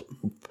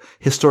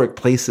historic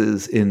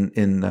places in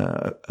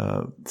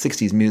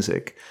 60s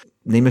music.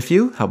 Name a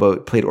few. How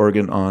about played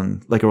organ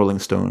on Like a Rolling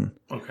Stone?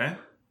 Okay.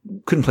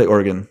 Couldn't play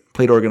organ.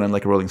 Played organ on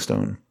Like a Rolling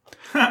Stone.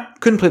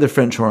 Couldn't play the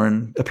French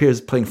horn. Appears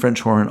playing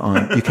French horn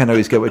on You Can't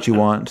Always Get What You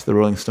Want, the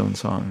Rolling Stone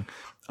song.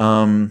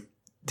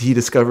 He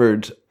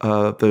discovered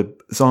the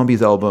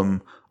Zombies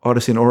album,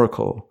 Odyssey and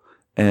Oracle.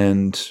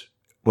 And,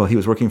 well, he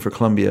was working for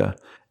Columbia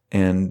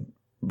and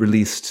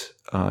released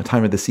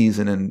Time of the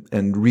Season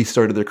and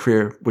restarted their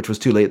career, which was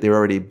too late. They were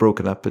already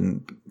broken up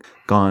and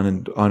gone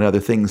and on other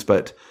things.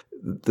 But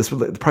this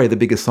was probably the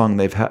biggest song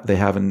they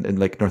have in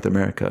like North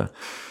America.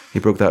 He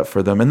broke that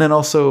for them. And then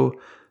also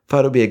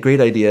thought it would be a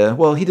great idea.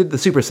 Well, he did the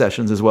Super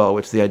Sessions as well,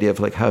 which is the idea of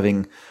like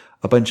having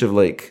a bunch of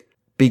like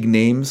big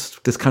names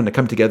just kind of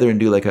come together and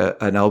do like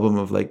an album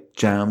of like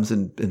jams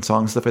and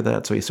songs, stuff like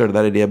that. So he started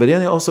that idea. But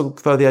then he also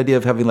thought of the idea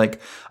of having like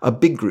a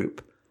big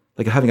group,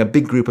 like having a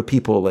big group of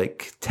people,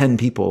 like 10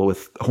 people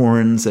with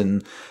horns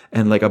and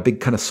like a big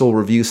kind of soul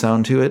review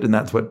sound to it. And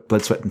that's what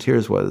Blood, Sweat and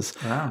Tears was.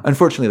 Wow.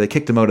 Unfortunately, they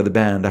kicked him out of the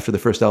band after the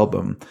first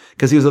album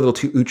because he was a little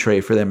too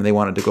outre for them. And they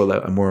wanted to go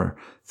a more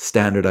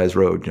standardized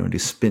road, do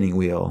Spinning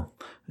Wheel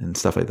and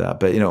stuff like that.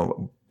 But,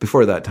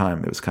 before that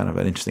time, it was kind of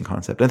an interesting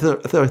concept. I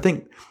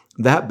think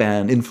that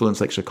band influenced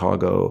like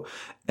Chicago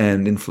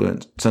and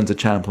influenced Sons of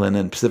Champlin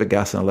and Pacific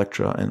Gas and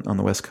Electra on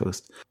the West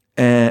Coast.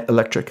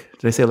 Electric.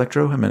 Did I say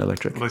Electro? I meant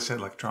Electric. Well, I said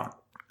Electron.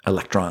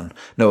 Electron.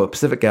 No,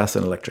 Pacific Gas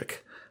and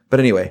Electric. But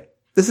anyway,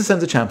 this is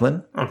Sons of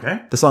Champlin. Okay.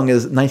 The song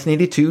is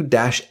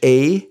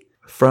 1982-A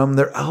from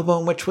their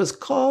album, which was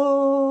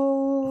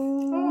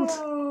called...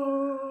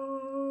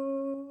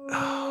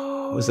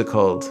 what was it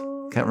called?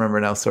 Can't remember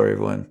now. Sorry,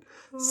 everyone.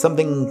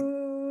 Something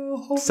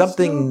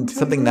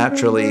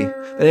naturally.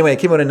 Anyway, it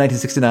came out in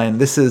 1969.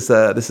 This is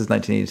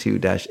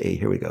 1982-A.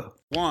 Here we go.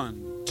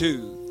 1,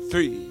 2,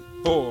 3,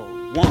 4.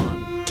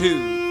 1,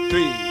 2,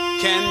 3.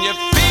 Can you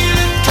feel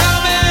it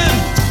coming?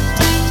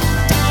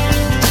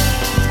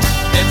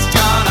 It's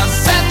gonna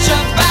set you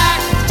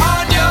back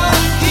on your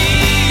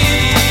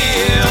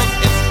heels.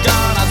 It's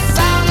gonna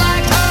sound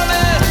like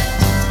humming,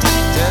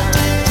 and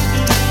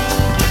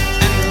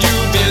you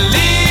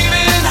believe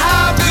in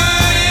how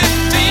good it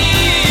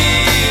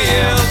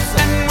feels.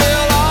 And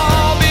we'll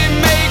all be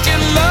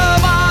making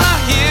love on a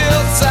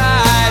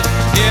hillside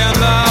in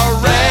the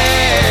rain.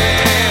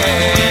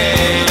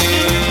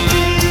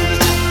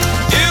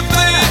 If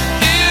the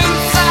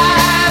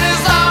inside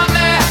is on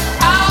the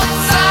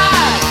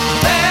outside,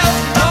 there's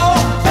no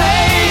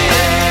pain.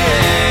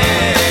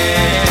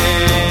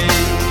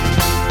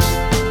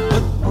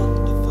 But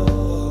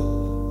wonderful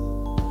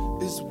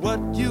is what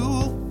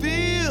you'll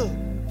feel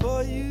for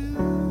you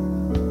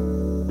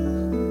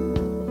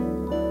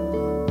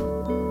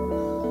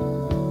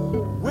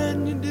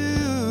when you do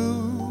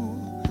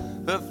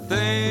the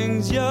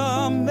things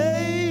you're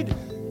made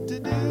to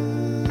do.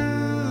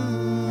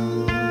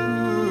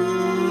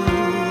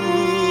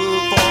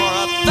 For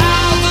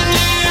 1,000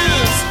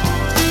 years,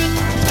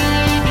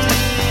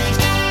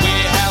 we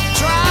have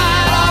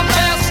tried our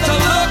best to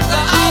look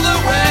the other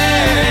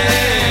way.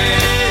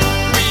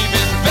 We've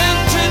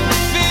invented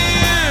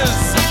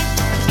fears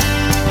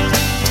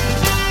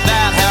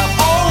that have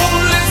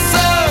only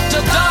served to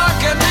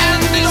darken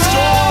and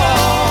destroy.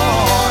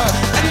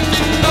 And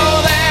you know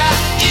there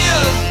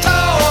is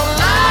no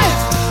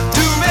life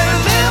to be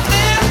lived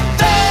in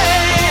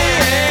day.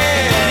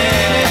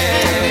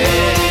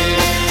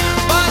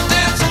 But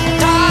it's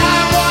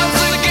time once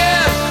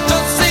again to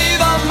see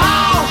the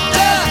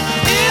mountain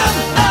in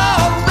the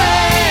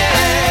rain.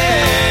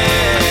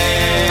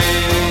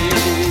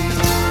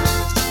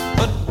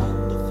 But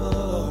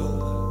wonderful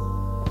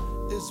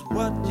is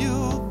what you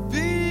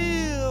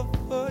feel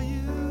for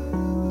you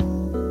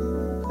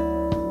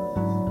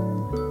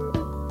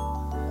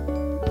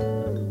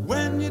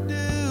when you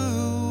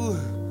do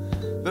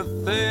the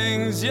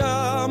things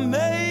you're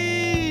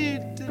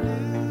made to do.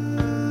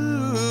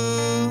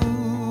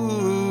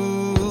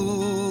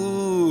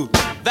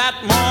 That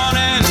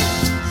morning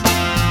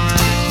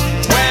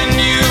when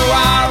you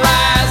are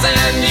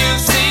rising, you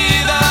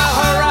see the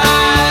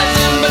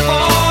horizon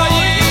before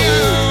you.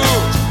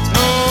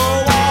 No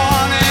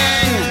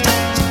warning,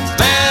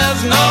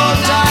 there's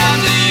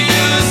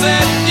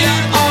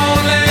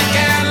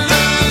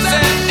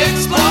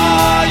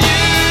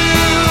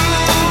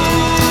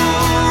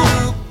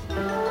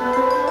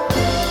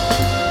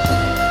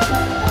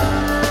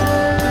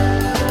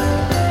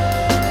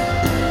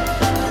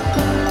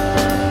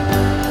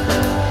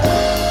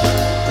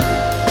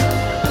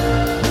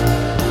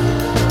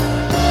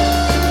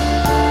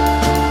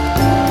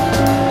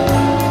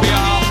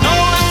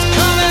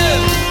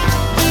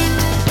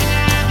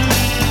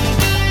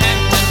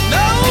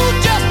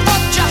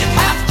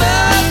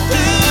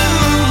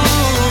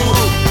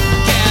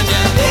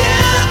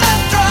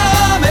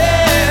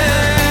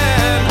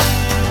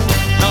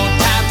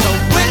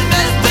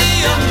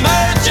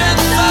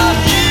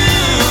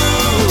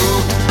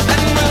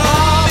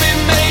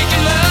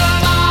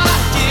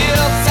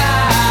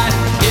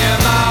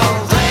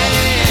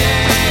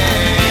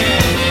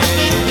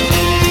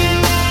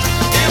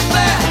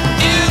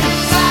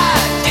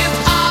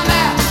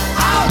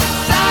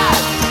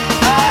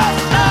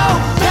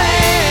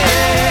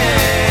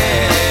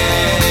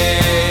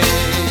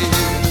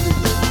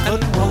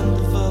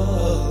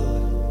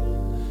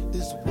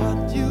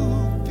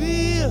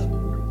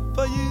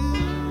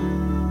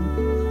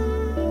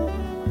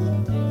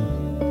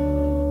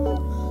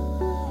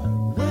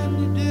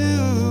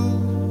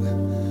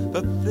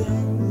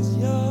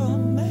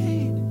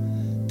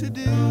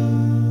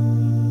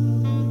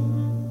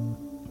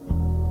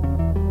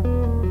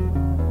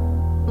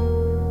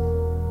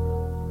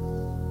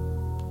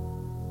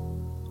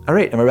All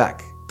right, and we're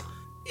back.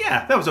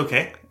 Yeah, that was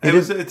okay.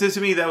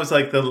 To me, that was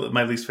like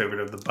my least favorite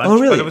of the bunch. Oh,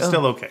 really? But it was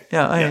still okay.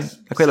 Yeah, I Yes.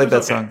 quite like It that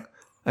was okay. song.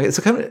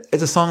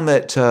 It's a song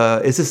that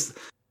is just,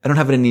 I don't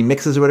have it in any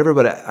mixes or whatever,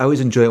 but I always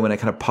enjoy it when it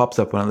kind of pops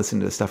up when I listen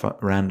to stuff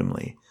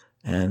randomly.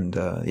 And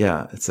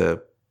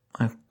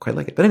I quite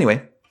like it. But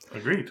anyway,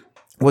 Agreed.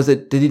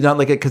 did you not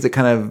like it because it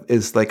kind of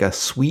is like a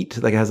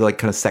suite, like it has like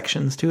kind of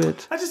sections to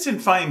it? I just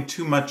didn't find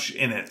too much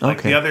in it. Like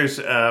Okay. the others,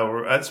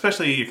 were,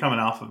 especially you're coming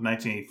off of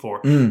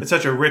 1984. It's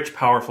such a rich,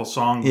 powerful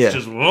song. Yeah. It's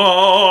just,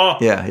 whoa!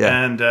 Yeah,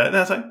 yeah. And then I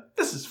was like,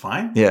 this is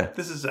fine. Yeah.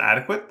 This is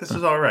adequate. This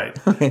is all right.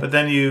 But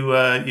then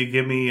you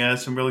give me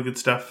some really good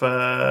stuff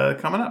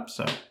coming up.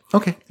 So,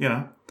 Okay.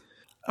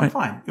 I'm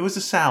fine. It was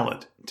a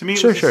salad. To me, it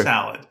Sure, was sure. a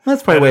salad.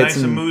 That's probably It why had it's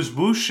nice in-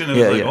 amuse-bouche, and it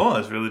Yeah, was like, yeah. oh,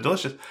 that's really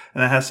delicious.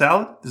 And it has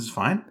salad. This is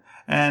fine.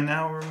 And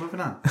now we're moving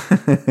on.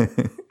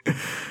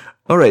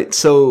 All right,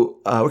 so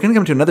we're going to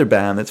come to another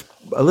band that's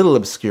a little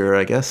obscure,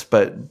 I guess,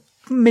 but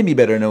maybe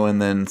better known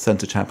than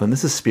Sons of Champlin.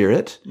 This is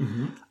Spirit,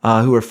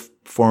 who were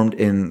formed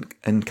in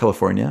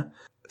California,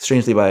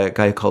 strangely by a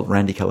guy called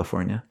Randy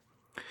California.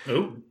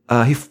 Oh.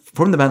 He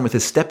formed the band with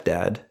his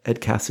stepdad,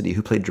 Ed Cassidy,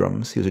 who played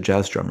drums. He was a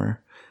jazz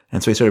drummer.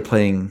 And so he started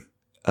playing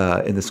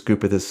in this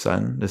group with his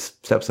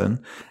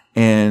stepson.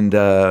 And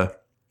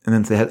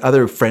then they had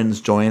other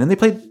friends join. And they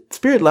played,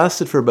 Spirit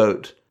lasted for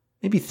about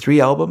maybe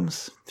 3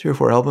 or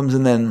 4 albums.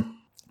 And then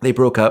they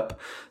broke up.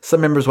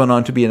 Some members went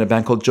on to be in a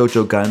band called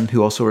Jojo Gunn,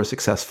 who also were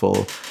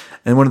successful.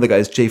 And one of the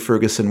guys, Jay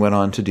Ferguson, went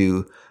on to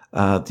do,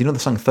 do you know the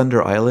song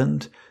Thunder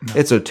Island? No.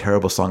 It's a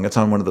terrible song. It's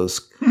on one of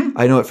those,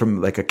 I know it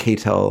from like a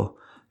KTEL,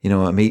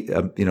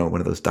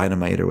 one of those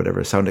Dynamite or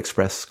whatever, Sound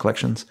Express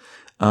collections,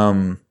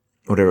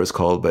 whatever it was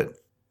called, but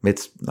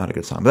it's not a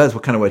good song. But that's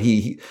what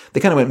they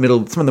kind of went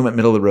middle, some of them went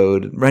middle of the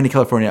road. Randy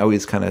California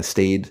always kind of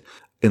stayed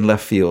in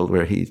left field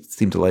where he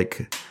seemed to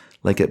like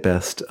it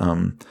best.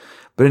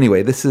 But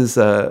anyway, this is,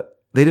 they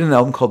did an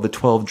album called The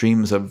 12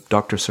 Dreams of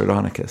Dr.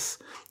 Sardonicus,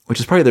 which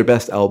is probably their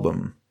best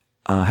album.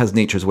 Has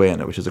Nature's Way in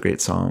it, which is a great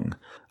song.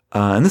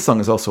 And this song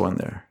is also on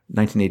there,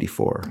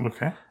 1984.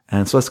 Okay.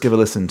 And so let's give a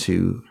listen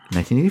to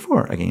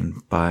 1984 again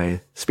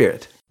by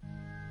Spirit.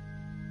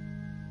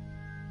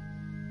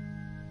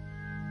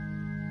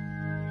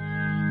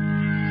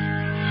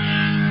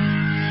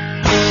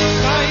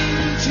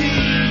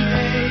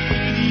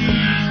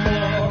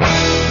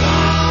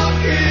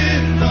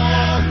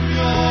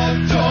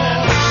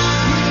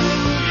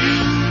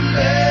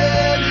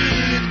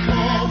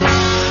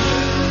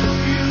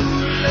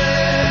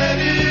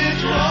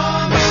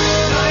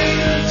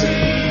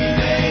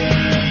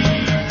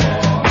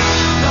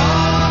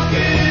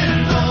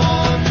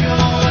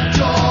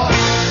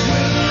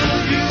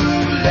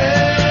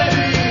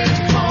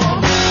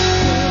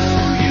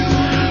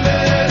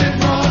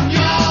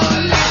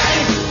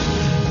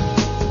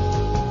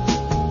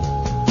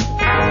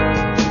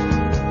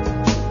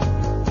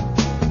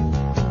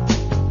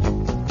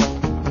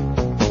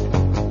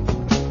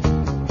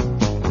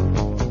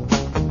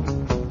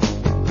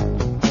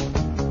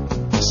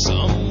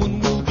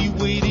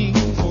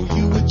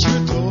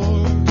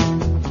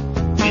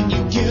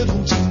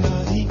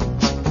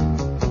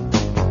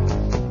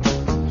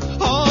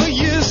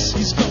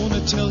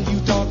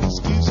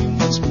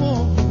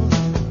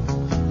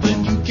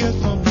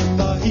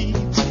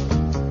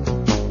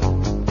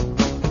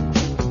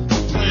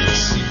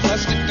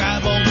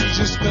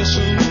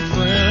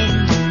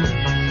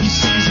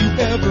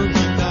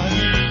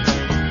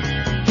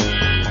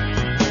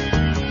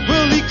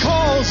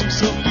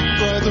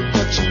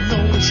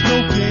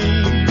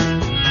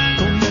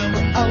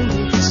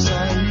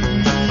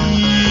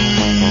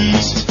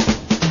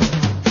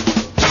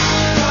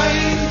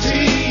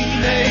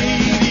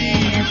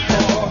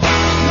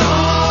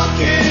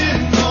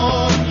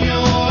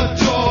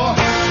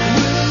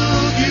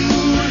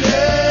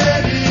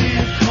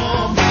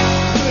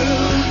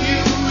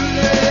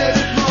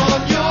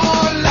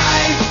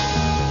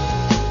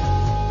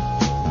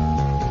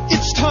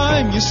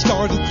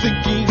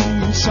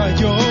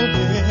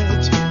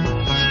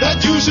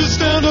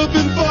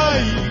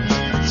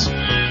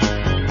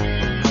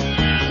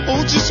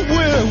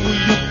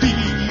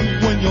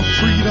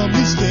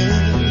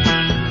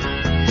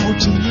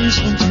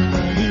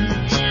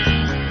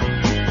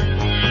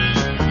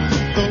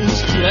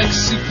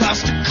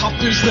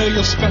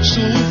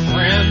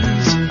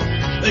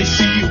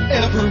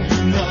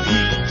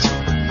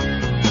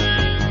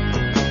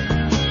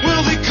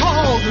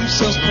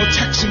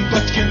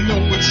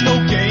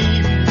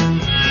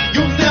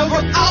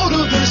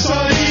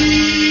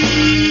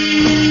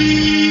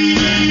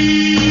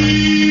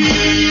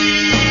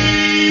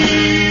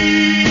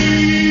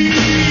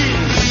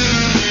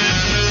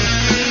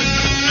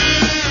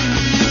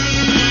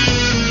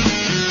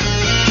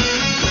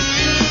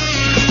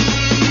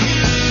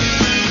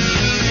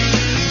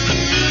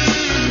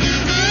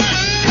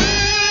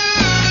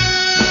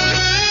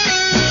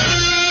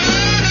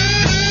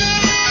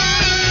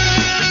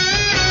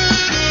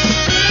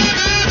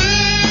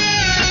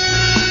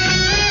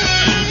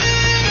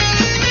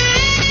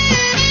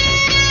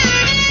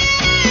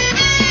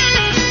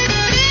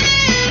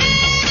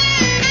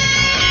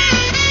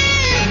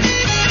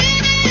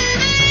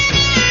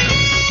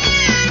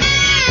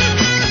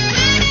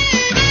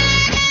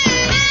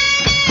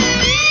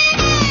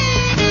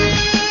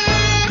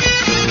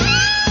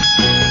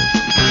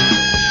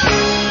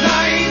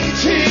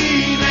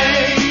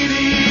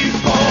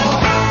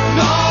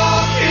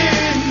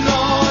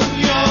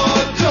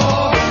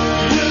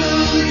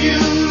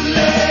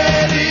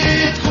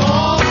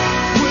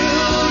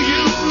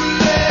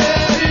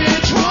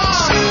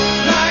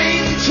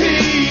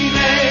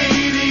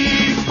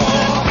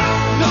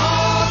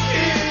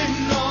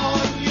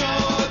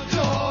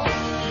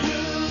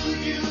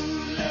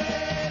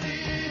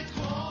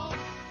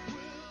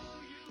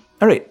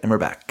 we're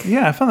back.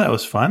 Yeah, I found that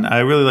was fun. I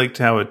really liked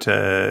how it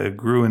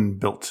grew and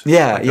built.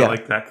 Yeah, I yeah.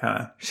 like that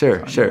kind of.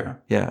 Sure.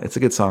 Yeah, it's a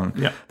good song.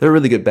 Yeah. They're a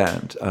really good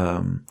band.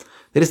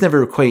 They just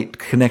never quite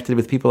connected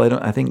with people.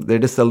 I think they're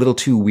just a little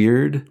too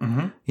weird.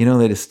 Mm-hmm. You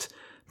know,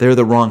 they're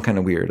the wrong kind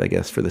of weird, I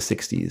guess, for the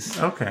 60s.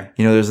 Okay.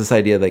 You know, there's this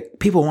idea like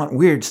people want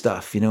weird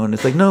stuff, you know, and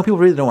it's like, no, people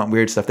really don't want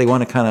weird stuff. They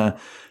want to kind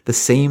of the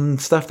same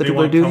stuff that They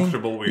people are want doing.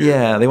 comfortable weird.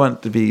 Yeah, they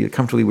want to be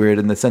comfortably weird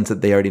in the sense that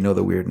they already know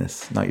the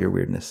weirdness, not your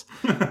weirdness.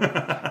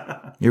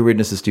 Your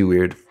weirdness is too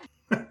weird.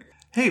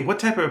 Hey, what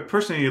type of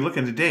person are you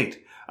looking to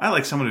date? I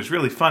like someone who's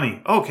really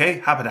funny.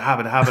 Okay,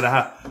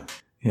 habba-da-habba-da-habba-da-ha.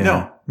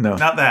 Yeah, No,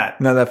 not that.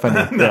 Not that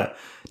funny. No. Yeah.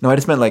 No, I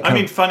just meant like I kind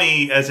mean, of-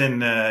 funny as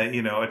in,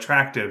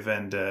 attractive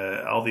and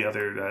all the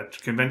other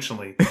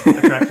conventionally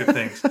attractive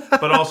things,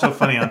 but also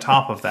funny on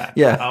top of that.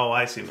 Yeah. Oh,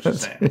 I see what you're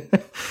saying.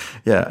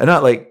 yeah, and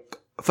not like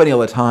funny all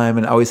the time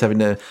and always having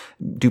to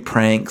do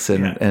pranks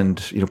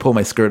and pull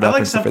my skirt I up like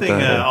and stuff something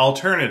like that.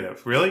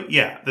 alternative. Really?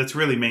 Yeah, that's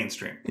really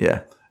mainstream.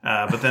 Yeah,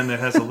 But then it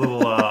has a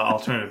little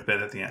alternative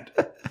bit at the end.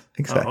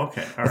 exactly. Oh,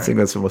 okay. All I right. think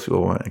that's what most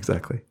people want.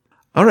 Exactly.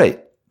 All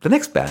right. The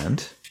next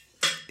band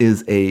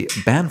is a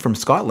band from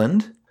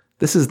Scotland.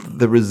 This is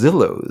the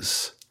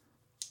Rosillos.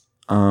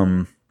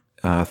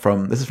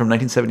 This is from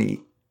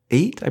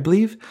 1978, I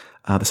believe.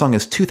 The song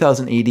is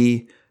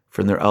 2080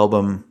 from their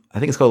album. I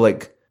think it's called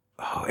like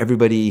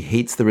Everybody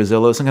Hates the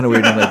Rosillos, some kind of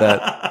weird name like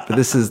that. But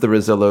this is the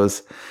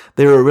Rosillos.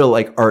 They were a real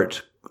like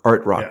art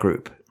rock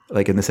group,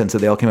 like in the sense that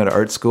they all came out of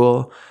art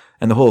school,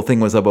 and the whole thing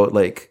was about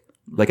like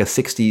a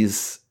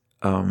 60s,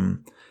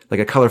 like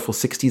a colorful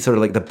 60s, sort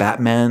of like the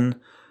Batman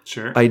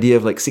Sure. idea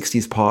of like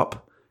 60s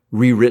pop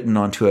rewritten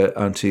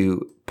onto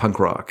punk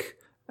rock.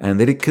 And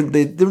they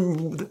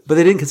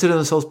didn't consider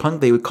themselves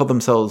punk. They would call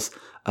themselves,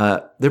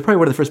 they're probably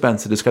one of the first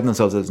bands to describe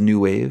themselves as new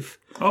wave.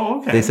 Oh,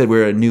 okay. They said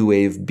we're a new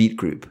wave beat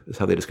group is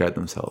how they described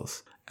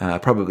themselves.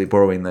 Probably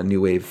borrowing the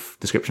new wave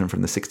description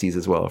from the 60s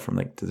as well, from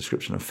like the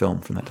description of film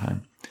from that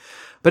time.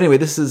 But anyway,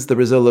 this is the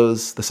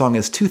Rosillos. The song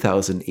is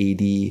 2000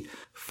 AD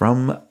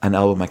from an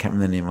album I can't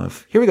remember the name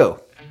of. Here we go.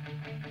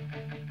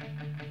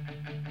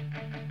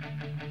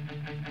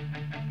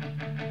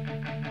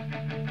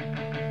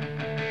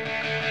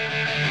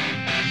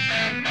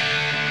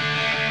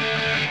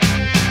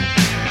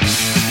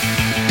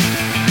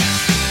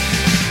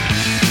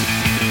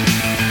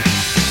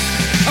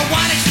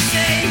 Why did you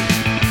say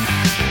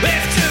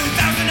if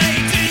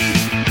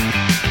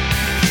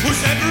 2018 was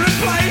ever a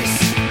place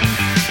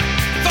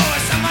for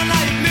someone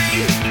like me?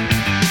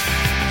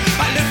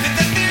 I looked at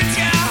the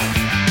future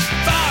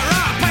for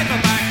a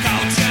paperback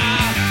called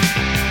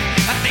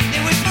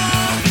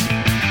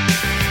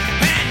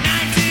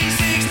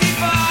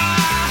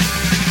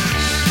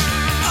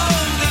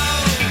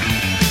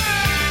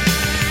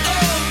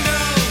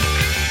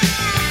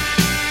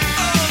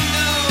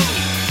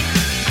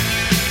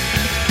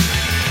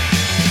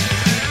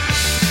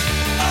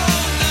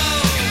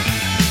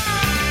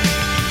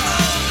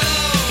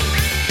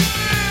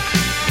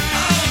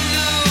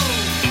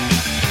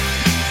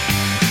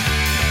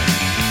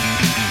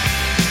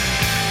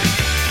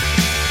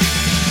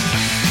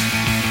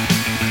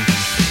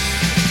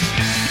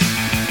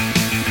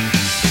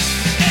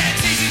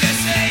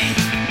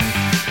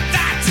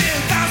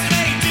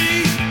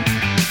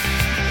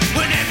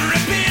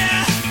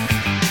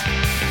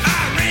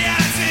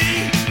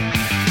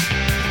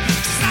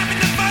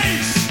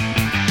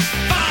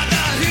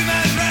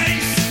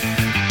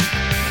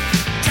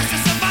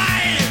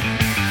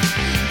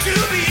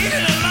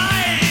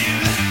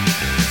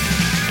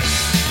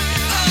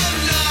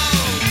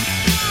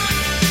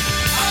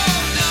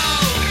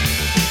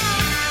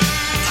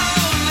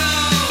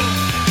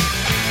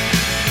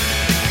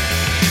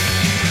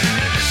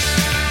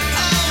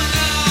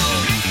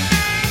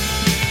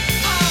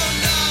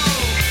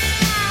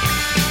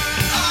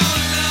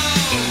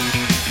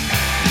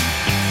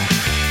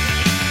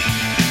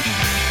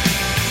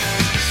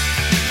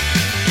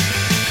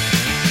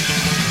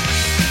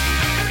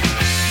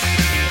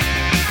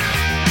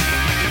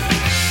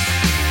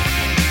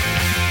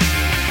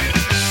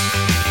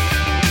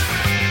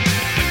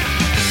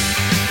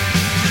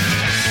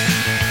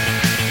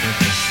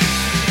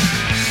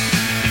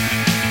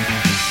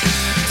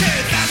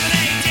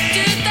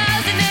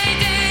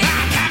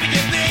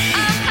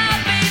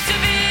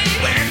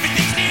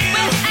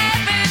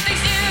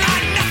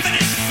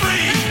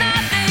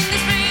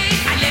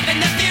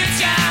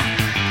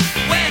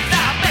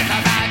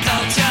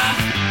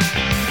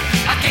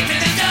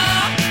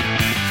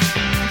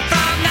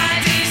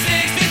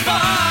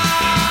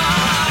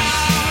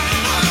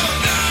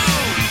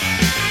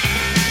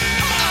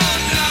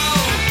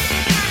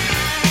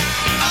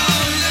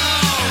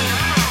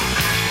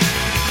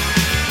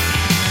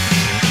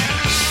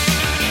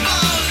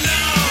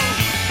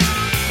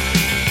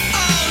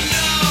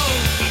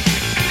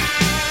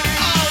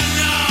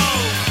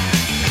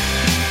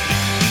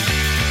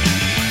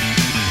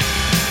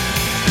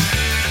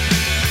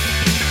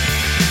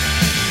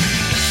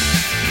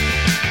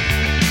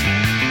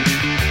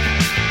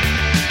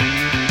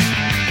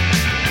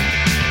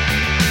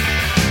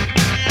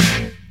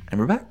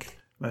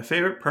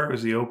favorite part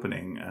was the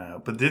opening,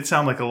 but it did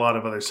sound like a lot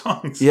of other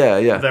songs.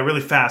 Yeah. That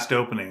really fast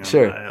opening.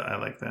 Sure. I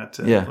like that.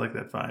 Yeah. I like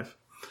that vibe.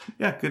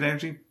 Yeah, good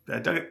energy. I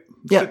dug it.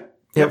 Yeah. Good.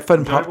 Yeah,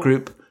 fun pop enjoyable.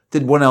 group.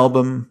 Did one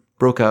album,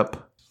 broke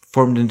up,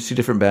 formed into 2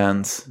 different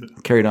bands,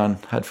 carried on,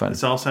 had fun.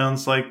 This all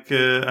sounds like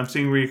I'm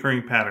seeing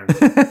recurring patterns.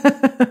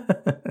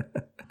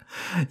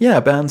 Yeah,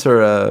 bands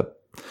are.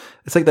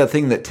 It's like that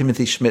thing that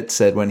Timothy Schmidt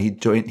said when he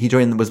joined. He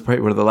joined was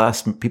probably one of the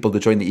last people to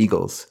join the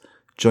Eagles.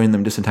 Joined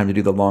them just in time to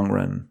do the Long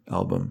Run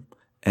album.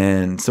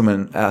 And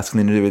someone asked in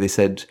the interview, they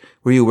said,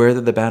 "Were you aware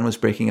that the band was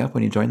breaking up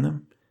when you joined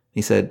them?"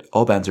 He said,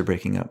 "All bands are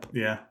breaking up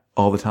Yeah.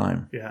 all the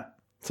time." Yeah.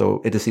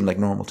 So it just seemed like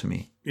normal to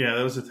me. Yeah,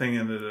 that was the thing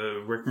in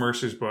the Rick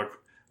Mercer's book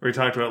where he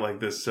talked about like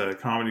this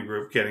comedy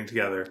group getting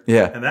together.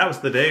 Yeah. And that was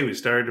the day we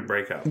started to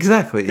break up.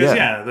 Exactly. Because,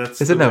 Yeah.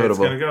 that's it's the way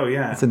inevitable. it's going to go,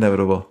 yeah. It's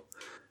inevitable.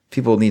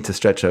 People need to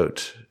stretch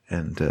out,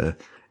 and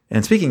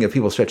speaking of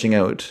people stretching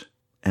out,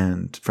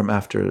 and from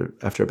after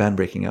a band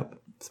breaking up,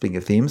 speaking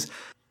of themes,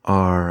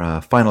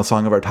 our final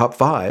song of our top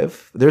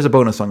 5. There's a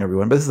bonus song,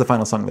 everyone, but this is the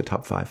final song of the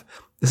top 5.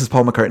 This is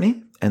Paul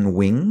McCartney and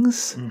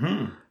Wings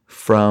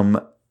from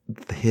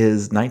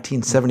his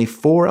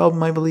 1974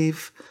 album, I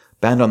believe,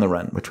 Band on the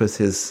Run, which was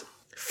his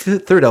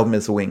third album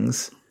as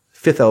Wings,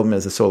 5th album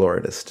as a solo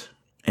artist,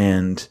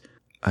 and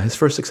his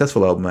first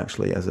successful album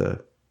actually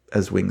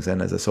as Wings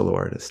and as a solo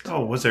artist.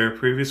 Oh, was there a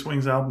previous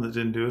Wings album that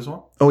didn't do as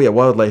well? Oh yeah,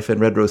 Wildlife and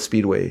Red Rose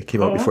Speedway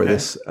came out before okay.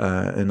 this,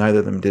 and neither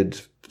of them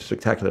did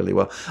spectacularly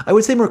well. I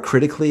would say more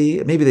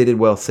critically, maybe they did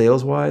well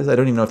sales wise. I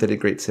don't even know if they did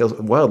great sales.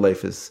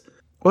 Wildlife is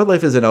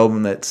an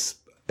album it's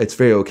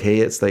very okay.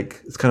 It's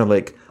kind of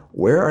like,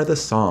 where are the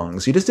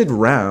songs? You just did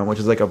Ram, which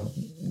is like a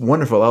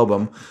wonderful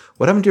album.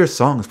 What happened to your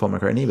songs, Paul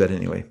McCartney? But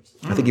anyway,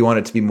 I think you want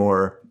it to be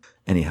more.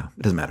 Anyhow,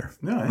 it doesn't matter.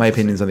 No, my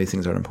opinions on these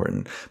things aren't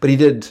important. But he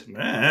did.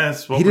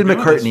 That's what He we're did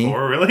doing this McCartney.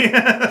 for, really?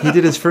 He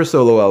did his first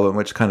solo album,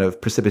 which kind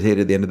of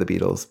precipitated the end of the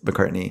Beatles.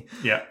 McCartney.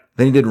 Yeah.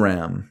 Then he did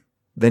Ram.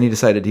 Then he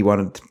decided he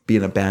wanted to be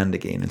in a band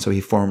again, and so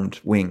he formed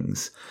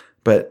Wings.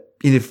 But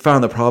he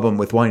found the problem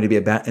with wanting to be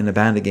in a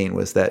band again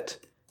was that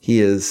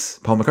he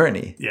is Paul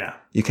McCartney. Yeah.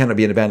 You cannot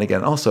be in a band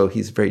again. Also,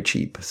 he's very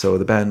cheap, so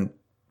the band,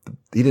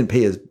 he didn't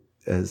pay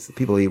as the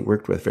people he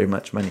worked with very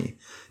much money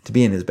to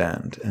be in his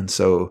band, and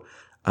so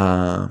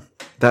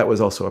that was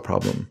also a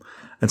problem.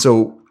 And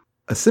so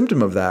a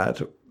symptom of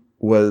that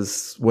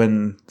was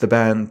when the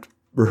band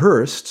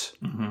rehearsed,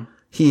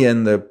 he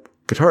and the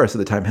guitarist at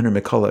the time, Henry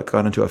McCulloch,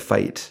 got into a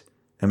fight,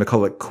 and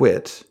McCulloch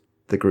quit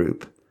the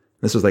group.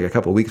 This was like a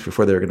couple of weeks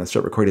before they were going to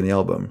start recording the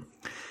album.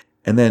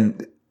 And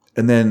then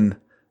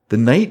the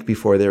night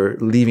before they were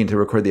leaving to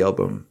record the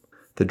album,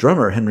 the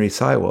drummer, Henry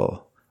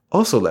Sywell,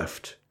 also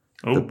left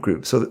the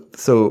group.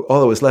 So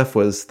all that was left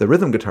was the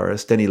rhythm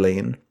guitarist, Denny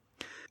Lane,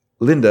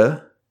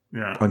 Linda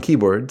on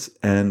keyboards,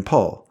 and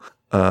Paul,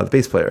 the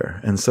bass player.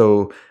 And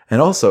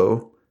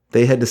also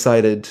Paul had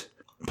decided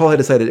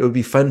it would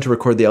be fun to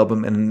record the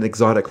album in an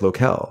exotic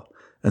locale.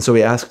 And so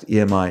he asked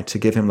EMI to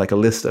give him like a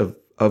list of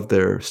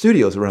their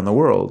studios around the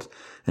world,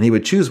 and he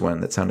would choose one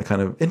that sounded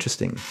kind of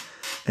interesting.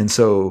 And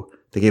so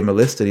they gave him a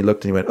list, and he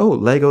looked and he went, "Oh,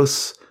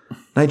 Lagos,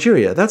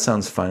 Nigeria, that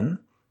sounds fun.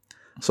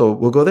 So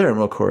we'll go there and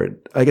record."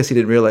 I guess he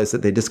didn't realize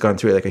that they'd just gone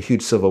through like a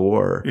huge civil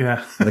war.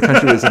 Yeah. And the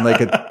country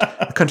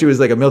was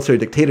like a military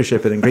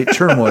dictatorship and in great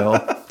turmoil.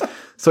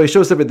 So he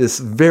shows up at this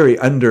very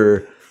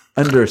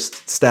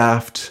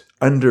understaffed,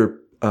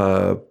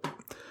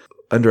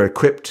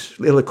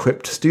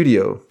 ill-equipped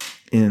studio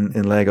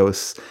in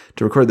Lagos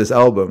to record this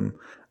album.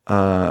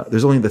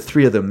 There's only the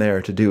 3 of them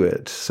there to do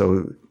it.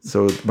 So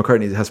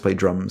McCartney has to play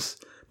drums,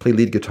 play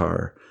lead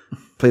guitar,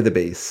 play the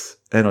bass,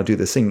 and I'll do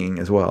the singing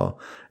as well.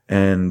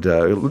 And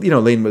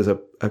Lane was a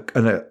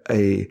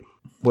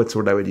what's the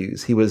word I would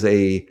use? He was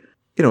an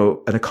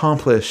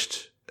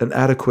accomplished, an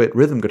adequate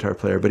rhythm guitar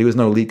player, but he was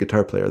no lead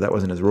guitar player. That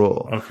wasn't his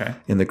role. Okay.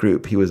 In the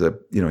group, he was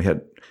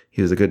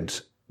he was a good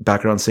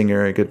background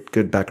singer, a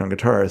good background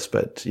guitarist,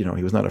 but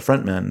he was not a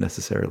frontman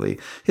necessarily.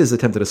 His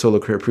attempt at a solo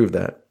career proved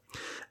that.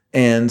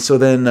 And so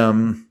then,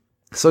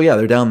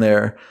 they're down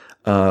there.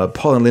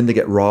 Paul and Linda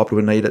get robbed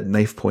one night at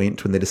knife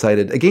point when they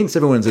decided, against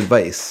everyone's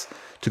advice,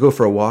 to go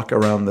for a walk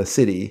around the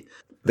city.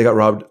 They got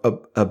robbed.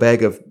 A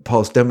bag of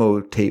Paul's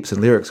demo tapes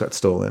and lyrics got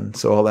stolen,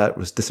 so all that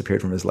was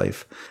disappeared from his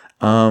life.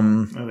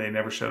 And they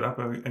never showed up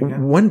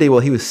again? One day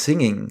while he was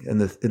singing in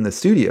the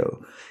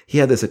studio, he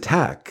had this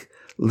attack.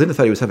 Linda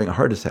thought he was having a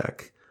heart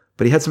attack,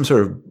 but he had some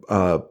sort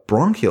of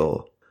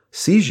bronchial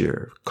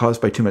seizure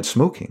caused by too much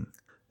smoking.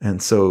 And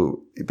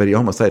so, but he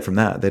almost died from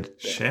that.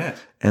 Shit.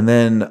 And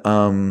then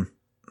there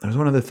was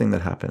one other thing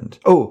that happened.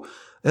 Oh,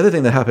 the other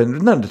thing that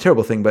happened, not a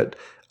terrible thing, but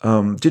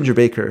Ginger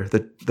Baker,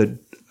 the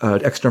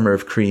ex-drummer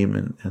of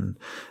Cream, and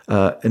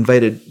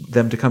invited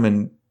them to come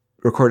and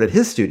record at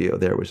his studio.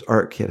 There was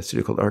Arc. He had a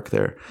studio called Arc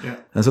there. Yeah.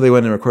 And so they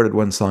went and recorded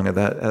one song at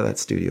that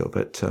studio.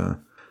 But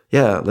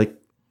it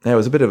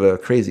was a bit of a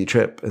crazy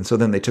trip. And so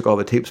then they took all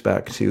the tapes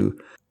back to,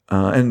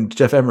 and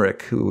Jeff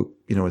Emmerich, who,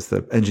 was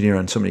the engineer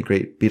on so many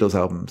great Beatles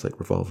albums like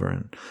Revolver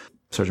and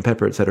Sgt.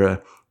 Pepper,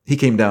 etc. He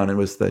came down and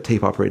was the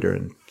tape operator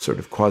and sort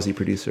of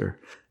quasi-producer.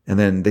 And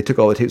then they took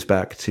all the tapes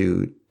back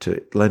to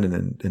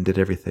London and did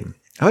everything.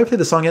 Have I played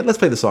the song yet? Let's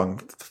play the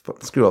song.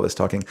 Screw all this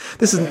talking.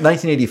 This is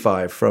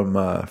 1985 from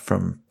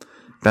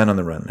Band on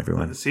the Run,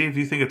 everyone. See if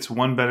you think it's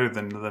one better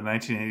than the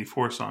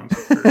 1984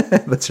 songs.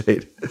 That's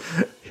right.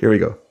 Here we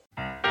go.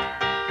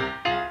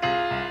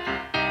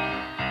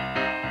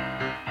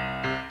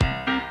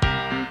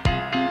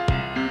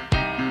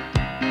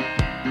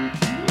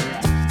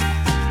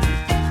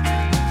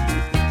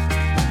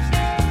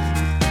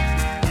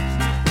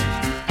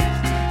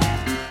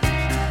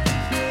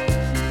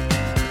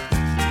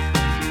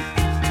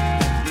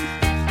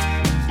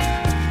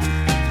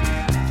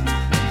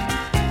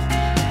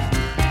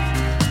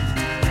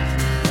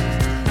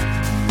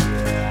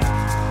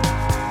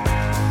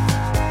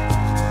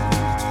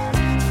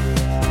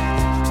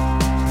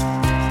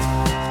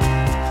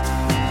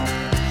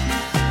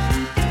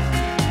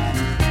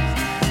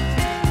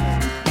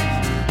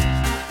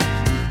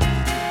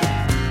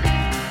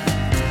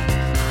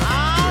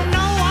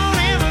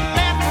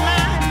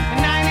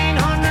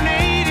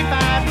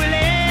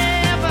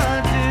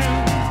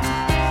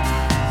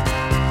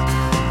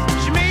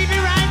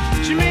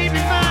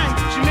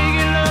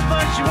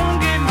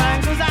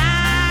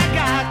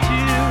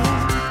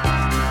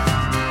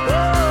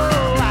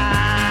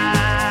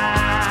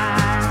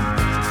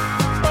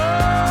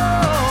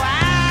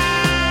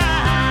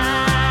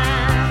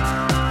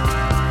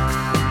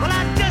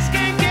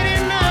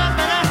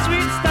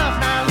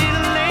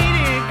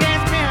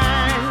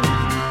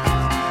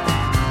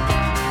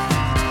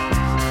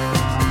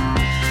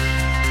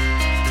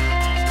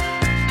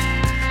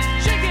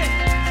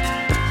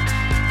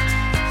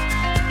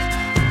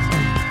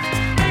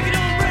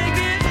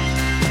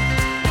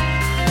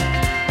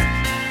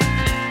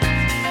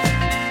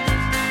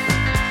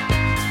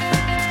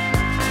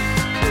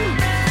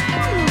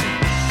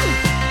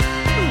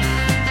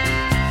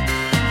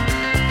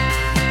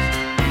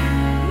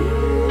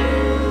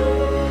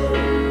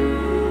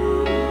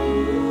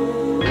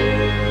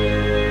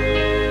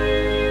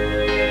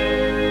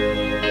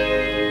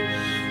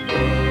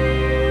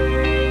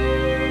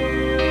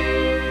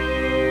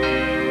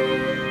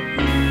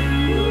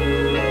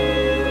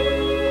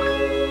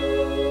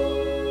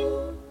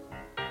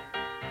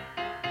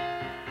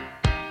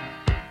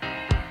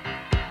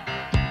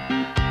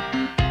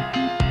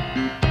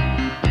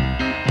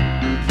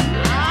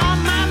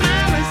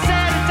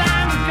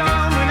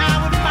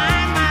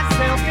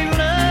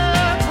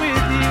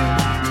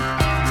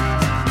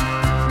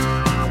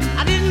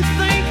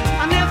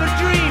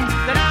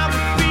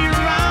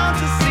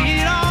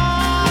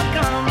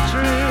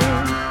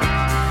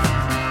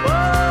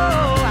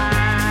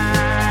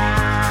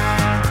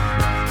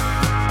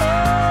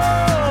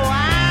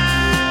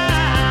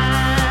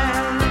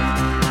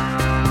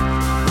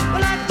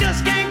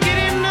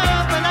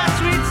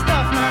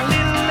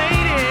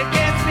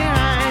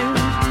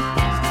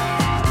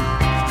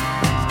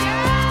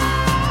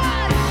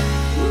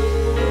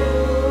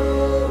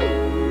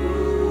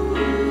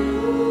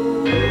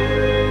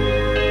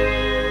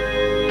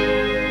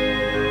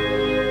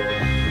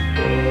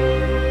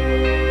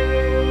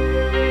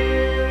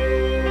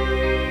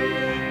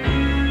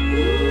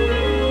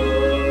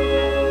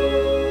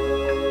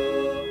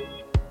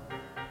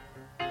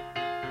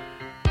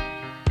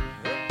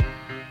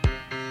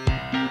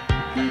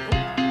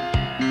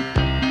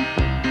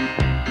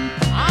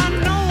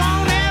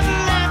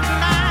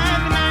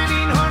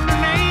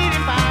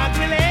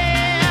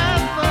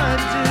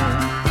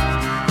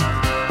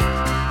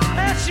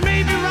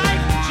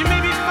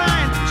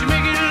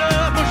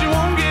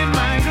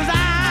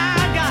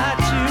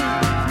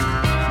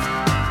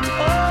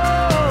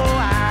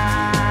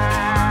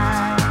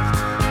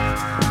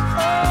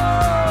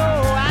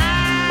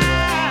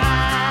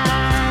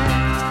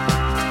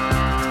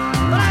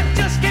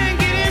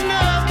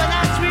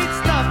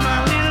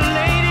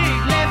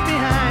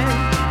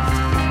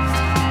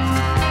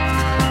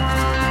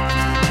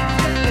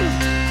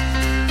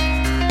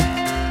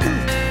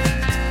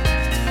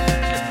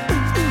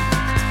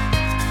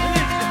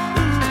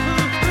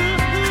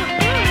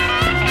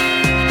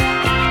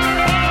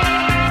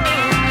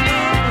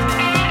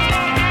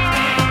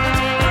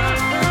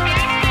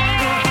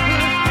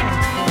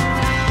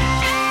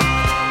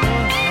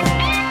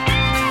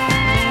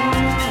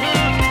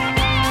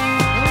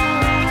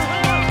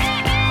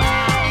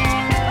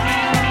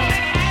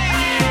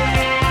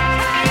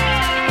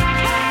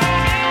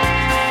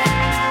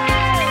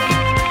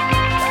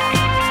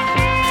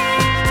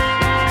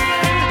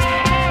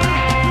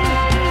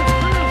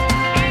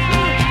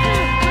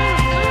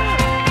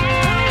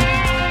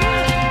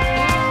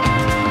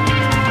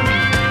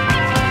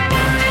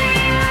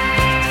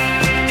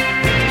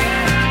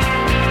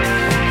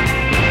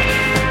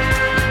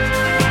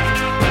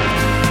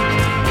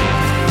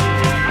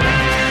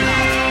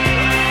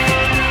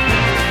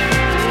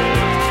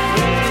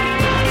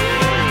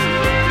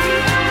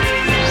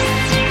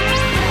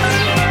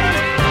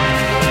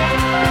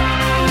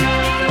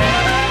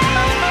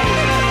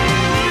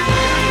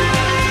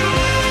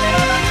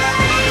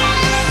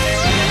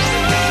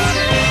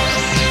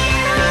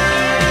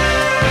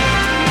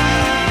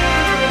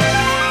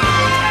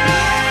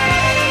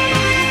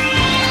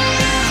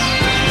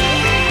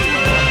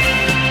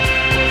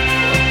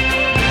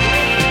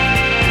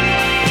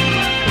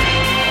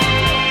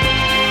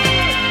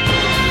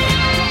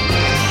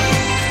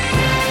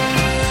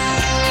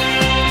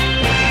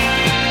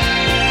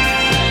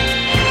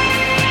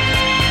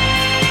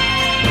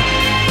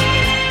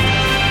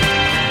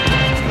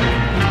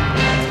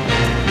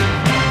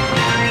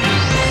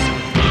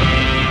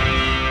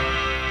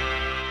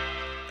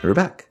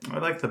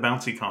 like the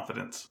bouncy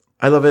confidence.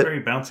 I love it.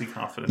 Very bouncy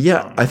confidence.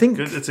 Yeah, song. I think-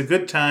 it's a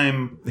good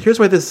time. Here's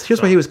why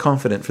he was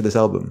confident for this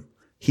album.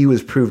 He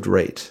was proved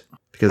right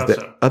because How the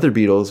so? other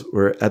Beatles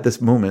were at this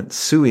moment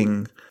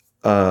suing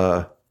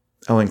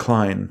Alan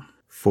Klein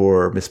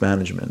for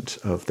mismanagement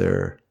of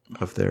their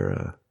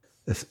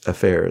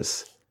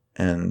affairs.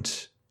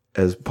 And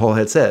as Paul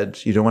had said,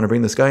 you don't want to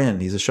bring this guy in.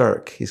 He's a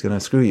shark. He's going to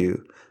screw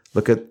you.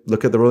 Look at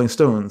the Rolling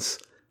Stones.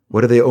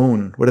 What do they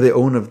own? What do they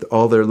own of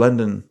all their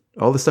London,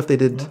 all the stuff they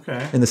did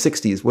in the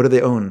 60s? What do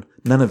they own?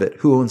 None of it.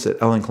 Who owns it?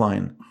 Alan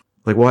Klein.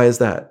 Like, why is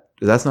that?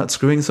 That's not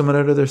screwing someone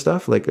out of their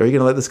stuff? Like, are you going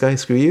to let this guy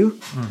screw you?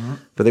 Mm-hmm.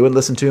 But they wouldn't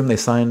listen to him. They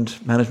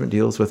signed management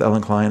deals with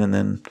Alan Klein. And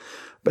then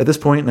at this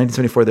point, in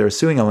 1974, they were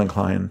suing Alan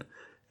Klein.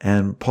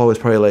 And Paul was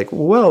probably like,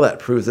 well, that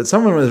proves that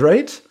someone was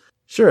right.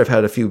 Sure, I've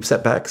had a few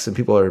setbacks and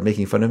people are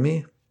making fun of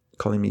me,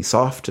 calling me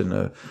soft and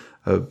a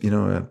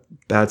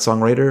bad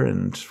songwriter,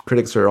 and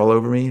critics are all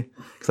over me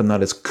because I'm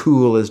not as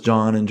cool as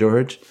John and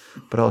George.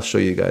 But I'll show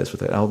you guys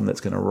with an album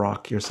that's going to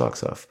rock your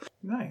socks off.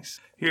 Nice.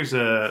 Here's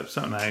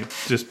something I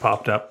just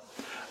popped up.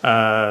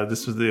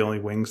 This was the only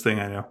Wings thing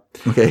I know.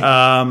 Okay.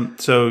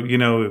 So,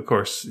 of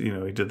course, he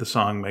did the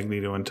song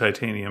Magneto and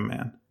Titanium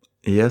Man.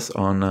 Yes,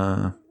 on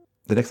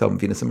the next album,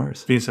 Venus and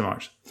Mars. Venus and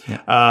Mars.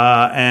 Yeah.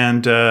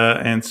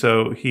 And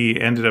so he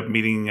ended up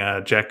meeting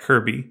Jack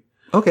Kirby.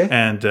 Okay.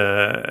 And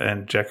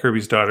Jack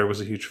Kirby's daughter was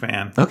a huge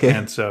fan. Okay.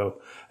 And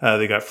so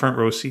they got front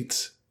row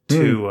seats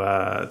to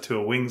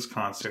a Wings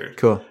concert.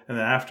 Cool. And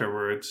then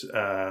afterwards,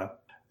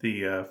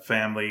 the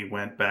family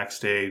went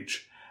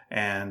backstage,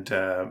 and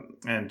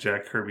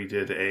Jack Kirby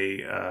did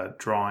a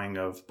drawing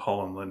of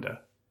Paul and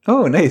Linda.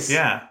 Oh, nice.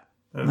 Yeah,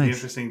 that would be Nice.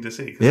 interesting to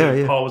see because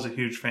Yeah. Paul was a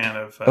huge fan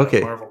of Okay.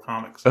 Marvel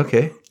Comics.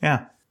 Okay.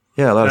 Yeah,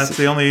 Yeah, a lot that's of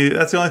the only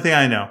thing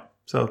I know.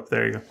 So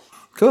there you go.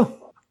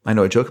 Cool. I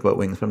know a joke about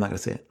Wings, but I'm not going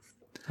to say it.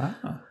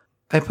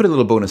 I put a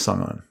little bonus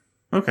song on.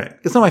 Okay,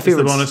 It's not my is the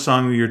favorite. bonus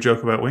song your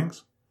joke about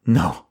Wings?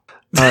 No.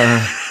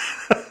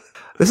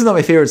 This is not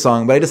my favorite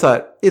song, but I just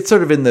thought it's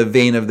sort of in the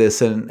vein of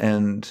this,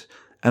 and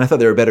I thought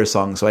there were better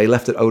songs, so I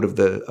left it out of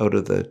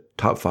the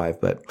top 5.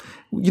 But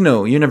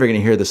you're never going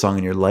to hear the song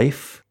in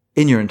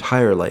your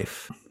entire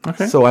life.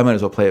 Okay. So I might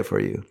as well play it for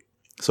you.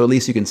 So at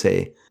least you can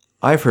say,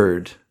 I've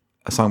heard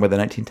a song by the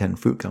 1910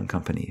 Fruit Gum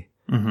Company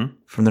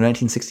from their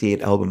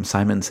 1968 album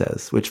Simon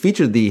Says, which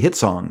featured the hit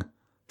song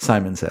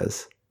Simon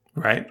Says.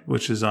 Right,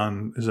 which is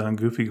on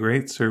Goofy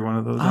Greats or one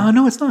of those.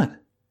 No, it's not.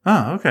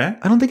 Oh, okay.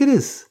 I don't think it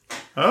is.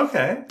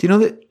 Okay. Do you know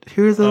that?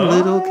 Here's a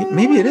little.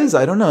 Maybe it is.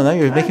 I don't know. Now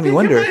you're making me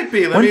wonder. It might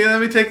be.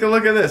 Let me take a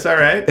look at this. All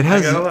right. It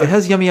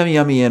has Yummy Yummy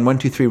Yummy and 1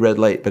 2 3 Red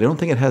Light, but I don't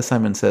think it has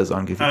Simon Says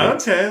on Goofy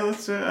Greats. Okay,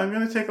 let's. I'm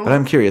going to take a look. But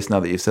I'm curious now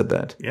that you've said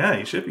that. Yeah,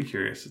 you should be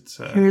curious. It's.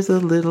 Here's a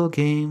little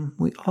game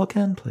we all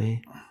can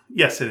play.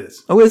 Yes, it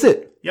is. Oh, is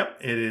it? Yep,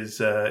 it is.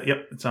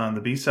 Yep, it's on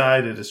the B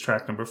side. It is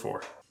track number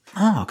 4.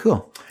 Oh,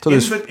 cool. So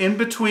there's In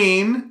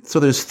between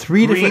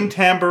 3 Green different.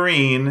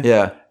 Tambourine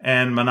Yeah.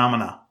 and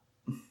Manamana.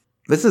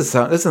 This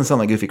doesn't sound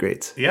like Goofy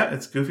Greats. Yeah,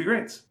 it's Goofy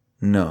Greats.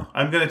 No.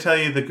 I'm going to tell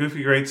you the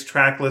Goofy Greats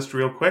track list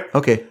real quick.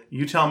 Okay.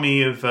 You tell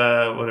me if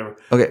whatever.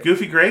 Okay.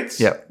 Goofy Greats.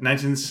 Yep.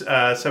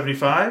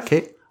 1975.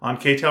 Okay. On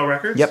K-Tel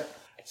Records. Yep.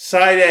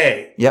 Side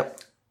A. Yep.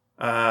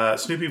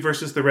 Snoopy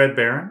versus the Red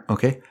Baron.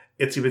 Okay.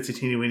 Itsy Bitsy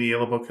Teeny Weeny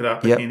Yellow Polka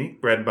Dot Yep. Bikini.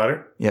 Bread and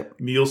Butter. Yep.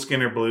 Mule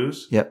Skinner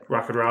Blues. Yep.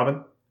 Rocket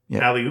Robin.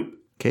 Yep. Alley Oop.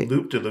 Okay.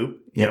 Loop de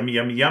Loop. Yep. Yummy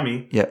Yummy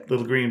Yummy. Yep.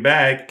 Little Green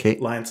Bag. Okay.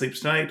 Lion Sleeps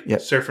Tonight. Yep.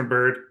 Surfing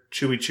Bird.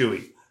 Chewy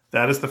Chewy.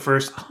 That is the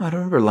first. Oh, I don't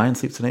remember Lion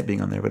Sleeps Tonight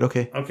being on there, but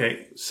okay.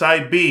 Okay.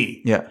 Side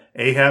B. Yeah.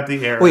 Ahab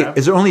the Arab. Wait,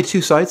 is there only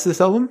 2 sides to this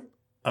album?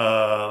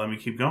 Let me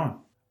keep going.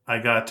 I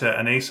got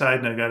an A side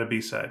and I got a B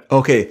side.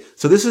 Okay,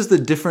 so this is the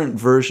different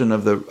version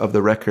of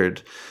the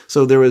record.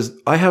 So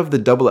I have the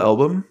double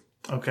album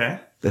Okay.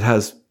 that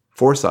has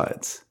 4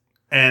 sides.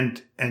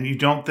 And you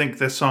don't think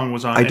this song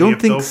was on? I any don't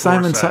of think those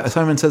 4 sides?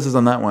 Simon Says is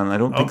on that one. I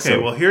don't think so.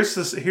 Okay. Well,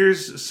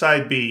 here's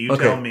side B. You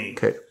Okay, tell me.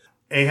 Okay.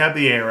 Ahab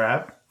the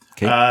Arab.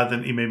 Okay.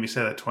 Then you made me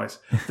say that twice.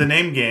 The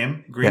Name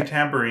Game, Green Yeah.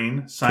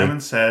 Tambourine, Simon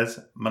Says,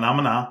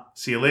 Mana,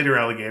 See You Later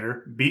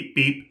Alligator, Beep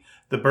Beep,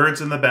 The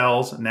Birds and the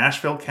Bells,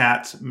 Nashville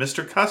Cats,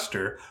 Mr.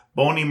 Custer,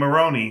 Boney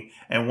Maroney,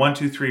 and 1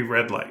 2 3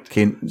 Red Light.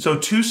 Okay. So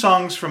 2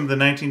 songs from the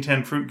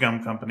 1910 Fruit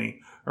Gum Company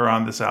are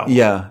on this album.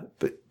 Yeah,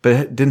 but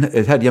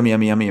it had Yummy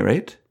Yummy Yummy,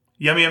 right?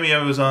 Yummy Yummy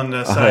Yummy was on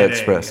High side A.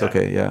 Express. Yeah.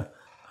 Okay, yeah.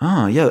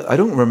 Ah, yeah. I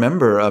don't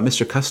remember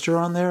Mr. Custer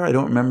on there. I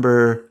don't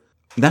remember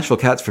Nashville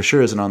Cats for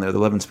sure isn't on there. The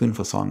 11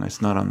 Spoonful song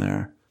is not on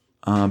there.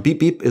 Beep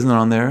Beep isn't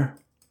on there.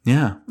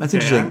 Yeah, that's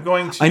interesting. I'm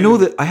going to- I know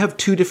that I have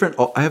 2 different.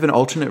 I have an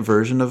alternate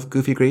version of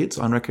Goofy Greats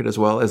on record as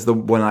well as the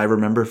one I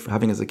remember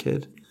having as a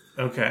kid.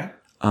 Okay.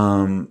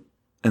 And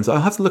so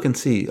I'll have to look and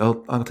see.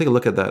 I'll take a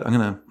look at that.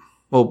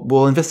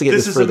 We'll investigate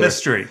this This is further. a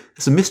mystery.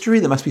 It's a mystery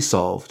that must be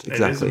solved. It is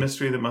Exactly. a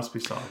mystery that must be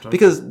solved. Okay.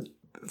 Because,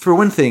 for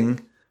one thing,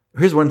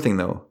 here's one thing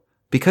though.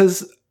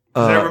 Because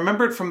 'Cause I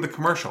remember it from the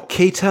commercial.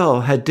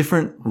 K-Tel had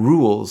different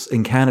rules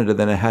in Canada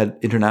than it had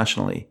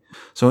internationally.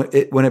 So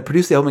when it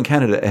produced the album in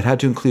Canada, it had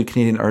to include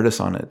Canadian artists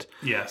on it.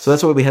 Yes. So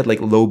that's why we had like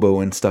Lobo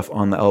and stuff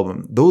on the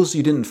album. Those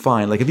you didn't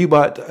find. Like if you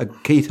bought a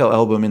K-Tel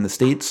album in the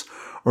States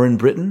or in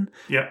Britain,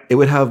 Yeah. it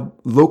would have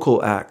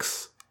local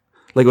acts.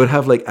 Like it would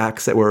have like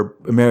acts that were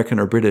American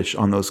or British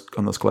on those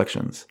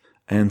collections.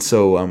 And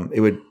so it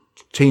would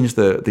change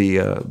the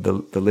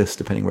list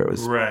depending where it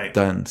was Right.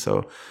 done.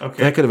 So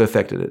Okay. that could have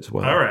affected it as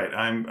well. All right.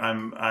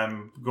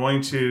 I'm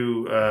going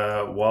to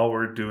while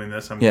we're doing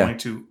this, I'm Yeah. going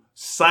to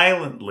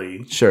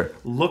silently Sure.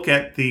 look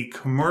at the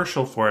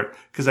commercial for it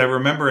because I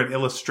remember an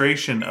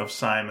illustration of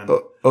Simon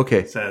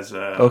Okay. says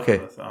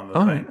Okay. on the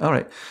All thing. right. All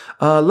right.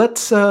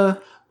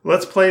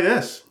 Let's Play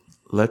this.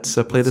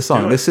 play the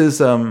song. do it. This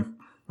is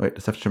wait,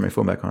 I have to turn my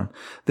phone back on.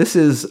 This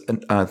is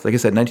like I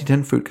said,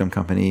 1910 Fruit Gum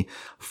Company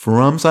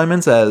from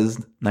Simon Says,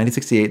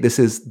 1968. This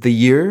is the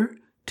year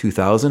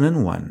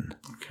 2001.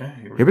 Okay.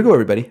 Here we go,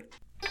 everybody.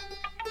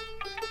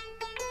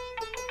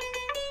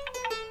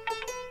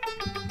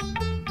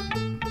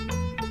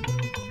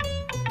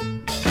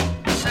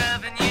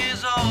 Seven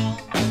years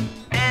old,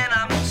 and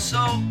I'm so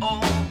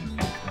old.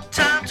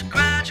 Time to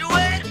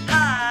graduate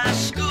high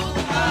school.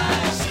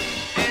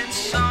 It's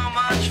so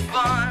much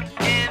fun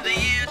in the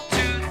year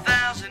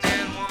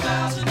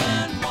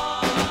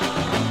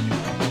 2001.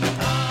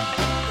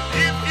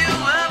 If you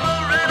ever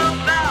read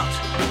about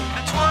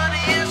the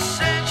 20th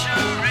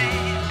century,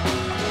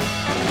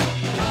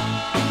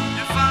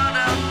 you find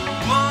out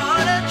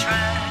what a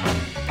drag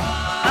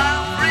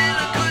life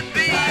really could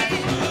be.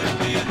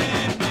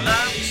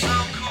 Life is so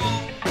cool,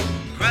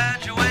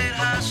 graduate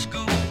high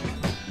school,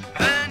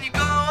 then you go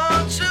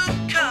on to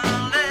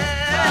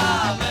college.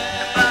 And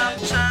by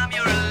the time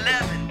you're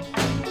 11,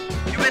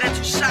 you're ready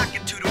to sock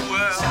it to the world.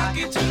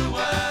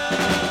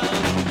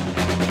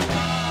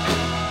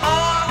 Oh,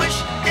 I wish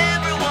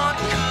everyone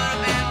could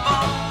have been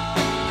born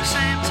the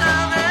same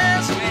time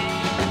as me.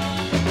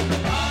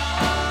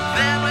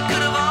 Then we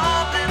could have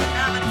all been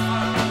having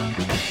fun.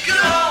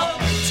 Good old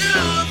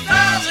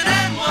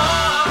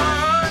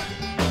 2001.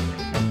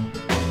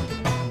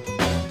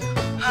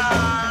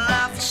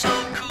 Life is so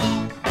cool,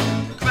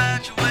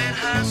 graduate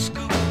high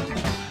school,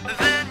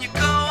 then you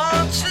go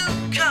on to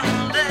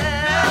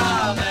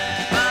college.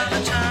 By the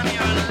time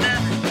you're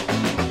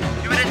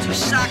 11, you're ready to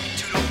sock it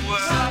to the world.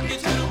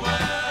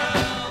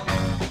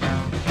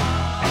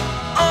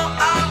 Oh,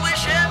 I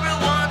wish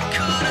everyone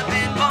could have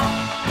been born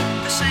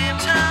the same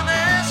time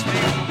as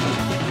me.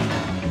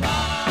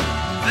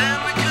 Then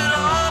we could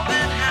all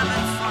been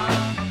having fun.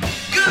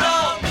 Good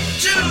old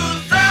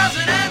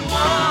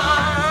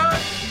 2001.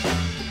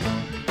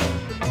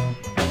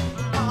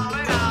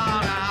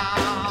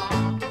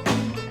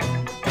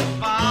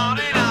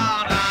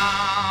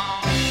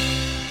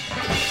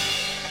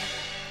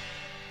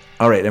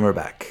 All right, and we're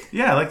back.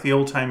 Yeah, I like the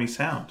old timey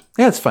sound.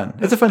 Yeah, it's fun.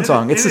 It's a fun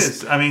song. It It's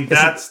is. I mean,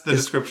 that's the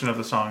description of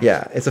the song.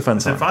 Yeah, it's a fun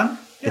Is song. it fun?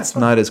 Yeah, It's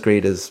fun. not as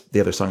great as the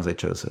other songs I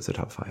chose as the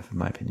top 5, in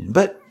my opinion.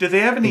 But Did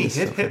they have any It is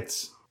so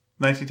hits?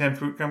 1910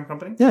 Fruit Gum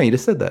Company? yeah, you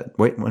just said that.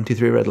 Wait, 1, 2,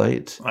 3, red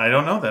light. I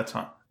don't know that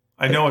song.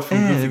 I know it from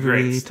Goofy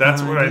Greats.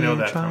 That's what I know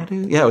that from.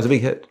 Yeah, it was a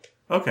big hit.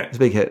 Okay. It's a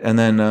big hit. And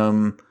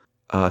then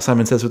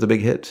Simon Says was a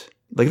big hit.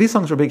 Like these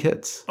songs were big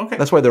hits. Okay.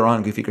 That's why they're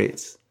on Goofy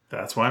Greats.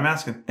 That's why I'm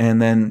asking.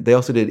 And then they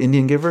also did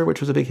Indian Giver, which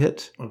was a big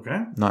hit.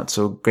 Okay. Not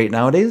so great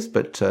nowadays,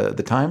 but at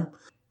the time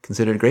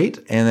considered great.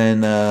 And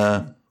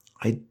then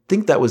I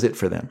think that was it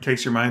for them.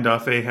 Takes your mind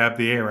off Ahab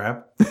the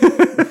Arab.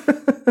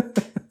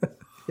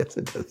 Yes,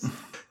 it does.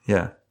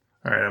 Yeah.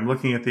 All right, I'm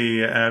looking at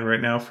the ad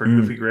right now for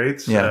Goofy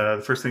Greats. Yeah.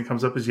 The first thing that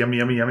comes up is Yummy,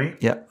 Yummy, Yummy.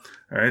 Yeah.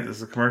 All right, this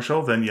is a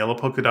commercial. Then Yellow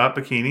Polka Dot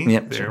Bikini.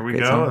 Yep, There sure. we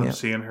Great go. song, I'm yep.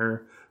 seeing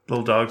her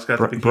little dog's got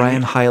the bikini.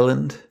 Brian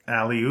Hyland.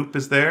 Alley Oop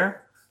is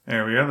there.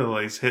 There we go. The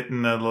lady's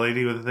hitting the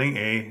lady with the thing.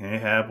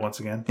 Ahab once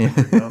again.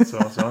 So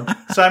on, so on.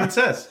 Simon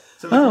Says.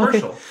 It's in the Oh,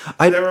 okay. commercial.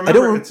 I remember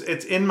don't-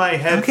 it's in my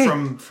head Okay.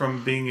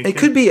 from being a kid. It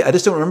could be. I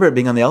just don't remember it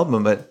being on the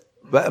album, but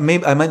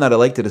maybe I might not have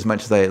liked it as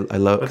much as I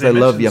love, But because they I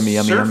love mentioned Yummy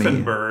Yummy Surfin'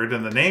 Yummy. Bird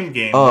and the Name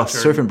Game. Oh, which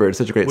are- Surfing Bird,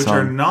 such a great which song.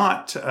 are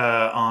not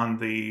on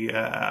the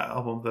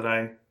album that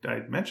I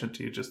mentioned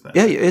to you just then.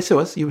 Yeah, yes, it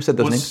was. You said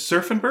those Was names.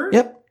 Surfin' Bird?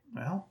 Yep.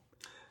 Well,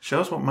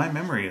 shows what my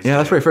memory is. Yeah,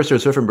 that's today. where I first heard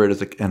Surfing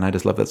Bird, and I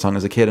just loved that song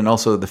as a kid. And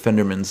also the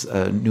Fenderman's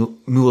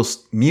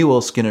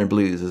Mule Skinner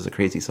Blues is a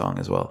crazy song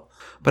as well.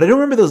 But I don't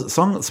remember those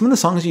songs. Some of the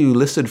songs you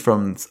listed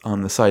from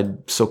on the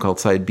side, so-called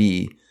side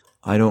B,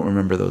 I don't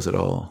remember those at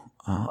all.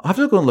 I'll have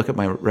to go and look at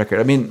my record.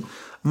 I mean,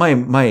 by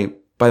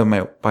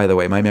the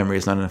way, my memory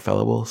is not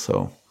infallible,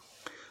 so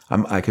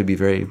I could be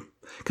very.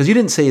 Because you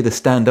didn't say the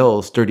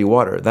Standell's Dirty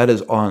Water. That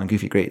is on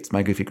Goofy Greats.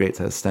 My Goofy Greats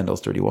has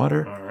Standell's Dirty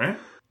Water. All right.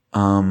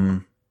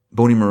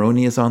 Boney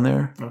Maroney is on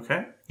there.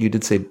 Okay. You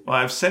did say Well,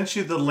 I've sent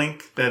you the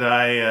link that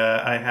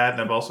I had,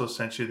 and I've also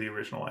sent you the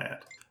original ad.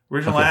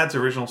 Original ads,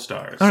 original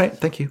stars. all right.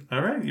 Thank you.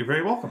 All right. You're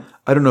very welcome.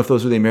 I don't know if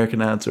those are the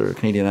American ads or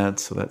Canadian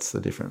ads, so that's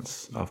the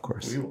difference, of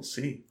course. We will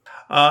see.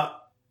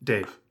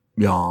 Dave,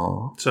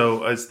 Yeah.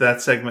 So is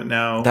that segment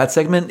now? That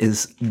segment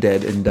is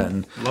dead and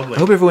done. Lovely. I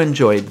hope everyone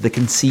enjoyed the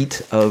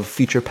conceit of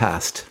Future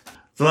Past.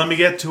 So let me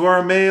get to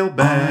our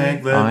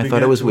mailbag. I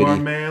thought it was Our witty.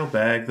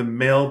 mailbag. The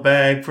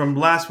mailbag from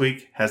last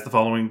week has the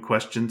following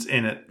questions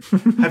in it.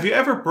 Have you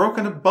ever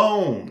broken a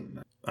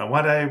bone?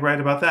 Why did I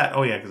write about that?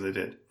 Oh, yeah, because I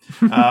did.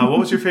 What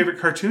was your favorite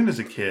cartoon as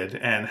a kid?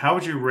 And how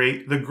would you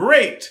rate the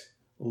great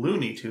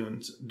Looney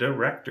Tunes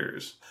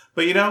directors?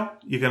 But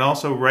you can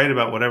also write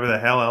about whatever the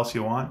hell else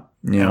you want.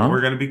 Yeah. And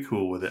we're going to be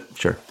cool with it.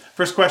 Sure.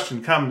 First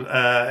question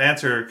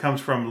answer comes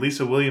from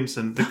Lisa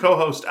Williamson, the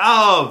co-host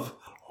of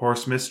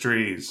Horse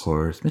Mysteries.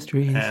 Horse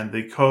Mysteries. And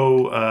the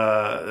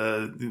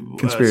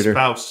Conspirator.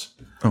 spouse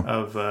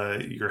of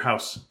your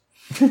house.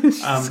 She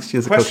has a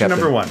Question co-captain.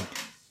 number 1.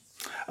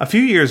 A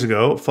few years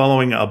ago,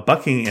 following a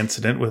bucking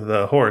incident with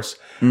a horse,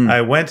 I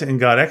went and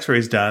got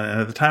x-rays done,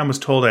 and at the time was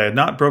told I had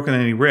not broken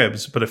any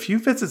ribs, but a few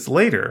visits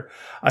later,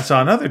 I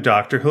saw another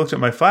doctor who looked at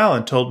my file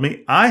and told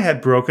me I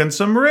had broken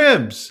some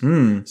ribs.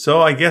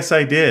 So I guess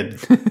I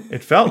did.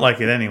 It felt like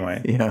it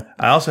anyway. Yeah.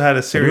 I also had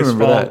a serious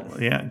remember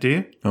fall. Yeah, do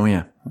you? Oh,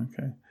 yeah.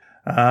 Okay.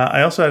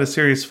 I also had a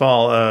serious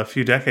fall a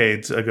few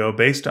decades ago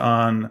based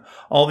on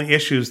all the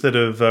issues that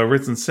have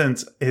risen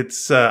since.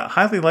 It's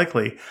highly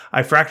likely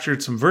I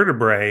fractured some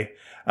vertebrae,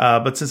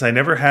 but since I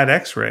never had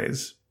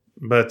x-rays,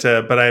 but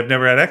I have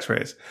never had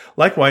x-rays.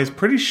 Likewise,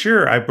 pretty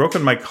sure I've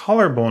broken my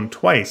collarbone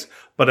twice,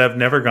 but I've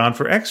never gone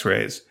for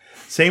x-rays.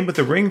 Same with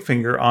the ring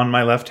finger on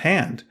my left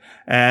hand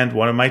and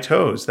one of my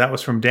toes. That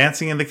was from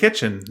dancing in the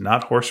kitchen,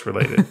 not horse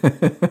related.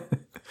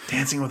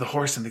 Dancing with a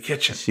horse in the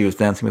kitchen. She was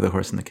dancing with a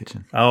horse in the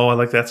kitchen. Oh, I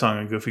like that song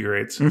on Goofy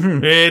Greats.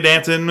 Hey,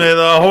 dancing with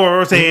a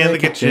horse in the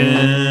kitchen.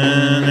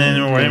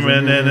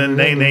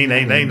 Nay, nay,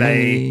 nay, nay,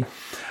 nay.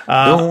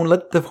 Don't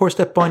let the horse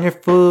step on your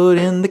foot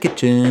in the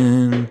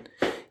kitchen.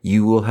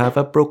 You will have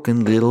a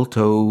broken little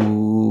toe.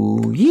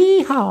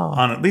 Yeehaw!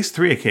 On at least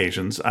 3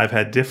 occasions, I've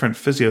had different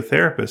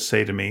physiotherapists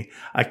say to me,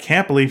 I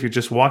can't believe you're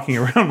just walking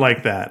around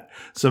like that.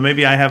 So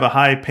maybe I have a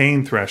high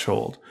pain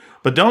threshold.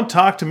 But don't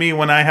talk to me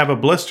when I have a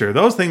blister.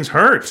 Those things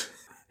hurt.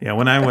 Yeah,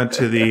 when I went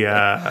to the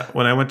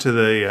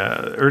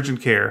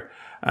urgent care,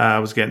 I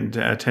was getting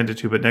attended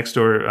to, but next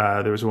door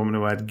there was a woman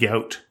who had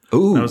gout.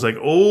 Ooh. And I was like,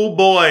 oh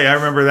boy, I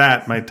remember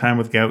that. My time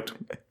with gout.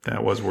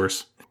 That was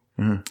worse.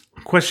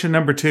 Question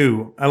number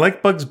 2. I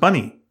like Bugs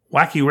Bunny,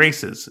 Wacky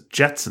Races,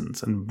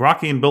 Jetsons, and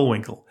Rocky and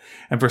Bullwinkle.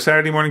 And for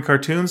Saturday morning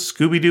cartoons,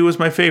 Scooby-Doo is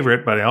my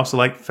favorite, but I also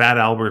like Fat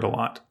Albert a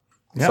lot.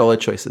 Yep. Solid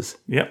choices.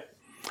 Yep.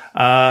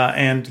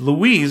 And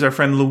Louise, our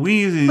friend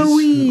Louise, who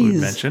we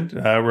mentioned,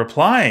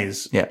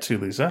 replies to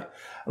Lisa.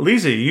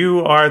 Lisa,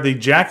 you are the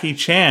Jackie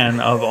Chan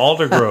of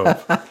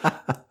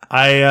Aldergrove.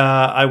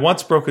 I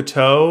once broke a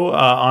toe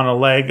on a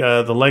leg,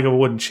 the leg of a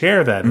wooden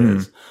chair, that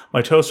is.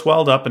 My toe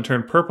swelled up and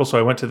turned purple, so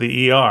I went to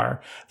the ER.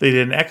 They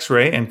did an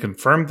x-ray and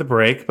confirmed the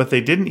break, but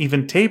they didn't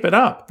even tape it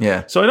up.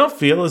 Yeah. So I don't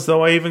feel as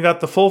though I even got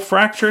the full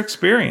fracture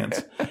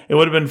experience. It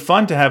would have been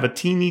fun to have a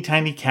teeny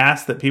tiny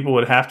cast that people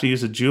would have to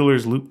use a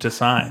jeweler's loop to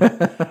sign.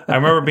 I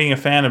remember being a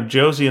fan of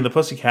Josie and the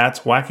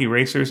Pussycats, Wacky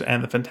Racers,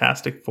 and the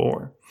Fantastic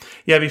Four.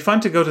 Yeah, it'd be fun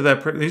to go to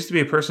that. There used to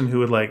be a person who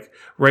would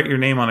write your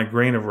name on a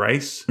grain of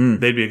rice.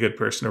 They'd be a good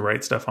person to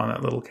write stuff on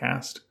that little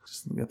cast.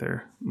 Just get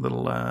their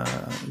little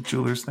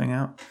jeweler's thing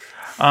out.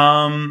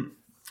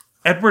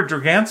 Edward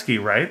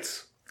Dragansky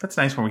writes, that's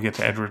nice when we get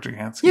to Edward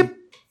Dragansky. Yep.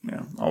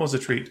 Yeah, always a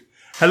treat.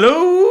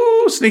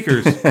 Hello,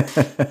 sneakers.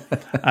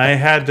 I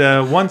had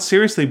one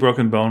seriously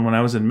broken bone when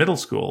I was in middle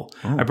school.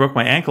 I broke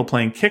my ankle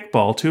playing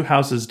kickball 2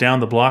 houses down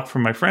the block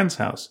from my friend's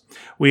house.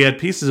 We had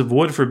pieces of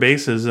wood for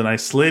bases, and I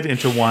slid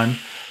into one,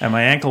 and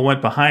my ankle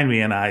went behind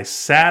me, and I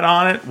sat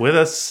on it with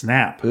a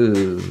snap.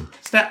 Ooh.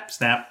 Snap,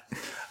 snap.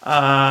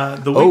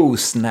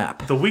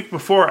 Snap. The week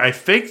before, I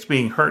faked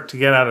being hurt to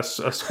get out of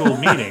a school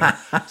meeting.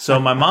 So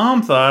my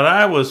mom thought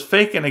I was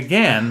faking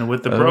again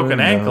with the broken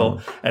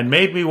ankle and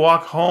made me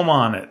walk home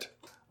on it.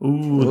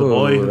 Ooh, the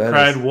boy who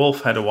cried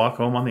wolf had to walk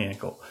home on the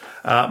ankle.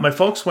 My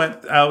folks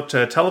went out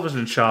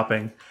television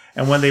shopping,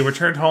 and when they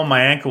returned home,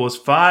 my ankle was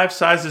 5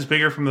 sizes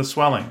bigger from the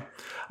swelling.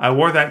 I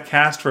wore that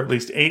cast for at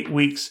least 8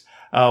 weeks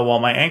while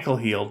my ankle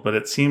healed, but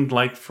it seemed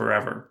like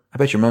forever. I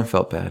bet your mom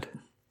felt bad.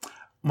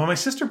 When my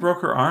sister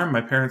broke her arm, my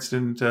parents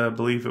didn't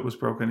believe it was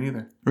broken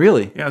either.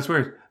 Really? Yeah, it's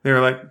weird. They were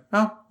like,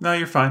 "Oh, no,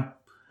 you're fine."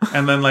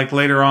 And then,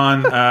 later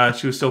on,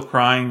 she was still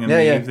crying in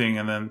the evening,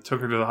 and then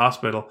took her to the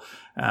hospital.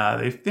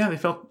 They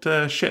felt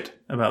shit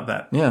about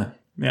that. Yeah.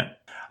 Yeah.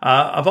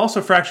 I've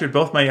also fractured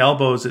both my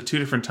elbows at 2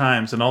 different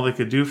times, and all they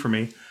could do for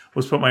me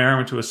was put my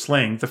arm into a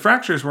sling. The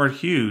fractures weren't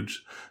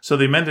huge, so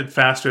they mended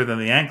faster than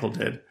the ankle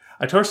did.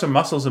 I tore some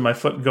muscles in my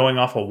foot going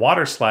off a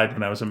water slide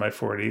when I was in my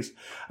 40s.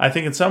 I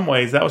think in some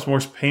ways that was more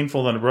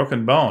painful than a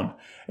broken bone.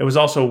 It was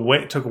also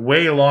took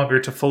way longer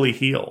to fully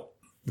heal.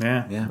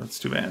 Yeah, that's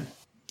too bad.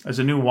 There's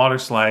a new water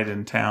slide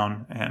in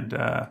town, and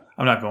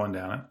I'm not going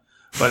down it.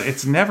 But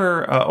it's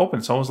never open.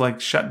 It's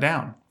always shut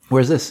down.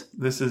 Where's this?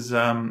 This is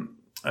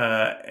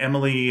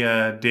Emily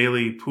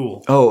Daly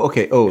pool. Oh,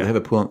 okay. Oh, they have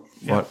a pool.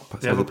 Yeah.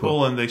 They have a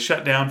pool, and they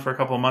shut down for a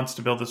couple of months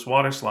to build this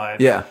water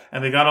slide. Yeah.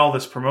 And they got all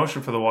this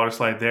promotion for the water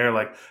slide there,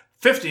 like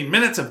 15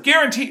 minutes of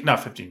guaranteed,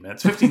 not 15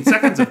 minutes, 15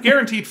 seconds of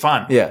guaranteed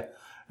fun. Yeah.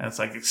 And it's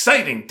like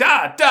exciting,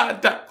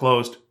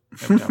 closed.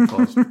 Every time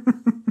closed.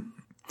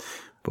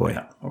 Boy,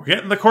 Yeah. We're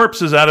getting the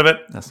corpses out of it.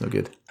 that's no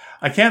good.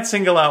 I can't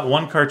single out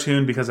one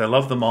cartoon because I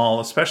love them all,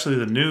 especially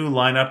the new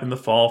lineup in the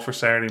fall for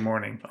Saturday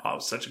morning. Oh, it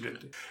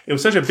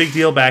was such a big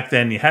deal back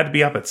then. You had to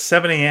be up at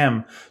 7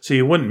 a.m. so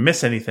you wouldn't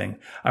miss anything.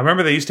 I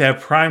remember they used to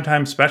have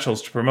primetime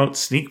specials to promote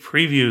sneak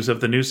previews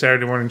of the new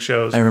Saturday morning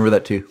shows. I remember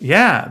that too.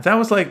 Yeah, that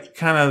was like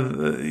kind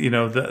of,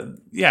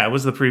 it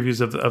was the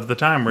previews of the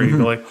time where you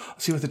go like,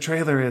 let's see what the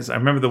trailer is. I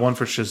remember the one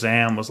for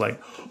Shazam was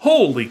like,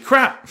 holy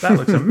crap, that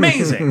looks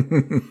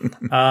amazing.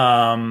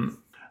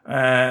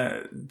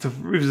 The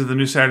reviews of the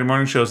new Saturday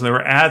morning shows, and there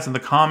were ads in the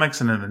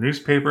comics and in the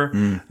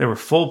newspaper. There were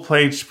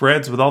full-page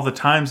spreads with all the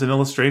times and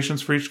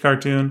illustrations for each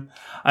cartoon.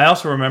 I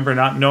also remember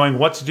not knowing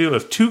what to do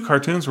if two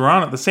cartoons were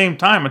on at the same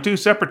time on two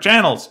separate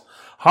channels.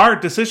 Hard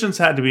decisions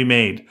had to be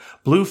made.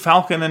 Blue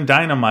Falcon and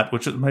Dynamite,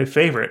 which was my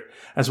favorite,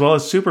 as well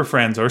as Super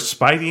Friends or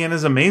Spidey and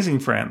His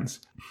Amazing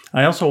Friends.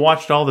 I also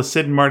watched all the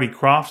Sid and Marty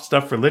Krofft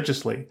stuff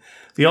religiously.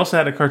 They also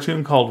had a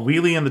cartoon called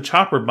Wheelie and the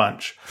Chopper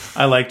Bunch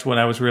I liked when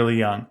I was really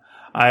young.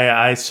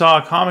 I saw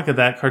a comic of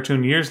that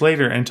cartoon years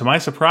later, and to my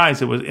surprise,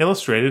 it was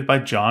illustrated by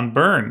John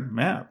Byrne.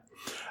 Yeah.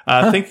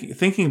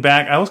 Thinking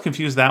back, I always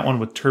confused that one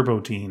with Turbo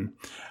Teen.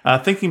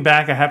 Thinking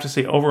back, I have to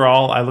say,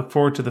 overall, I look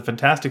forward to the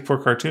Fantastic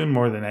Four cartoon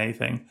more than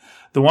anything.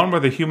 The one where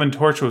the Human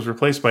Torch was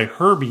replaced by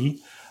Herbie.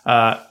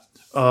 I'm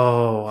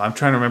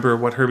trying to remember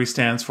what Herbie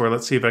stands for.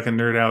 Let's see if I can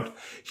nerd out.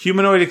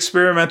 Humanoid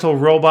Experimental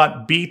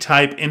Robot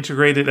B-Type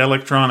Integrated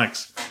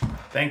Electronics.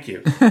 Thank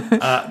you.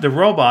 The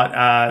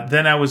robot,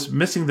 then I was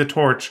missing the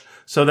torch,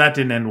 so that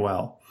didn't end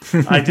well.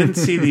 I didn't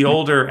see the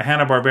older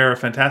Hanna-Barbera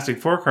Fantastic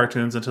Four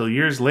cartoons until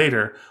years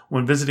later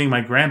when visiting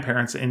my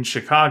grandparents in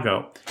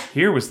Chicago.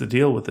 Here was the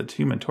deal with the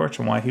Human Torch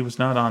and why he was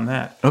not on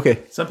that.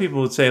 Okay. Some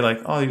people would say,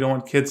 like, oh, you don't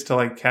want kids to,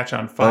 like, catch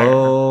on fire.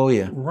 Oh,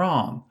 yeah.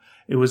 Wrong.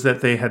 It was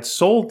that they had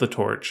sold the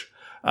torch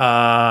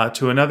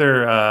to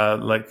another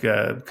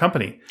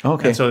company.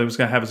 Okay. And so he was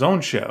going to have his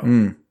own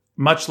show.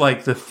 Much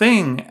like The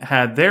Thing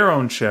had their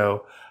own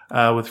show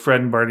with Fred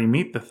and Barney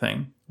Meet the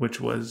Thing,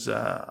 which was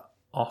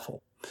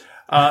awful.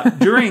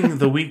 During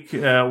the week,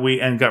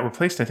 and got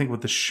replaced, I think,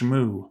 with the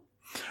Shmoo.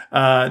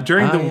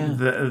 During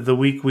the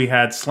week, we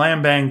had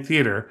Slam Bang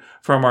Theater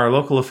from our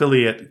local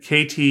affiliate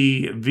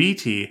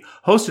KTVT,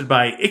 hosted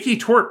by Icky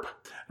Twerp.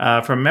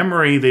 From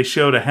memory, they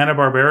showed a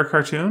Hanna-Barbera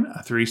cartoon,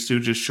 a Three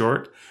Stooges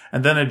short,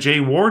 and then a Jay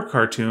Ward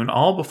cartoon,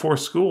 all before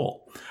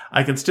school.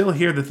 I can still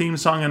hear the theme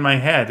song in my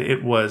head.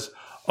 It was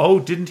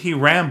Oh, Didn't He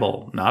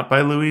Ramble, not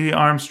by Louis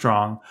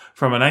Armstrong,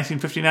 from a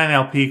 1959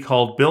 LP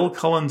called Bill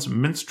Cullen's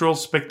Minstrel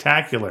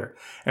Spectacular.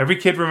 Every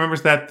kid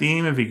remembers that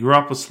theme if he grew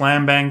up with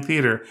Slam Bang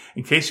Theater.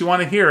 In case you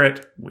want to hear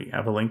it, we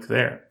have a link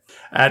there.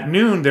 At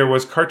noon, there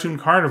was Cartoon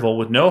Carnival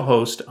with no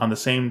host on the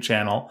same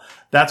channel.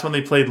 That's when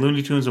they played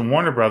Looney Tunes and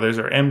Warner Brothers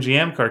or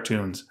MGM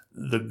cartoons.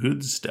 The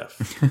good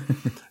stuff.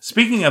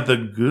 Speaking of the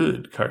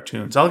good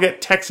cartoons, I'll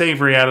get Tex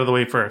Avery out of the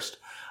way first.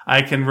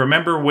 I can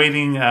remember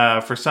waiting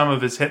for some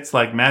of his hits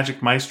like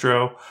Magic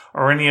Maestro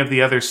or any of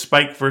the other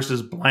Spike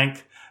versus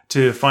Blank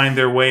to find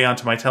their way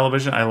onto my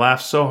television. I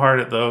laughed so hard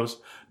at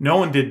those. No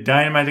one did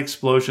dynamite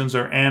explosions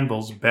or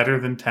anvils better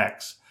than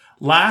Tex.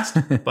 Last,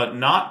 but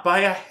not by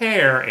a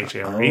hair,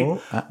 H-A-R-E,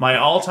 my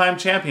all-time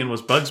champion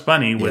was Bugs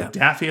Bunny with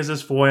Daffy as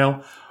his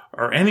foil,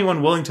 or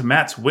anyone willing to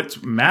match wits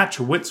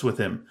with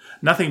him.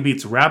 Nothing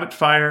beats Rabbit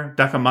Fire,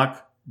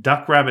 Duck-a-Muck,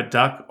 Duck Rabbit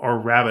Duck, or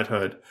Rabbit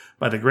Hood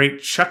by the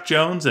great Chuck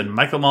Jones and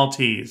Michael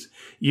Maltese.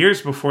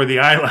 Years before the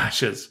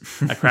eyelashes.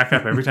 I crack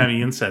up every time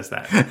Ian says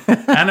that.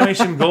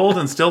 Animation gold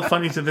and still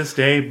funny to this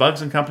day.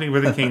 Bugs and Company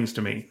were the kings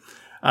to me.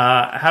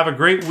 Have a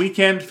great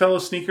weekend, fellow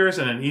sneakers,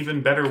 and an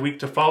even better week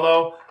to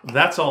follow.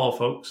 That's all,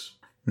 folks.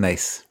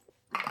 Nice.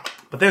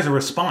 But there's a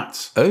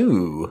response.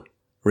 Oh,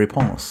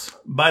 réponse.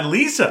 By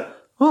Lisa.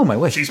 Oh, my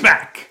wish. She's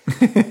back.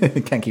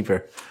 Can't keep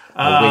her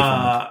away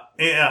from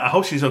it. Yeah, I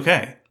hope she's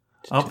okay.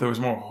 I hope there was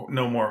no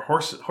more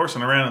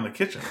horsing around in the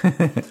kitchen.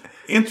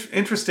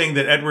 Interesting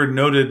that Edward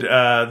noted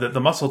that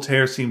the muscle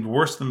tear seemed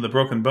worse than the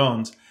broken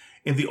bones.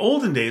 In the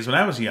olden days when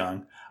I was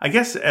young, I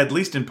guess at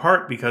least in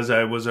part because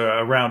I was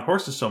around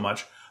horses so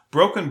much,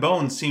 broken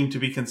bones seemed to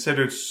be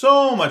considered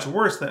so much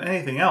worse than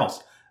anything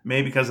else.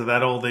 Maybe because of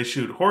that old they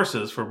shoot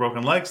horses for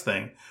broken legs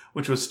thing,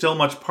 which was still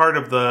much part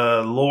of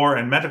the lore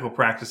and medical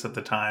practice at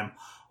the time.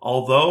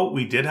 Although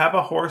we did have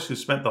a horse who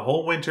spent the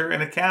whole winter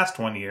in a cast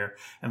one year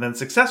and then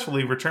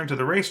successfully returned to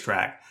the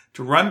racetrack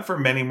to run for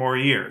many more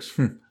years.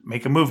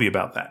 Make a movie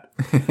about that.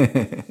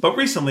 But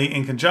recently,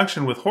 in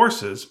conjunction with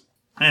horses,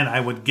 and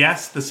I would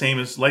guess the same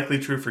is likely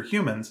true for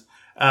humans,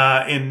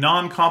 in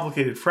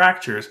non-complicated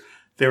fractures,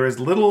 there is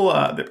a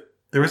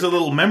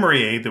little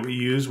memory aid that we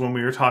use when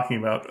we were talking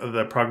about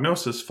the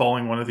prognosis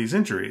following one of these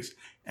injuries.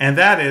 And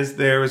that is,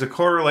 there is a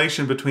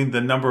correlation between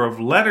the number of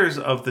letters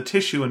of the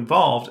tissue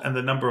involved and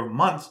the number of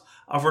months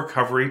of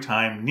recovery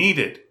time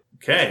needed.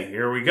 Okay,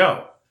 here we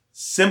go.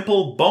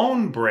 Simple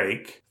bone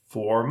break,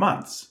 4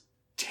 months.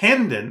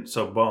 Tendon,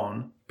 so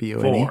bone,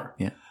 B-O-N-E? 4.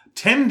 Yeah.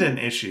 Tendon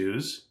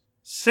issues,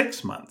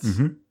 6 months.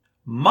 Mm-hmm.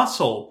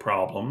 Muscle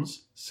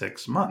problems,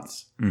 6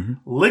 months. Mm-hmm.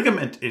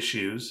 Ligament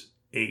issues,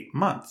 8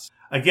 months.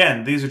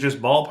 Again, these are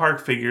just ballpark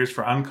figures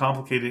for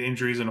uncomplicated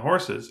injuries in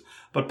horses,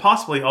 but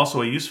possibly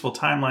also a useful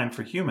timeline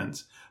for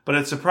humans. But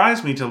it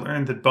surprised me to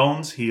learn that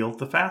bones heal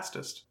the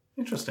fastest.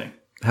 Interesting.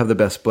 Have the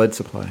best blood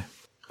supply.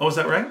 Oh, is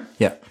that right?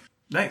 Yeah.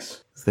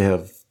 Nice. They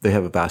have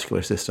a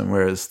vascular system,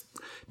 whereas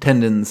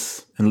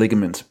tendons and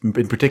ligaments,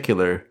 in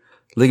particular,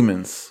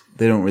 ligaments,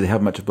 they don't really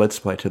have much blood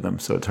supply to them,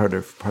 so it's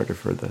harder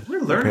for the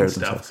We're learning repair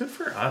stuff. themselves. Good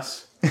for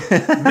us.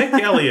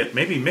 Mick Elliott.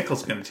 Maybe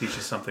Mickle's going to teach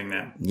us something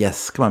now.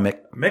 Yes, come on,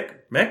 Mick.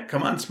 Mick,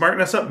 come on, smarten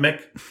us up,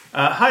 Mick.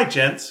 Hi,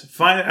 gents.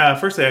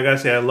 Firstly, I got to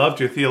say I loved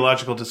your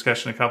theological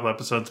discussion a couple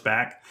episodes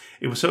back.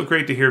 It was so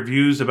great to hear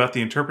views about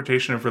the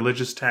interpretation of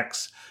religious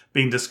texts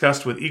being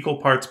discussed with equal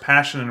parts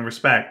passion and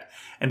respect.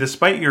 And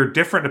despite your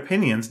different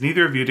opinions,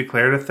 neither of you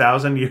declared a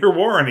 1,000-year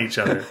war on each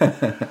other.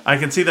 I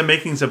can see the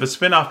makings of a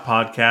spin-off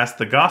podcast,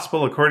 The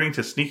Gospel According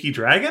to Sneaky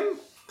Dragon.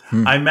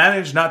 I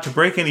managed not to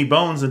break any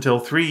bones until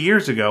 3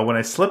 years ago when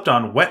I slipped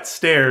on wet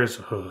stairs,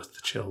 the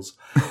chills,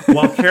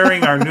 while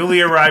carrying our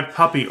newly arrived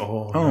puppy,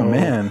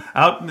 man,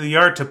 out in the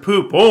yard to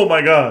poop. Oh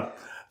my God.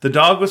 The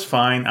dog was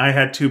fine. I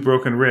had 2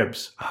 broken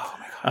ribs. Oh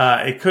my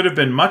God. It could have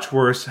been much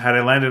worse had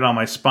I landed on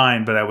my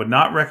spine, but I would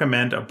not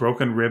recommend a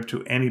broken rib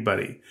to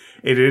anybody.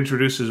 It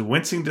introduces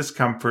wincing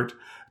discomfort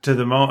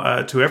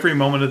to every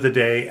moment of the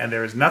day, and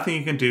there is nothing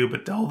you can do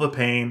but dull the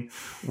pain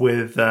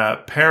with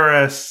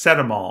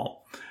paracetamol.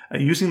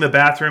 Using the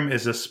bathroom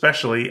is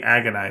especially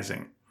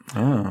agonizing.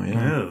 Oh,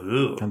 yeah.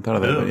 Ew, I hadn't thought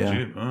of that, but yeah.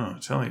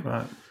 Dude, tell me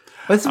about it.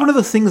 It's one of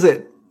those things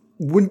that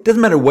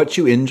doesn't matter what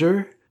you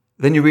injure,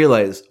 then you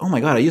realize, oh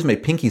my God, I use my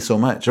pinky so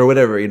much, or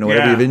whatever, whatever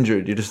Yeah. you've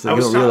injured. You just I you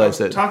was don't realize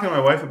I was it. talking to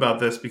my wife about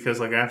this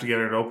because I have to get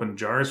her to open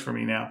jars for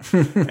me now.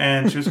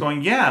 And she was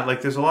going,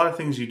 there's a lot of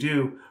things you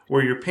do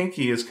where your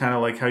pinky is kind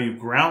of like how you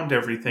ground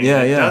everything.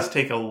 Yeah, It yeah. does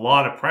take a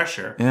lot of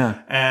pressure.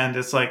 Yeah. And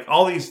it's like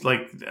all these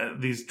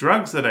these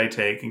drugs that I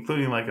take,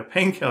 including like a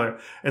painkiller,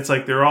 it's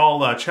like they're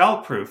all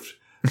child-proofed.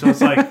 So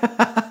it's like,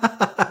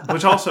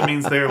 which also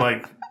means they're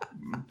like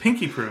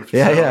pinky-proofed.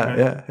 Yeah, so,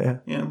 yeah.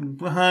 Yeah,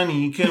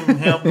 honey, come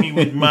help me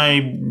with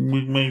my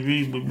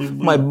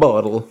My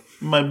bottle.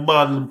 my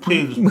bottle of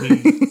pills,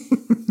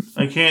 please.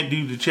 I can't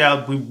do the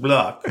child-proof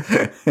block.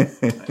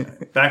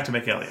 Back to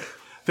Mick Elliott.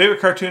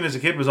 Favorite cartoon as a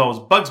kid was always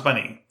Bugs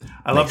Bunny.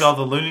 I loved all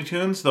the Looney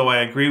Tunes, though I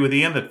agree with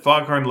Ian that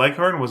Foghorn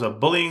Leghorn was a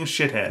bullying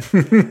shithead.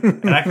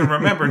 And I can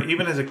remember,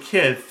 even as a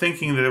kid,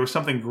 thinking that there was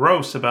something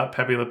gross about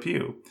Pepe Le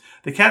Pew.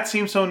 The cat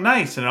seemed so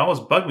nice, and it always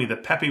bugged me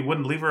that Pepe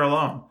wouldn't leave her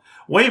alone.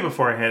 Way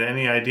before I had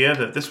any idea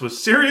that this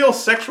was serial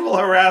sexual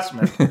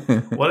harassment.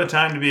 What a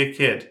time to be a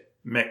kid.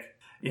 Mick.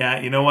 Yeah,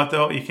 you know what,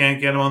 though? You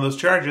can't get him on those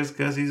charges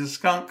because he's a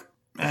skunk,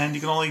 and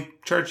you can only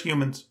charge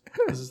humans.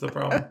 This is the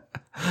problem.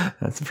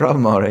 That's the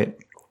problem, all right.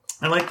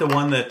 I like the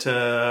one that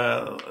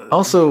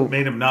Also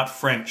made him not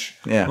French.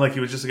 Yeah. Like he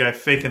was just a guy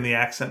faking the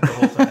accent the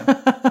whole time.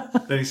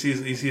 Then you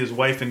see his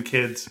wife and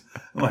kids.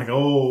 I'm like,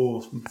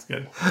 oh, that's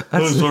good.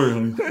 Sorry,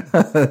 honey.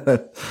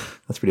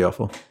 That's pretty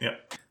awful. Yeah.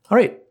 All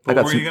right, What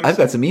were you gonna I've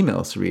say? got some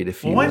emails to read.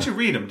 If you, Well, why don't you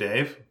read them,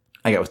 Dave?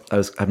 I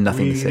have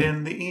nothing to say.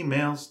 Reading the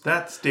emails.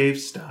 That's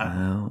Dave's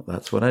style. Well,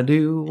 that's what I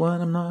do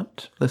when I'm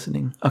not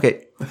listening.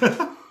 Okay,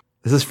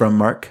 this is from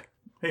Mark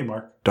Hey,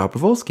 Mark.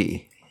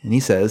 Dobrovolsky, and he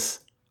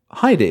says,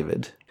 "Hi,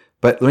 David."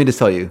 But let me just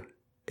tell you,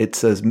 it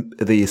says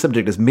the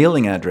subject is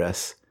mailing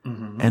address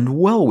and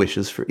well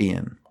wishes for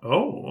Ian.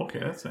 Oh, okay.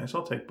 That's nice.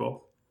 I'll take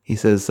both. He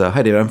says,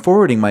 "Hi, David. I'm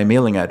forwarding my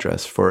mailing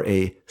address for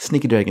a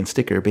Sneaky Dragon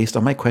sticker based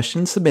on my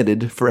questions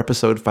submitted for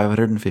episode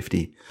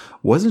 550.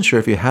 Wasn't sure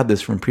if you had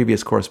this from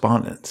previous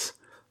correspondence,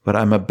 but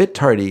I'm a bit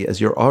tardy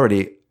as you're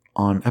already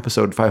on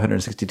episode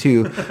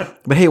 562.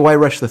 But hey, why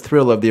rush the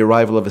thrill of the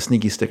arrival of a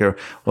sneaky sticker?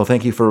 Well,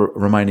 thank you for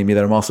reminding me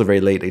that I'm also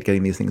very late at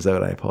getting these things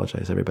out. I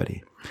apologize,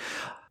 everybody."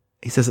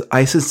 He says,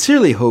 "I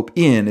sincerely hope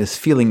Ian is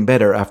feeling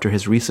better after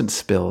his recent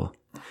spill.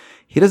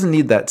 He doesn't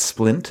need that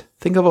splint.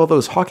 Think of all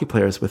those hockey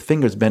players with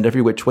fingers bent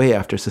every which way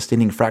after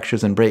sustaining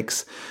fractures and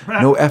breaks.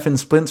 No effing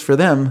splints for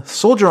them.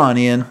 Soldier on,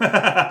 Ian."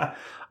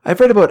 I've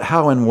read about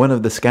how in one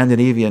of the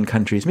Scandinavian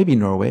countries, maybe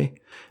Norway,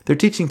 they're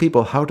teaching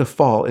people how to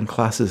fall in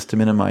classes to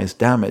minimize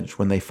damage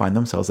when they find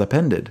themselves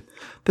upended.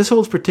 This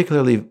holds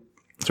particular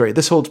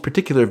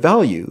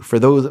value for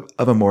those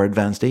of a more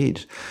advanced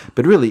age,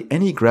 but really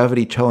any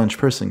gravity-challenged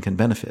person can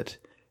benefit.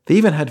 They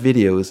even had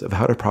videos of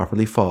how to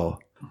properly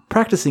fall.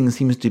 Practicing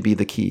seems to be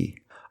the key.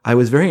 I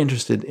was very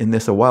interested in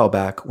this a while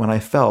back when I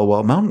fell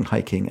while mountain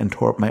hiking and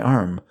tore up my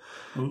arm.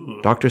 Ooh.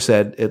 Doctor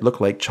said it looked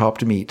like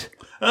chopped meat.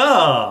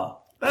 Oh,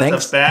 that's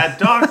Thanks. a bad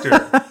doctor.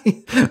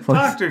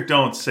 Doctor,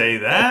 don't say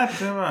that.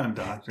 Come on,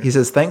 doctor. He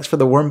says, "Thanks for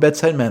the warm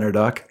bedside manner,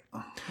 Doc."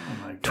 Oh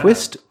my God.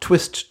 Twist,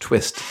 twist,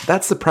 twist.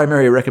 That's the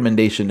primary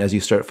recommendation as you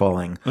start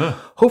falling.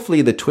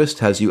 Hopefully the twist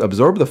has you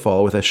absorb the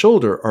fall with a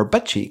shoulder or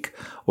butt cheek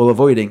while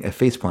avoiding a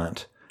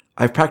faceplant.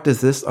 I've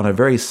practiced this on a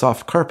very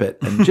soft carpet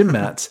and gym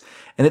mats,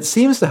 and it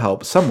seems to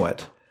help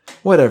somewhat.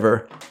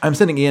 Whatever. I'm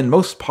sending Ian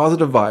most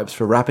positive vibes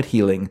for rapid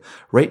healing,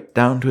 right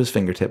down to his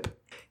fingertip.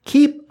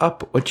 Keep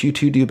up what you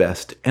two do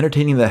best,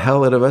 entertaining the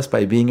hell out of us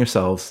by being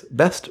yourselves.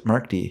 Best,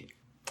 Mark D.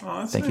 Oh,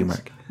 that's Thank you, nice.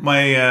 Mark.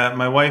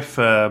 My wife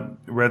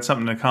read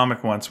something in a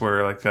comic once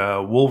where like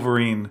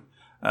Wolverine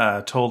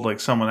told like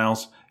someone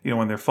else,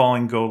 when they're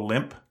falling, go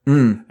limp.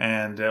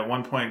 And at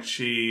one point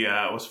she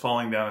was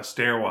falling down a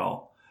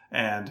stairwell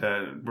and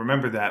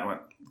remembered that and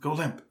went, go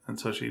limp. And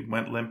so she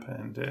went limp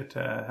and it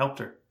helped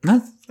her.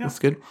 That's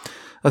good.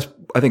 That's,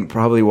 I think,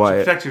 probably why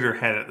It affected her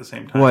head at the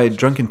same time. why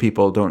drunken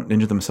people don't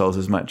injure themselves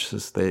as much,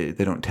 as they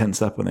don't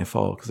tense up when they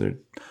fall because they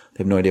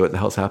have no idea what the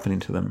hell's happening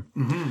to them.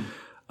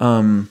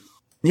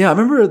 Yeah, I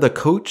remember the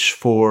coach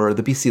for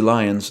the BC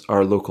Lions,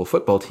 our local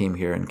football team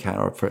here in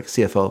Canada, or for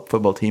CFL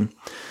football team.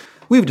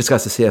 We've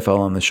discussed the CFL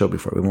on the show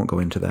before. We won't go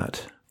into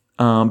that.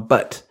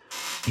 But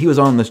he was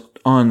on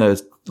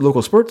the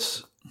local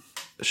sports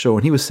show,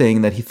 and he was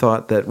saying that he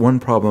thought that one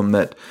problem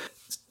that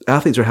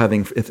athletes are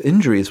having with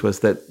injuries was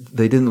that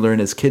they didn't learn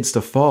as kids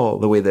to fall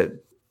the way that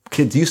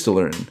kids used to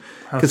learn.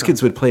 Because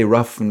kids would play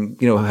rough and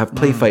have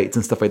play fights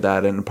and stuff like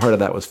that, and part of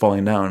that was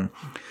falling down.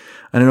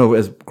 And I know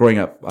as growing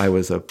up, I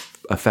was a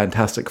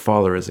fantastic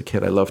faller as a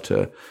kid. I loved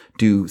to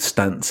do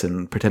stunts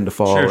and pretend to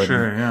fall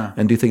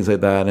and do things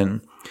like that.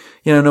 And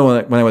I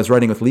know when I was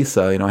riding with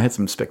Lisa, I had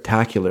some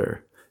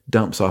spectacular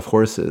dumps off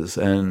horses,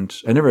 and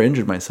I never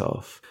injured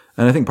myself.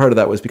 And I think part of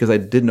that was because I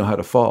didn't know how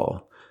to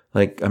fall.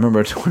 Like I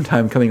remember one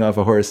time coming off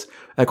a horse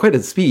at quite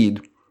a speed,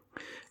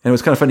 and it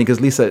was kind of funny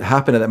because Lisa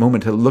happened at that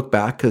moment to look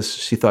back because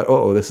she thought,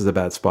 "Oh, this is a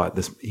bad spot.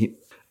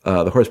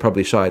 The horse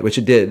probably shied," which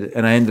it did,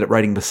 and I ended up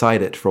riding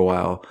beside it for a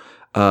while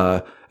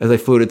as I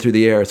floated through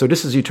the air. So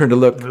just as you turned to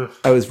look,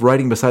 I was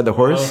riding beside the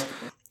horse,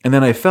 and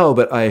then I fell.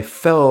 But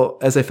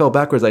as I fell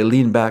backwards, I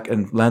leaned back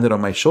and landed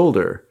on my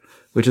shoulder,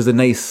 which is a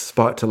nice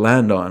spot to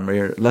land on where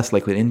you're less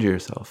likely to injure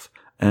yourself.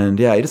 And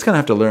yeah, you just kind of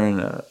have to learn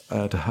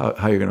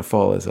how you're going to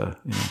fall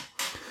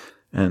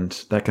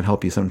and that can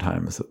help you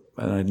sometimes.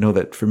 And I know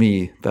that for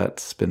me,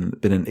 that's been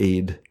an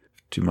aid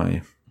to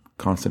my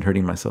constant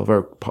hurting myself,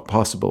 or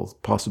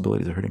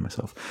possibilities of hurting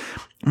myself.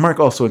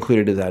 Mark also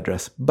included his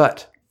address,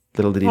 but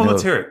little did he know.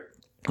 Let's hear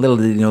it. Little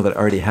did he know that I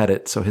already had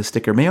it, so his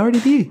sticker may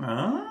already be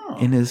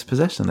in his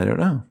possession. I don't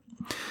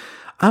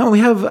know. We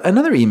have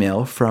another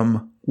email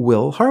from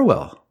Will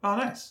Harwell. Oh,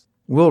 nice.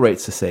 Will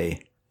writes to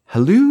say,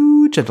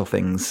 "Hello, gentle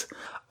things.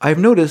 I've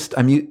noticed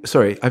I'm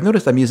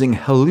using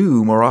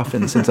hello more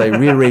often since I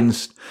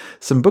rearranged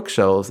some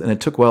bookshelves, and it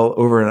took well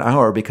over an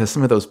hour because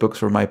some of those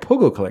books were my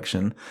Pogo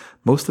collection,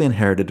 mostly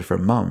inherited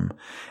from Mum.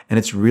 And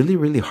it's really,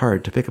 really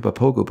hard to pick up a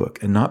Pogo book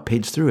and not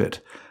page through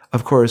it.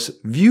 Of course,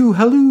 view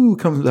hello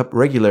comes up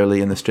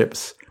regularly in the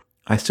strips.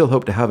 I still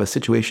hope to have a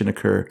situation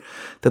occur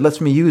that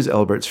lets me use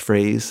Albert's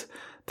phrase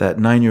that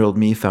 9-year-old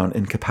me found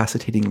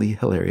incapacitatingly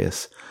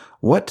hilarious.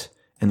 What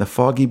in the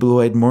foggy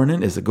blue-eyed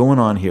morning is going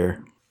on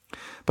here?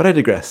 But I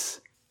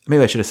digress.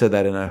 Maybe I should have said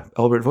that in a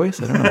Albert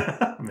voice. I don't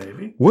know.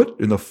 Maybe. What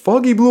in the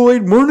foggy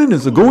blue-eyed morning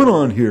is going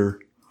on here?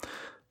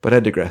 But I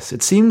digress.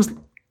 It seems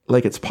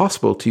like it's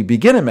possible to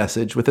begin a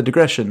message with a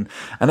digression,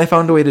 and I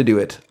found a way to do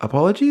it.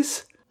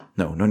 Apologies?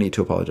 No need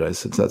to apologize,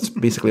 since that's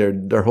basically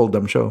our whole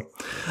dumb show.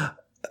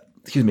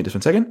 Excuse me just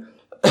one second.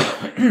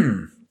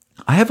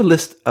 I have a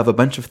list of a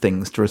bunch of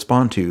things to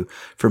respond to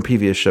from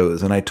previous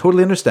shows, and I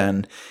totally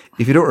understand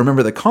if you don't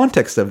remember the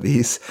context of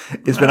these.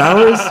 It's been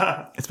hours.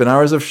 It's been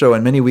hours of show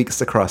and many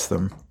weeks across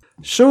them.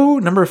 Show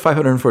number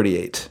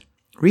 548.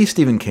 Re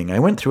Stephen King. I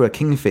went through a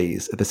King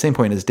phase at the same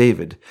point as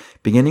David,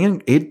 beginning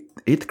in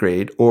 8th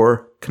grade,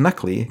 or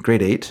Knuckly,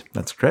 grade 8.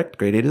 That's correct.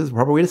 Grade 8 is the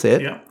proper way to say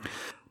it. Yeah.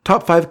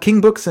 Top 5 King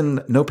books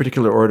in no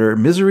particular order: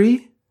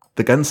 Misery,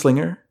 The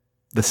Gunslinger,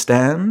 The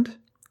Stand,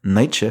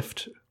 Night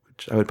Shift,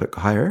 which I would put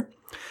higher,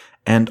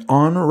 and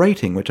On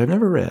Writing, which I've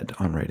never read.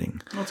 On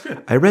Writing. That's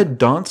good. I read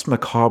Danse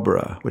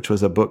Macabre, which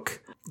was a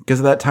book, because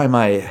at that time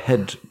I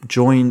had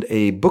joined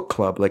a book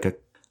club, like a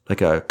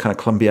kind of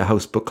Columbia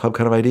House book club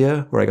kind of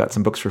idea, where I got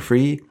some books for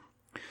free.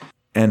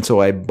 And so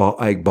I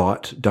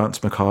bought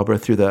Danse Macabre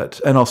through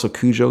that, and also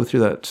Cujo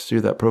through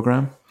that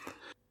program.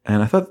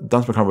 And I thought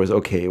Danse Macabre was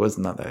okay. It was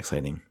not that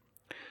exciting.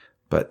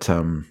 But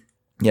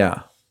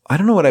yeah. I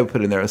don't know what I would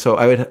put in there. So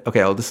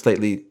I'll just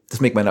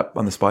make mine up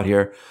on the spot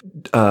here.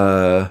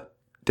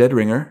 Dead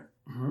Ringer,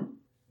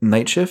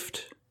 Night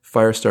Shift,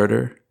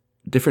 Firestarter,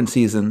 Different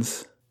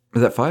Seasons.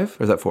 Is that 5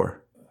 or is that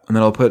 4? And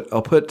then I'll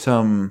put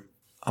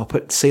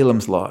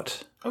Salem's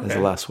Lot as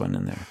the last one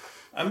in there.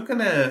 I'm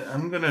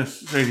gonna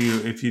say to you,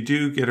 if you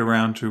do get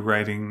around to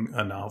writing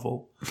a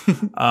novel,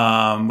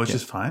 which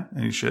is fine,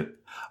 and you should,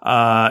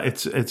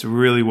 it's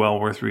really well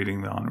worth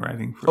reading the On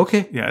Writing.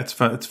 Okay. Yeah, it's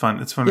fun. It's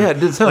fun. Yeah,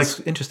 it sounds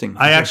interesting.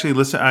 I actually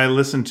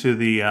listened to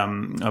the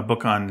a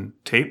book on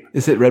tape.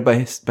 Is it read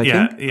by King?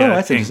 Yeah, oh,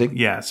 that's King. interesting.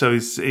 Yeah, so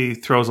he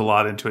throws a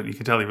lot into it. You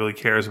can tell he really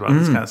cares about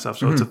this kind of stuff.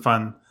 So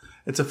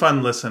it's a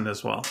fun listen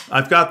as well.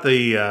 I've got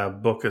the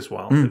book as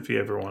well, if you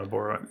ever want to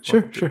borrow it.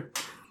 Sure.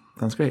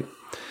 Sounds great.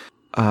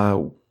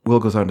 Will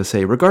goes on to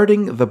say,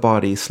 regarding the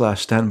body /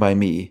 Stand By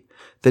Me,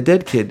 the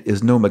dead kid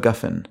is no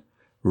MacGuffin.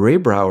 Ray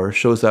Brower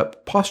shows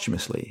up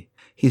posthumously.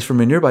 He's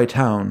from a nearby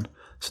town,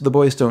 so the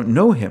boys don't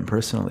know him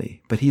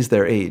personally, but he's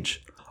their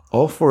age.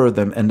 All 4 of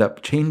them end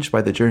up changed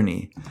by the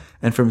journey,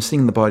 and from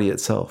seeing the body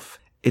itself.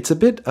 It's a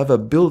bit of a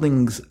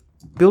buildings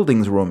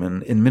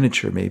Roman in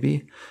miniature,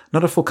 maybe.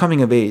 Not a full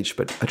coming of age,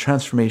 but a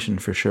transformation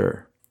for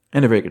sure.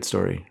 And a very good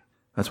story.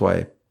 That's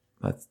why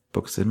that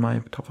book's in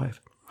my top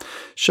 5.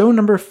 Show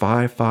number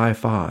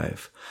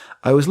 555.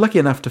 I was lucky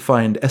enough to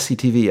find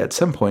SCTV at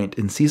some point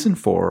in season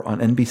 4 on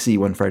NBC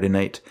one Friday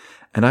night,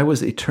 and I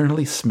was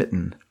eternally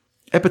smitten.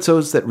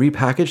 Episodes that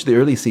repackaged the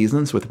early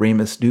seasons with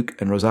Ramus, Duke,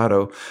 and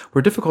Rosado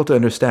were difficult to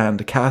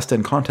understand cast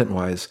and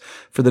content-wise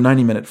for the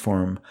 90-minute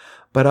form,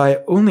 but I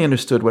only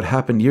understood what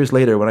happened years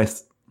later when I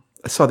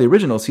saw the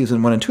original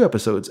season 1 and 2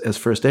 episodes as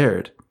first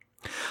aired.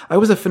 I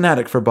was a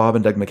fanatic for Bob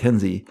and Doug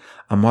McKenzie,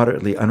 a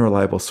moderately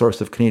unreliable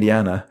source of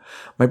Canadiana.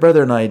 My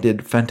brother and I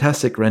did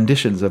fantastic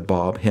renditions of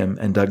Bob, him,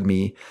 and Doug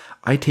me.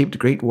 I taped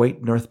Great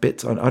White North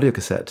bits on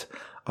audiocassette.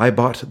 I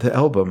bought the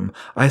album.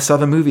 I saw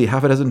the movie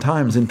half a dozen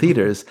times in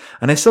theaters,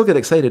 and I still get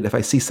excited if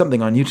I see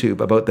something on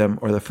YouTube about them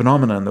or the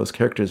phenomenon those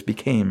characters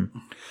became.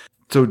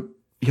 So,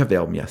 you have the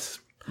album, yes.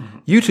 Mm-hmm.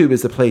 YouTube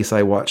is the place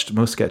I watched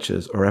most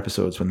sketches or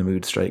episodes when the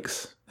mood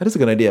strikes. That is a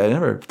good idea. I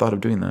never thought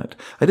of doing that.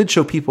 I did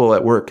show people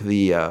at work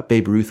the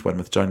Babe Ruth one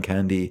with John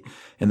Candy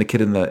and the kid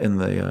in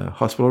the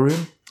hospital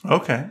room.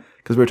 Okay.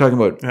 Because we were talking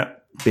about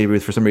Babe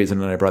Ruth for some reason,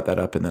 and I brought that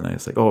up, and then I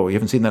was like, "Oh, you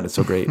haven't seen that? It's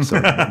so great!" So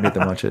I made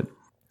them watch it.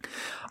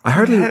 I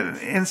hardly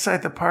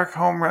inside the park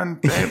home run,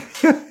 babe.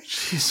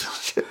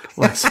 Jeez,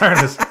 Lex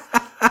Harness.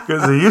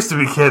 Because they used to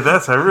be kid.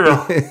 That's a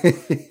real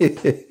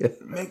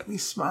make me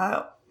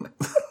smile.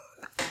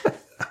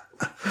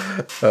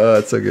 Oh,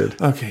 that's so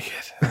good. Okay,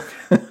 kid.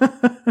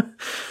 Okay.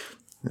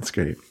 That's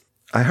great.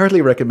 I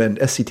hardly recommend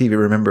SCTV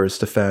Remembers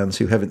to fans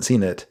who haven't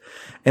seen it,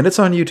 and it's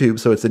on YouTube,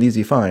 so it's an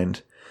easy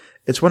find.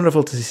 It's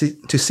wonderful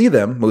to see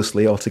them,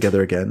 mostly, all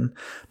together again,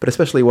 but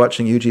especially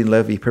watching Eugene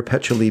Levy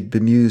perpetually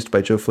bemused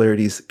by Joe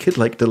Flaherty's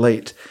kid-like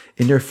delight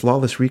in near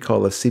flawless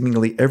recall of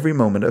seemingly every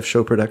moment of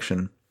show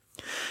production.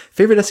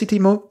 Favorite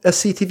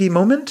SCTV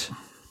moment?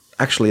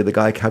 Actually, the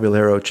Guy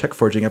Caballero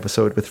check-forging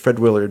episode with Fred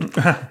Willard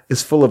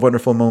is full of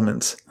wonderful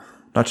moments.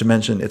 Not to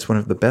mention, it's one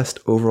of the best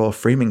overall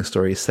framing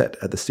stories set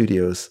at the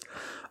studios.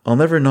 I'll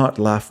never not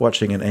laugh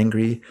watching an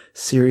angry,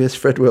 serious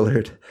Fred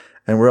Willard.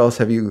 And where else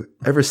have you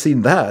ever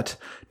seen that?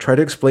 Try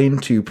to explain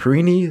to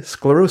Perini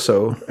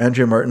Scleroso,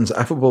 Andrea Martin's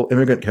affable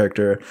immigrant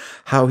character,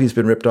 how he's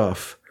been ripped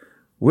off.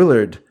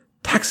 Willard,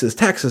 taxes,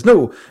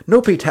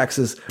 no pay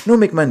taxes, no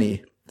make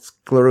money.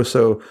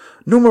 Scleroso,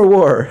 no more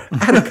war.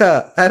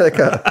 Attica.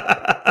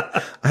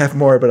 I have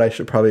more, but I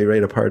should probably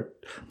write a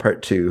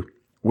part 2.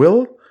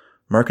 Will,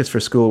 markets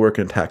for schoolwork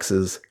and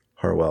taxes,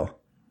 Harwell.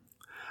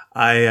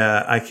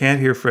 I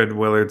can't hear Fred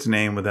Willard's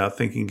name without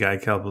thinking Guy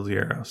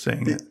Caballero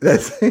saying it.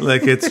 That's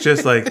like it's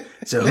just like,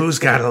 so who's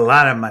got a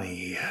lot of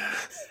money?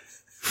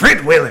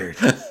 Fred Willard.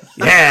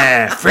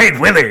 Yeah,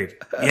 Fred Willard.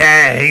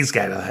 Yeah, he's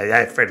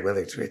got Fred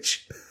Willard's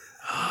rich.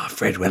 Oh,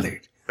 Fred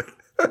Willard.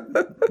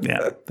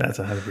 Yeah, that's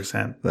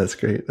 100%. That's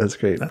great.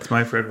 That's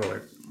my Fred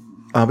Willard.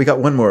 We got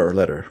one more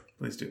letter.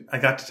 Please do. I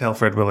got to tell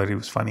Fred Willard he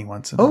was funny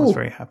once, and I was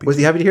very happy. Was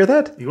he happy to hear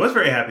that? He was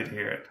very happy to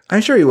hear it.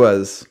 I'm sure he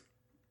was.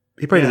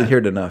 He probably didn't hear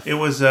it enough. It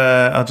was,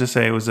 I'll just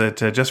say, it was at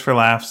Just for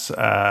Laughs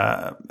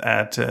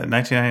at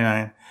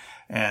 1999,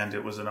 and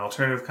it was an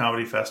alternative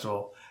comedy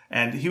festival.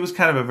 And he was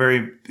kind of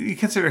you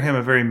consider him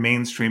a very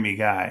mainstreamy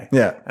guy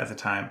at the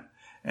time.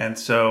 And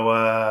so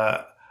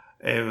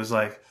it was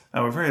like,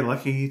 we're very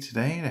lucky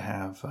today to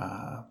have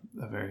a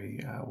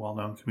very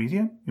well-known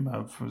comedian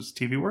from his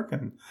TV work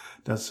and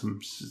does some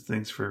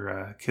things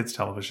for kids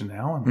television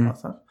now and all that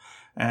stuff.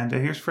 And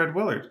here's Fred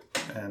Willard.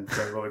 And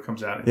Fred Willard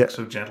comes out and he's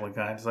so gentle and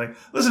kind. He's like,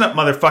 listen up,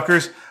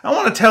 motherfuckers. I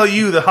want to tell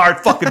you the hard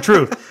fucking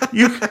truth.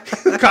 You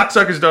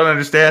cocksuckers don't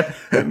understand.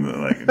 And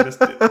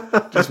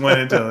just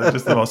went into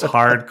just the most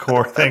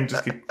hardcore thing.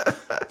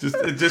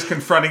 Just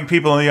confronting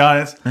people in the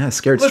audience.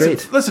 Scared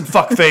straight. Listen,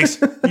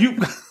 fuckface. You...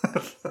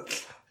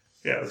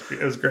 Yeah,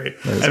 it was great.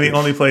 And the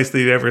only place that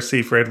you'd ever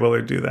see Fred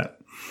Willard do that.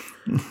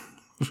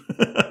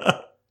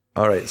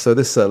 All right. So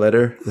this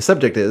letter, the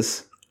subject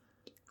is...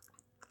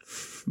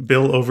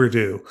 Bill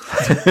overdue.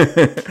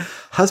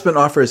 Husband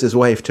offers his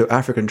wife to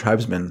African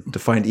tribesman to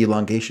find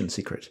elongation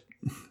secret.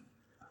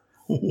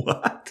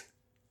 What?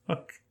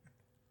 Okay.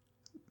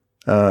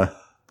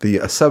 The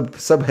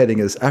subheading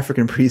is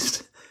African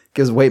priest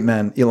gives white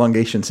man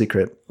elongation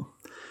secret.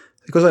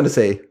 It goes on to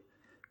say,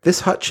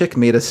 this hot chick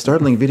made a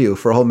startling video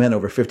for all men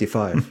over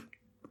 55. And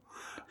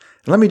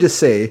let me just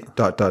say, ...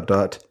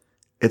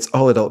 it's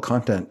all adult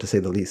content to say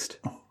the least.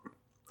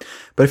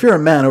 But if you're a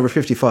man over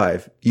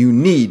 55, you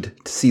need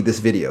to see this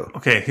video.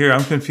 Okay, here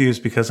I'm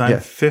confused because I'm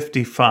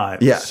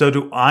 55. Yeah. So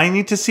do I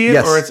need to see it?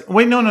 Yes. Or it's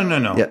wait, no.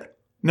 Yeah.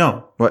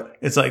 No. What?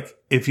 It's like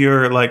if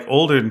you're like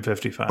older than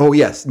 55. Oh,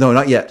 yes. No,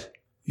 not yet.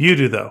 You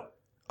do though.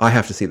 I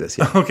have to see this,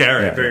 yeah. Okay, all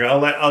right. Very good.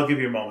 I'll give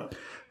you a moment.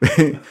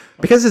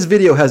 Because this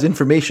video has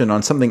information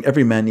on something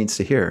every man needs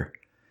to hear.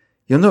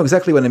 You'll know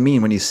exactly what I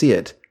mean when you see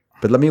it.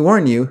 But let me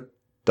warn you, ...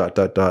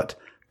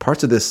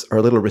 Parts of this are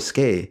a little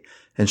risque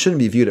and shouldn't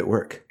be viewed at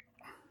work.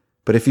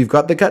 But if you've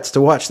got the guts to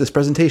watch this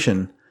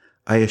presentation,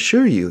 I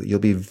assure you, you'll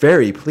be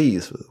very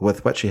pleased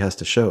with what she has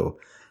to show.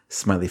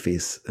 Smiley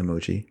face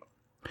emoji.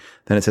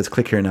 Then it says,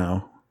 click here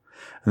now.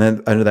 And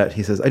then under that,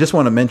 he says, I just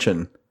want to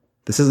mention,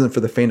 this isn't for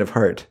the faint of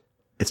heart.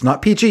 It's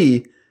not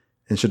PG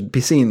and should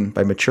be seen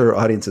by mature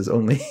audiences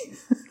only.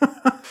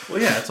 Well,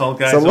 yeah, it's all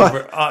guys It's a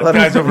lot-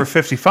 guys over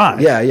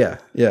 55.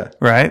 Yeah.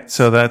 Right?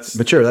 So that's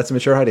Mature. That's a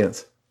mature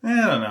audience. I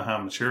don't know how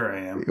mature I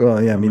am.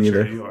 Well, yeah, me How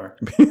mature neither. you are.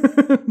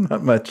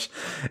 Not much.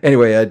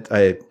 Anyway,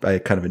 I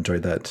kind of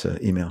enjoyed that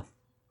email.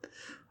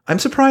 I'm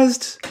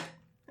surprised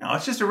No,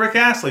 it's just a Rick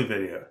Astley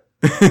video.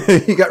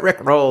 you got Rick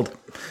rolled.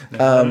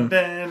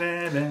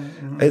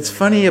 It's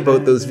funny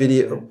about those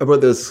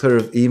sort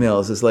of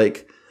emails is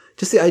like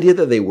just the idea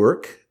that they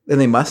work and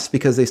they must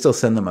because they still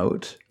send them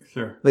out.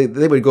 Sure. They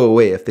would go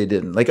away if they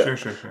didn't. Like Sure.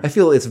 I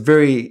feel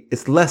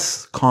it's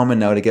less common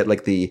now to get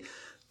like the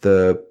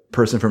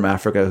person from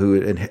Africa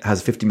who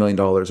has $50 million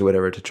or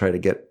whatever to try to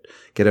get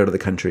out of the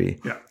country.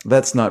 Yeah.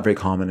 That's not very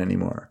common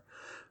anymore.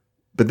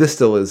 But this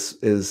still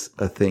is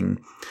a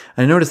thing.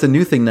 I noticed the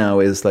new thing now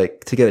is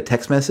like to get a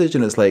text message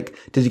and it's like,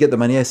 did you get the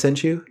money I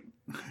sent you?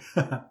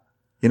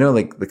 You know,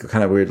 like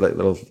kind of weird, like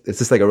little, it's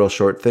just like a real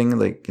short thing.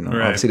 Like, you know,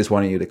 Right. obviously just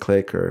wanting you to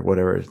click or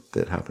whatever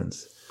that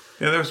happens.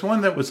 Yeah, there was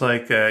one that was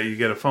like you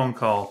get a phone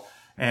call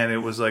and it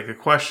was like a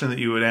question that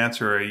you would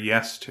answer a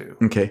yes to.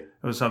 Okay. It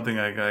was something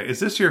like, is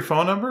this your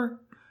phone number?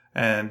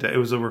 And it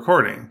was a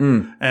recording.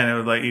 And it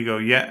would like, you go,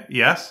 yeah,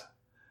 yes.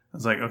 I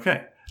was like,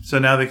 okay. So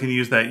now they can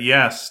use that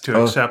yes to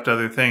accept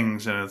other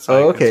things. And it's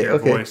like, okay, it's your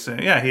okay. voice.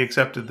 Yeah, he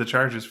accepted the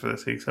charges for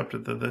this. He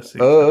accepted this. He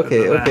Oh, accepted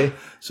okay, that. okay.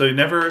 So you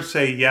never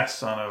say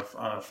yes on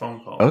a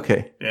phone call.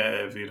 Okay.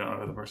 Yeah, if you don't know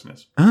who the person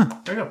is.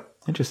 Ah, There you go.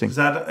 interesting. Is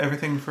that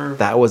everything for...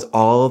 That was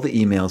all the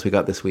emails we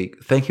got this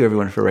week. Thank you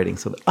everyone for writing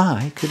so that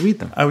I could read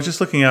them. I was just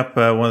looking up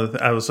I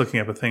was looking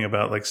up a thing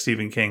about like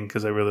Stephen King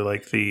because I really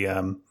like the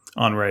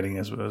on writing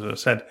as I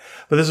said.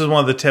 But this is one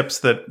of the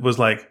tips that was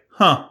like,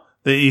 that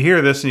you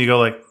hear this and you go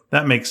like,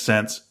 that makes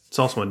sense. It's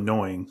also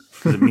annoying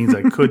because it means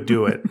I could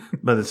do it,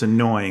 but it's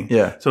annoying.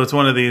 Yeah. So it's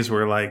one of these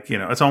where like, you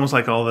know, it's almost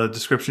like all the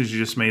descriptions you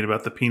just made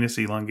about the penis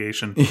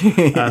elongation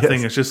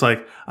thing. It's just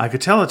like, I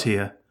could tell it to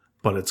you,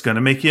 but it's going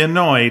to make you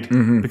annoyed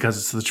because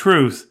it's the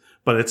truth.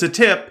 But it's a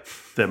tip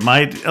that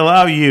might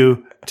allow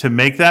you to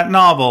make that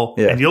novel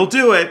and you'll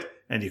do it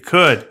and you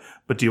could.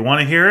 But do you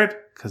want to hear it?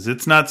 Because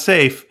it's not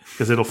safe,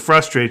 because it'll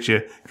frustrate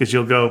you, because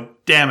you'll go,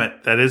 damn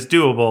it, that is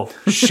doable.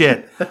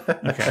 Shit.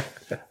 Okay.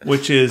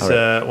 Which is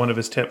one of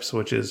his tips,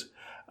 which is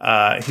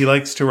he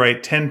likes to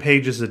write 10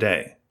 pages a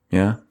day.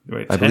 Yeah.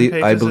 Right, I 10 believe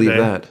pages a day.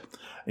 that.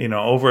 You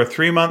know, over a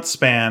 3-month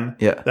span,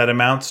 Yeah. that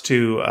amounts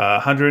to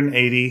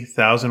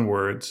 180,000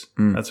 words.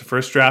 That's the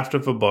first draft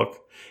of a book.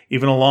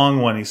 Even a long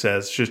one, he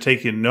says, should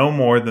take you no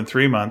more than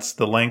 3 months,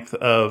 the length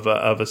of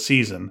a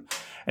season.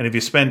 And if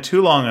you spend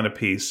too long on a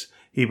piece,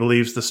 he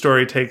believes the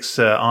story takes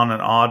on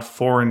an odd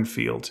foreign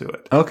feel to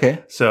it.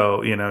 Okay.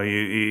 So, you know,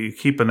 you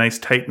keep a nice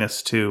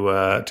tightness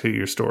to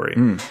your story.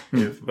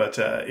 But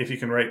if you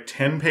can write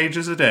 10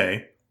 pages a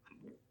day,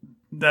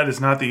 that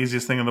is not the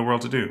easiest thing in the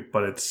world to do,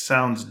 but it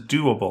sounds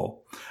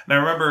doable. And I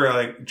remember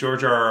like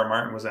George R.R.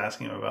 Martin was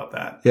asking him about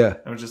that. Yeah.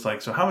 I was just like,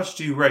 so how much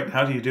do you write and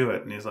how do you do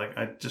it? And he's like,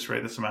 I just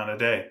write this amount a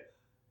day.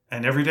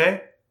 And every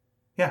day?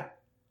 Yeah.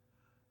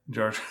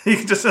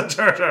 He just said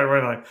George R.R.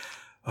 Martin like,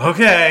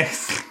 okay,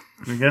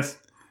 I guess.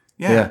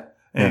 Yeah.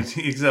 And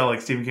he's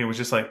like, Stephen King was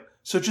just like,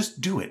 so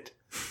just do it.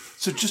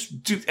 So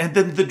just do. And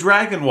then the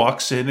dragon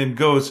walks in and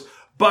goes,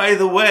 by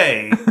the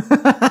way,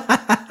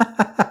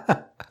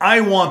 I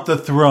want the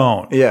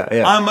throne. Yeah.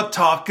 I'm a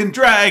talking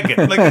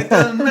dragon. Like, it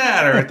doesn't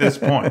matter at this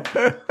point.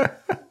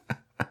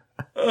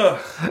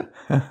 Ugh.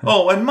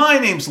 Oh, and my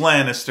name's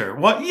Lannister.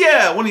 What?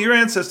 Yeah, one of your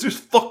ancestors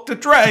fucked a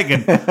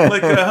dragon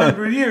like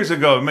 100 years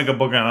ago. Make a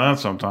book on that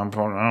sometime.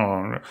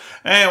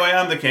 Anyway,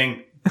 I'm the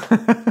king.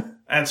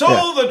 And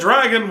so the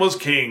dragon was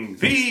king.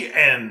 The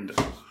end.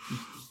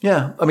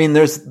 Yeah. I mean,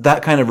 there's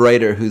that kind of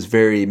writer who's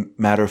very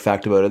matter of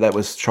fact about it. That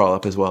was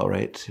Trollope as well,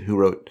 right? Who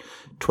wrote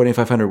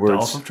 2,500 words.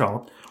 Also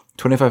Trollope.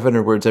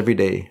 2,500 words every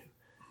day,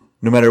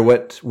 no matter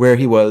where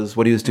he was,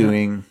 what he was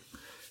doing.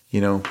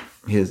 You know,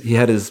 he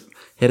had his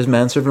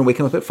manservant wake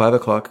him up at 5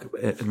 o'clock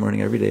in the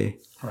morning every day,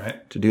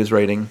 right, to do his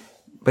writing.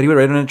 But he would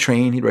write on a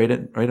train. He'd write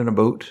on a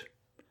boat.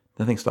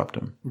 Nothing stopped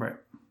him. Right.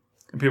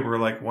 And people were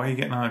like, "Why are you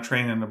getting on a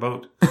train and a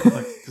boat?" Like,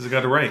 because I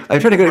got to write. I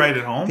tried to write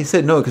at home. He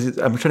said no, because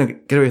I'm trying to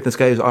get away with this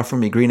guy who's offering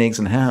me green eggs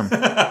and ham.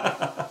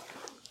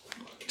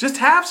 Just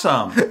have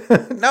some.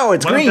 No,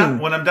 it's green.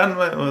 When I'm done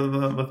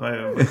with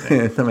my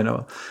thing. I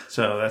know.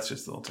 So that's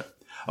just a little tip.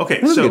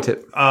 Okay, That's so a good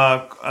tip.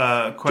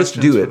 questions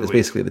Just do for it. the Is week.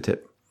 basically the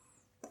tip.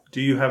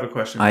 Do you have a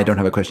question? I don't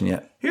have a question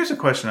yet. Here's a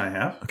question I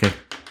have. Okay.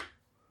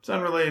 It's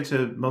unrelated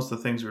to most of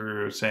the things we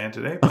were saying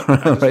today, but I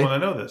just Right.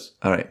 want to know this.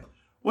 All right.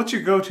 What's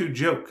your go-to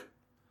joke?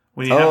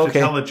 When you have to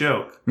tell a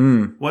joke,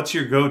 what's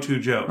your go-to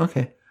joke?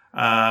 Okay.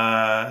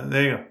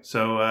 There you go.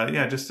 So,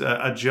 just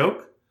a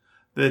joke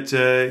that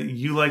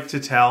you like to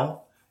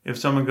tell if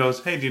someone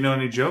goes, hey, do you know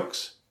any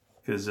jokes?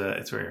 Because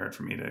it's very hard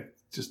for me to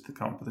just to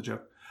come up with a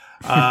joke.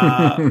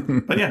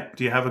 But yeah,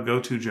 do you have a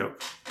go-to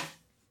joke?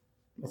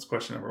 That's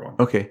question number 1.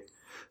 Okay.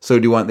 So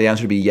do you want the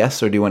answer to be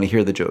yes, or do you want to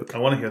hear the joke? I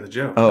want to hear the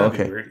joke. Oh, That'd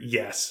be okay. weird.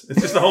 Yes.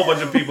 It's just a whole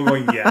bunch of people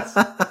going, yes.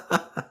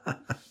 I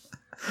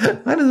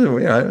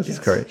was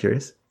just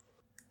curious.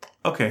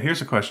 Okay,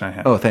 here's a question I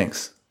have. Oh,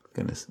 thanks.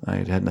 Goodness, I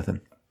had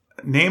nothing.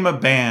 Name a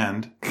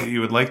band that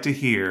you would like to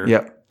hear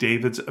Yep.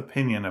 David's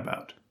opinion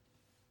about.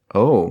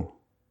 Oh,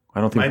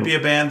 I don't think... Might be a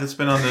band that's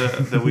been on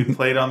that we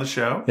played on the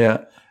show.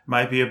 Yeah,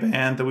 Might be a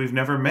band that we've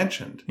never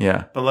mentioned.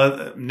 yeah,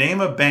 But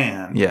name a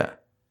band. yeah.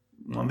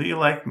 One that you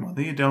like, one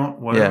that you don't,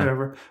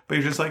 whatever. But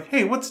you're just like,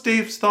 hey, what's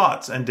Dave's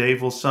thoughts? And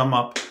Dave will sum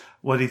up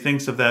what he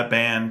thinks of that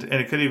band. And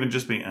it could even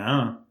just be, I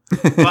don't know.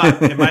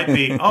 But it might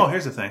be, oh,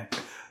 here's the thing.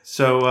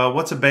 So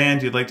what's a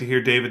band you'd like to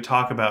hear David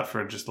talk about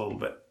for just a little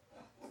bit?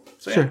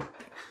 So, Sure.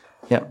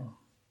 Yep.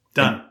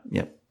 Done.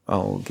 Yep.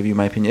 I'll give you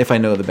my opinion. If I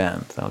know the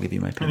band, I'll give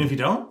you my And opinion. if you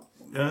don't,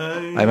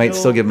 I might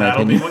still give my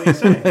that'll opinion. be what you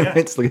say. I Yeah.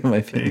 might still give my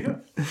There you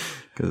opinion. go.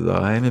 Because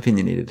I'm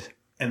opinionated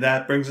And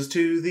that brings us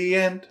to the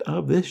end.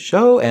 of this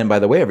show. And by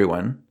the way,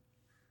 everyone,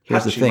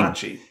 here's the thing.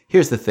 Hachi-machi.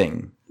 Here's the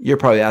thing. You're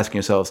probably asking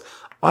yourselves,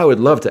 I would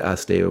love to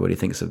ask David what he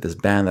thinks of this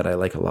band that I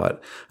like a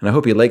lot. And I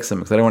hope he likes them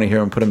because I don't want to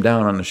hear him put him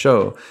down on the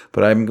show.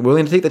 But I'm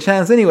willing to take the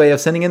chance anyway of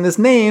sending in this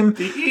name.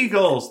 The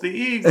Eagles. The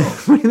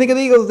Eagles. What do you think of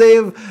the Eagles,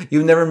 Dave?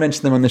 You've never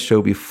mentioned them on the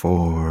show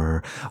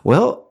before.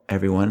 Well,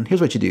 everyone,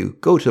 here's what you do.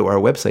 Go to our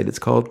website. It's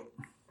called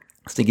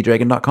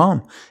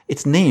stinkydragon.com.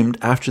 It's named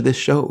after this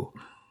show.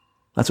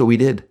 That's what we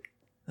did.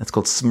 That's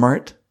called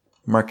smart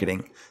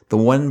marketing. The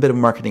one bit of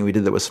marketing we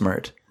did that was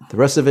smart. The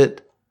rest of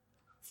it,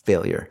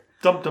 failure.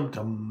 Dum, dum,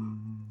 dum.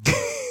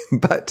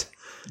 But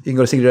you can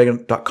go to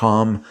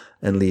stinkydragon.com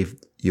and leave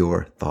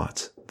your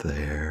thoughts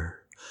there.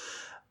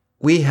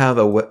 We have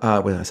I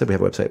said we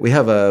have a website. We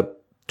have a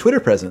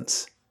Twitter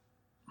presence.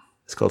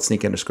 It's called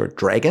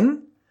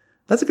sneak_dragon.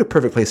 That's a good,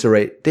 perfect place to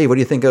write, Dave, what do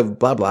you think of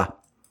blah, blah?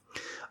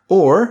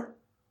 Or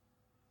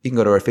you can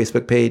go to our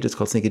Facebook page. It's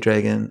called Sneaky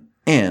Dragon.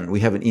 And we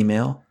have an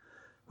email,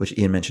 which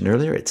Ian mentioned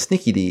earlier. It's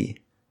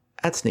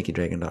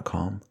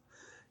sneakyd@sneakydragon.com.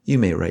 You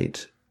may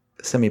write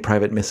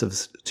semi-private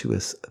missives to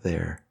us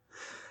there.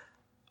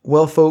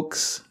 Well,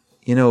 folks,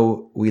 you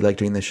know we like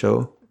doing this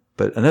show,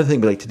 but another thing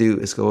we like to do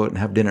is go out and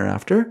have dinner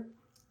after,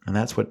 and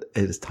that's what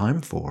it is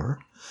time for.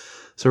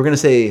 So we're going to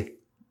say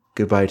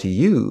goodbye to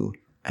you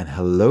and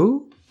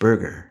hello,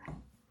 burger.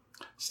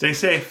 Stay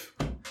safe.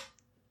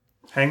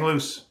 Hang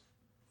loose.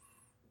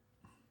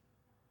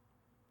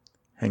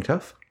 Hang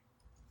tough.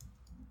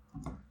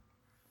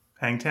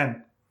 Hang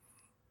 10.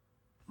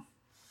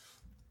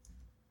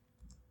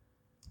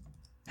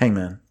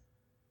 Hangman.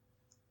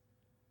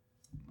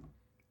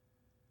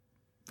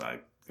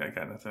 I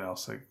got nothing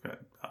else. I'm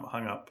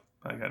hung up.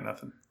 I got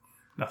nothing.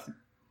 Nothing.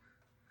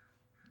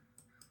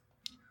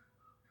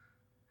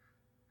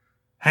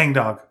 Hang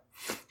dog.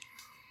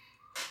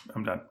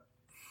 I'm done.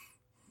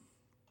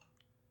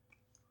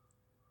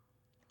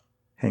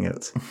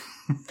 Hangouts.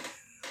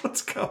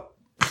 Let's go.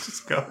 Let's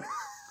just go.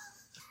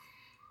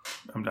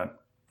 I'm done.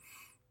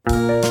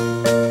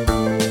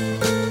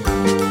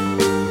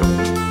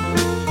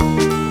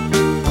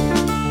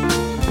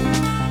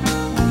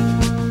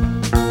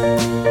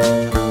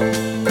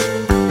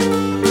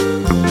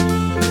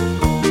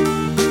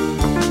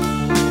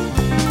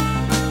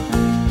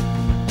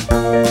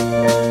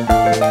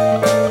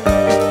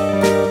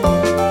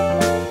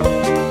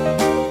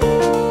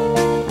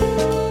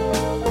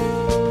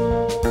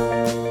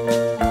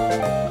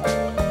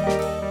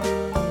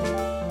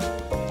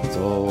 It's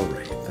all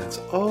right. That's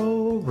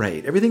all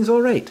right. Everything's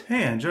all right.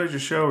 Hey, I enjoyed your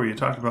show where you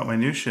talked about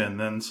minutia and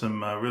then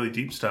some really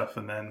deep stuff,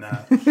 and then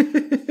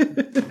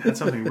had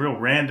something real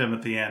random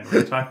at the end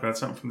where you talked about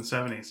something from the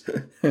 70s.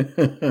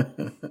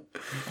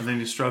 And then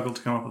you struggled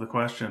to come up with a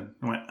question.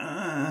 I went,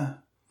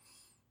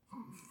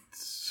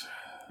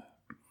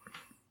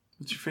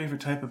 what's your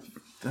favorite type of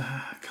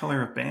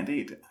color of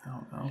Band-Aid? I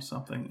don't know,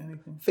 something,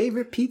 anything.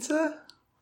 Favorite pizza?